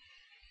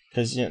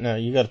 Because you know,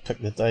 you got to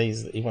pick the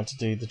days that you want to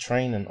do the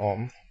training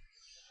on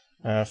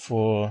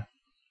for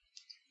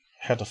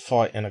how to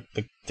fight in a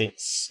big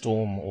dense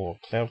storm or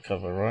cloud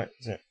cover, right?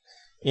 The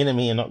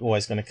enemy are not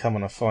always going to come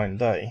on a fine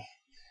day.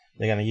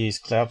 They're going to use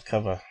cloud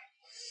cover.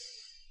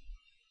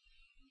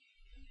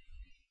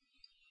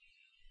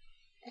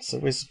 So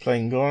where's the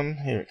plane gone?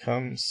 Here it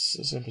comes.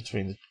 It's in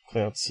between the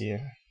clouds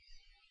here.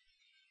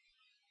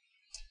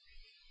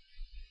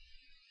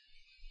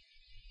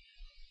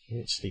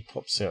 It actually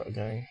pops out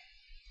again.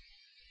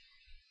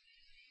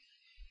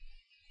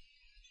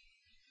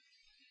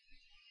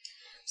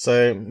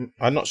 So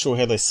I'm not sure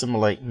how they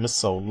simulate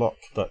missile lock,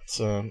 but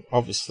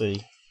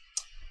obviously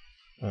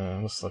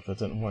looks like I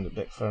didn't wind it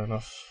back far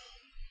enough.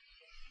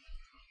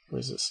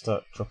 Where does it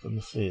start dropping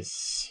the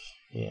flares?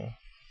 Yeah.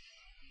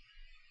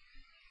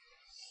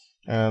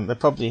 They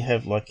probably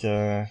have like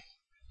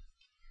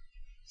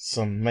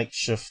some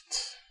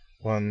makeshift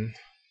one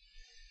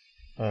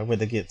where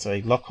they get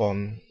a lock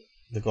on.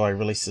 The guy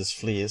releases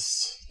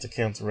flares to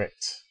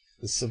counteract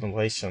the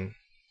simulation.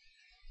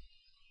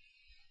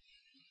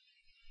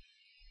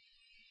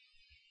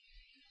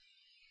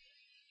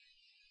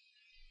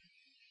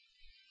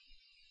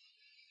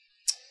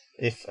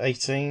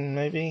 F-18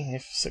 maybe?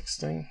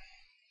 F-16?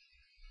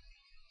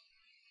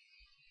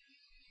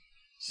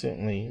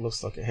 Certainly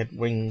looks like it had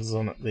wings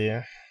on it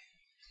there.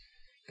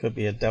 Could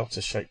be a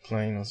delta-shaped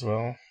plane as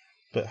well.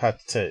 But hard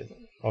to tell.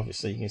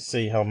 Obviously you can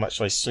see how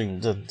much I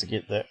zoomed in to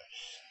get that.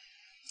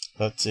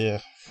 But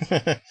yeah.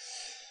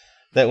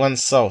 That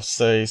one's solved.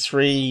 So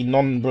 3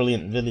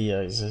 non-brilliant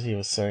videos, as he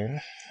was saying.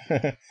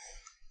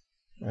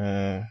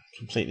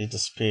 Completely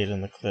disappeared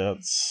in the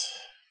clouds.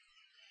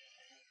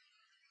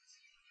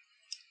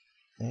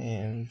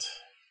 And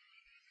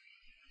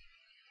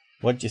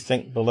what do you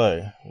think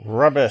below?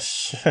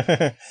 Rubbish!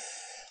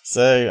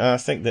 So I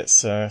think that's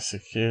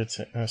secure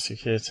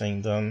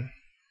team done.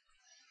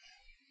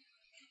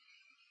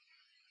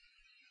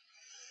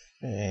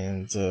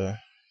 And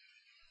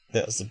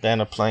that was the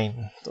banner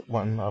plane, the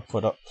one I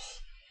put up,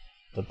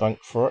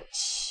 Debunked for it.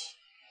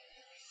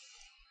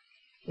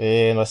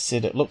 And I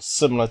said it looks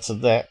similar to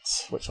that,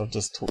 which I've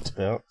just talked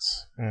about.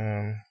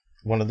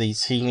 One of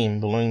these helium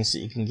balloons that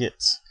you can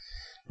get.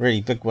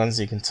 Really big ones,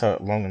 you can tow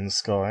it along in the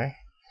sky.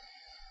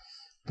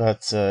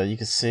 But you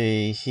can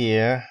see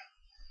here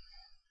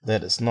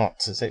that it's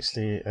not. It's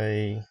actually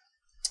a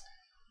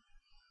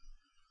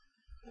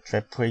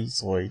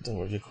trapezoid, or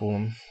what do you call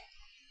them?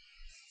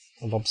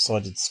 A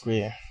lopsided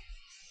square.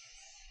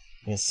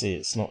 You can see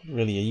it's not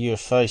really a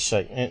UFO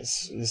shape.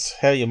 It's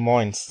how your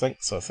mind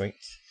thinks, I think.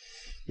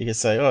 You can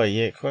say, oh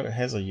yeah, it kind of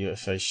has a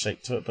UFO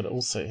shape to it, but it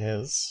also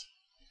has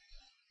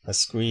a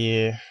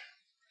square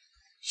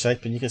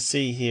shape. And you can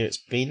see here it's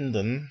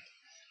bending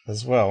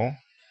as well,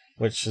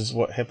 which is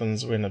what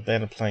happens when a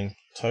banner plane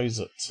tows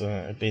it.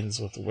 It bends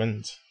with the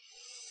wind.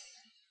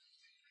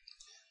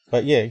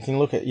 But yeah, you can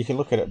look at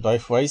it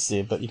both ways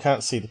there, but you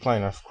can't see the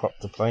plane. I've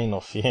cropped the plane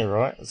off here,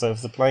 right? So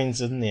if the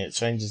plane's in there, it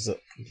changes it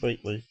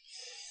completely.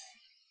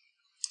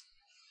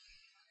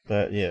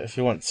 But yeah, if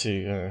you want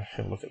to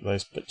have a look at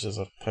those pictures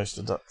I've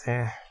posted up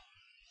there.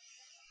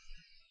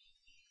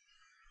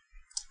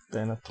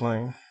 Banner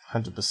plane,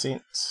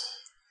 100%.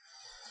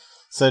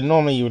 So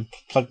normally you would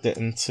plug that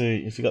into,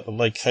 if you got the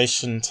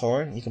location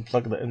time, you can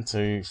plug that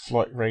into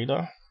Flight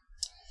Radar.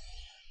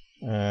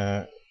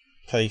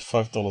 Pay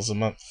 $5 a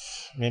month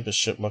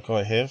membership like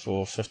I have,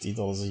 or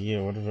 $50 a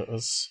year, whatever it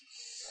is.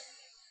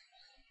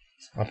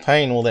 I'm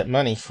paying all that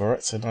money for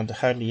it, and I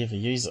hardly ever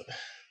use it.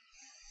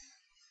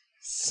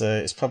 So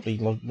it's probably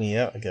logged me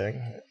out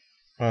again.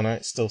 Oh no,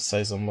 it still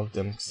says I'm logged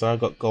in. So I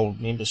got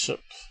gold membership.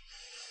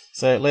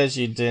 So it allows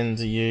you then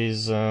to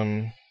use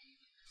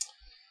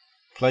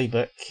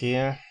playback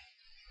here.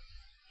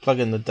 Plug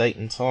in the date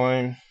and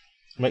time.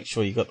 Make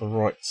sure you got the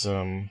right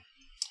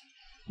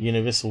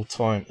universal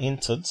time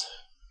entered.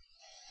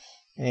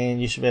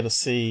 And you should be able to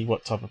see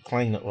what type of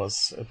plane it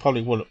was. It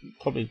probably would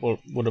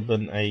have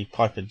been a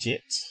Piper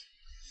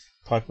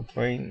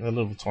plane, the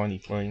little tiny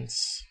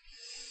planes,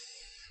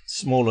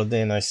 smaller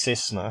than a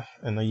Cessna,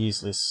 and they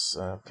use less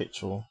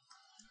petrol.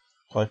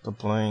 Piper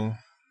plane.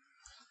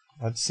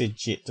 I said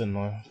jet, didn't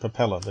I?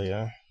 Propeller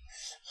there.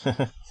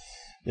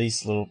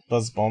 These little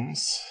buzz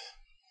bombs.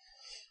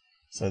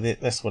 So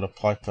that's what a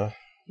Piper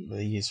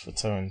they use for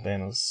towing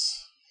banners.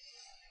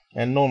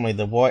 And normally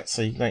they're white,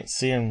 so you don't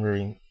see them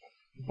very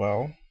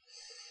well,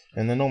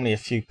 and they're normally a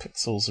few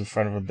pixels in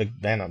front of a big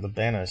banner. The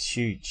banner is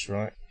huge,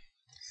 right?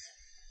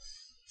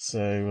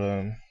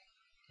 So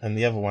and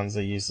the other ones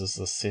they use is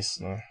the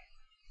Cessna.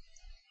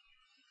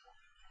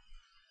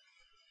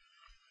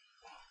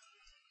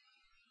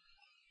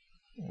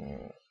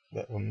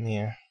 That one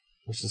there,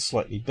 which is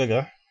slightly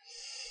bigger,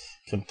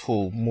 can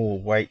pull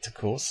more weight, of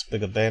course,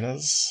 bigger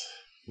banners,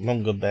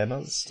 longer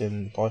banners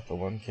than the Piper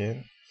one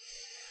can.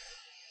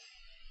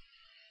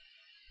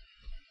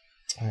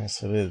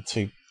 So they're the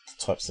two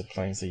types of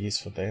planes they use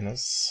for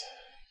banners.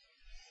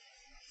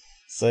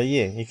 So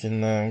yeah, you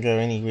can go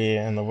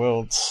anywhere in the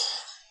world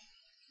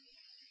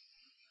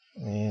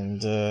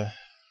and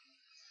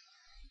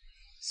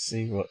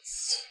see what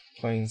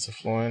planes are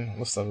flying.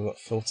 Looks like I've got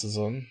filters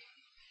on,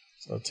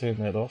 so I'll turn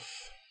that off.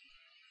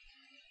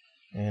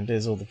 And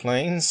there's all the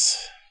planes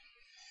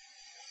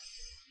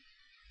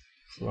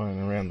flying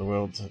around the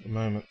world at the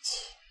moment.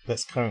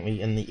 That's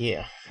currently in the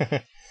air.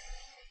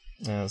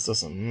 There's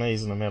just an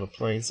amazing amount of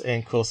planes,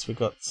 and of course we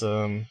got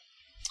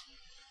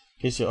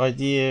gives you an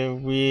idea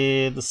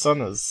where the sun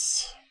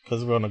is,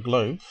 because we're on a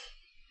globe.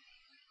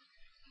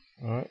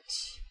 Alright,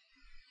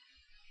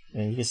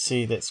 and you can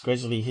see that's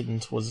gradually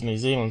heading towards New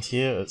Zealand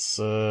here. It's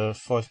 5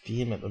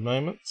 PM at the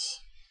moment,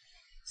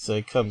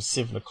 so come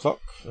 7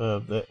 o'clock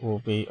that will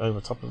be over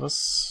top of us,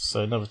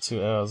 so another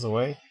 2 hours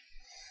away.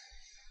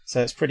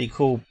 So it's a pretty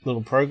cool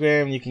little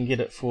program. You can get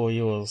it for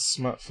your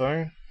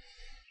smartphone.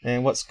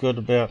 And what's good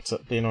about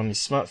it being on your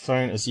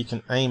smartphone is you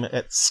can aim it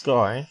at the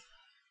sky,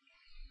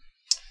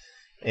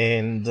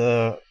 and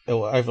it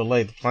will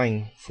overlay the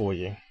plane for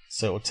you.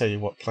 So it will tell you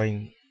what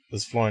plane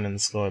is flying in the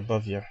sky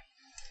above you.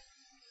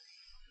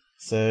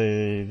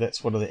 So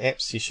that's one of the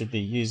apps you should be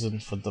using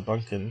for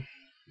debunking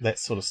that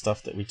sort of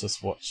stuff that we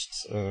just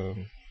watched.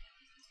 And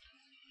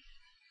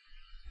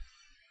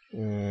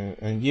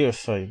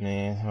UFO,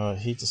 man,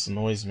 he just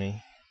annoys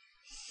me.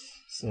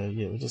 So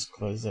yeah, we'll just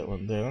close that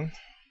one down.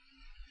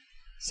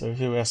 So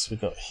who else we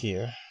got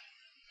here?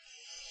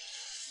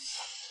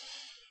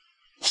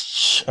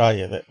 Oh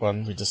yeah, that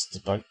one we just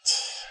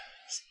debunked.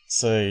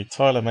 So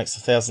Tyler makes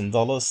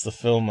 $1,000. The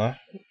filmer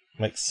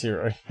makes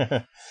 0.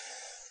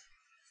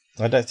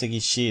 I don't think he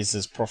shares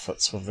his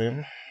profits with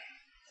them.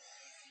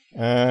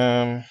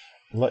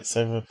 Lights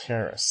over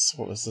Paris.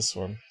 What was this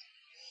one?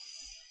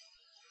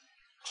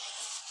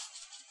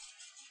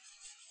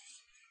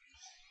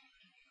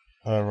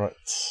 Alright,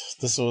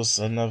 this was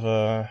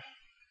another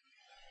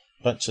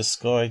bunch of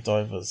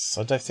skydivers.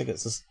 I don't think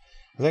it's this.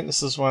 I think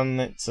this is one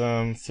that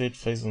Third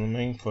Phase of the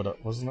Moon put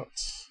up, wasn't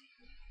it?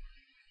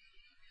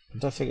 I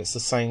don't think it's the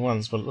same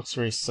ones, but it looks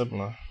very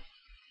similar.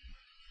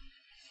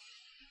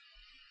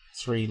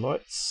 3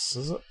 lights,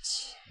 is it?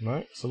 No,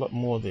 it's a lot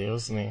more there,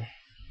 isn't there?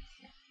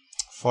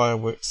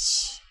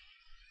 Fireworks.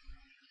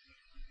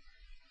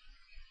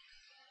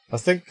 I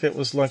think it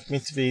was like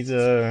meant to be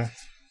the.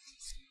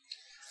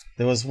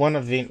 There was one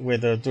event where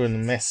they were doing a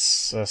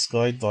mass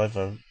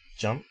skydiver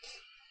jump,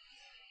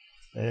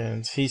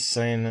 and he's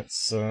saying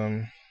it's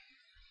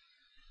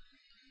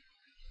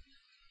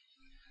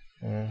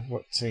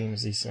what team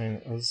is he saying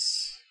it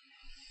is?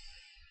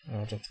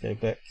 I'd have to go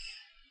back.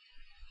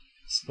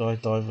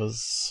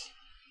 Skydivers.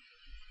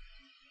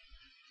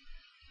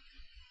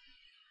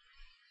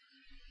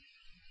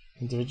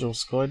 Individual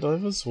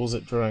skydivers, or was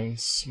it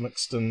drones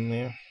mixed in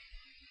there?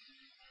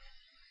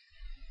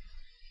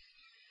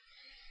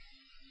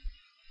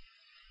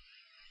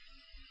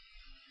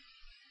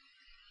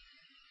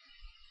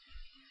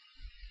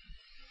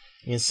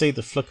 You can see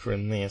the flicker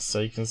in there,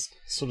 so you can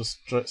sort of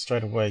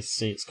straight away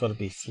see it's got to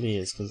be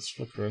flares because it's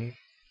flickering.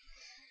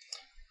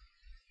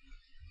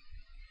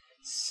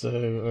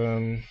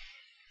 So,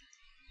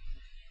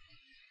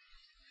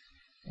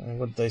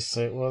 what did they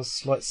say it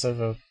was? Lights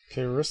over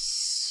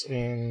Paris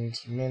and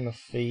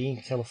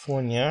Menifee,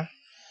 California.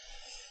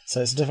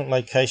 So it's a different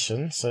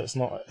location, so it's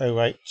not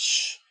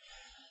OH.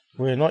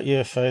 We're not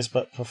UFOs,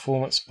 but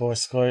performance by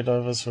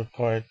skydivers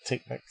required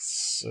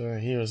techniques.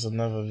 Here is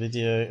another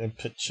video and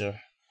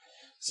picture.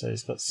 So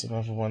he's got some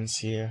other ones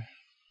here.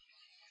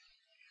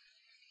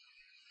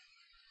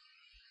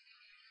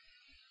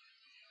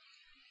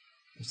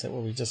 Is that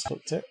what we just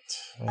looked at?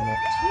 Or not?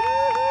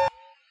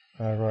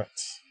 Oh, right.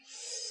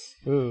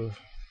 Ooh.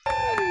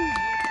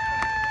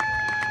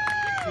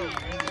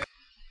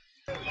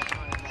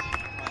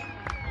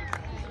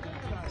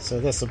 So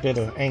that's a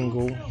better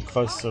angle,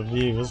 closer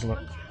view, isn't it?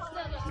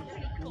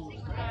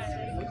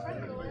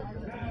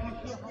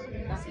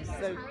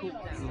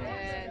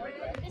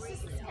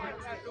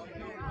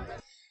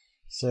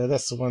 So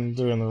that's the one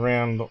doing the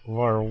round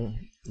viral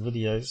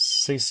videos.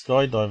 See,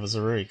 skydivers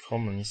are very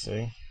common, you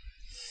see.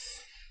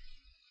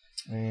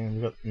 And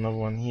we've got another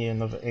one here,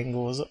 another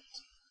angle, is it?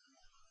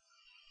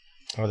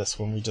 Oh, that's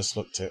one we just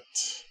looked at.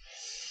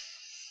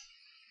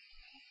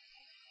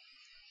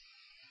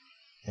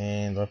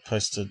 And I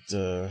posted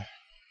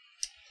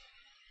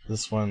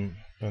this one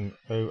in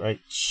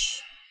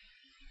OH.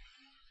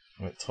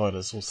 That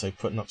title's also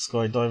putting up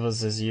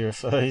skydivers as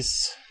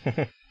UFOs.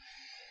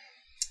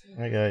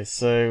 Okay,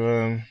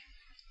 so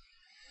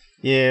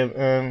yeah,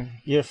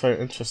 UFO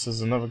interest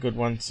is another good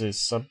one to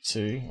sub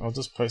to. I'll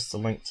just post a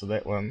link to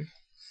that one.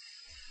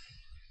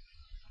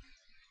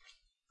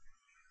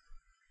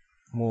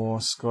 More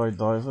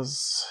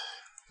skydivers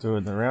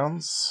doing the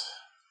rounds.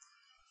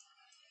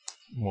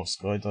 More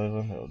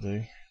skydiver, that'll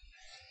do.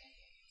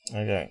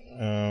 Okay,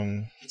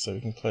 so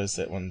we can close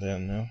that one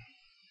down now.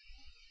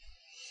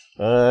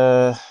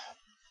 I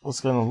was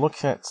going to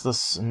look at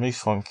this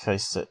MUFON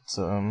case that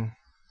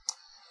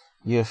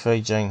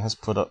UFO Jane has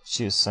put up.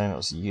 She was saying it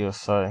was a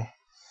UFO.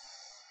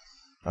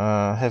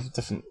 I have a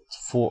different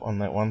thought on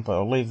that one, but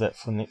I'll leave that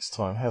for next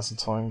time. How's the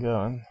time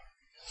going?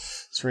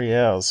 3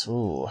 hours.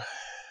 Ooh.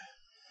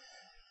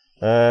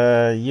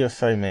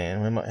 UFO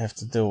man, we might have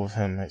to deal with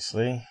him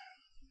actually.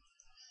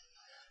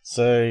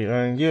 So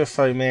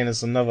UFO man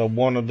is another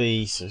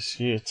wannabe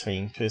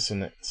security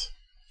person that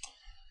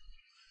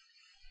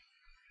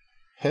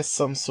has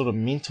some sort of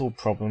mental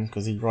problem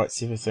because he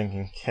writes everything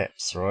in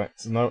caps, right?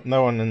 No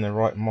one in their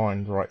right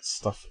mind writes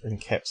stuff in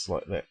caps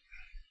like that.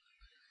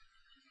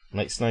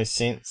 Makes no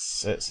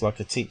sense. It's like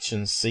a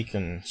teaching,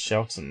 seeking,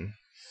 shouting.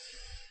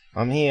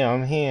 I'm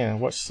here,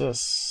 watch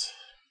this.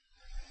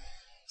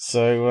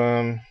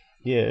 So,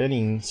 yeah,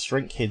 any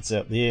shrinkheads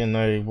out there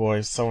know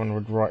why someone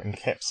would write in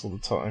caps all the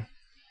time.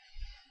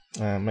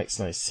 Makes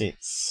no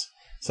sense.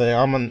 So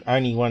I'm the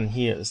only one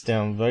here that's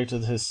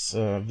downvoted his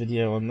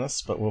video on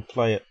this, but we'll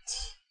play it.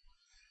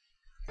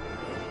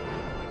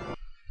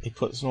 He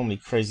puts normally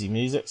crazy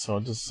music, so I'll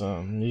just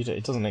mute it.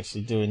 It doesn't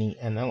actually do any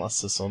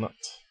analysis on it.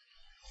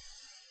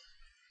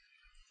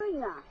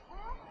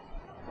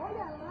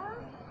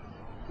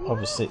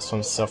 Obviously it's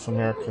from South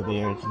America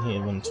there, you can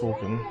hear them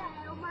talking.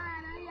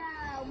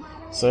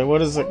 So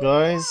what is it,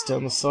 guys,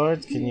 down the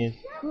side? Can you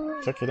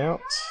check it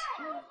out?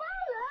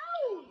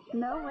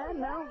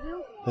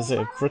 Is it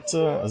a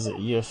critter? Is it a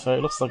UFO?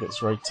 It looks like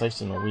it's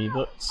rotating a wee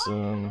bit.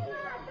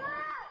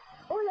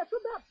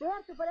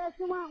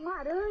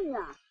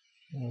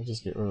 I'll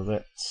just get rid of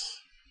that.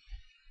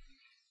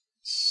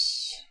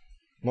 It's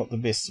not the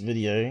best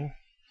video.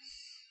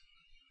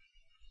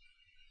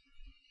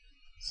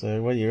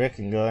 So what do you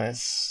reckon,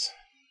 guys?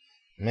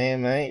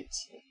 Man-made?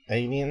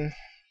 Alien?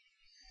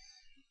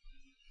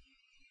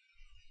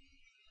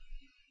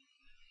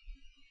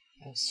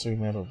 Let's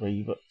zoom out a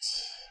wee bit.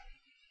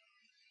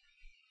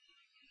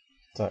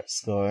 Dark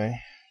sky.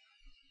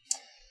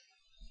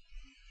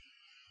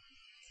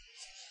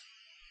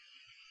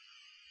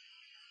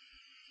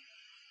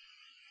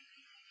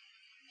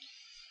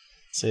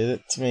 So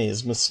that to me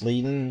is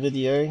misleading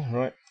video,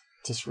 right?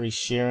 Just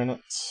resharing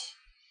it.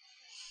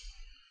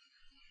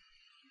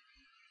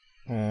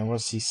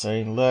 What's he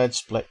saying?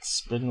 Large black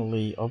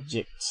spindly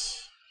object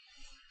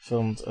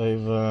filmed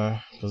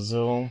over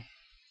Brazil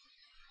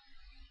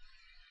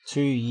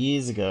 2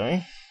 years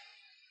ago.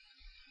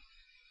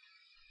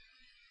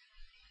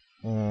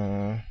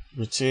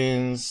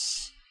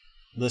 Returns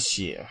this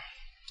year,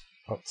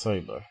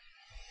 October.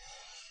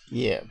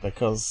 Yeah,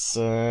 because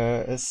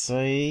it's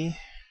a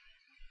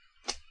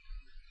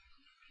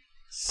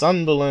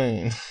sun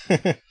balloon.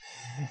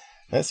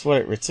 That's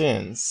what it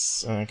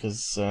returns,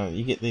 because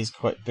you get these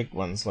quite big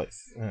ones, like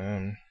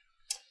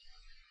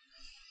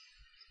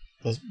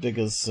as big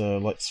as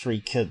like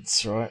 3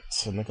 kids, right?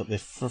 And they've got their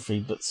fluffy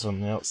bits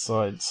on the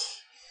outside,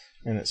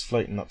 and it's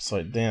floating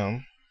upside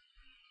down.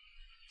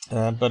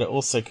 But it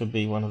also could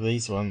be one of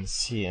these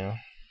ones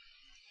here.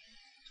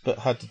 It's a bit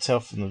hard to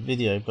tell from the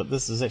video, but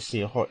this is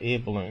actually a hot air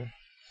balloon.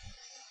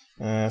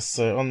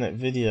 So on that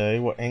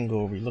video, what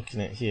angle are we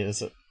looking at here?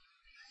 Is it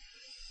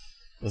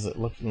Is it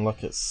looking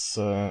like it's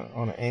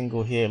on an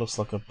angle here? It looks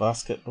like a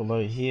basket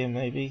below here,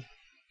 maybe.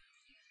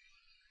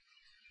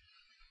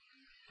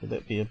 Could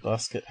that be a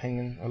basket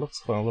hanging? It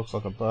kind of looks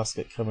like a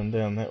basket coming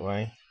down that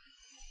way.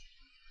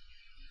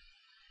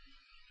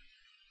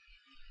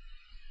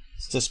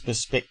 It's just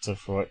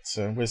perspective, right?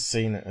 So we're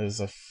seeing it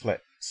as a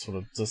flat sort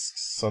of disc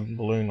sun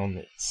balloon on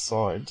the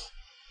side,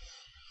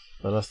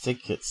 but I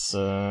think it's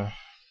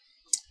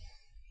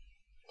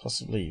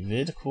possibly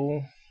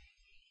vertical.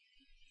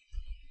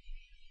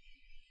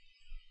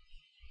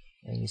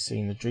 And you're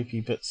seeing the droopy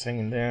bits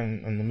hanging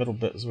down, and the middle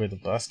bit is where the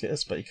basket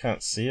is, but you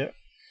can't see it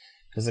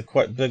because they're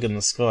quite big in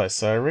the sky.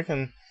 So I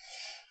reckon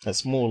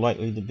it's more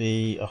likely to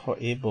be a hot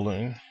air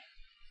balloon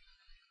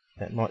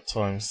at night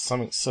time,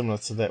 something similar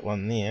to that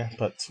one there,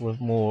 but with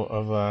more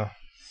of a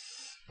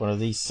one of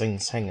these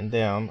things hanging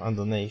down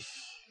underneath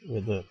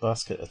where the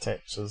basket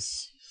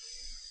attaches.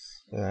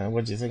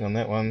 What do you think on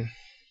that one?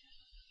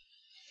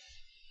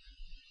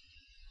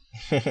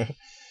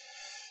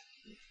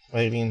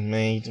 Alien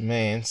made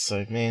man,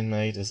 so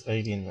man-made is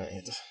alien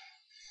made.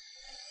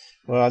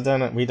 Well, I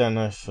don't know. We don't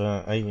know if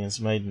aliens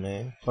made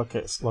man. Like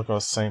I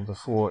was saying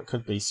before, it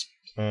could be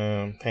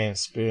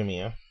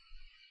panspermia.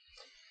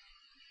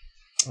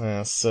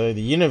 So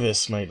the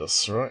universe made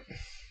us, right?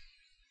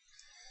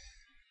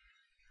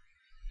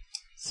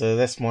 So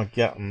that's my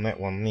gut on that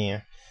one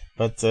there.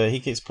 But he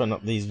keeps putting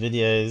up these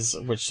videos,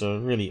 which are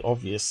really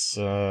obvious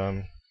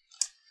on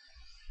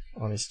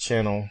his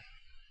channel,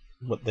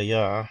 what they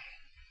are.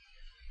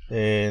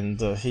 And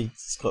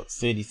he's got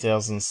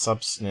 30,000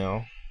 subs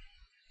now.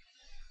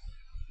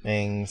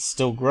 And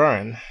still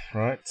growing,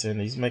 right?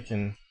 And he's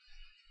making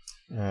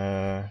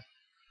not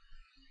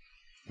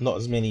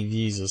as many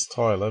views as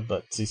Tyler,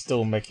 but he's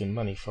still making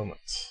money from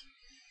it.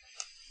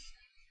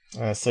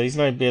 So he's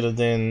no better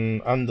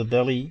than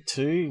Underbelly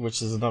 2,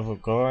 which is another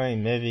guy,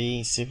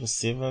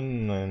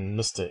 Mavi77 and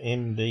Mr.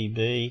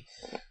 MBB.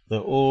 They're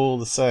all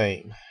the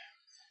same.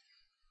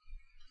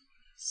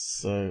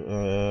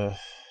 So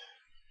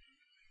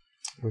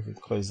we can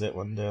close that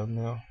one down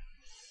now.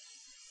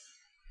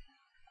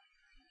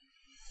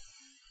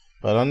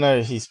 But I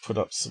know he's put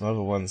up some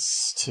other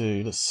ones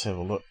too. Let's have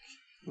a look.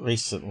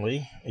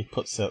 Recently, he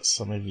puts out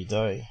some every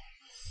day.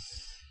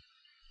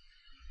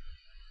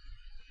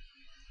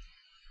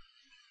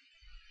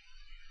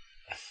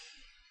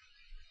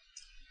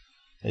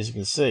 As you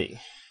can see,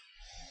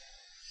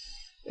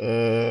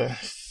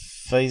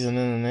 phasing in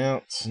and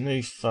out,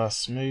 new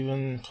fast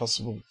moving,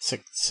 possible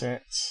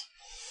Tic-Tac.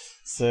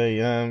 So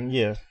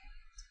yeah,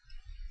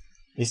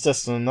 he's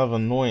just another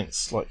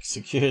annoyance like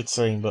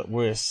security, but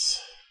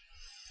worse.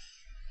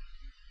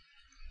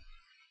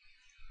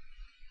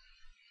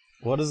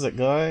 What is it,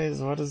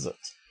 guys? What is it?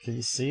 Can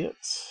you see it?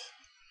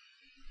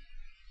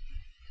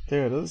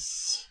 There it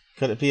is.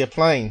 Could it be a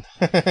plane?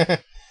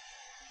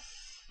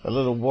 A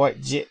little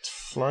white jet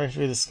flying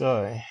through the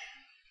sky.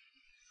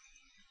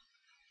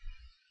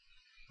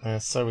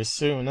 So we're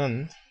zooming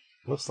in.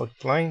 Looks like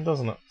a plane,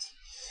 doesn't it?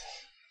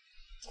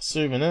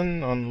 Zooming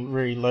in on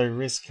very low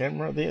res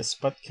camera there,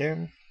 spud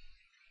cam.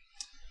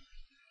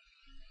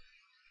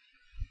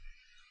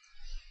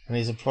 And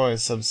he's applying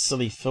some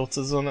silly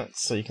filters on it,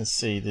 so you can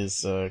see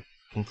there's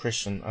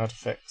compression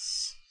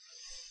artifacts.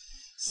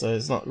 So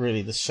it's not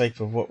really the shape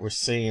of what we're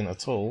seeing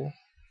at all.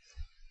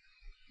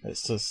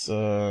 It's just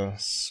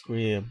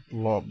square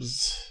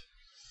blobs.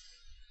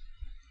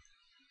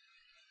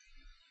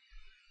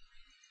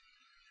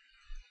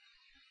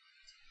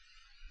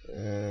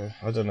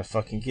 I don't know if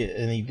I can get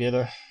any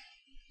better.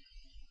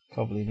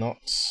 Probably not.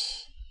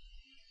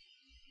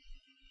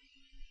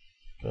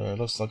 It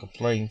looks like a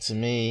plane to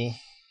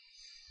me,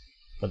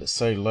 but it's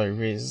so low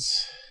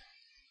res.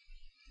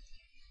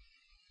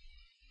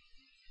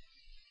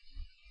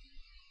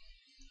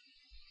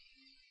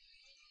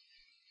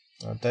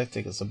 I don't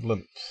think it's a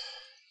blimp,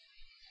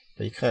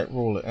 but you can't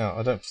rule it out.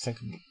 I don't think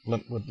a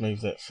blimp would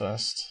move that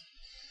fast.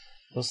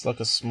 Looks like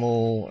a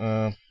small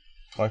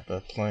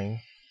Piper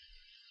plane.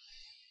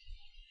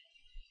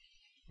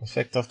 In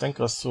fact, I think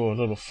I saw a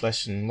little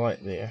flashing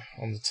light there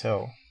on the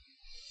tail.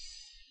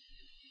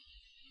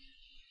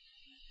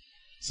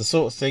 It's the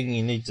sort of thing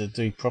you need to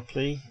do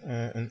properly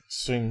and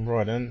zoom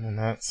right in,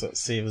 enhance it,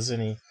 see if there's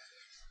any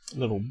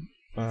little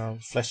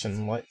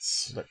flashing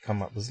lights that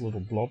come up as little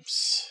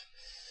blobs.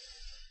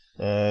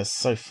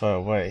 So far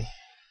away.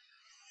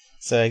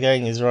 So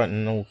again, he's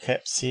writing in all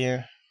caps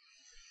here.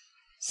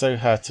 So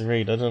hard to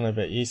read. I don't know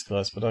about you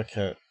guys, but I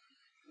can't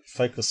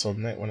focus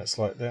on that when it's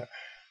like that.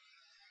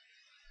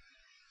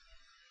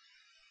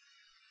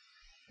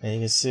 And you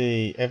can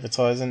see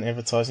advertising.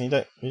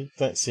 You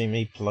don't see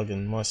me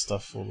plugging my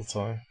stuff all the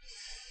time.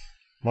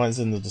 Mine's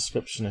in the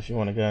description if you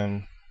want to go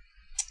and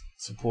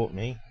support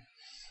me.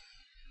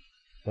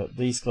 But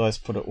these guys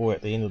put it all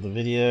at the end of the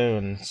video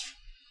and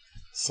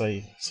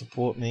say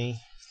support me.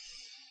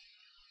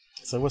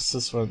 So what's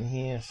this one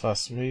here?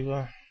 Fast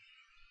mover.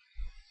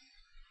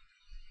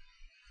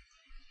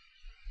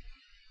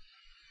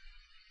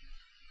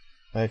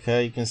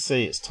 Okay, you can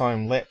see it's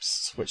time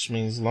lapsed, which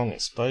means long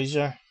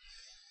exposure.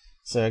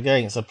 So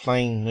again, it's a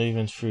plane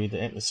moving through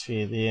the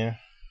atmosphere there,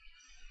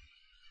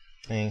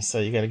 and so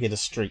you got to get a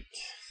streak.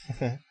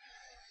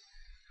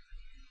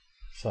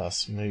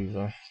 Fast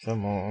mover,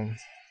 come on.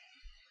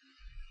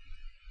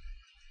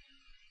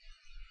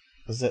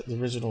 Is that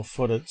the original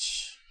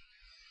footage?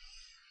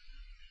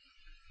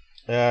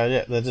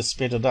 Yeah, they just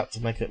sped it up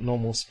to make it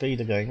normal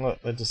speed again.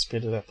 Look, they just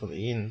sped it up at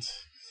the end.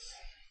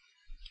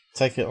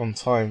 Take it on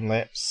time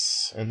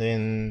lapse, and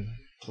then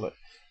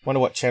wonder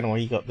what channel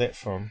he got that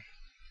from.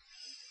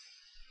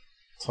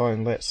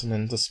 Time lapse, and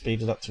then just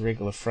speed it up to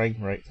regular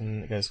frame rate,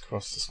 and it goes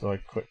across the sky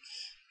quick.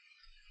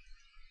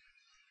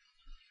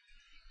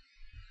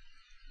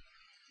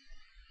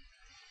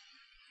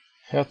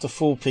 How to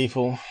fool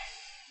people.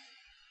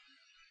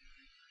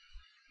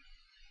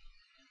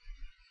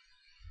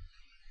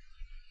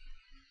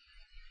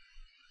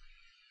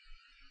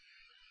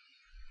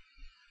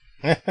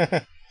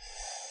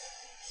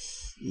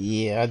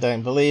 Yeah, I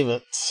don't believe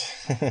it.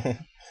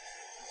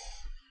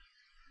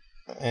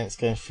 And it's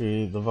going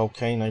through the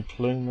volcano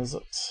plume, is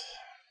it?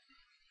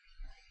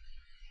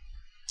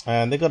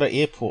 And they've got an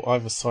airport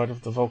either side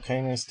of the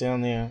volcanoes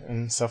down there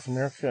in South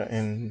America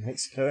and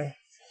Mexico.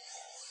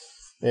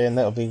 And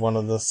that'll be one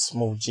of the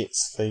small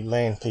jets they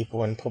land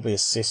people in, probably a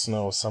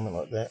Cessna or something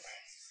like that.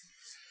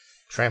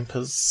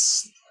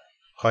 Trampers,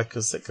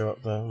 hikers that go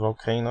up the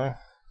volcano.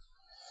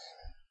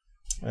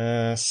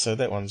 So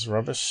that one's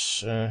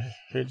rubbish. Who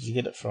did you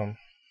get it from?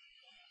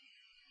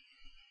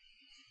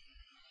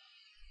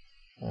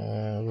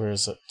 Where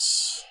is it?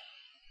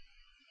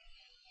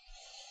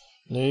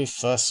 New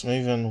fast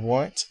moving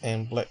white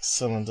and black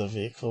cylinder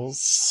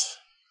vehicles.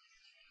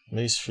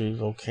 Moves through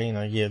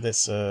volcano. Yeah,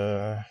 that's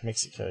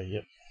Mexico,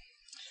 yep.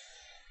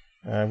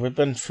 We've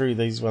been through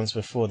these ones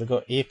before. They've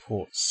got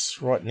airports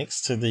right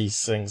next to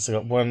these things. They've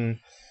got one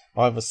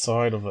either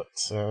side of it.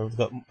 They've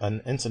got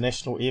an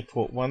international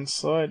airport one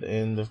side,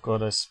 and they've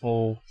got a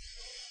small,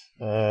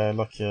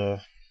 like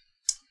a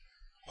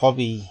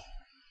hobby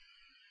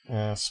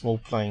small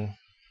plane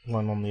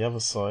one on the other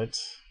side.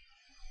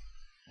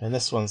 And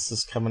this one's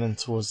just coming in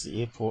towards the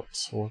airport,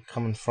 or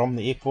coming from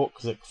the airport,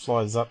 because it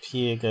flies up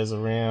here, goes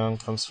around,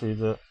 comes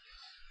through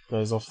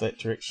goes off that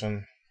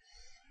direction.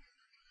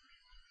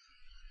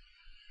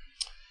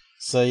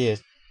 So yeah,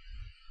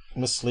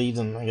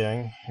 misleading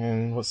again.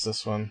 And what's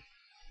this one?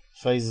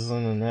 Phases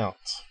in and out.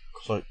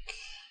 Cloak.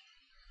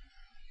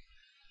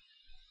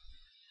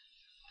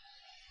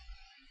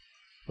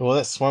 Well,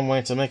 that's one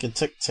way to make a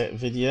Tic-Tac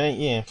video.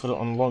 Yeah, put it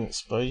on long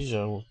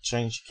exposure or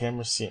change your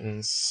camera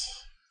settings.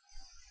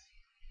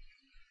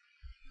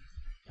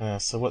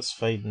 So what's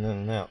fading in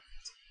and out?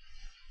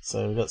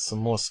 So we've got some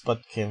more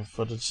spud cam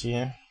footage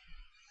here.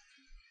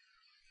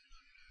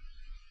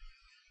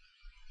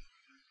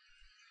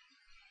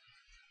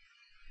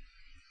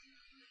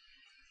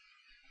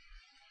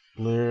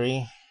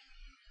 Blurry.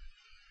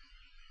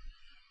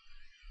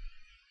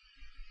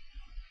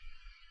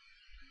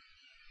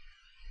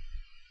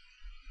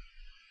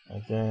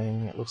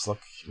 Again, it looks like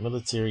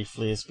military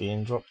flares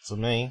being dropped to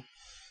me.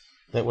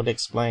 That would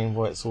explain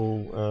why it's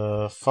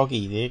all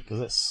foggy there, because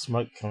that's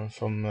smoke coming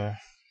from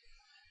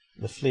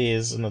the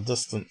flares in the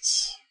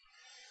distance.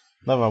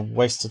 Another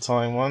waste of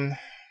time one.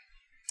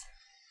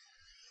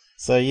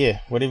 So yeah,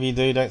 whatever you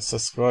do, don't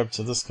subscribe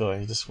to this guy.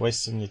 You're just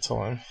wasting your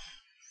time.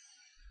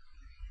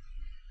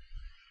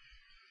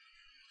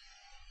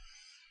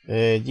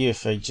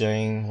 UFO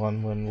Jane,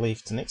 one will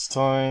leave to next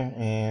time,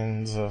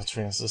 and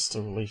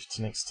Transistor will leave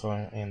to next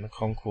time, and the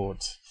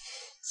Concorde.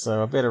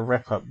 So I better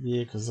wrap up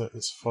there because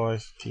it's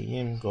 5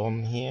 PM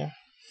gone here.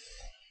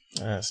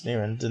 It's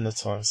nearing dinner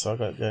time, so I've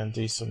got to go and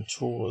do some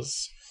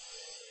chores.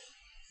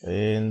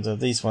 And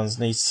these ones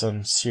need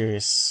some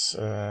serious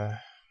time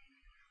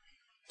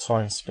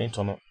spent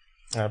on it.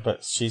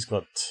 But she's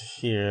got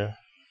here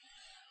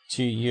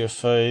 2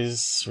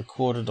 UFOs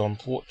recorded on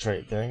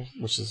portrait again,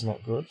 which is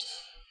not good.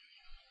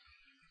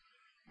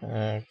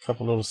 A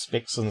couple little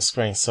specks on the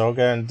screen, so I'll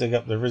go and dig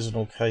up the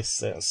original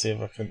case out and see if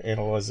I can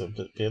analyze it a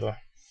bit better,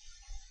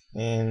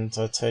 and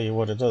I'll tell you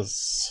what it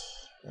is.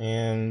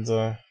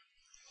 And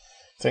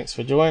thanks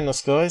for joining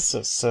us, guys.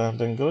 It's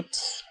been good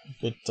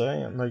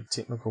day, no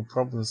technical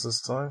problems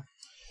this time.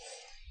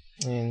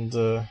 And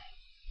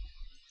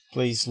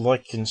please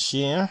like and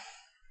share.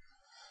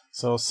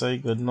 So I'll say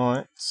good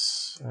night.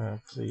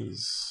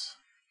 Please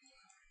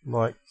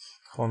like,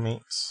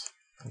 comment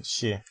and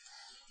share.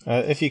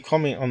 If you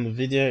comment on the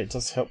video, it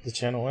does help the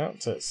channel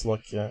out. So it's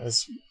like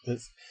it's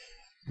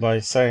by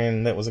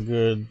saying that was a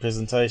good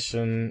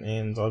presentation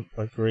and I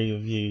agree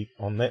with you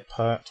on that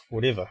part,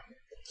 whatever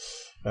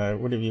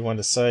you want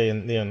to say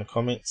in there in the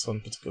comments on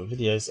particular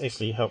videos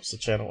actually helps the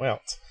channel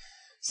out.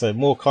 So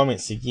more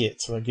comments you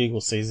get,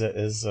 Google sees it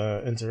as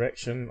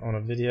interaction on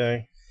a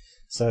video,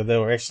 so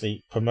they'll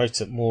actually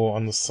promote it more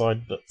on the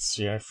side bits,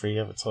 free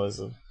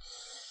advertising.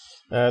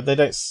 They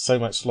don't so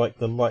much like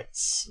the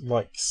likes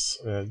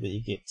that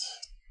you get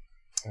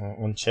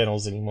on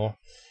channels anymore.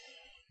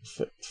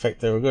 In fact,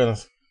 they were going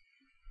to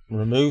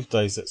remove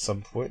those at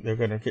some point. They're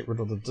going to get rid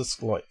of the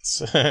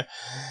dislikes,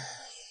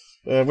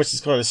 which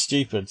is kind of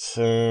stupid.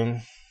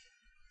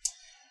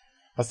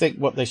 I think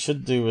what they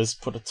should do is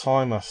put a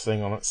timer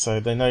thing on it so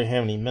they know how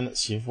many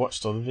minutes you've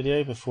watched on the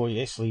video before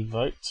you actually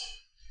vote.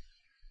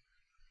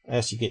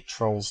 As you get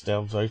trolls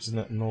downvoting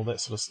it and all that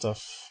sort of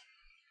stuff.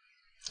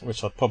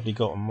 Which I probably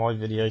got on my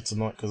video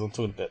tonight because I'm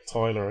talking about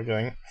Tyler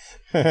again.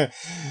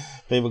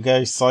 People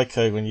go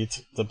psycho when you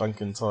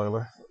debunking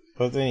Tyler.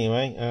 But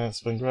anyway,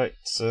 it's been great.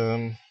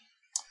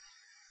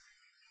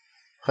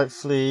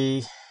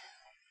 Hopefully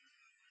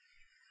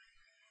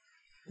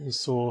you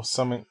saw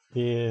something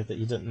there that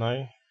you didn't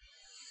know.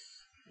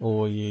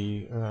 Or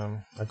you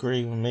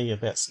agree with me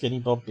about Skinny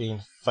Bob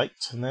being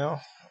faked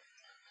now.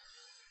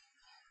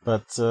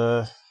 But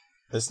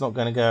it's not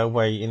going to go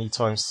away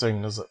anytime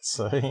soon, is it?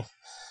 So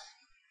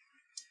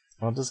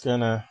I'm just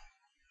going to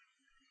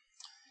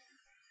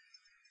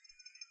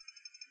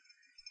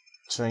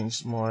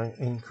change my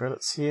end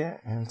credits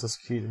here and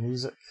just cue the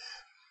music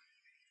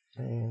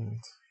and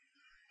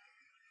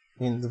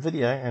end the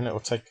video, and it will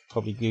take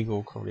probably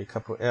Google probably a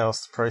couple of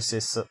hours to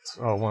process it.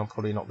 Oh, well,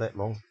 probably not that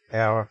long,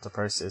 hour to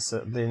process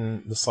it.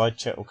 Then the side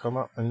chat will come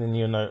up and then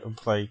you'll know it will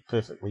play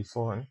perfectly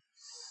fine.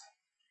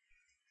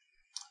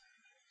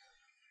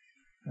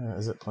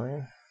 Is it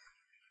playing?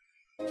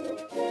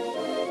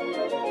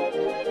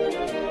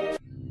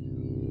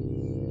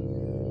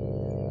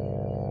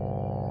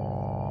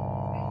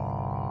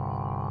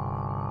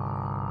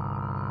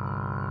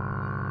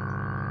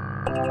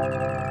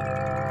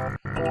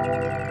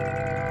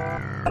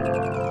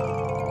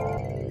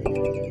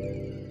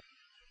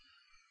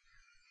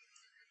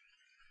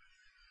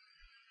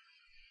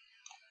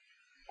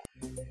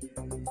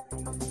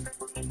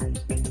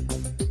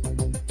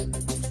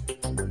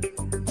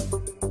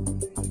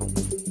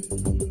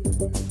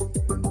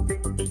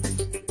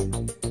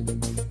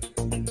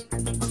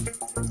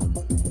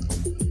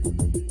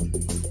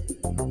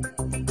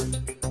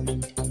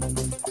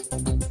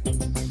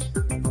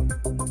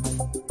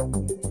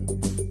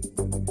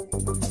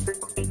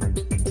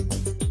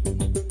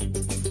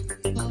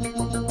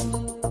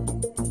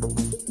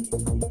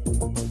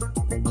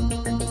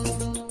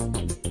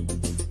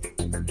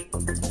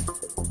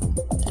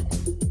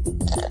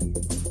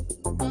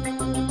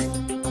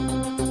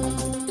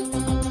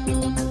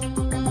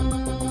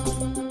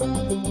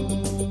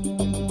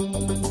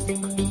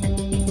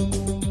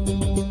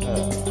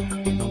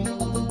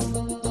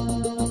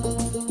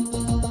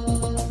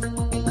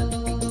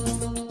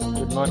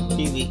 Good night,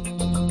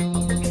 Kiwi.